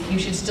disease, you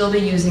should still be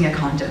using a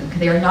condom, because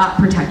they are not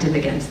protective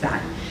against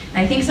that. And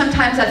I think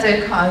sometimes that's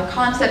a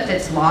concept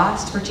that's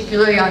lost,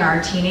 particularly on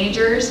our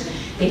teenagers.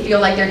 They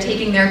feel like they're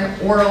taking their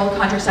oral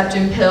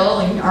contraceptive pill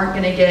and aren't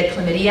going to get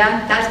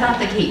chlamydia. That's not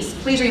the case.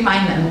 Please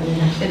remind them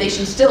that they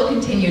should still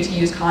continue to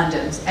use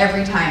condoms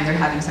every time they're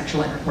having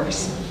sexual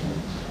intercourse.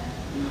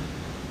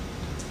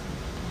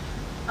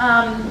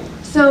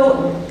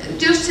 So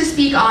just to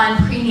speak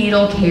on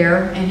prenatal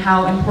care and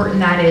how important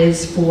that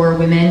is for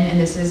women, and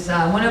this is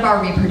one of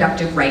our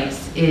reproductive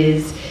rights,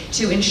 is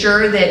to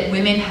ensure that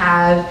women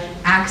have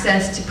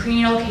access to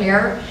prenatal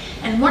care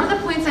And one of the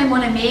points I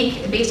want to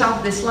make, based off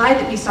of the slide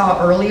that we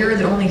saw earlier,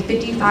 that only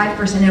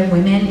 55% of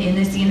women in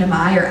the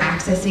CNMI are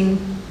accessing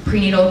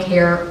prenatal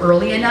care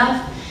early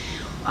enough,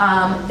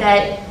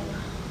 that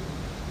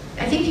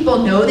I think people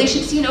know they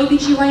should see an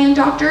OBGYN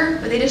doctor,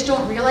 but they just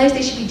don't realize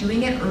they should be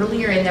doing it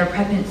earlier in their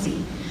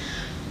pregnancy.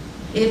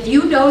 If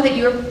you know that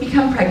you've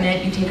become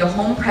pregnant, you take a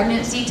home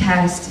pregnancy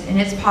test and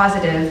it's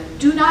positive,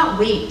 do not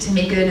wait to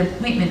make an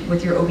appointment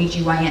with your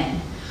OBGYN.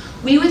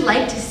 We would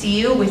like to see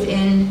you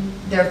within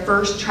their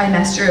first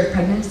trimester of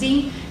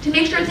pregnancy to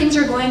make sure things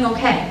are going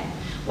okay.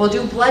 We'll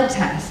do blood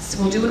tests,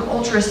 we'll do an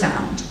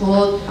ultrasound,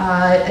 we'll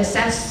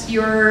assess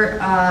your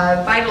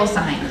vital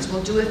signs,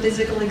 we'll do a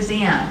physical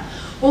exam,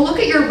 we'll look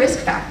at your risk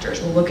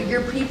factors, we'll look at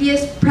your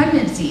previous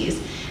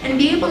pregnancies, and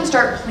be able to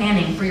start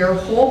planning for your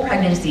whole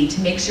pregnancy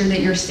to make sure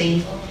that you're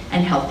safe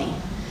and healthy.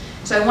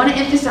 So I want to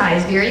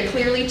emphasize very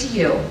clearly to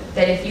you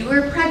that if you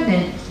are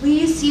pregnant,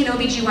 please see an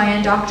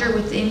OBGYN doctor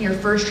within your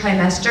first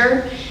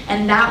trimester,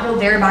 and that will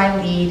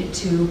thereby lead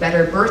to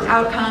better birth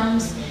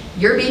outcomes.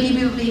 Your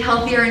baby will be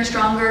healthier and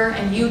stronger,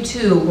 and you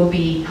too will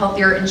be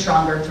healthier and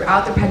stronger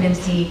throughout the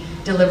pregnancy,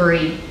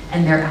 delivery,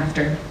 and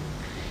thereafter.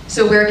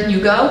 So where can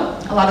you go?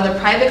 A lot of the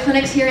private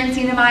clinics here in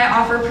CNMI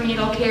offer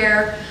prenatal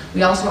care.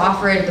 We also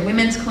offer it at the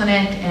Women's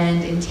Clinic,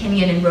 and in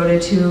Tinian and Rota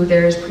 2,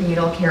 there's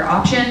prenatal care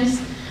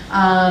options.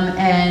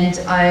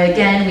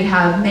 Again, we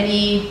have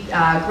many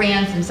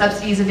grants and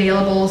subsidies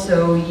available,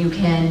 so you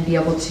can be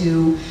able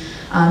to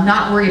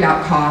not worry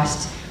about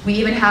cost. We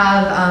even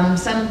have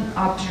some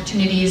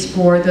opportunities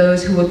for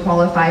those who would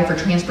qualify for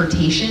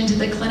transportation to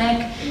the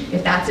clinic,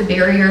 if that's a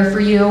barrier for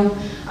you.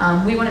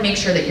 We want to make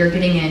sure that you're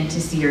getting in to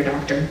see your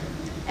doctor.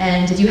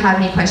 And if you have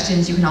any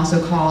questions, you can also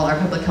call our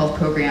public health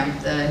program.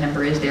 The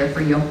number is there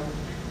for you.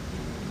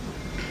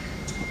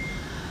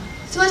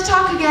 So let's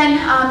talk again.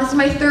 This is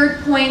my third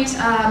point.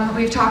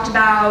 We've talked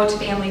about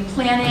family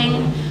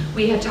planning.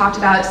 We have talked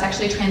about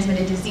sexually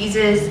transmitted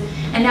diseases.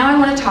 And now I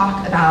want to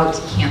talk about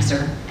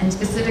cancer, and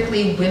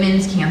specifically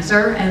women's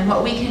cancer, and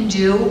what we can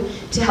do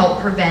to help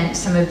prevent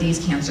some of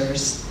these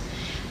cancers.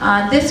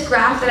 This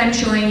graph that I'm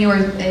showing you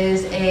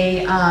is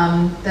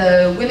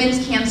the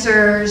women's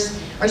cancers,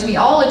 or excuse me,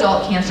 all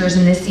adult cancers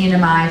in this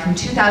CNMI from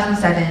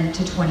 2007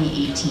 to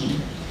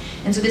 2018.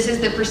 And so this is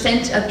the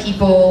percent of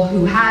people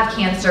who have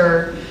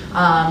cancer,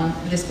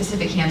 the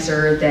specific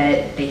cancer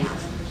that they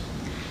have.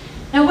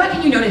 Now what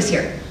can you notice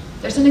here?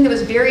 There's something that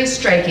was very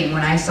striking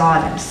when I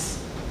saw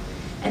this,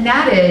 and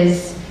that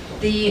is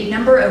the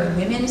number of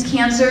women's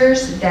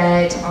cancers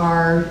that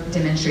are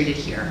demonstrated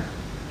here.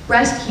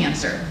 Breast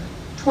cancer.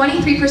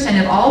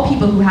 23% of all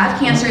people who have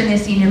cancer in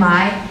this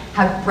CNMI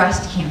have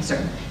breast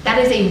cancer. That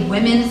is a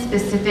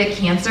women-specific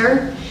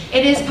cancer.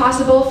 It is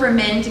possible for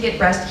men to get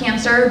breast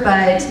cancer,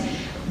 but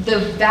the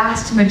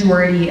vast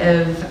majority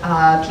of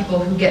people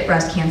who get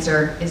breast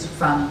cancer is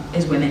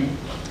women.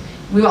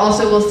 We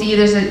also will see,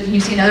 can you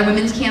see another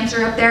women's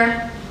cancer up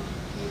there?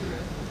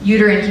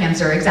 Uterine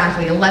cancer,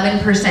 exactly.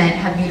 11%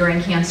 have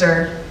uterine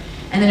cancer.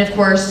 And then of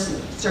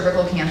course,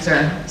 cervical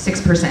cancer,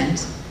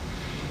 6%.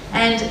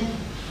 And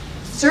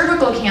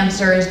cervical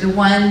cancer is the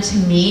one to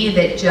me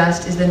that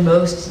just is the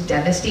most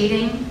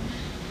devastating.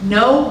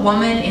 No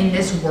woman in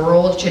this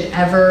world should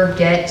ever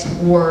get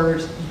or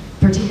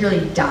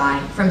particularly die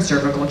from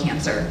cervical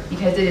cancer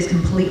because it is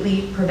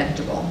completely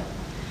preventable.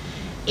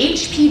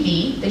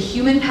 HPV, the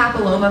human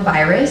papilloma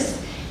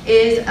virus,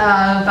 is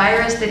a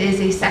virus that is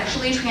a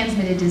sexually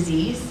transmitted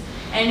disease,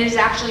 and it is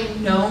actually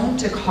known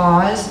to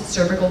cause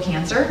cervical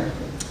cancer.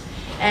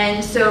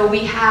 And so we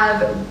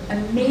have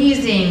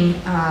amazing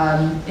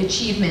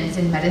achievements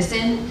in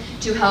medicine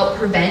to help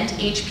prevent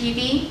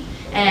HPV,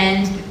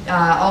 and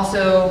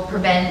also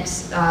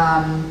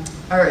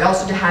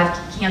also to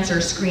have cancer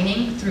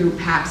screening through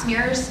pap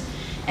smears,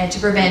 and to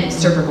prevent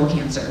cervical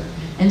cancer.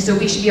 And so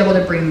we should be able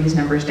to bring these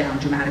numbers down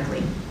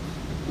dramatically.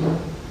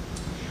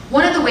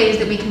 One of the ways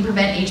that we can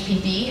prevent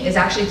HPV is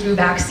actually through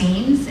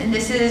vaccines, and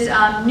this is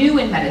new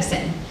in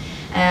medicine.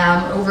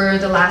 Over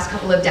the last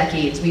couple of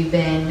decades, we've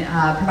been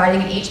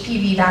providing an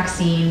HPV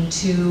vaccine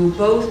to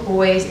both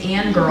boys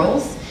and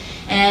girls,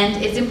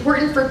 and it's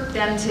important for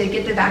them to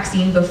get the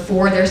vaccine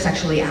before they're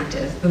sexually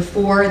active,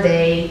 before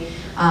they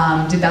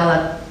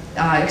develop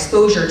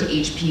exposure to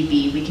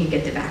HPV. We can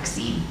get the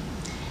vaccine.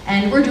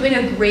 And we're doing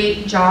a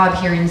great job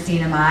here in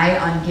CNMI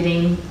on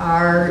getting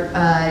our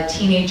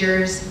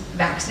teenagers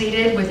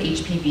vaccinated with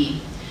HPV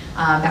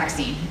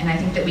vaccine. And I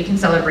think that we can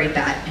celebrate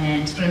that.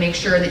 And just want to make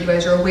sure that you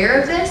guys are aware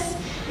of this.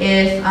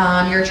 If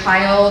your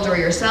child or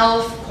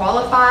yourself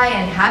qualify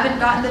and haven't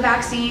gotten the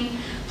vaccine,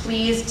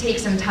 please take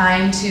some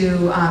time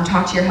to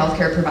talk to your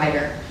healthcare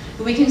provider.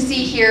 But we can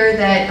see here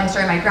that, I'm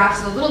sorry, my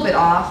graph's a little bit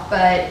off,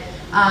 but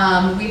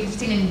we've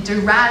seen a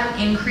dramatic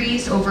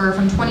increase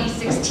from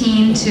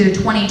 2016 to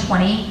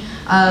 2020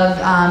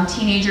 of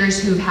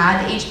teenagers who've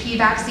had the HPV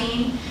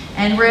vaccine,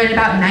 and we're at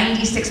about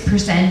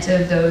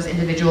 96% of those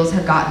individuals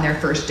have gotten their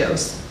first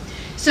dose.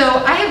 So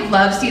I have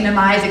loved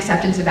CNMI's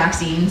acceptance of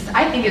vaccines.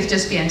 I think it's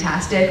just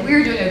fantastic. We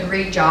are doing a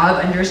great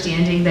job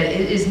understanding that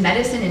it is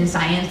medicine and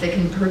science that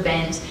can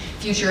prevent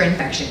future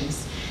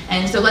infections.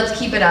 And so let's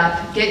keep it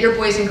up. Get your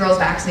boys and girls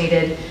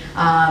vaccinated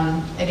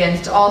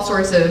against all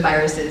sorts of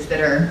viruses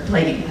that are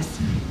plaguing us.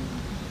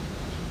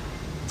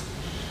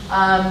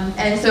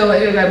 And so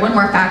one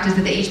more fact is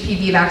that the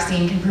HPV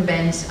vaccine can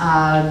prevent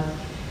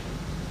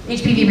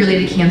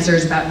HPV-related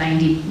cancers about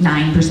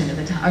 99% of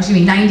the time, or excuse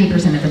me,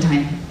 90% of the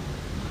time.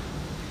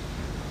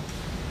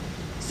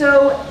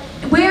 So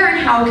where and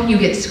how can you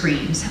get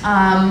screened?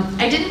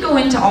 I didn't go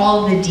into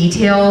all of the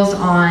details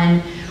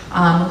on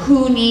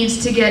who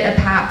needs to get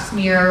a pap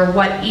smear,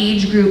 what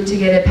age group to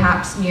get a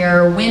pap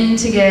smear, when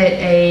to get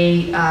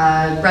a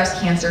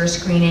breast cancer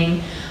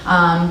screening.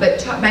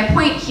 But my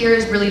point here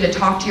is really to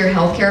talk to your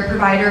healthcare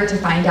provider to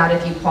find out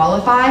if you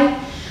qualify.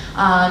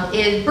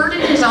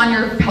 Burden is on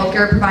your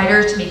healthcare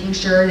providers to making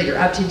sure that you're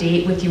up to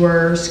date with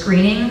your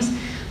screenings,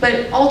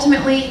 but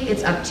ultimately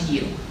it's up to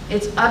you.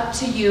 It's up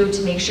to you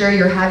to make sure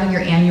you're having your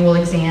annual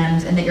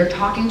exams and that you're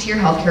talking to your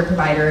healthcare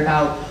provider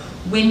about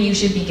when you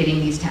should be getting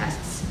these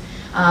tests.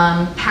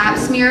 Pap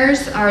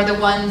smears are the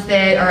ones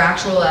that are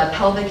actual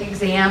pelvic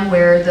exam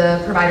where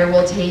the provider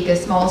will take a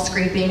small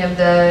scraping of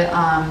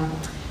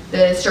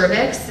the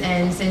cervix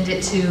and send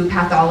it to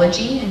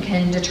pathology and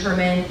can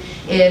determine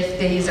if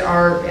these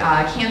are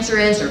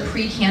cancerous or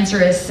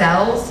precancerous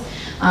cells.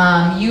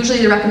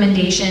 Usually the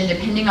recommendation,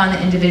 depending on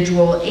the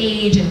individual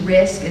age and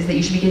risk, is that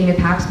you should be getting a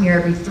pap smear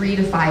every 3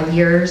 to 5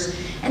 years.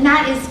 And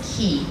that is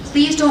key.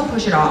 Please don't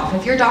push it off.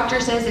 If your doctor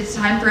says it's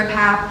time for a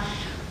pap,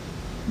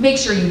 make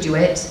sure you do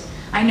it.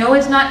 I know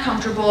it's not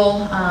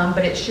comfortable,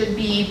 but it should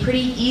be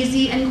pretty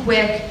easy and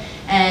quick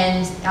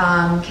and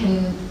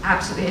can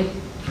absolutely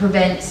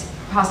prevent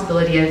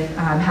possibility of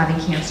having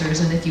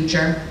cancers in the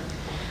future.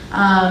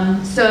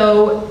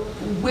 So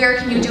where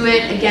can you do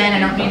it? Again, I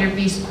don't need to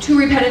be too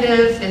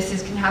repetitive.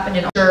 This can happen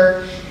in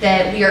order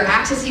that we are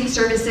accessing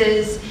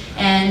services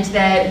and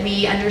that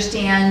we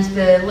understand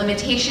the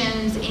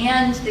limitations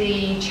and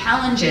the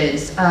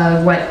challenges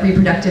of what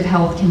reproductive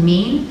health can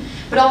mean,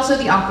 but also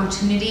the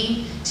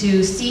opportunity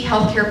to see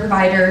healthcare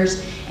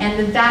providers and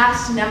the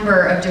vast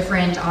number of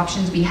different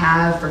options we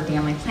have for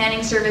family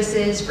planning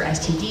services, for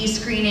STD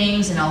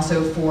screenings, and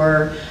also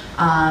for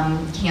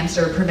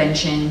cancer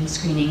prevention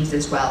screenings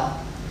as well.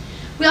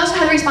 We also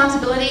have a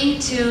responsibility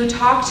to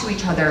talk to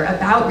each other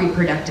about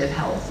reproductive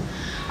health.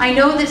 I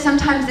know that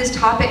sometimes this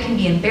topic can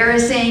be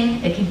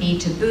embarrassing, it can be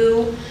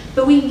taboo,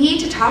 but we need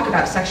to talk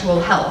about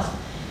sexual health.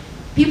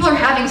 People are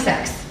having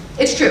sex.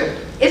 It's true.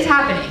 It's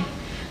happening.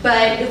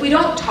 But if we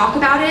don't talk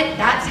about it,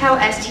 that's how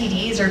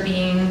STDs are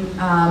being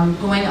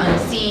going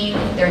unseen.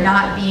 They're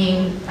not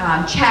being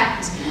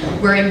checked.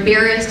 We're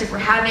embarrassed if we're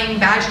having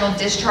vaginal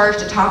discharge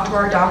to talk to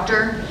our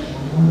doctor.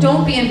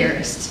 Don't be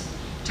embarrassed.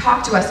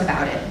 Talk to us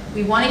about it.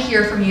 We want to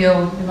hear from you.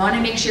 We want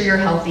to make sure you're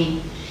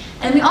healthy.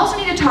 And we also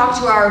need to talk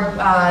to our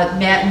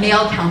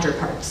male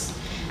counterparts.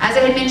 As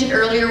I had mentioned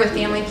earlier with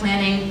family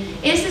planning,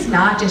 this is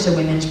not just a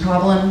women's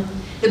problem.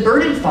 The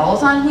burden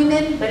falls on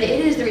women, but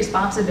it is the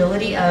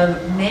responsibility of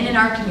men in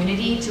our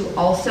community to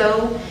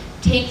also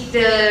take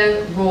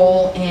the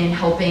role in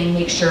helping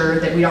make sure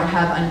that we don't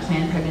have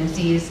unplanned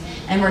pregnancies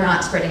and we're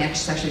not spreading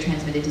sexually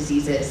transmitted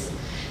diseases.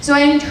 So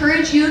I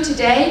encourage you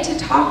today to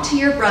talk to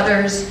your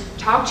brothers,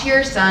 talk to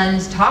your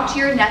sons, talk to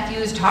your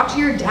nephews, talk to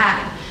your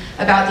dad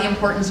about the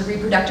importance of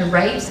reproductive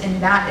rights,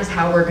 and that is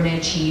how we're going to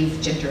achieve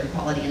gender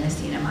equality in the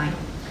CNMI.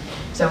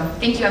 So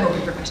thank you. I'm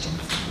open for questions.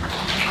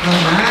 All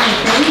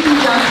right, thank you,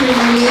 Dr.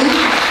 Lee.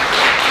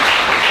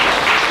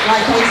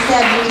 Like I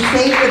said, we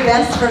saved the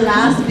best for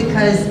last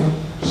because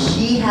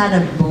she had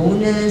a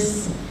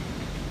bonus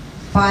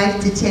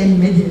 5 to 10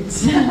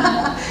 minutes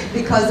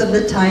because of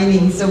the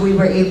timing, so we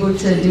were able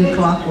to do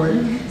clockwork.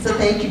 So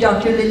thank you,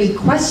 Dr. Lilly.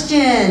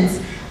 Questions?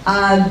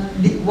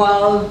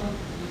 While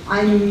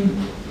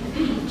I'm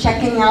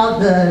checking out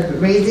the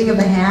raising of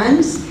the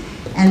hands,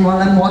 and while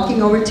I'm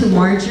walking over to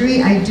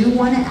Marjorie, I do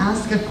want to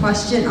ask a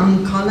question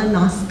on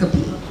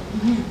colonoscopy.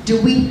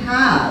 Do we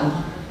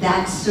have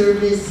that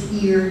service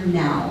here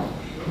now?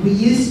 We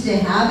used to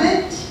have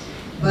it,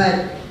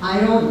 but I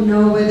don't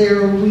know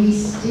whether we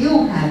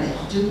still have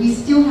it. Do we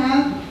still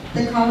have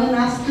the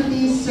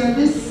colonoscopy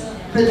service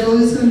for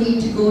those who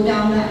need to go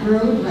down that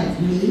road, like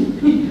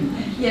me?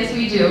 Yes,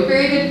 we do.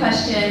 Very good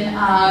question. And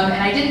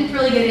I didn't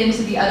really get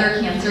into the other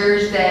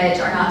cancers that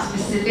are not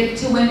specific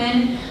to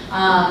women,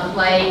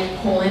 like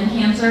colon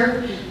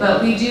cancer,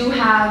 but we do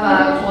have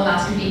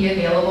colonoscopy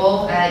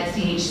available at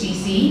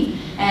CHCC.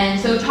 And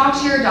so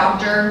talk to your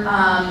doctor.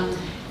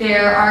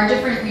 There are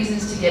different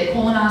reasons to get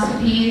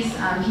colonoscopies.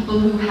 People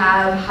who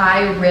have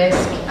high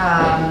risk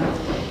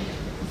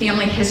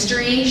family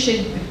history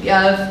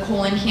of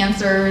colon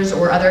cancers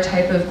or other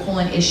type of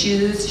colon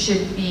issues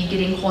should be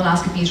getting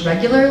colonoscopies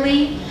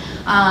regularly.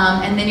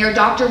 And then your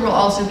doctor will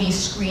also be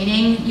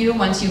screening you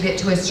once you get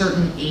to a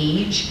certain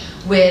age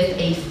with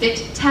a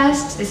FIT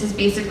test. This is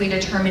basically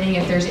determining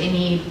if there's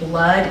any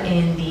blood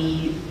in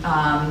the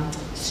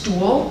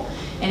stool.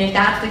 And if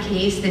that's the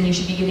case, then you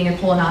should be getting a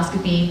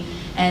colonoscopy.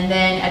 And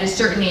then at a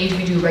certain age,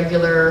 we do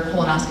regular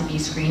colonoscopy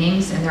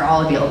screenings, and they're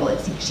all available at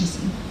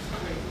CHCC.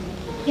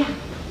 Yeah.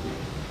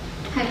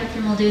 Hi, Dr.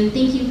 Dr. Muldoon.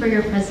 Thank you for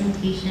your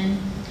presentation.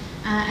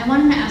 I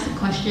wanted to ask a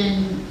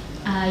question.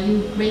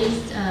 You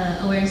raised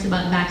awareness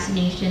about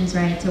vaccinations,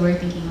 right? So we're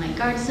thinking like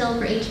Gardasil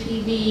for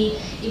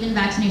HPV, even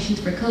vaccinations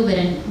for COVID.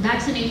 And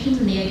vaccinations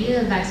and the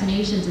idea of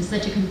vaccinations is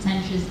such a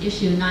contentious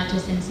issue, not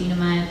just in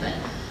CNMI, but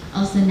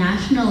also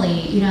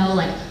nationally. You know,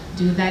 like,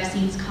 do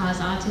vaccines cause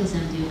autism?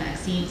 Do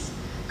vaccines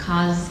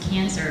cause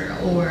cancer,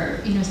 or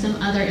some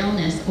other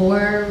illness?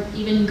 Or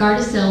even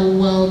Gardasil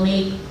will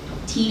make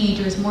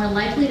teenagers more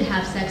likely to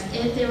have sex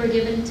if they were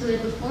given to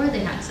it before they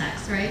had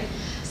sex, right?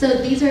 So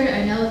these are,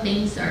 I know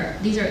these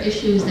are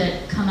issues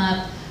that come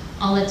up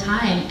all the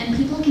time, and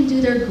people can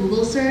do their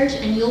Google search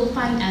and you'll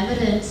find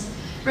evidence,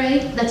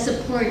 right, that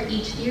support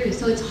each theory.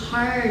 So it's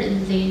hard in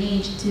this day and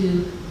age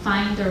to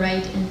find the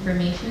right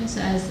information.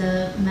 So as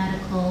a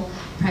medical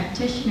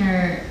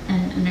practitioner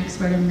and an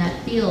expert in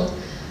that field,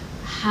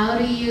 how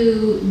do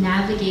you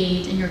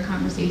navigate in your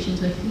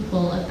conversations with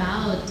people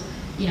about,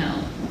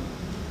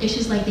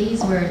 issues like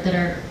these that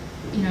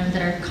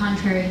are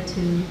contrary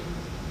to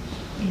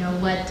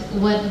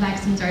what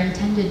vaccines are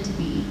intended to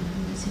be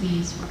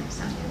used for?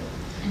 So,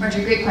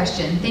 Marjorie, great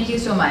question. Thank you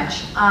so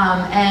much.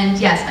 And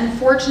yes,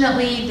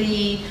 unfortunately,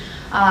 the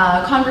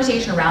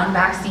conversation around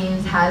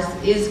vaccines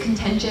is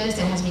contentious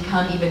and has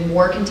become even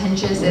more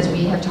contentious as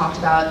we have talked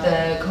about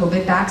the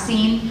COVID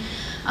vaccine.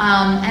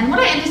 And what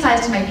I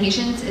emphasize to my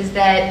patients is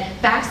that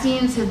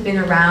vaccines have been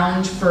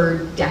around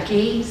for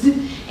decades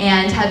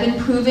and have been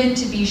proven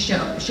to be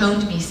shown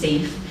to be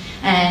safe.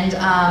 And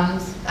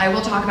I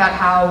will talk about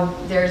how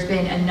there's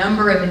been a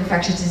number of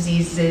infectious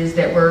diseases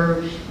that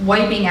were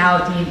wiping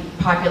out the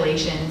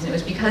populations. It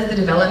was because of the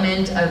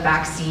development of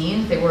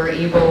vaccines that were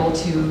able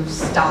to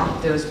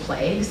stop those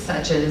plagues,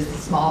 such as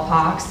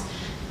smallpox,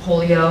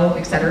 polio,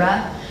 etc.,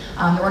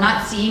 that we're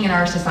not seeing in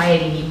our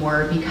society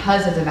anymore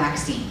because of the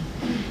vaccine.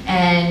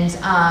 And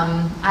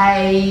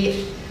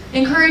I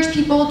encourage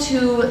people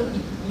to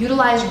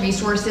utilize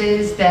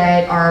resources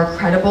that are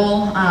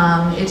credible.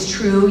 It's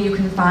true, you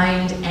can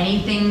find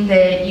anything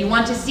that you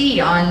want to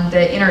see on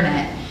the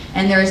internet,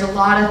 and there's a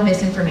lot of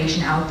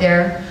misinformation out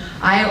there.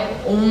 I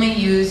only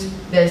use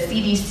the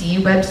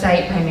CDC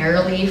website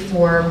primarily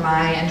for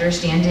my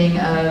understanding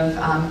of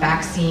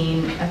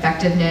vaccine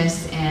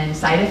effectiveness and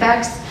side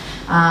effects,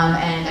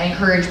 and I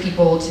encourage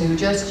people to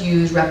just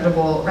use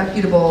reputable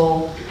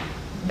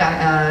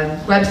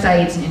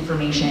websites and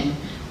information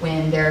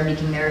when they're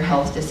making their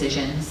health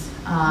decisions.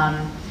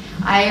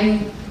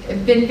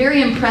 I've been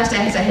very impressed,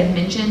 as I had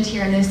mentioned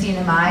here in the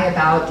CNMI,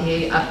 about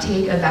the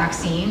uptake of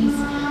vaccines.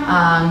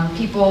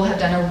 People have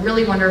done a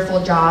really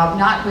wonderful job,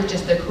 not with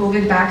just the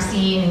COVID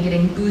vaccine and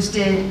getting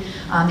boosted,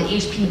 the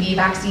HPV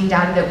vaccine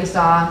data that we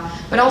saw,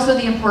 but also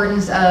the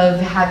importance of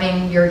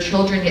having your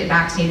children get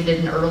vaccinated at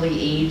an early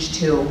age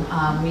too.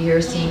 We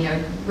are seeing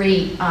a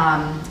great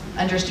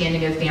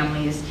understanding of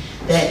families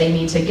that they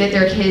need to get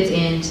their kids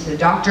into the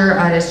doctor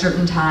at a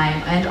certain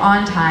time and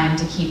on time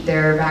to keep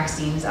their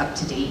vaccines up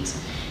to date.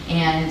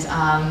 And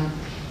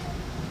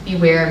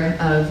beware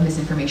of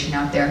misinformation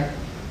out there.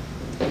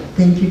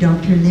 Thank you,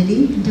 Dr.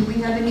 Lilly. Do we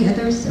have any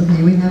others?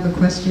 Okay, we have a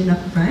question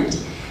up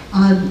front.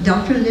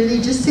 Dr.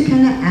 Lilly, just to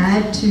kind of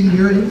add to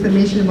your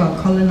information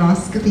about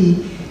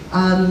colonoscopy,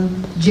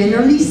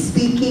 generally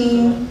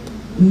speaking,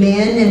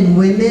 men and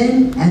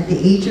women at the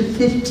age of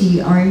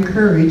 50 are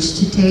encouraged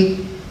to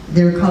take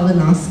their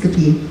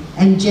colonoscopy.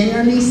 And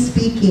generally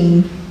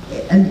speaking,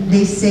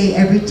 they say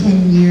every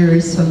 10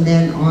 years from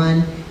then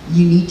on,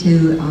 you need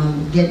to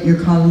get your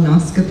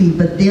colonoscopy,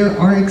 but there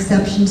are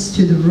exceptions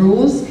to the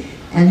rules,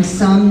 and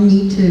some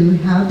need to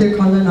have their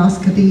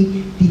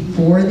colonoscopy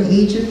before the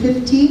age of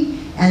 50,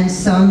 and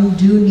some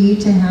do need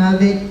to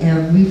have it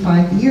every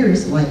 5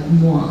 years, like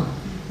moi,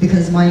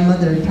 because my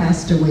mother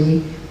passed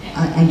away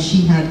and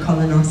she had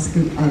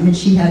colonoscopy,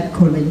 she had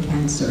colon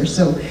cancer.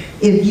 So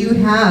if you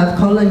have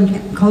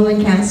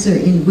colon cancer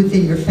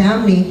within your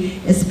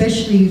family,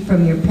 especially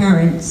from your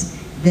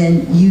parents,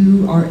 then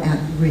you are at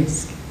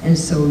risk. And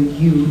so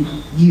you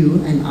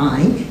and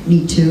I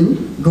need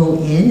to go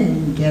in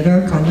and get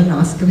our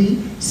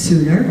colonoscopy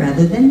sooner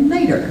rather than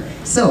later.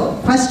 So,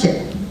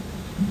 question.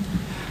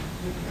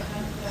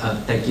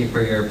 Thank you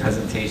for your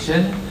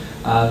presentation.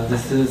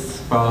 This is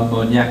from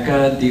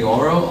Monieka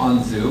Dioro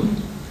on Zoom.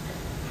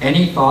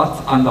 Any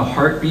thoughts on the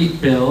heartbeat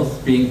bills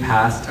being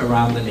passed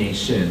around the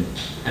nation?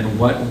 And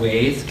what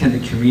ways can the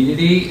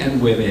community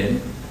and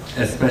women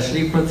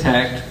especially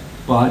protect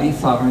body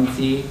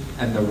sovereignty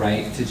and the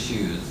right to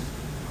choose?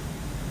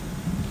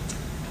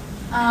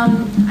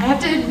 I have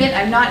to admit,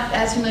 I'm not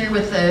as familiar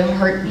with the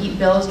heartbeat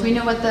bills. Do we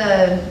know what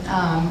the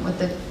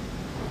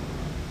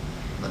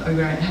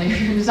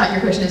it's not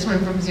your question, it's one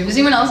from Zoom. Does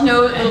anyone else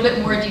know a little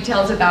bit more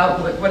details about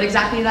what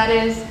exactly that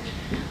is?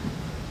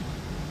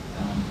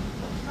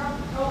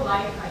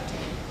 Pro-life, I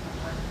think.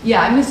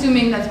 Yeah, I'm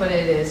assuming that's what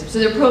it is. So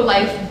they're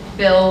pro-life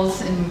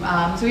bills, and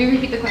so will you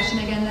repeat the question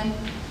again then?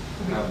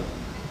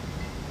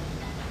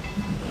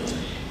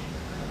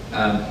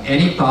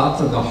 Any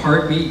thoughts on the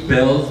heartbeat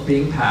bills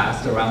being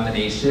passed around the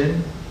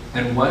nation,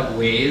 and what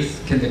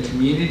ways can the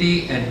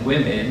community and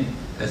women,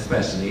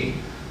 especially,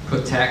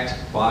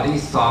 protect body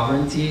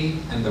sovereignty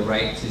and the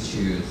right to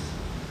choose?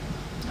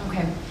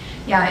 Okay.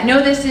 Yeah, I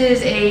know this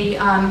is a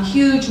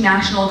huge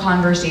national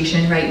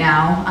conversation right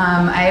now.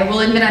 I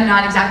will admit I'm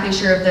not exactly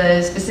sure of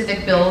the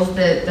specific bills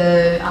that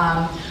the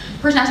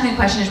person asking the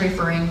question is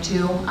referring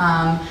to,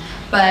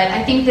 but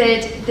I think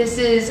that this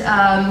is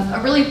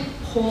a really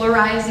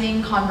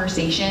polarizing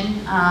conversation,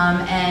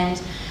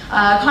 and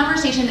a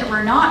conversation that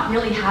we're not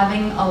really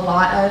having a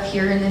lot of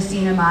here in the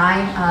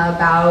CNMI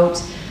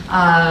about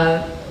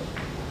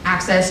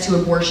access to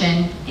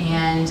abortion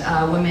and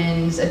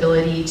women's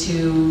ability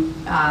to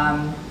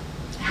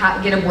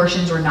get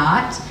abortions or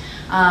not.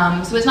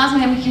 So it's not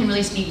something that we can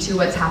really speak to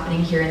what's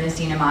happening here in the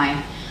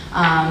CNMI.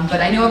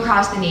 But I know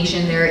across the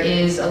nation there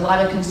is a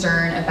lot of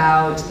concern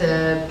about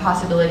the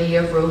possibility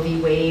of Roe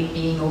v. Wade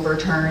being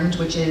overturned,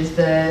 which is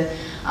the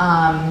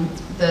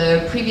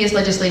previous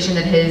legislation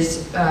that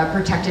has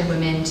protected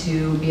women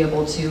to be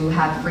able to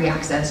have free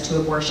access to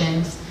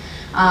abortions.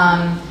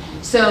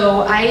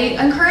 So I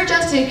encourage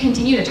us to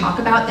continue to talk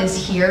about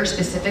this here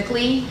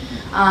specifically,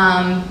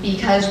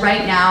 because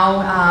right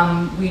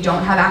now we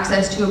don't have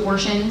access to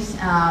abortions,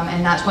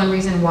 and that's one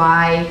reason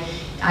why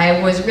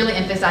I was really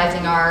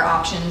emphasizing our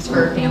options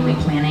for family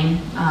planning,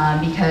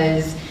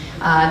 because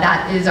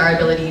that is our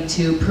ability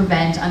to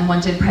prevent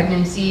unwanted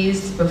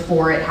pregnancies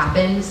before it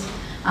happens.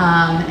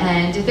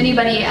 And if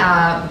anybody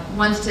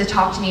wants to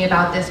talk to me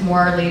about this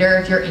more later,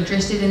 if you're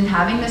interested in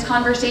having this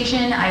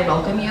conversation, I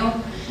welcome you.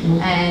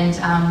 And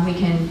we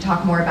can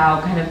talk more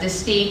about kind of the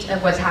state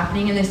of what's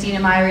happening in the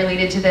CNMI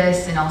related to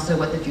this, and also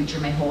what the future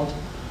may hold.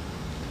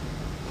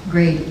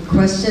 Great.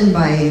 Question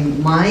by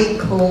my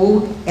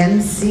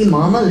co-MC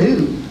Mama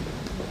Lou.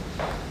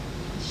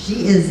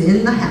 She is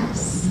in the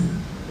house.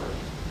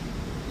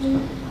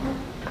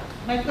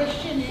 My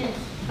question is,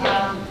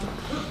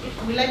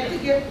 we like to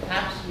get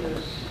pap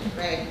smears,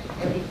 right,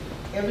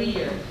 every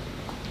year.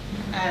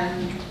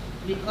 And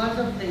because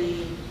of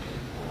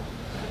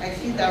I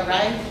see the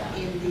rise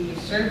in the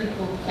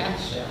cervical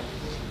cancer.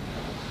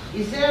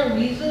 Is there a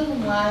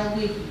reason why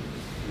we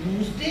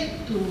moved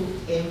it to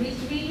every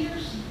 3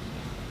 years?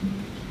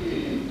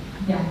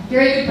 Yeah,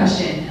 very good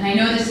question. And I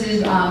know this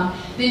has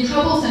been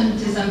troublesome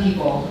to some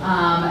people.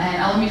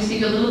 And let me just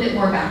give you a little bit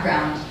more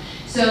background.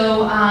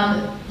 So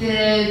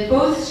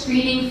both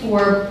screening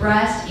for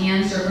breast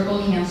and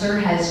cervical cancer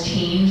has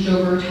changed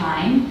over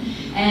time.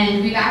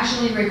 And we've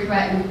actually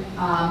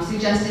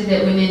suggested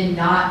that women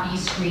not be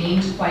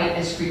screened quite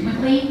as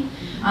frequently.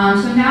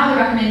 So now the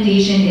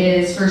recommendation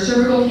is for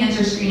cervical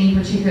cancer screening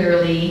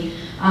particularly,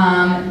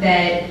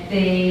 that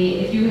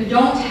if you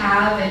don't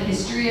have a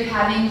history of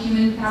having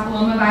human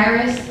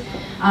papillomavirus,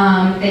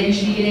 that you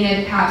should be getting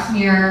a pap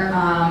smear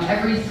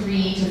every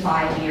 3 to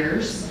 5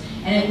 years.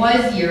 And it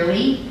was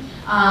yearly.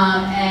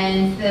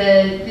 And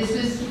the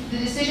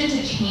decision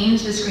to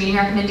change the screening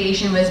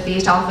recommendation was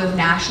based off of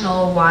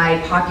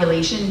national-wide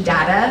population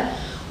data,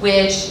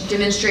 which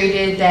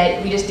demonstrated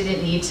that we just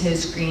didn't need to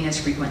screen as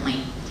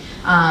frequently.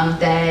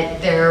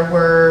 That there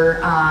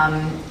were,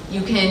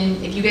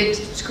 if you get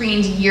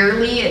screened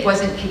yearly, it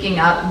wasn't picking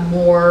up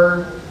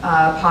more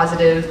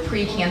positive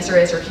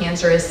precancerous or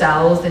cancerous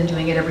cells than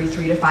doing it every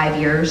 3 to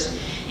 5 years.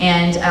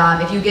 And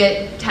if you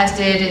get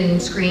tested and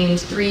screened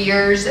 3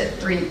 years,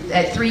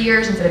 at 3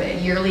 years instead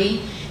of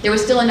yearly, there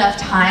was still enough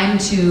time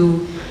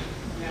to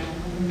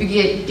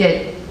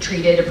get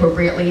treated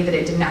appropriately that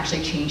it didn't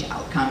actually change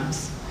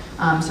outcomes.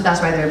 So that's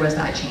why there was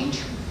that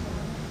change.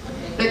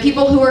 But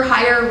people who are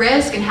higher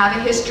risk and have a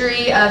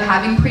history of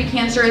having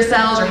precancerous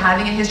cells or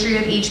having a history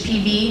of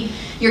HPV,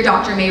 your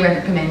doctor may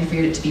recommend for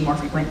you to be more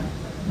frequent.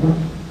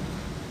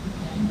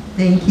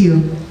 Thank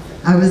you.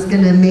 I was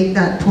going to make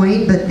that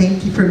point, but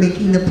thank you for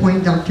making the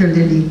point, Dr.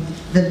 Lilly,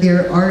 that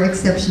there are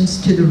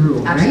exceptions to the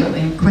rule,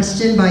 Absolutely. Right?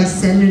 Question by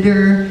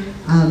Senator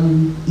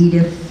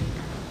Edith.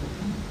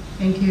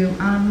 Thank you.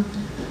 I'm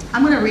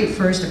going to read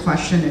first a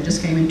question that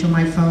just came into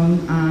my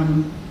phone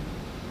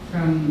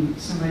from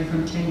somebody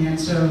from Tinian.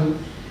 So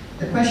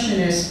the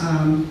question is,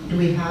 do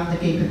we have the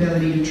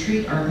capability to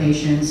treat our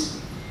patients,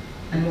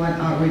 and what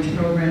outreach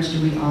programs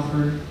do we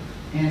offer,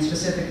 and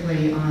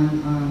specifically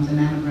on the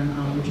mammogram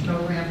outreach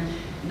program?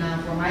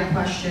 Now, for my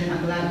question,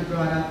 I'm glad you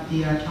brought up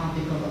the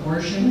topic of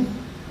abortion.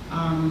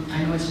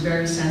 I know it's a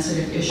very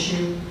sensitive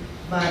issue,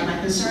 but my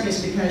concern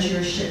is because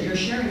you're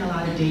sharing a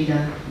lot of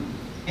data,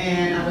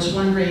 and I was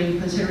wondering,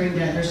 considering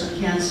that there's some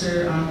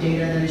cancer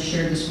data that is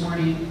shared this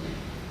morning,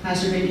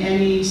 has there been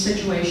any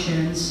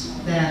situations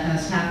that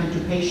has happened to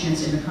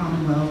patients in the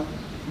Commonwealth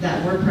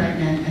that were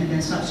pregnant and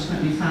then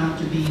subsequently found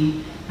to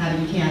be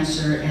having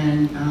cancer,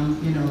 and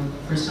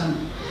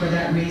for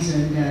that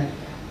reason that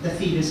the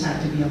fetus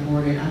had to be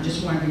aborted? I'm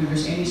just wondering if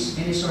there's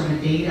any sort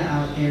of data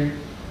out there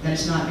that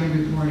has not been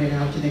reported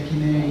out to the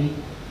community.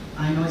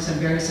 I know it's a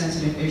very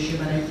sensitive issue,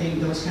 but I think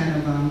those kind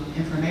of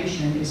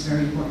information is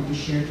very important to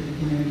share to the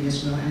community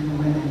as well, and the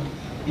women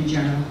in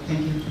general.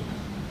 Thank you.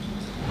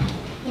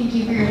 Thank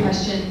you for your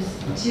questions.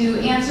 To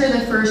answer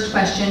the first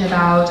question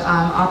about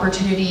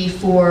opportunity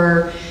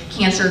for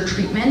cancer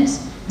treatment,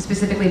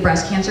 specifically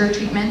breast cancer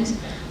treatment,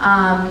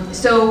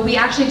 So we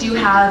actually do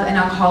have an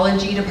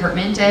oncology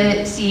department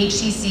at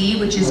CHCC,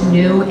 which is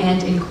new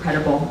and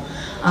incredible.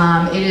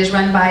 It is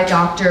run by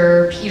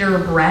Dr. Peter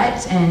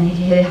Brett, and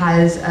he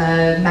has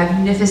a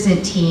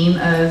magnificent team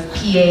of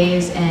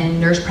PAs and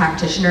nurse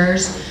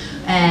practitioners,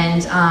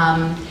 and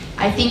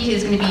I think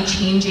is going to be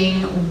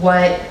changing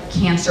what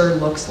cancer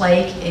looks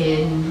like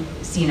in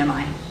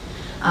CNMI.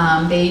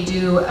 They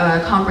do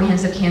a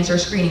comprehensive cancer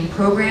screening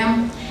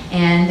program,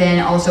 and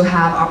then also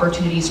have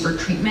opportunities for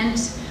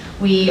treatment.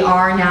 We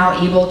are now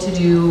able to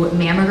do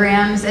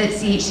mammograms at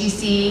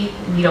CHCC,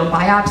 needle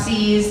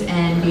biopsies,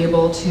 and be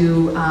able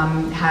to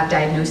have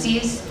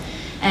diagnoses.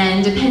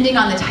 And depending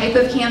on the type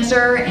of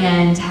cancer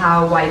and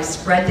how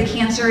widespread the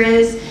cancer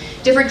is,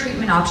 different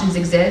treatment options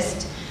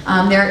exist.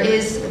 There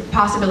is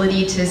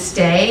possibility to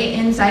stay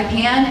in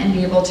Saipan and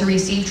be able to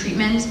receive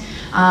treatment.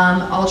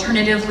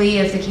 Alternatively,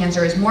 if the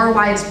cancer is more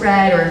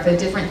widespread or if a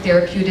different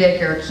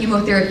therapeutic or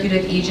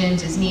chemotherapeutic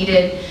agent is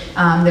needed,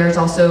 there's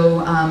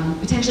also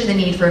potentially the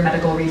need for a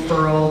medical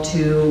referral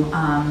to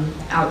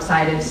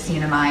outside of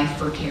CNMI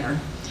for care.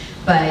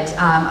 But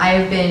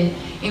I've been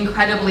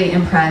incredibly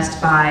impressed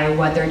by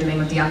what they're doing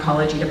with the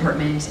oncology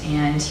department,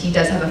 and he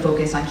does have a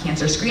focus on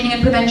cancer screening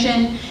and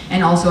prevention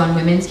and also on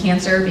women's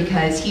cancer,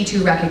 because he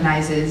too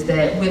recognizes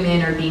that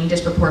women are being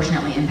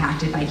disproportionately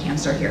impacted by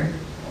cancer here.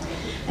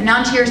 And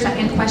now to your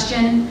second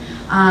question.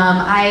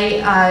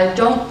 I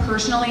don't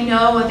personally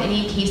know of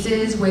any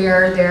cases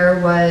where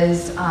there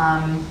was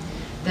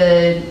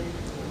the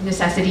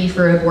necessity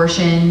for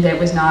abortion that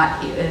was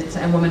not,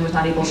 a woman was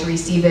not able to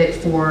receive it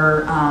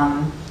for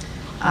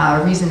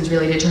reasons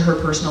related to her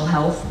personal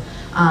health.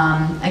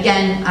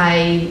 Again,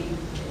 I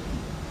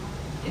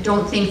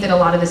don't think that a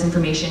lot of this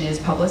information is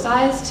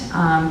publicized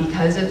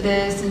because of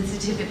the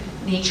sensitive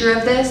nature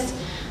of this,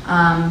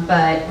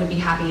 but would be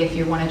happy if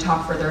you want to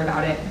talk further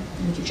about it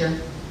in the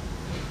future.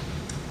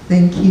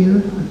 Thank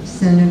you,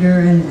 Senator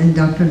and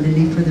Dr.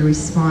 Lilly, for the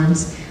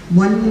response.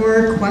 One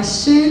more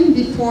question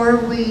before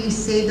we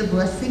say the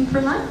blessing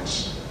for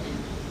lunch.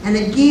 And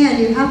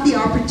again, you have the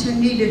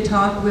opportunity to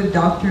talk with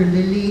Dr.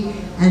 Lilly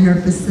and her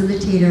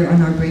facilitator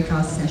on our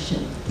breakout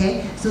session,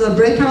 okay? So the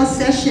breakout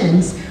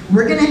sessions,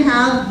 we're gonna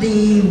have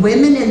the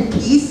Women in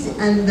Peace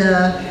and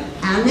the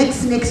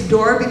annex next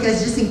door,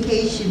 because just in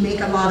case you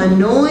make a lot of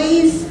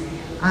noise,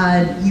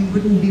 you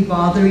wouldn't be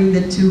bothering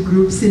the two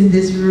groups in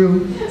this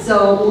room.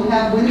 So we'll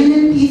have Women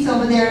in Peace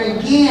over there, and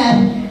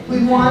again,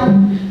 we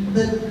want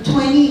the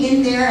 20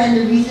 in there, and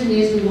the reason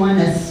is we want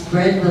to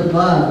spread the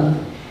love.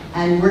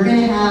 And we're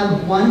going to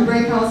have one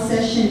breakout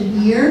session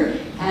here,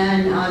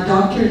 and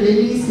Dr.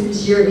 Lilly,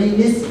 since you're in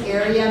this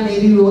area,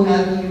 maybe we'll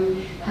have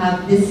you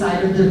have this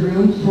side of the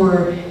room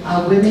for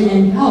Women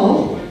in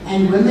Health,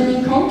 and Women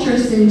in Culture,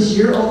 since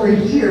you're over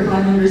here,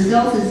 500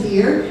 Cells is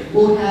here,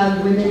 we'll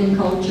have Women in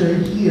Culture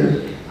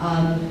here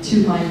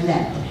to my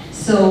left.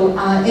 So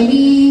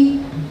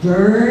any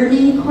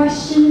burning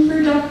question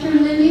for Dr.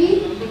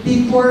 Lilly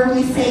before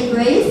we say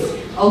grace?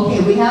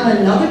 Okay, we have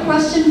another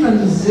question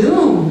from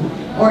Zoom.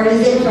 Or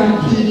is it from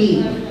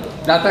PD?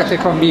 That's actually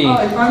from me. Oh,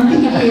 it's from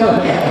PD,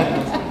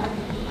 okay.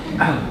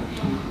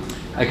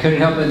 I couldn't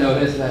help but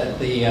notice that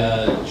the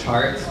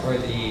charts for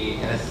the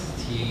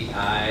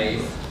STI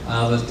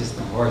was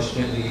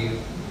disproportionately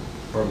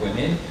for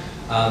women.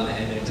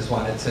 And I just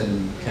wanted to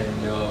kind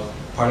of know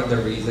if part of the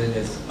reason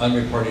is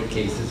unreported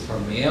cases for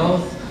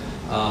males,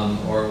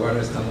 or what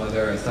are some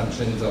other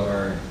assumptions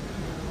or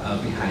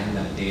behind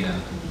that data?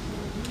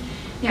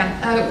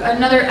 Yeah,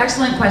 another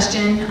excellent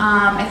question.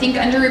 I think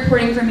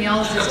underreporting for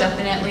males is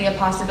definitely a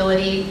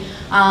possibility.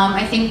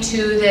 I think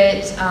too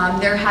that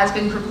there has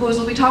been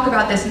proposal, we talk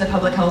about this in the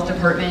public health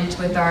department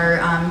with our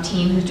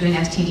team who's doing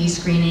STD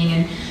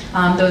screening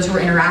and those who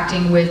are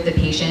interacting with the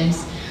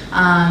patients.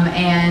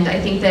 And I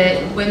think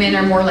that women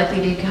are more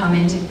likely to come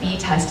in to be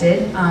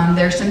tested.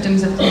 Their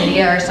symptoms of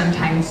chlamydia are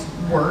sometimes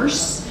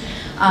worse.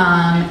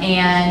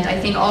 And I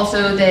think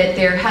also that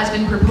there has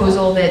been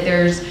proposal that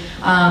there's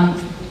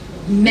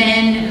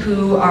men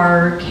who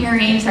are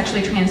carrying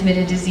sexually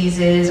transmitted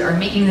diseases are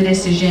making the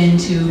decision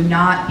to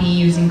not be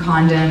using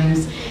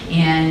condoms,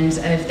 and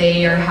if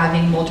they are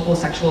having multiple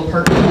sexual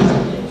partners,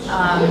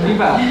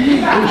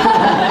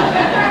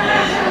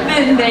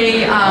 then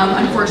they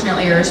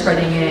unfortunately are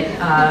spreading it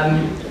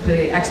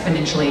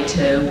exponentially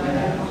to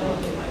women.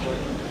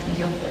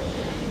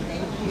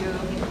 Thank you.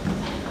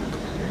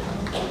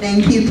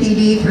 Thank you,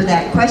 PD, for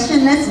that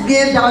question. Let's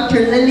give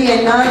Dr. Lilly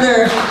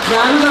another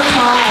round of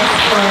applause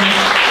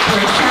for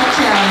such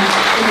an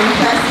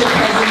impressive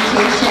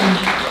presentation.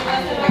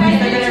 Thank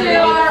you to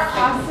our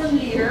awesome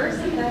leaders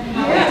in the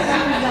house.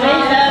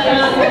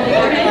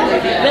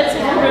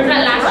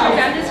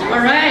 All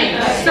right,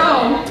 so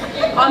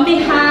on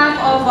behalf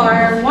of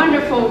our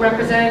wonderful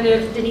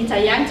representative, Denita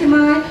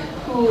Yantimai,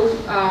 who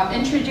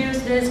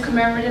introduced this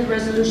commemorative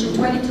resolution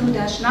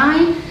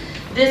 22-9.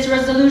 This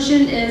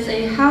resolution is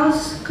a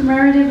House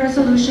commemorative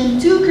resolution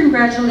to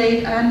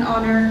congratulate and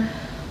honor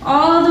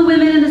all the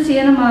women in the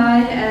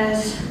CNMI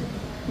as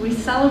we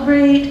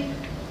celebrate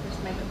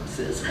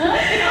boxes.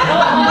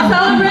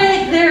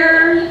 Celebrate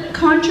their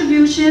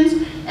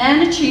contributions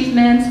and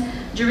achievements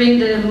during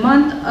the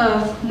month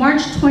of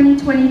March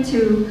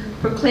 2022,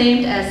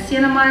 proclaimed as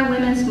CNMI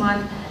Women's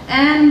Month,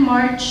 and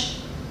March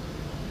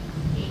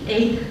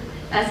 8th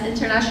as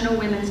International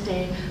Women's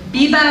Day.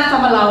 Viva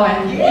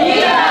Famalawan!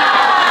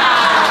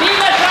 Yeah!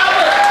 Viva Travel!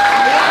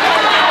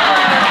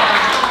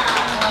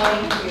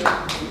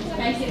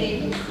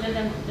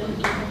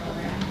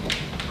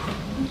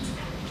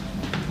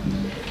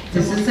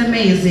 This is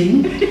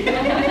amazing.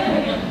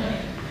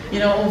 You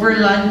know, over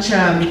lunch,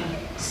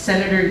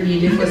 Senator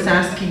Edith was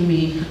asking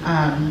me,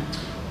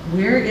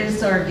 where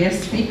is our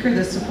guest speaker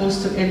that's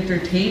supposed to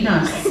entertain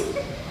us?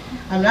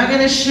 I'm not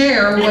going to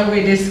share what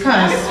we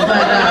discussed,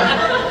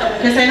 but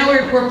because I know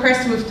we're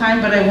pressed with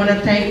time, but I want to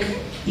thank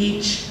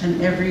each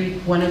and every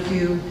one of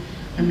you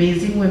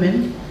amazing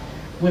women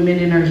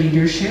in our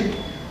leadership,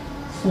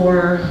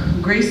 for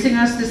gracing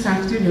us this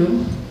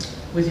afternoon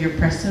with your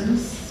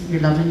presence,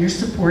 your love and your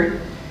support.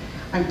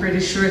 I'm pretty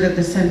sure that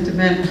the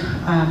sentiment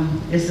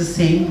is the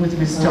same with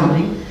Ms.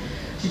 Dolly.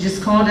 She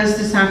just called us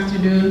this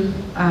afternoon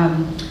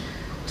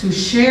to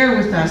share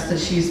with us that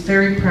she is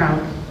very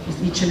proud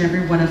of each and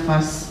every one of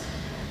us,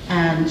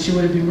 and she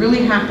would have been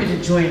really happy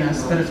to join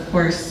us, but of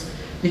course,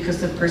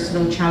 because of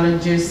personal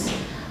challenges,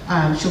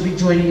 she'll be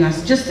joining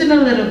us just in a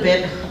little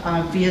bit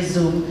via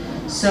Zoom.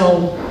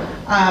 So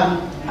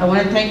I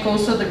want to thank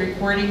also the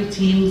recording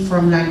team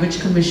from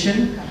Language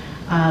Commission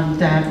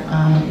that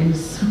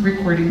is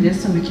recording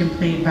this, and we can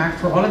play it back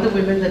for all of the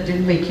women that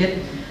didn't make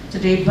it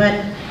today. But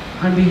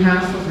on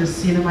behalf of the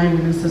CNMI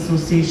Women's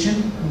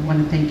Association, I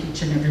want to thank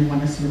each and every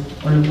one of you.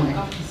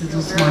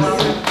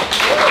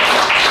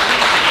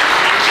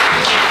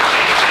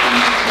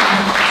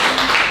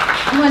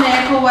 I want to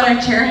echo what our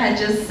chair had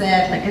just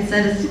said. Like I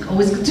said, it's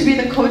always good to be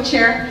the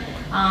co-chair.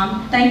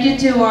 Thank you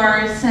to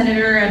our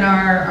senator and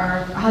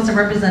our House of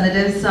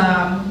Representatives.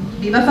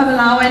 Viva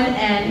Famalawan,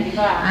 and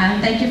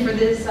thank you for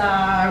this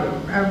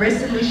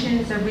resolution.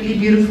 It's a really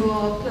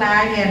beautiful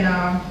flag and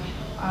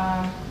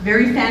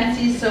very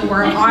fancy, so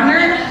we're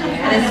honored.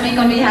 And I speak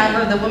on behalf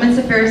of the Women's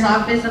Affairs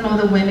Office and all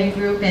the women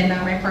group and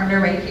my partner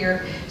right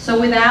here. So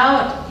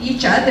without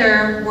each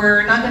other,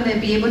 we're not going to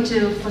be able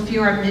to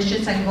fulfill our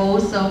missions and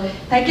goals. So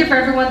thank you for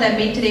everyone that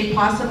made today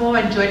possible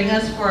and joining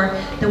us for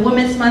the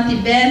Women's Month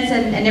events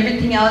and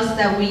everything else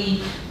that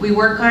we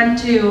work on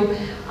to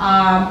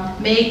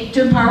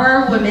empower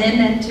our women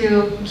and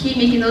to keep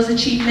making those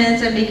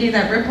achievements and making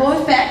that ripple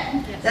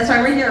effect. That's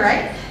why we're here,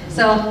 right?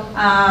 So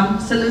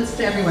salutes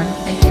to everyone.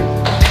 Thank you.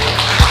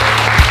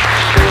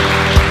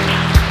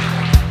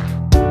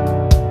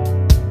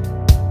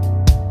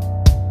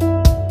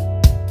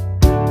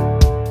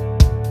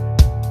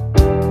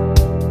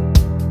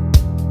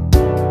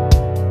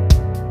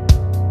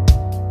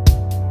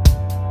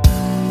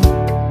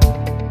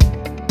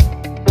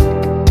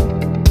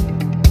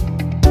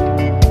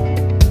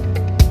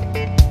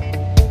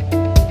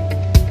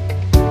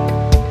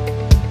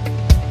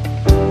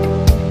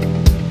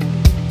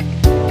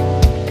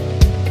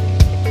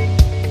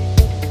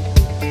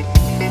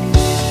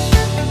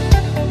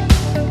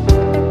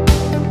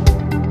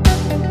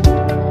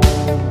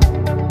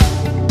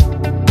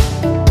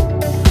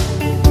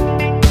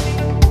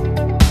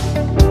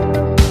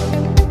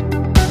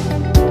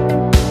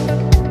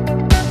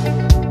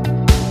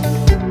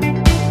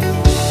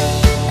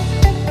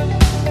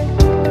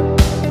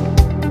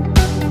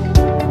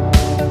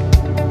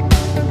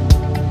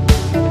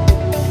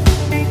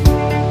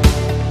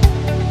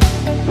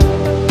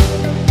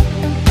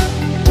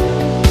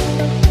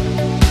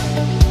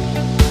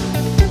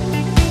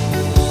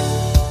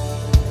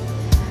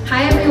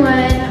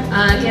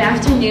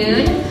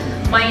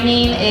 My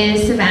name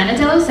is Savannah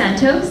De Los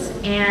Santos,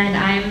 and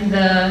I'm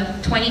the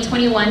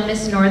 2021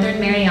 Miss Northern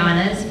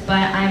Marianas,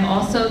 but I'm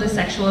also the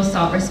Sexual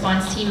Assault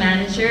Response Team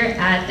Manager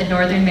at the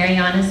Northern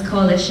Marianas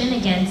Coalition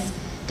Against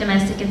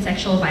Domestic and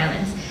Sexual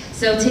Violence.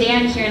 So today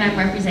I'm here and I'm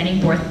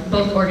representing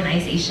both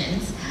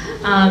organizations.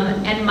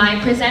 And my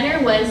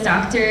presenter was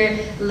Dr.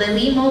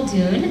 Lily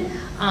Muldoon.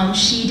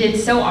 She did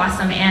so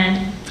awesome,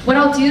 and what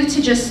I'll do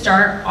to just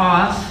start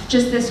off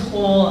just this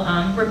whole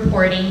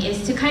reporting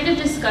is to kind of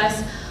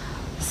discuss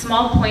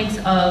small points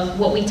of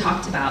what we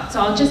talked about. So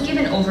I'll just give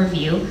an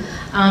overview,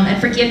 and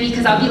forgive me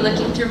because I'll be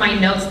looking through my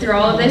notes through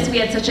all of this. We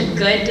had such a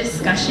good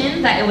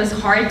discussion that it was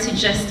hard to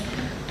just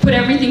put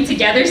everything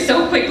together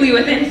so quickly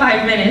within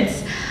 5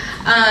 minutes.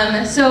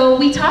 So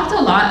we talked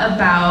a lot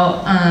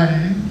about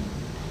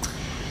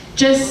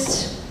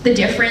just the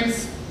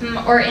difference,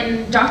 or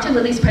in Dr.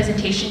 Lily's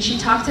presentation, she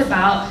talked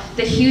about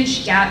the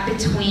huge gap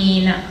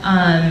between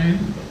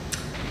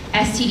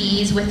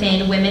STDs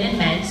within women and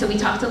men. So we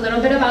talked a little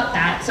bit about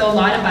that. So a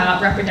lot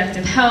about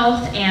reproductive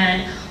health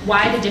and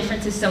why the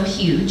difference is so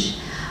huge.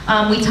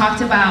 We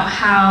talked about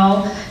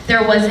how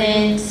there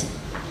wasn't,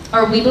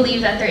 or we believe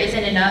that there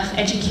isn't enough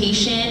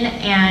education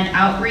and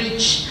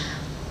outreach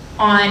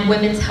on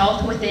women's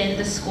health within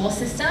the school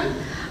system.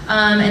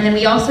 And then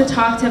we also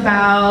talked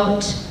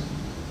about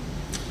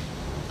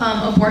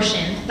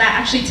abortion. That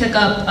actually took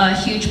up a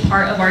huge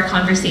part of our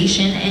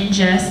conversation, and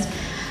just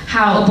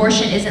how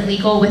abortion isn't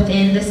legal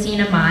within the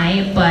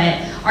CNMI, but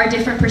our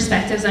different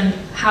perspectives on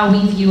how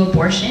we view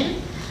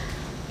abortion.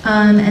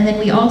 And then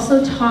we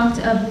also talked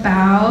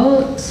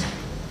about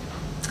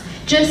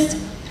just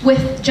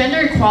with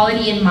gender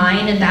equality in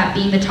mind, and that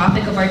being the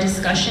topic of our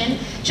discussion,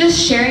 just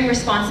sharing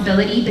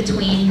responsibility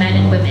between men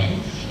and women.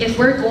 If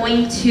we're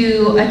going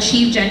to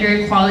achieve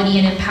gender equality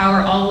and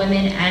empower all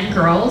women and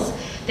girls,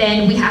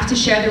 then we have to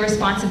share the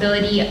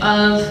responsibility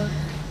of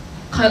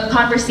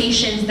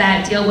conversations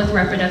that deal with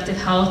reproductive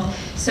health.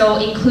 So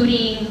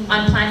including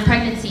unplanned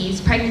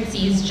pregnancies,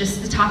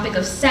 just the topic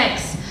of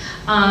sex,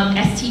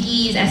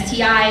 STDs,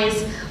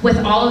 STIs, with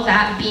all of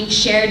that being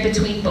shared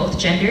between both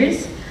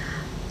genders.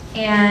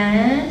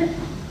 And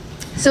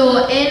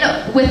so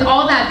with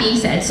all that being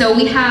said, so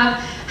we have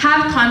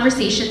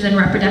conversations in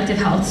reproductive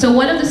health. So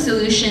one of the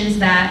solutions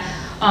that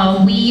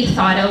we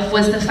thought of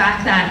was the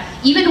fact that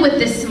even with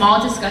this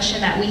small discussion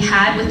that we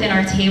had within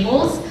our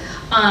tables,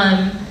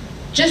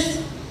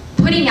 just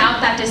putting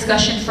out that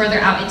discussion further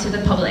out into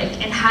the public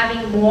and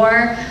having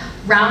more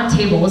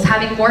roundtables,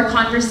 having more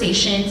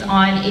conversations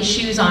on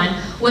issues on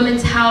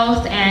women's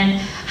health and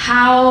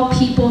how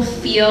people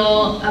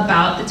feel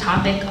about the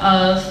topic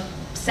of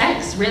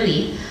sex,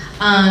 really.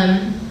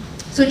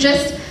 So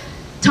just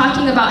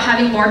talking about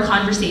having more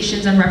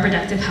conversations on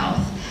reproductive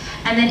health.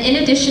 And then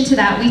in addition to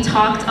that, we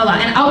talked a lot,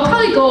 and I'll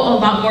probably go a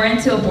lot more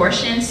into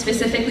abortion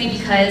specifically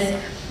because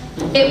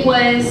it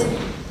was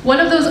one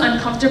of those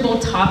uncomfortable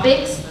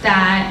topics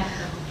that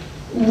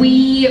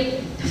we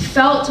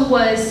felt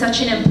was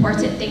such an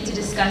important thing to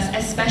discuss,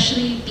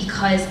 especially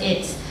because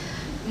it's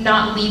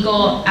not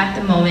legal at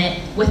the moment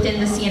within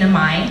the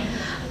CNMI.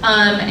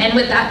 And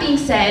with that being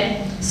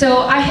said, so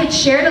I had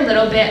shared a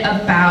little bit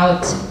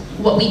about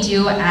what we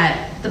do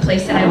at the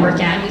place that I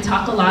work at, and we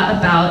talk a lot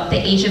about the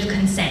age of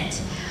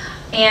consent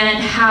and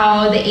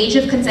how the age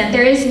of consent,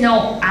 there is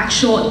no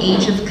actual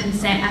age of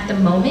consent at the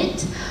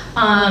moment.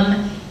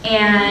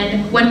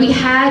 And when we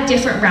had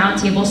different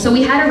roundtables, so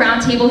we had a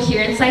roundtable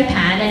here in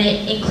Saipan, and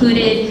it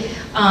included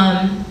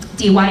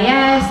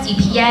DYS,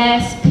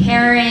 DPS,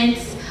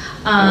 parents,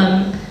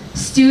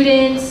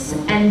 students,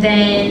 and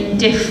then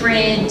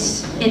different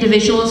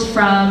individuals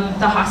from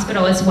the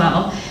hospital as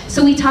well.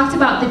 So we talked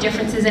about the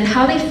differences and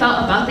how they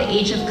felt about the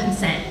age of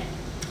consent.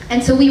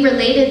 And so we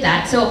related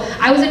that. So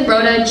I was in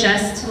Rhoda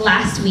just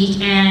last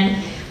week, and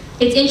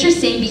it's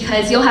interesting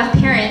because you'll have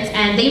parents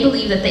and they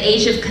believe that the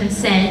age of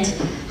consent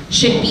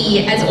should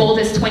be as old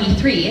as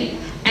 23.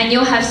 And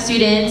you'll have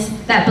students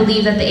that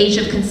believe that the age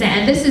of consent,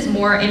 and this is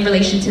more in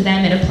relation to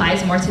them, it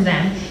applies more to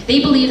them,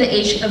 they believe the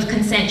age of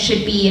consent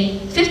should be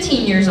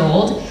 15 years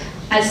old,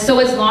 as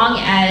long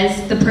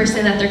as the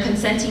person that they're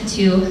consenting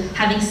to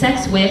having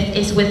sex with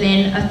is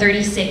within a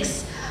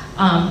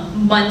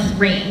 36-month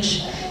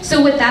range.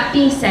 So with that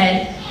being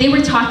said, they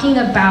were talking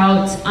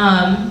about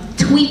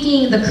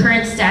tweaking the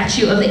current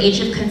statute of the age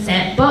of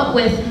consent, but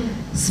with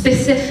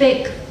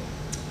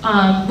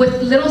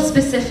little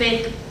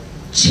specific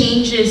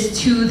changes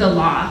to the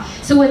law.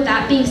 So with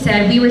that being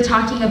said, we were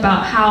talking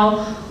about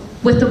how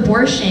with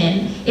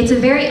abortion, it's a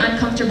very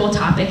uncomfortable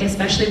topic,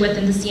 especially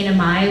within the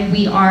CNMI.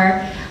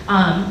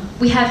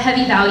 We have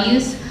heavy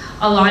values.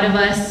 A lot of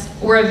us,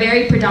 we're a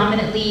very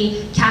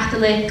predominantly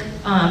Catholic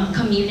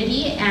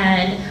community,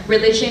 and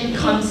religion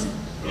comes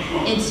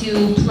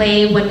into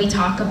play when we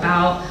talk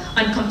about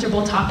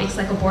uncomfortable topics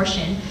like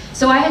abortion.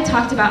 So I had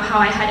talked about how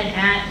I had an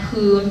aunt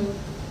who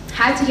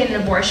had to get an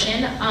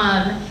abortion,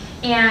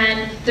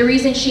 and the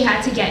reason she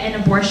had to get an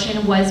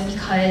abortion was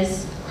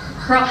because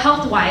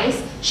health-wise,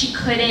 she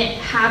couldn't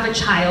have a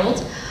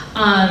child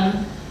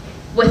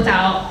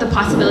without the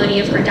possibility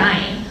of her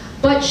dying.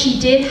 But she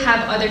did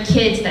have other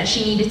kids that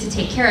she needed to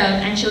take care of,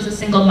 and she was a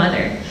single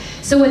mother.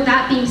 So with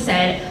that being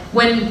said,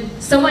 when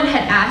someone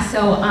had asked,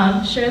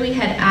 Shirley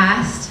had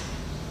asked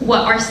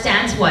what our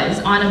stance was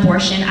on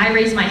abortion, I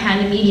raised my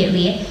hand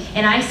immediately,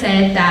 and I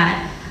said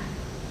that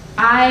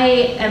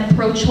I am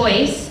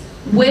pro-choice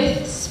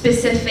with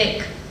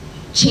specific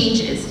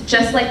changes,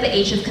 just like the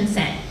age of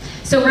consent.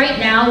 So right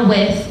now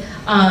with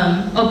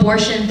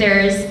abortion,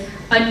 there's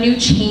a new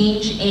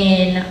change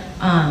in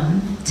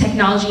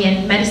technology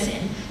and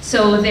medicine.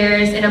 So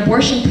there's an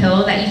abortion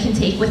pill that you can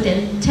take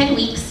within 10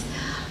 weeks,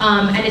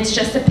 and it's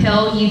just a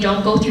pill, you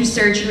don't go through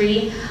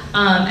surgery,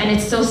 and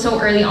it's still so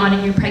early on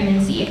in your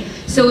pregnancy.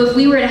 So if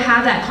we were to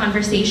have that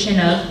conversation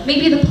of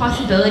maybe the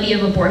possibility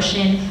of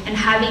abortion and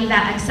having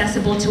that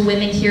accessible to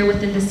women here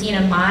within the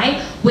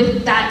CNMI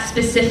with that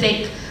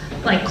specific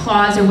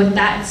clause or with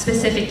that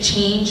specific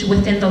change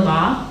within the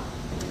law,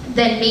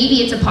 then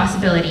maybe it's a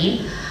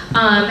possibility.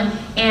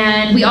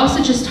 And we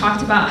also just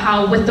talked about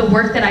how with the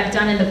work that I've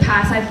done in the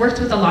past, I've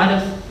worked with a lot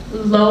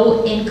of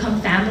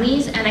low-income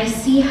families, and I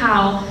see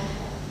how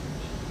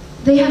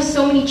they have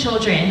so many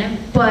children,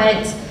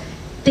 but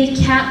they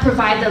can't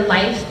provide the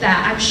life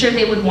that I'm sure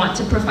they would want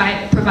to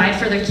provide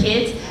for their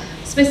kids.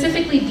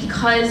 specifically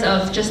because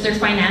of just their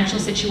financial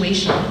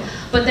situation.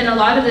 But then a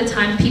lot of the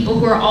time, people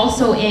who are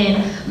also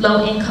in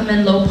low income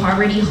and low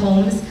poverty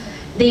homes,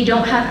 they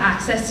don't have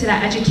access to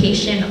that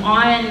education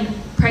on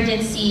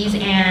pregnancies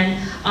and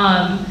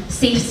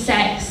safe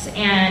sex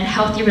and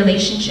healthy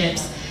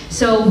relationships.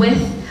 So with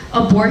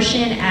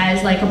abortion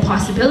as like a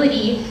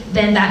possibility,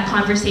 then that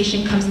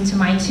conversation comes into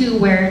mind too,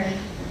 where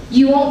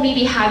you won't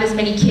maybe have as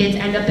many kids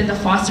end up in the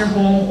foster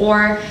home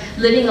or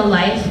living a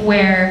life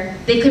where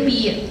they could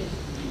be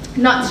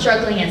not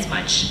struggling as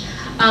much.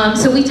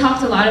 So we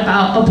talked a lot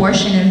about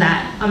abortion in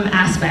that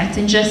aspect,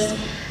 and just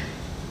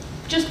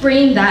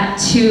bringing that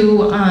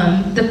to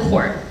the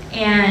court.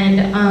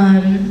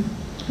 And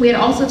we had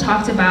also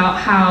talked about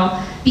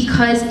how,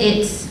 because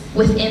it's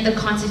within the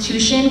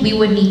Constitution, we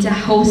would need to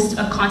host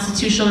a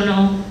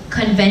constitutional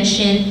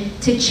convention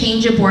to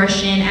change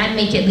abortion and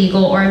make it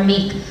legal, or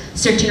make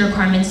certain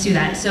requirements to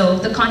that. So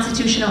the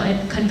Constitutional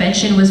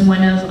Convention was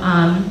one of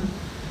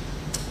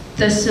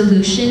the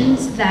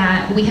solutions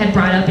that we had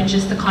brought up in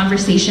just the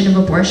conversation of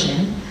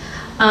abortion.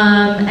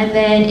 And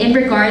then in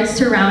regards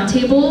to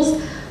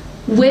roundtables,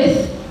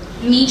 with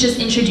me just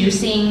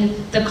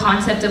introducing the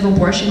concept of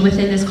abortion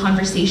within this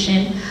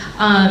conversation,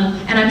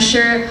 and I'm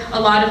sure a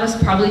lot of us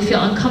probably feel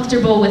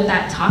uncomfortable with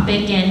that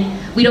topic and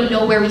we don't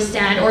know where we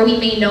stand, or we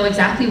may know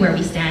exactly where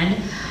we stand.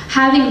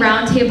 Having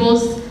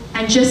roundtables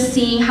and just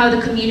seeing how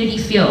the community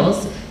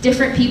feels,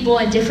 different people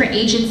and different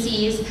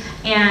agencies,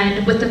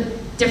 and with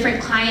the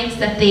different clients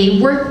that they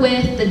work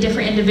with, the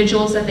different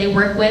individuals that they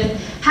work with,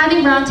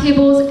 having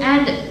roundtables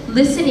and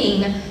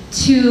listening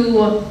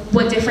to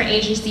what different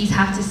agencies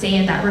have to say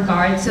in that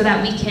regard, so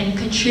that we can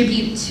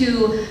contribute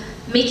to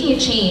making a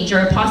change or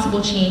a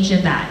possible change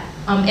in that,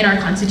 in our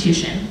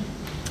Constitution.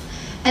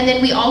 And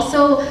then we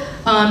also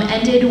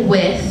ended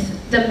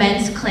with the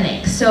men's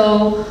clinic.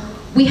 So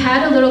we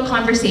had a little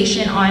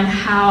conversation on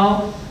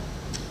how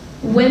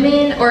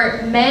women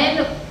or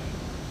men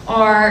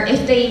are,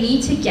 if they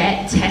need to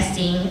get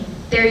testing,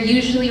 they're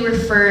usually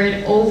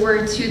referred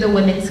over to the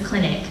women's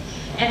clinic,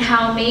 and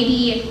how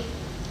maybe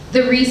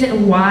the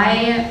reason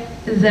why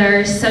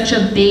there's such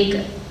a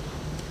big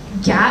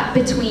gap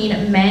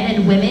between men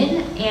and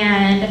women,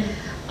 and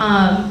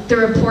the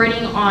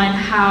reporting on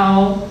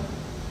how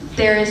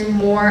there is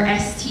more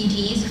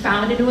STDs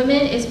found in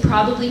women, is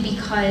probably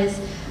because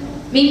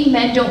maybe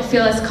men don't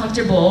feel as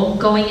comfortable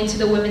going into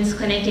the women's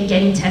clinic and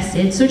getting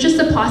tested. So just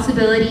the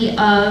possibility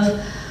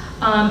of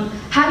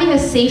having a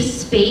safe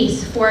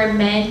space for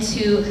men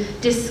to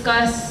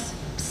discuss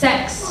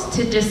sex,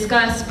 to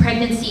discuss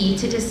pregnancy,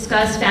 to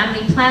discuss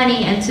family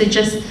planning, and to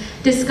just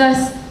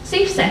discuss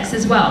safe sex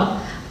as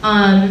well.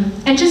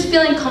 And just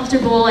feeling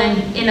comfortable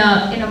and in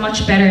a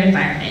much better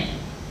environment.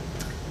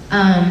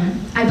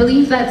 I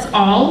believe that's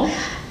all.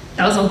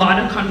 That was a lot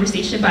of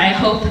conversation, but I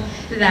hope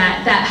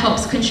that that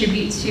helps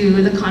contribute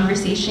to the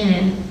conversation,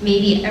 and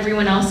maybe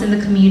everyone else in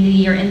the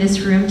community or in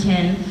this room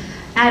can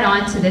add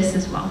on to this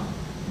as well.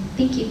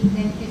 Thank you.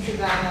 Thank you,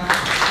 Savannah.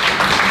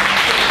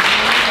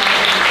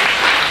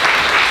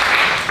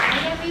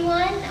 Hi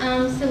everyone.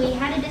 So we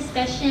had a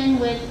discussion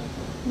with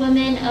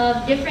women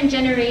of different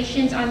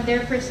generations on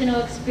their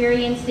personal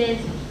experiences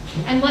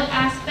and what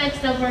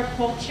aspects of our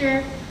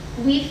culture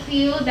we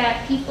feel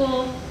that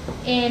people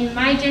in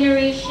my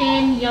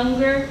generation,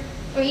 younger,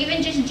 or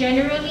even just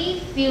generally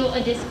feel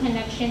a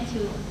disconnection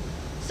to.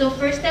 So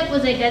first step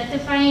was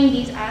identifying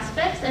these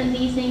aspects, and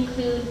these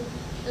include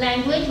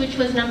language, which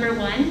was number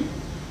one,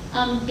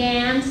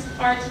 dance,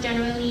 arts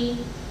generally,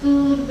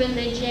 food,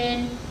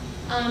 religion,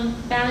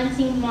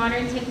 balancing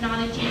modern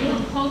technology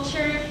with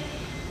culture,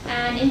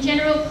 and in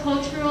general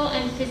cultural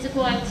and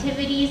physical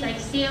activities like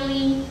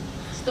sailing,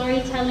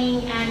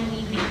 storytelling, and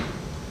weaving.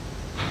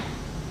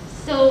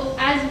 So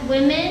as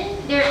women,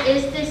 there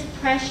is this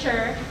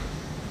pressure,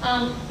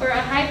 or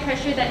a high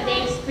pressure that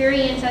they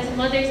experience as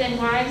mothers and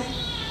wives,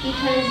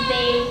 because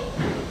they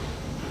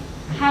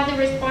have the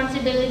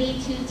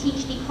responsibility to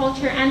teach the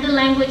culture and the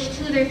language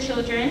to their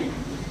children,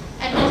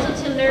 and also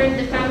to learn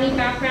the family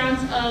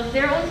backgrounds of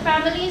their own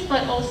families,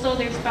 but also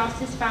their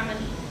spouses'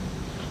 families.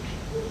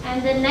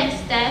 And the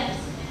next steps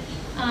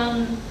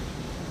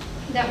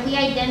that we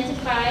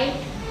identified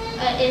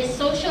is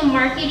social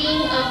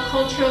marketing of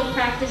cultural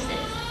practices.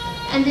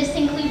 And this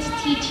includes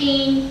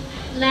teaching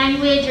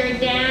language or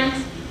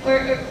dance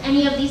or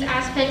any of these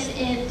aspects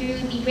through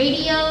the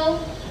radio,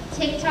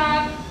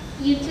 TikTok,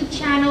 YouTube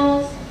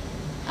channels,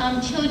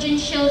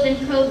 children's shows and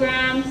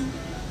programs,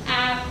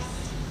 apps,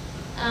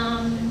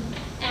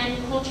 and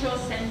cultural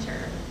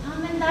center.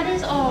 And that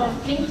is all.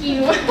 Thank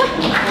you.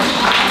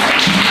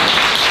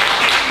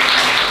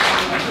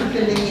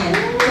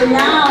 So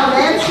now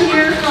let's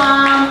hear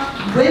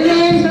from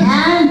Women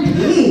and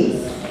Peace.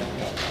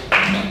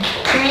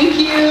 Thank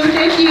you,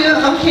 thank you.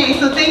 Okay,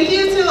 so thank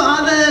you to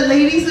all the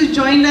ladies who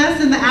joined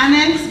us in the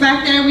annex.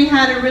 Back there we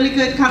had a really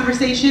good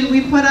conversation.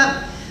 We put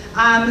up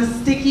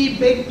sticky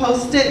big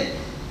post-it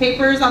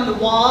papers on the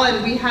wall,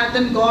 and we had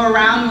them go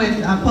around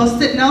with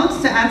post-it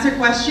notes to answer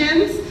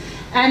questions.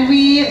 And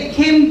we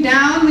came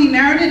down, we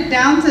narrowed it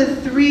down to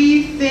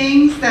 3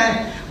 things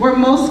that were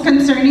most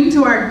concerning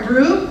to our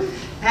group.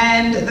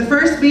 And the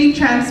first being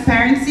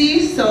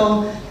transparency.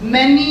 So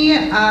many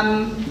in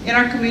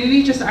our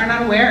community just are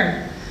not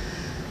aware.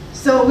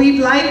 So we'd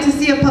like to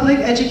see a public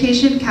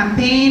education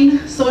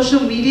campaign, social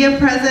media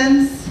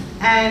presence,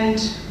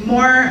 and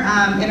more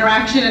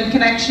interaction and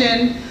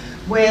connection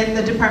with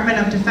the Department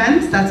of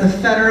Defense, that's a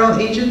federal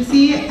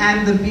agency,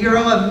 and the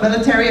Bureau of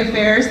Military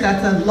Affairs,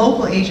 that's a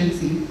local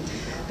agency.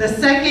 The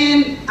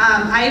second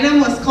item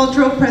was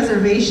cultural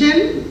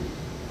preservation.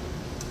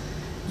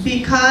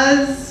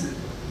 Because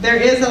there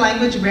is a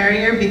language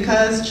barrier,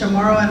 because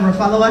Chamorro and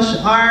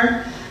Rofalawash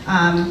are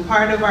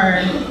part of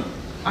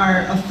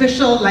our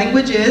official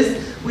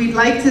languages, we'd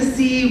like to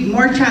see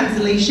more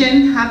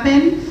translation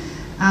happen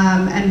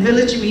and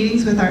village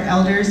meetings with our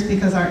elders,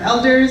 because our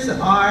elders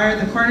are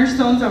the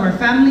cornerstones of our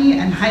family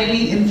and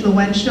highly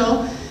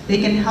influential. They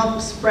can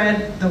help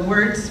spread the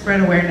word,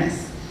 spread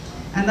awareness.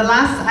 And the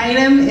last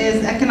item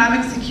is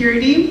economic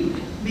security.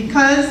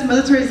 Because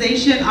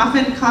militarization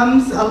often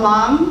comes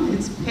along,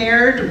 it's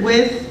paired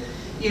with,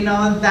 you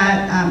know,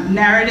 that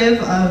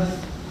narrative of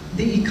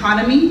the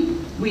economy.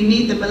 We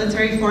need the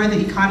military for the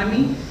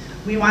economy.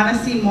 We want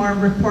to see more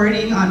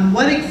reporting on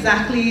what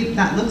exactly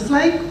that looks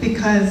like,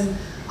 because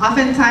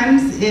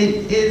oftentimes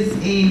it is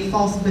a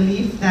false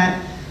belief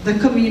that the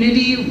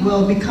community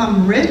will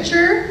become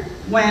richer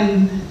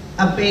when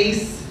a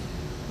base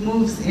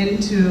moves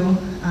into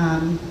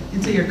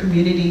your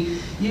community.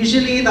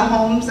 Usually the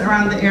homes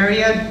around the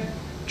area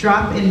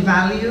drop in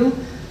value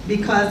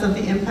because of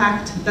the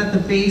impact that the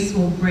base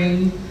will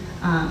bring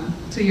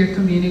to your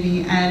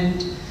community.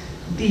 And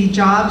the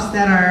jobs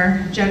that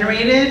are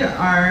generated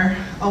are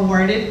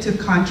awarded to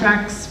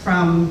contracts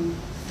from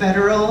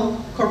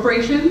federal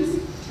corporations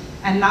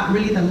and not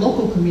really the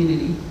local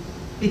community,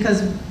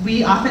 because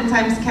we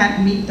oftentimes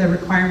can't meet the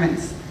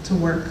requirements to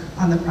work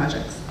on the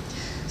projects.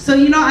 So,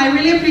 you know, I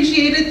really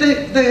appreciated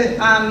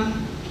the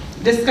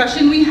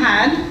discussion we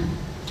had.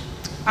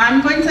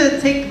 I'm going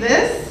to take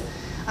this.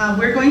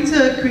 We're going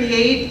to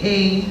create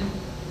a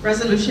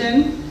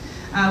resolution.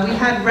 We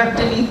had Rep.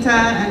 Danita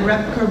and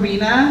Rep.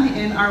 Karina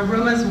in our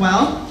room as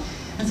well.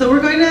 And so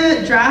we're going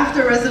to draft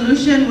a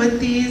resolution with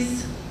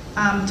these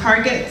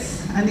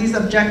targets and these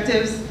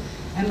objectives,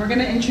 and we're going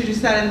to introduce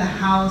that in the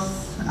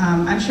House.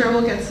 I'm sure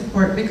we'll get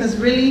support, because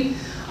really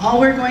all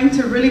we're going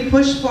to really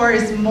push for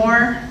is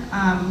more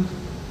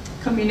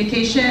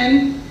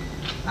communication,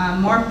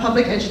 more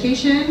public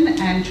education,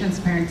 and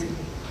transparency.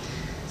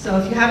 So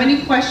if you have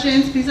any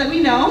questions, please let me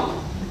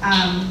know.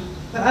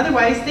 But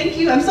otherwise, thank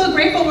you. I'm so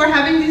grateful we're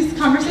having these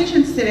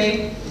conversations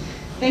today.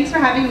 Thanks for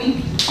having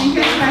me. Thank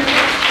you,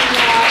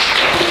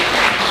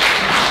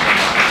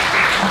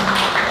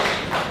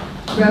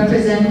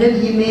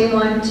 Representative, you may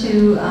want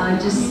to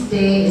just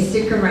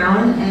stick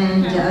around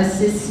and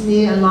assist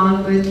me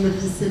along with the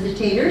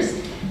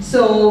facilitators.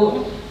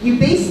 So you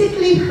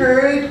basically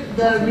heard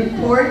the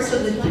reports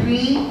of the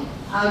three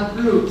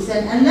groups,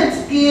 and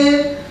let's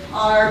give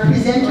our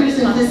presenters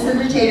and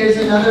facilitators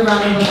another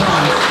round of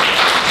applause.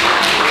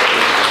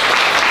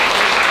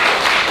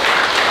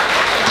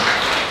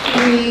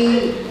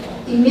 We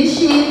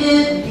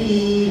initiated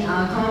the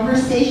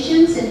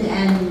conversations,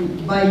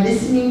 and by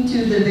listening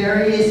to the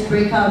various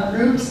breakout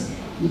groups,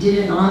 you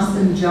did an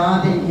awesome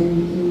job in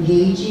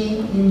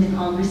engaging in the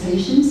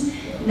conversations.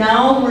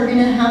 Now we're going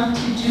to have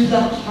to do the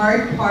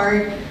hard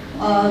part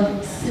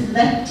of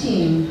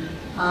selecting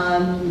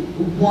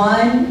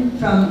one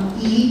from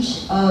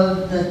each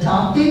of the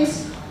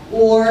topics,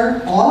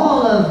 or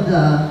all of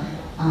the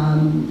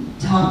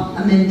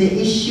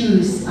the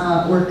issues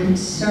or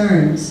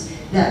concerns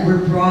that were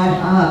brought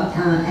up,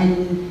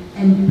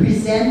 and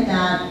present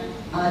that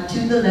to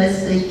the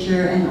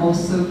legislature and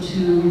also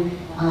to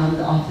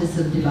the Office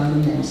of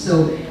Development.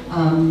 So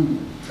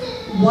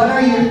what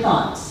are your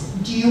thoughts?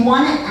 Do you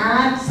want to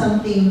add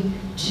something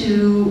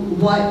to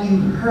what you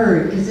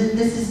heard? Because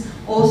this is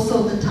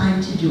also the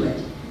time to do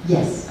it.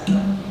 Yes.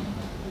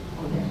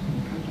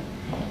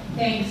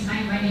 Thanks.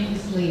 Hi, my name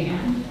is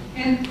Leanne.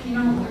 And you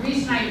know, the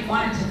reason I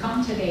wanted to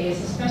come today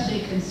is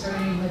especially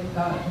concerning with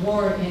the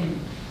war in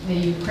the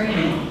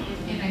Ukraine.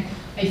 And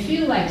I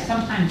feel like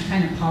sometimes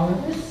kind of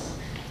powerless,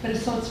 but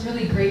so it's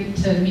really great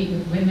to meet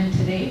with women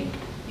today,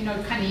 you know,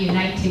 kind of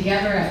unite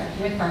together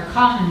with our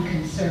common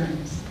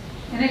concerns.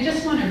 And I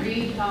just want to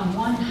read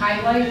one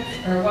highlight,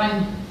 or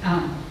one,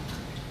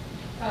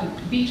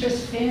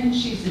 Beatrice Finn,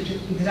 she's the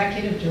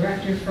executive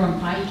director from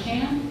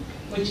ICANN,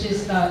 which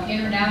is the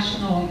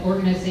international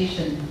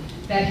organization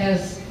that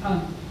has,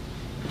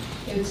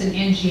 it's an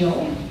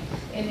NGO,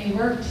 and they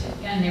worked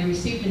and they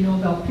received a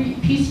Nobel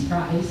Peace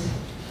Prize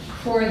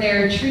for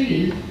their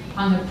treaty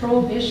on the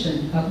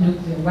prohibition of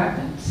nuclear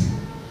weapons.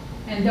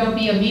 And there'll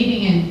be a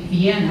meeting in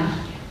Vienna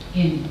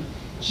in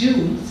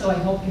June, so I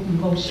hope you can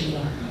go,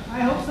 Sheila.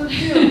 I hope so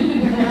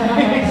too.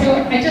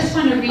 So I just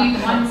want to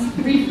read one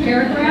brief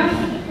paragraph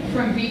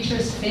from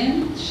Beatrice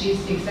Finn.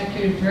 She's the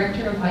executive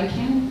director of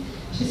ICANN.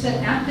 She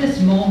said, at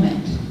this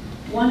moment,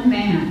 one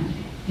man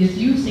is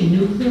using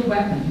nuclear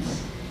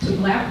weapons to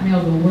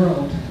blackmail the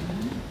world.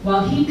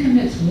 While he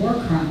commits war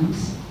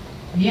crimes,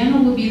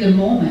 Vienna will be the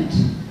moment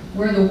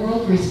where the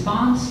world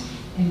responds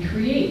and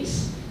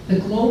creates the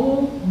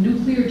global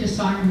nuclear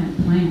disarmament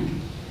plan.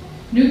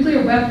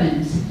 Nuclear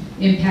weapons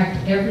impact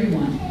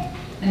everyone,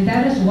 and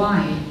that is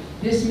why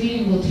this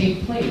meeting will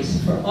take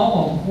place for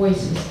all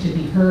voices to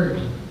be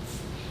heard,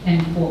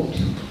 end quote.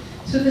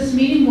 So this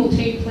meeting will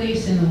take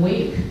place in the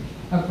wake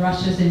of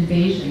Russia's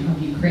invasion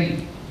of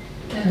Ukraine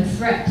and the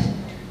threat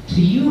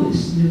to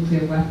use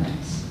nuclear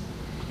weapons.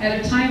 At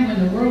a time when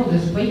the world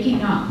is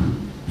waking up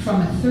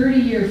from a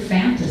 30-year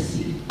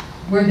fantasy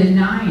where the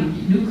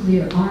 9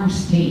 nuclear-armed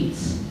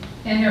states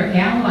and their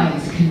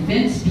allies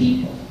convinced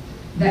people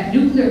that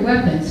nuclear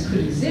weapons could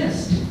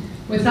exist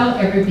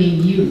without ever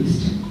being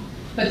used.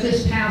 But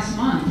this past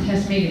month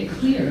has made it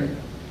clear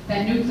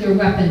that nuclear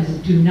weapons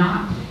do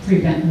not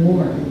prevent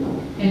war,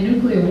 and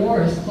nuclear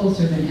war is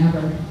closer than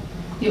ever.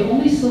 The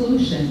only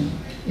solution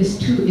is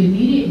to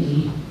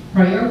immediately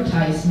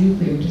prioritize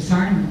nuclear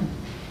disarmament.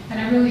 And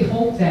I really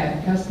hope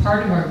that as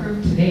part of our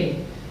group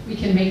today, we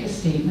can make a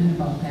statement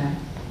about that.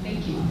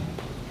 Thank you.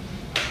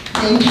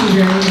 Thank you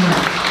very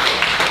much.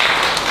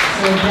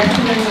 So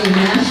definitely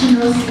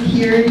national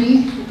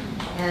security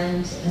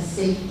and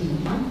safety.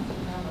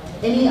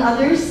 Any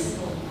others?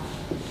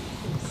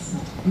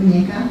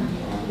 Monica?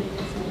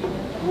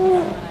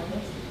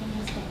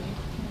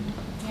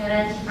 Yeah,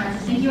 that's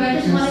Francis. Thank you. I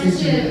just wanted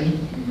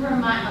to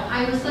remind,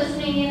 I was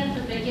listening in at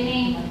the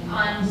beginning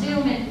on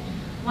Zoom and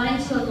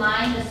wanted to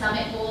align the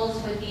summit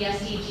goals with the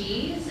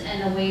SDGs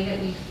and the way that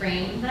we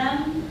frame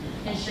them,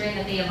 ensuring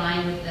that they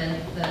align with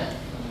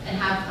and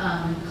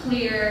have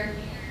clear,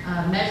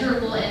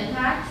 measurable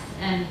impacts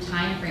and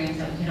time frames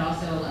that we could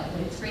also,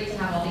 it's great to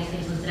have all these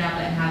things listed out,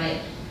 but have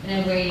it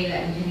in a way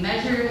that we can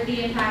measure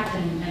the impact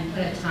and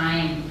put a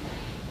time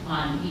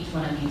on each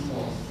one of these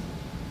goals.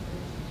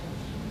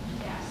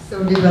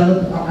 So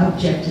develop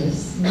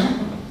objectives.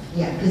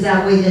 Yeah, because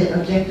that way the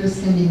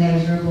objectives can be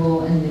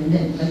measurable and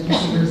then like you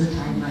said, there's a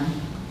timeline.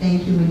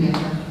 Thank you,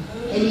 Monica.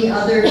 Any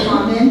other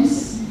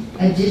comments,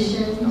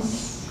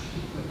 additions?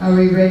 Are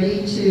we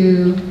ready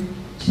to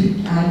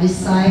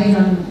decide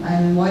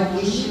on what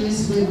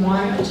issues we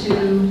want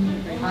to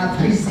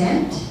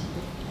present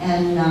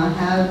and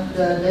have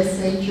the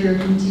legislature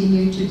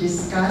continue to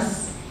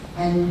discuss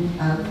and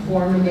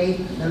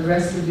formulate the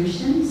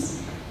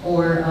resolutions?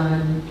 Or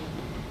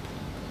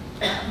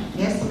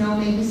yes, no,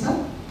 maybe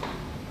so?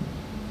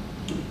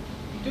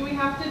 Do we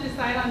have to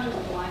decide on just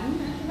one?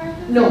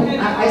 No,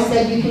 I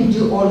said you can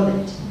do all of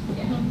it.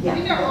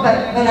 Yeah,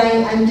 but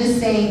I'm just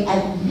saying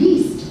at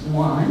least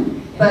one.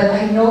 But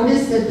I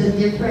noticed that the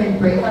different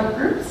breakout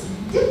groups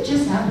didn't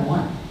just have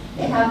one.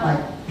 They have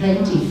like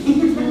plenty,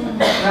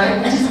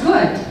 right? Which is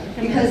good,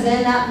 because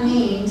then that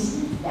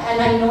means,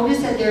 and I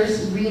noticed that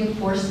there's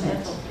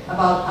reinforcement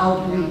about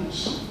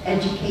outreach,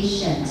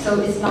 education. So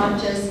it's not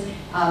just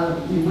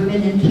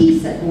women in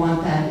peace that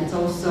want that, it's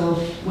also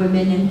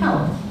women in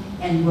health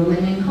and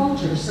women in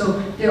culture. So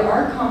there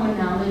are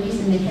commonalities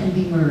and they can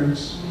be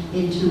merged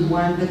into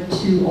one, but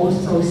to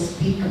also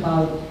speak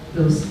about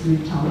those 3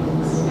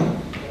 topics.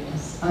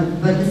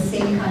 But the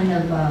same kind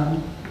of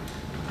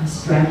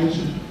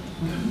strategy.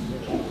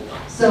 Okay.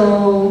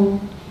 So,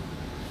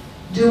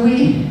 do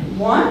we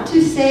want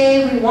to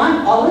say we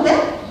want all of them?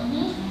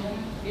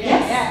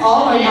 Yes?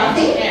 All or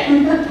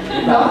nothing?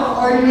 No?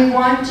 Or do we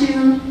want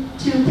to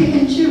pick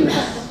and choose?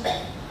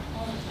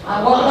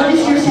 What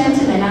is your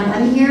sentiment?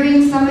 I'm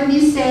hearing some of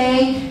you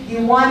say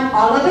you want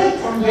all of it.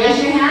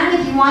 Raise your hand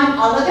if you want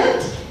all of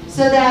it,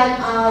 so that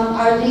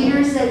our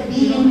leaders that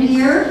be in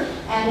here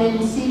and in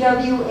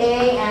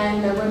CWA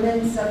and the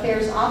Women's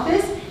Affairs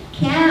Office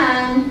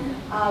can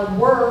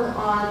work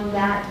on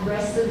that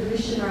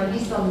resolution, or at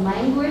least on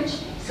language,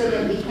 so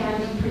that it can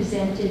be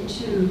presented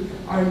to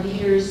our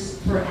leaders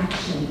for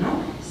action.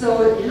 No?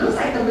 So it looks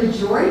like the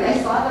majority, I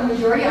saw the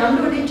majority. I don't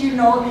know, did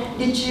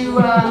you,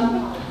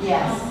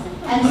 yes.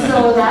 And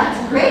so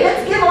that's great.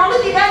 Let's give all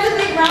of you guys a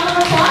big round of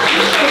applause.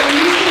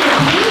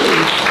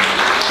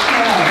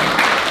 Okay.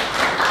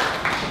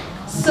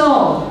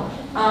 So,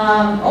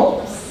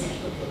 oops,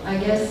 I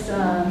guess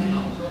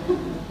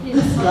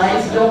the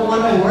slides don't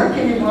want to work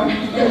anymore.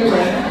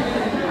 Anyway.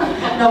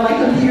 No, my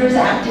computer's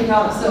acting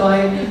up, so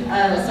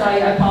I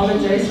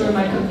apologize for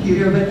my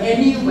computer. But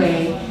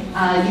anyway,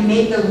 you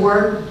made the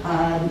work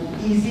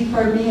easy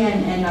for me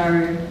and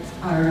our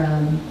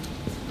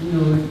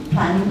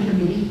planning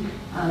committee,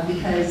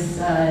 because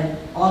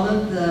all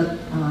of the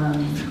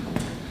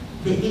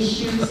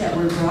issues that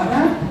were brought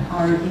up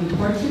are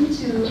important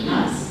to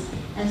us,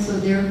 and so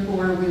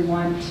therefore we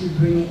want to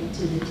bring it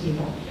to the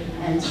table.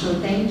 And so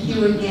thank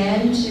you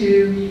again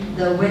to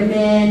the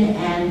Women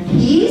and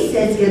Peace.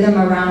 Let's give them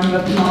a round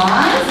of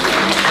applause.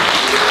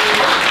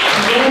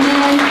 Women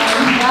and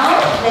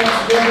Health. Let's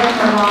give them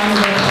a round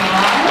of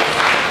applause.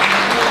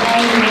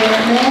 And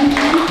Women and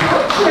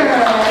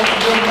Culture. Let's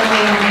give them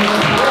a round of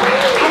applause.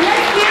 And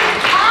let's give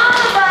all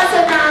of us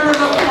a round of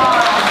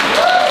applause.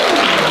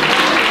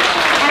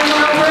 And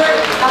while we're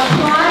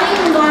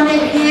applauding, we want to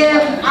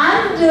give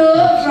Andu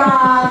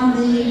from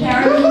the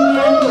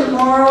Caribbean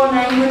Tomorrow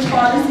Language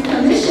Policy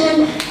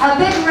Commission a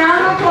big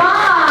round of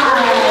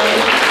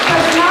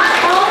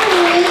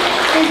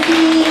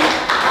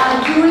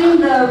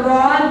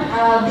Rod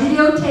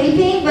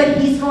videotaping, but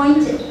he's going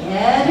to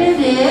edit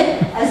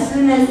it as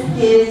soon as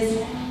his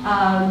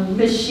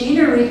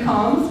machinery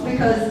comes,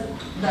 because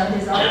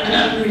his other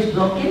machinery is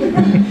broken.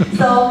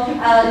 So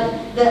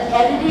the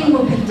editing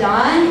will be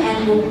done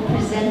and will be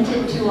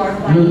presented to our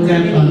planning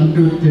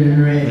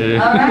committee.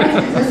 All right,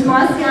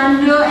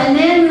 and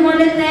then we want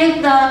to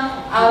thank the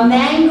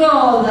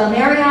Mango, the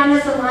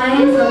Marianas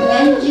Alliance of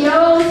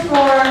NGOs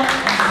for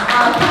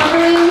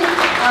covering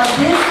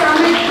this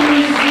summit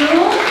through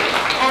Zoom,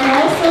 and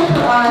also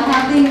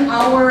having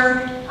our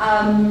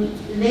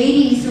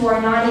ladies who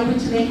are not able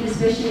to make it,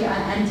 especially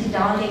Auntie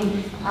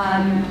Darling,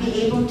 be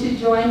able to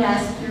join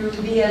us through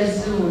via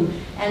Zoom.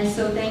 And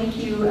so thank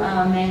you,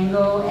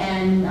 Mango,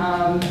 and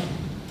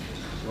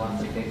You want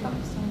to say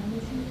something?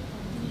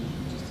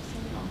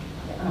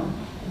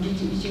 did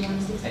you want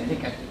to say something? I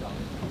think I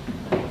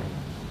did.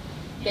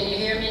 Can you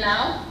hear me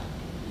now?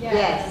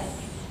 Yes.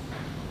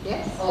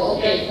 Yes. Oh,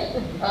 okay.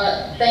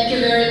 Thank you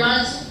very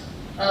much.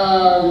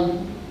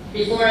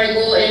 Before I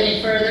go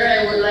any further,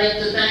 I would like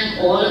to thank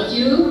all of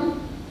you,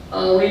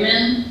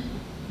 women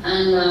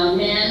and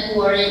men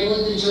who are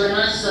able to join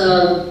us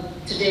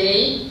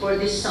today for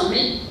this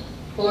summit,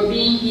 for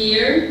being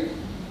here.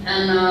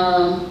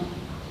 And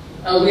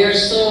we are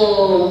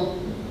so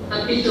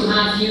happy to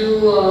have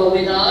you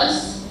with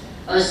us,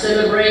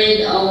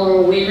 celebrate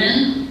our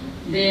women,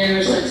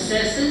 their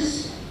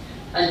successes,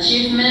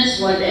 achievements,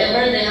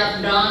 whatever they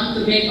have done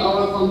to make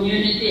our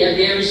community a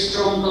very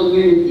strong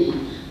community.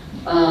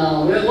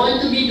 We're going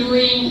to be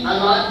doing a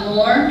lot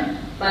more,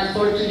 but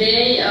for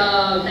today,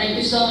 thank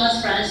you so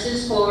much,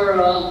 Francis,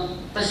 for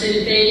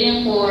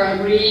facilitating, for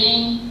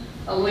agreeing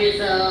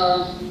with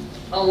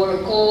our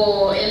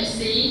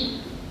co-MC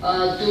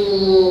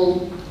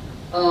to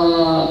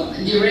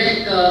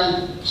direct,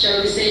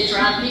 shall we say,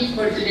 traffic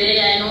for today.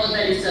 I know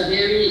that it's a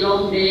very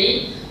long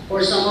day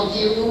for some of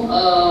you.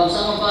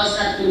 Some of us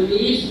had to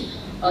leave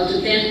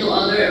to tend to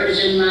other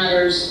urgent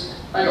matters.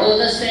 But all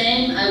the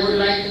same, I would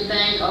like to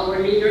thank our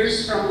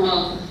leaders from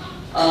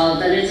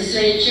the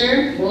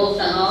legislature, both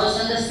the House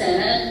and the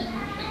Senate.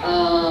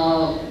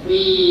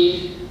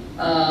 We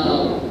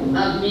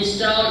have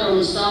missed out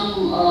on some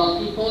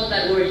people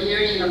that were here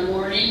in the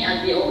morning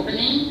at the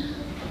opening.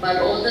 But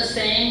all the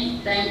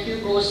same, thank you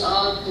goes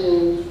out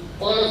to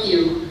all of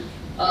you.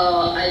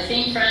 I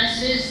think,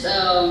 Francis,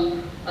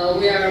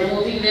 we are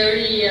moving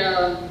very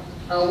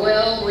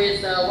well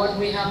with what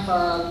we have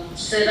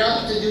set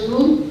out to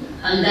do.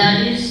 And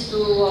that is to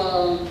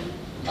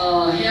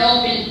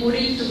help in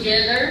putting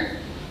together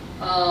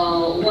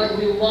what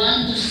we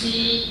want to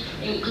see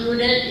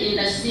included in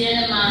the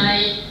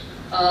CNMI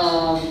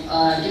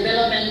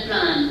development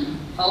plan,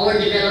 our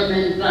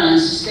development plan,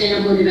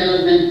 sustainable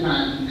development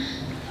plan.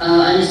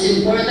 And it's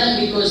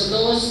important because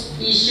those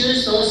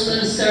issues, those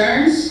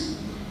concerns,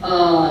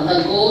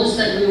 the goals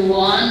that we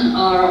want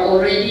are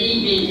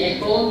already being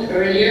echoed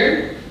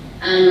earlier.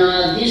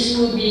 And this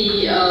will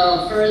be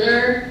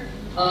further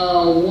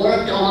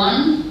worked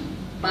on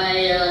by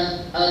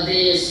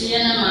the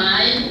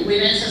CNMI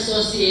Women's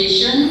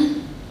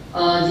Association,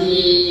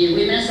 the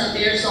Women's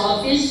Affairs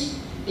Office,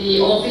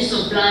 the Office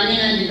of Planning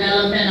and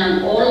Development,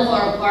 and all of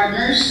our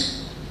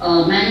partners,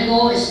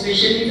 Mango,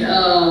 especially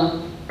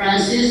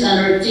Francis and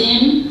her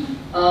team,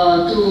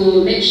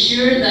 to make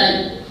sure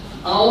that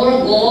our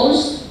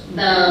goals,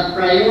 the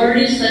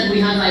priorities that we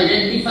have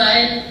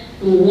identified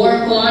to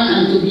work on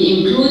and to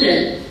be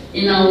included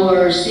in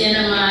our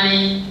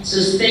CNMI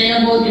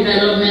Sustainable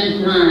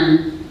Development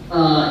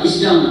Plan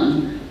is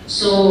done.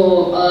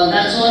 So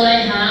that's all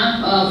I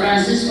have,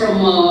 Francis,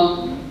 from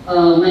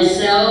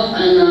myself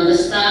and the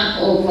staff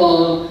of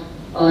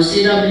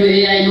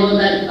CWA. I know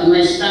that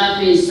my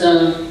staff is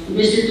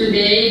busy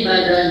today,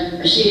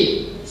 but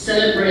she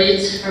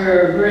celebrates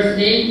her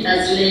birthday.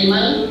 That's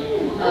Leimal.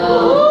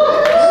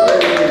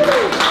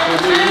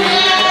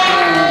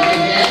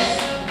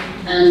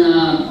 And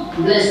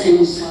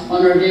blessings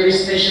on our very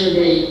special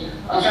day.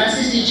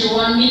 Francis, did you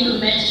want me to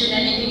mention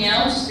anything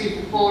else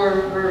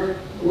before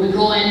we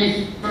go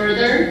any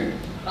further?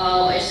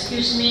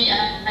 Excuse me,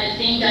 I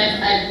think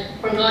I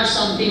forgot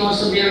something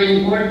also very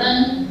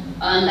important,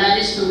 and that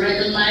is to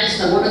recognize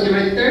the Board of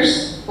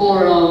Directors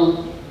for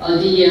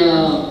the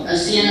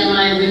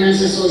CNMI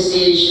Women's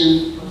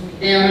Association.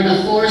 They are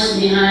the force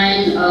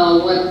behind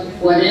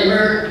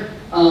whatever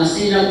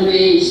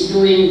CWA is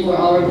doing for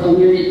our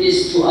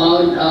communities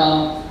throughout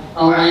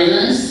our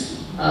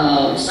islands,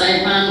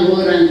 Saipan,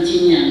 Rora, and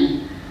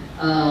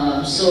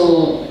Tinian.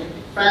 So,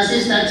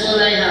 Francis, that's all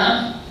I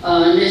have,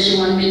 unless you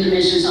want me to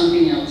mention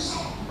something else.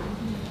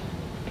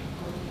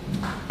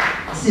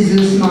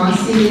 Jesus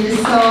Masi,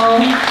 so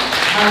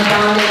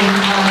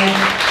darling,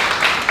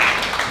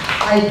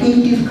 I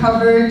think you've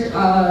covered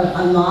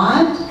a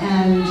lot,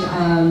 and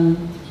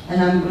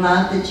I'm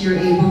glad that you're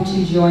able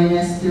to join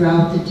us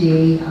throughout the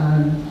day,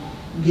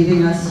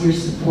 giving us your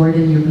support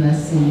and your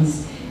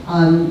blessings.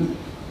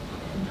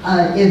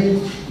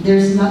 If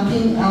there's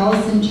nothing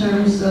else in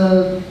terms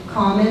of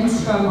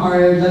comments from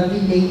our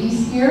lovely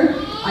ladies here,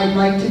 I'd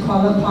like to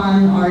call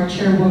upon our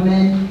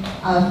chairwoman,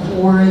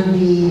 for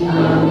the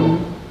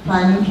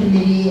Planning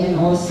Committee and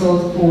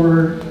also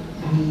for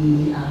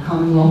the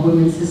Commonwealth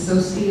Women's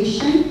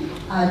Association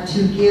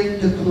to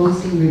give the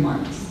closing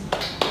remarks.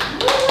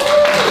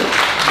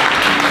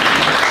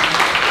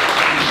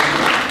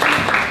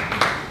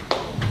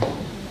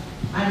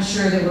 I'm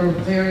sure that we're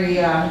very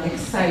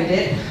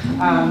excited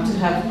to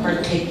have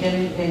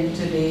partaken in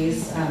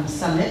today's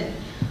summit.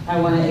 I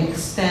want to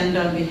extend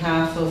on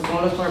behalf of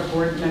all of our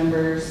board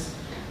members,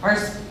 our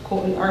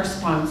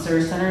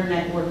sponsors, and our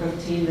network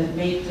of team that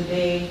made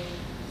today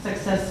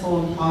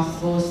successful and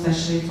possible,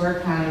 especially for our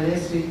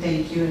panelists. We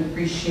thank you and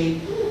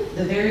appreciate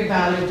the very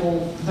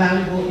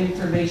valuable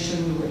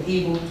information we were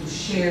able to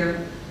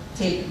share,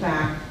 take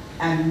back,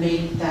 and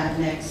make that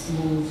next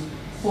move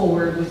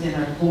forward within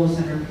our goals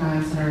and our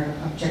plans and our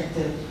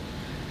objective.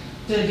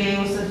 Today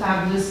was a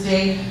fabulous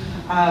day.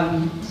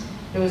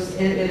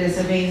 It is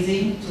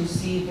amazing to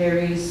see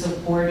very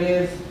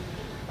supportive,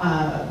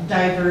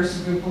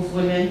 diverse group of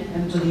women,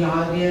 and to the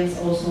audience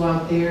also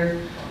out there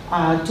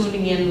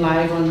tuning in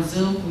live on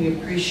Zoom. We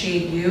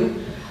appreciate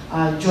you.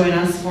 Join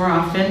us more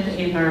often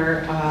in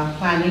our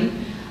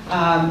planning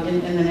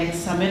in the next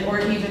summit, or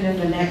even in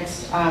the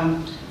next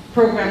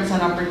programs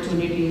and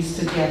opportunities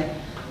to get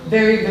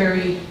very,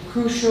 very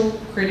crucial,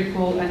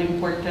 critical, and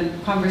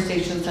important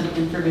conversations and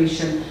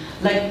information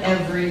like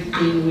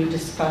everything we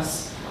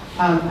discussed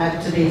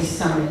at today's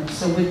summit.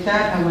 So with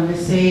that, I want to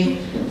say,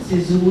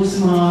 Jesus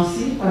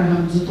Masi,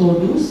 Paraham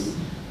todos,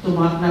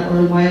 Tumak na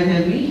Olmay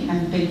Remy,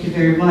 and thank you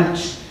very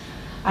much.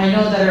 I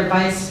know that our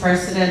Vice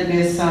President,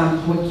 Ms.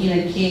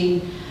 Joaquina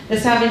King,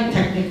 is having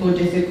technical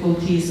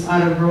difficulties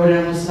out of Rhoda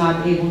and was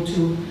not able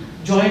to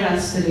join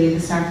us today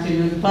this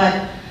afternoon,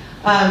 but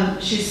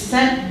she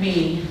sent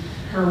me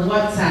her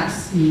WhatsApp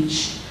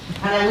speech,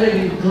 and I would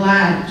have been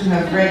glad to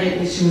have read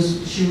it.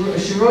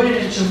 She wrote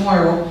it in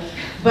Chamorro,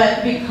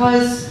 but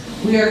because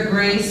we are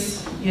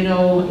graced, you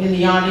know, in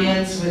the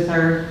audience with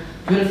our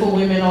beautiful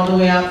women all the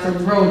way out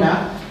from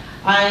Rhoda,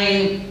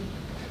 I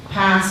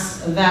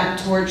pass that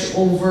torch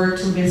over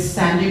to Miss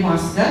Sandy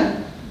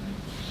Mosca.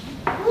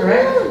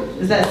 Correct?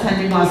 Is that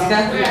Sandy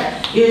Mosca?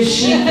 If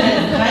she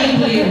can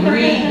kindly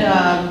read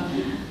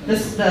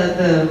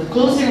the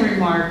closing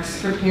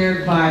remarks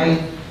prepared by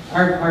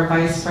our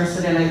Vice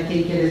President. I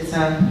think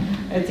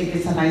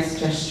it's a nice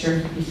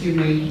gesture, if you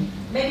may.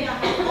 Maybe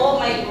all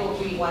my group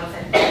read one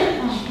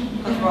sentence,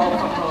 because we're all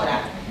from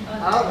Rhoda.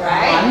 All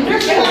right.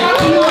 Wonderful.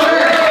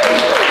 Teamwork.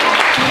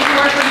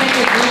 Teamwork will make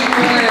a dream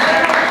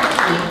work.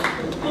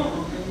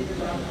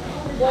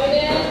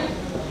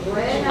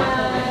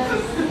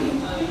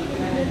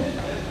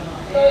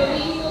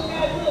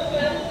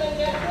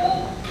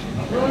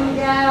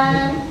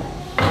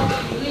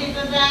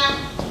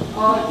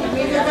 Oh, si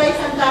Brisa tayo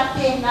sa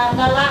dati,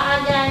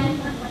 nalaan yan.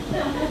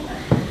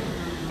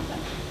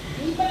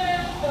 Viva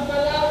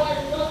Pabalawan,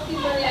 Norte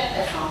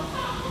Mariana.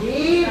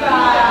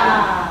 Viva!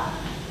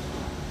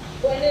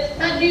 Buenas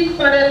tardes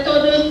para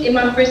todos y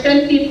me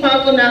presento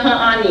Pago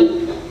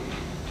Nahaani.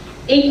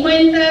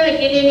 Encuentra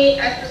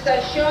en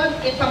Asociación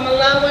y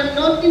Pamalawan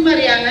Norte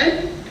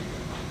Mariana,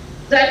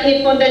 sa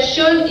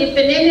Fundación y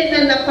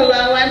Penelena na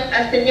Palawan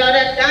a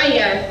Señora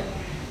Daya,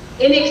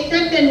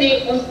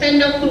 in-extending un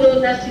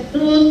tendakulo na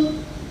situs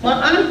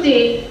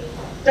maanti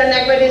sa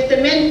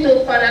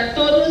nagradestamento para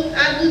todos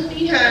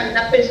adultihan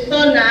na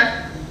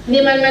persona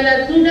ni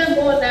manmanaduna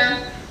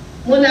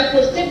muna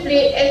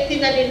posible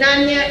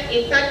estinadinanya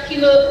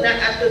itakilo na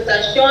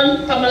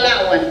asosasyon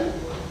Pamalawan.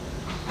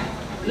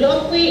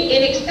 Lokwi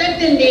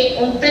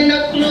in-extending un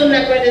tendakulo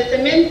na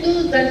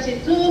agradecimiento sa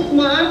situs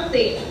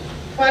maanti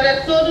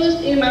para todos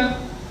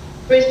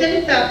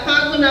presenta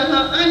Pago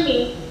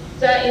Nahaani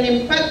sa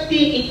inimpakti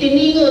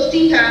itinigo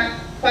siya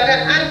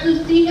para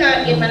ato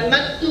siya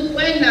imalmatu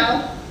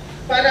buenaw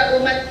para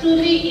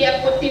umatsuli i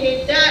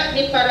oportunidad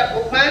ni para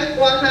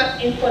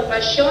umaswaha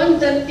informasyon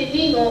sa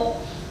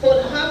tinigo kung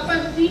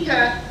hapan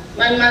siya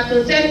man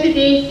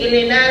masusesidi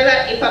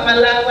ilinala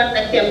ipamalawan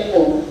na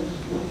tempo.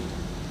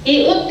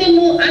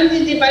 I-ultimo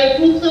antes di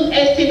baibusong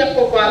este na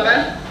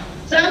programa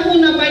sa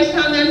muna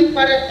baysangan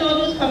para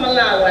todos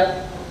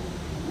Pamalawan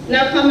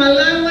na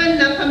Pamalawan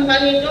na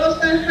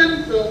pambalidosa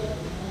hamso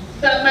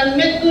sa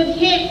manmetod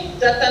hit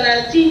sa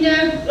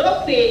tanasinya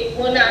lopi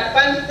muna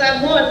pansa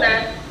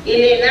mona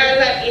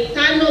ilinala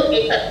itano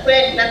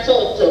itatwed na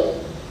soso.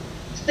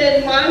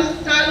 Sen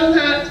mas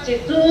taluha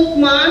si Tus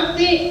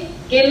Marti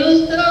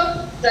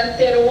Gilustro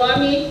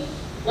Santeruami.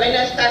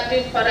 Buenas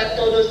tardes para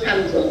todos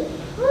hamso.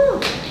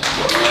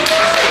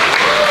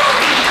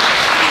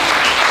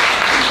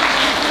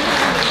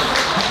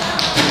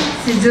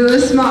 Si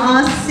Zeus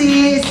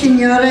maasi,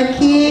 Senhora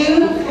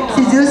King.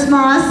 Si Zeus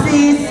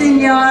maasi,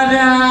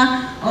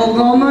 Senhora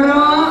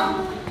Ogomoro.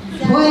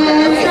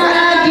 Buenas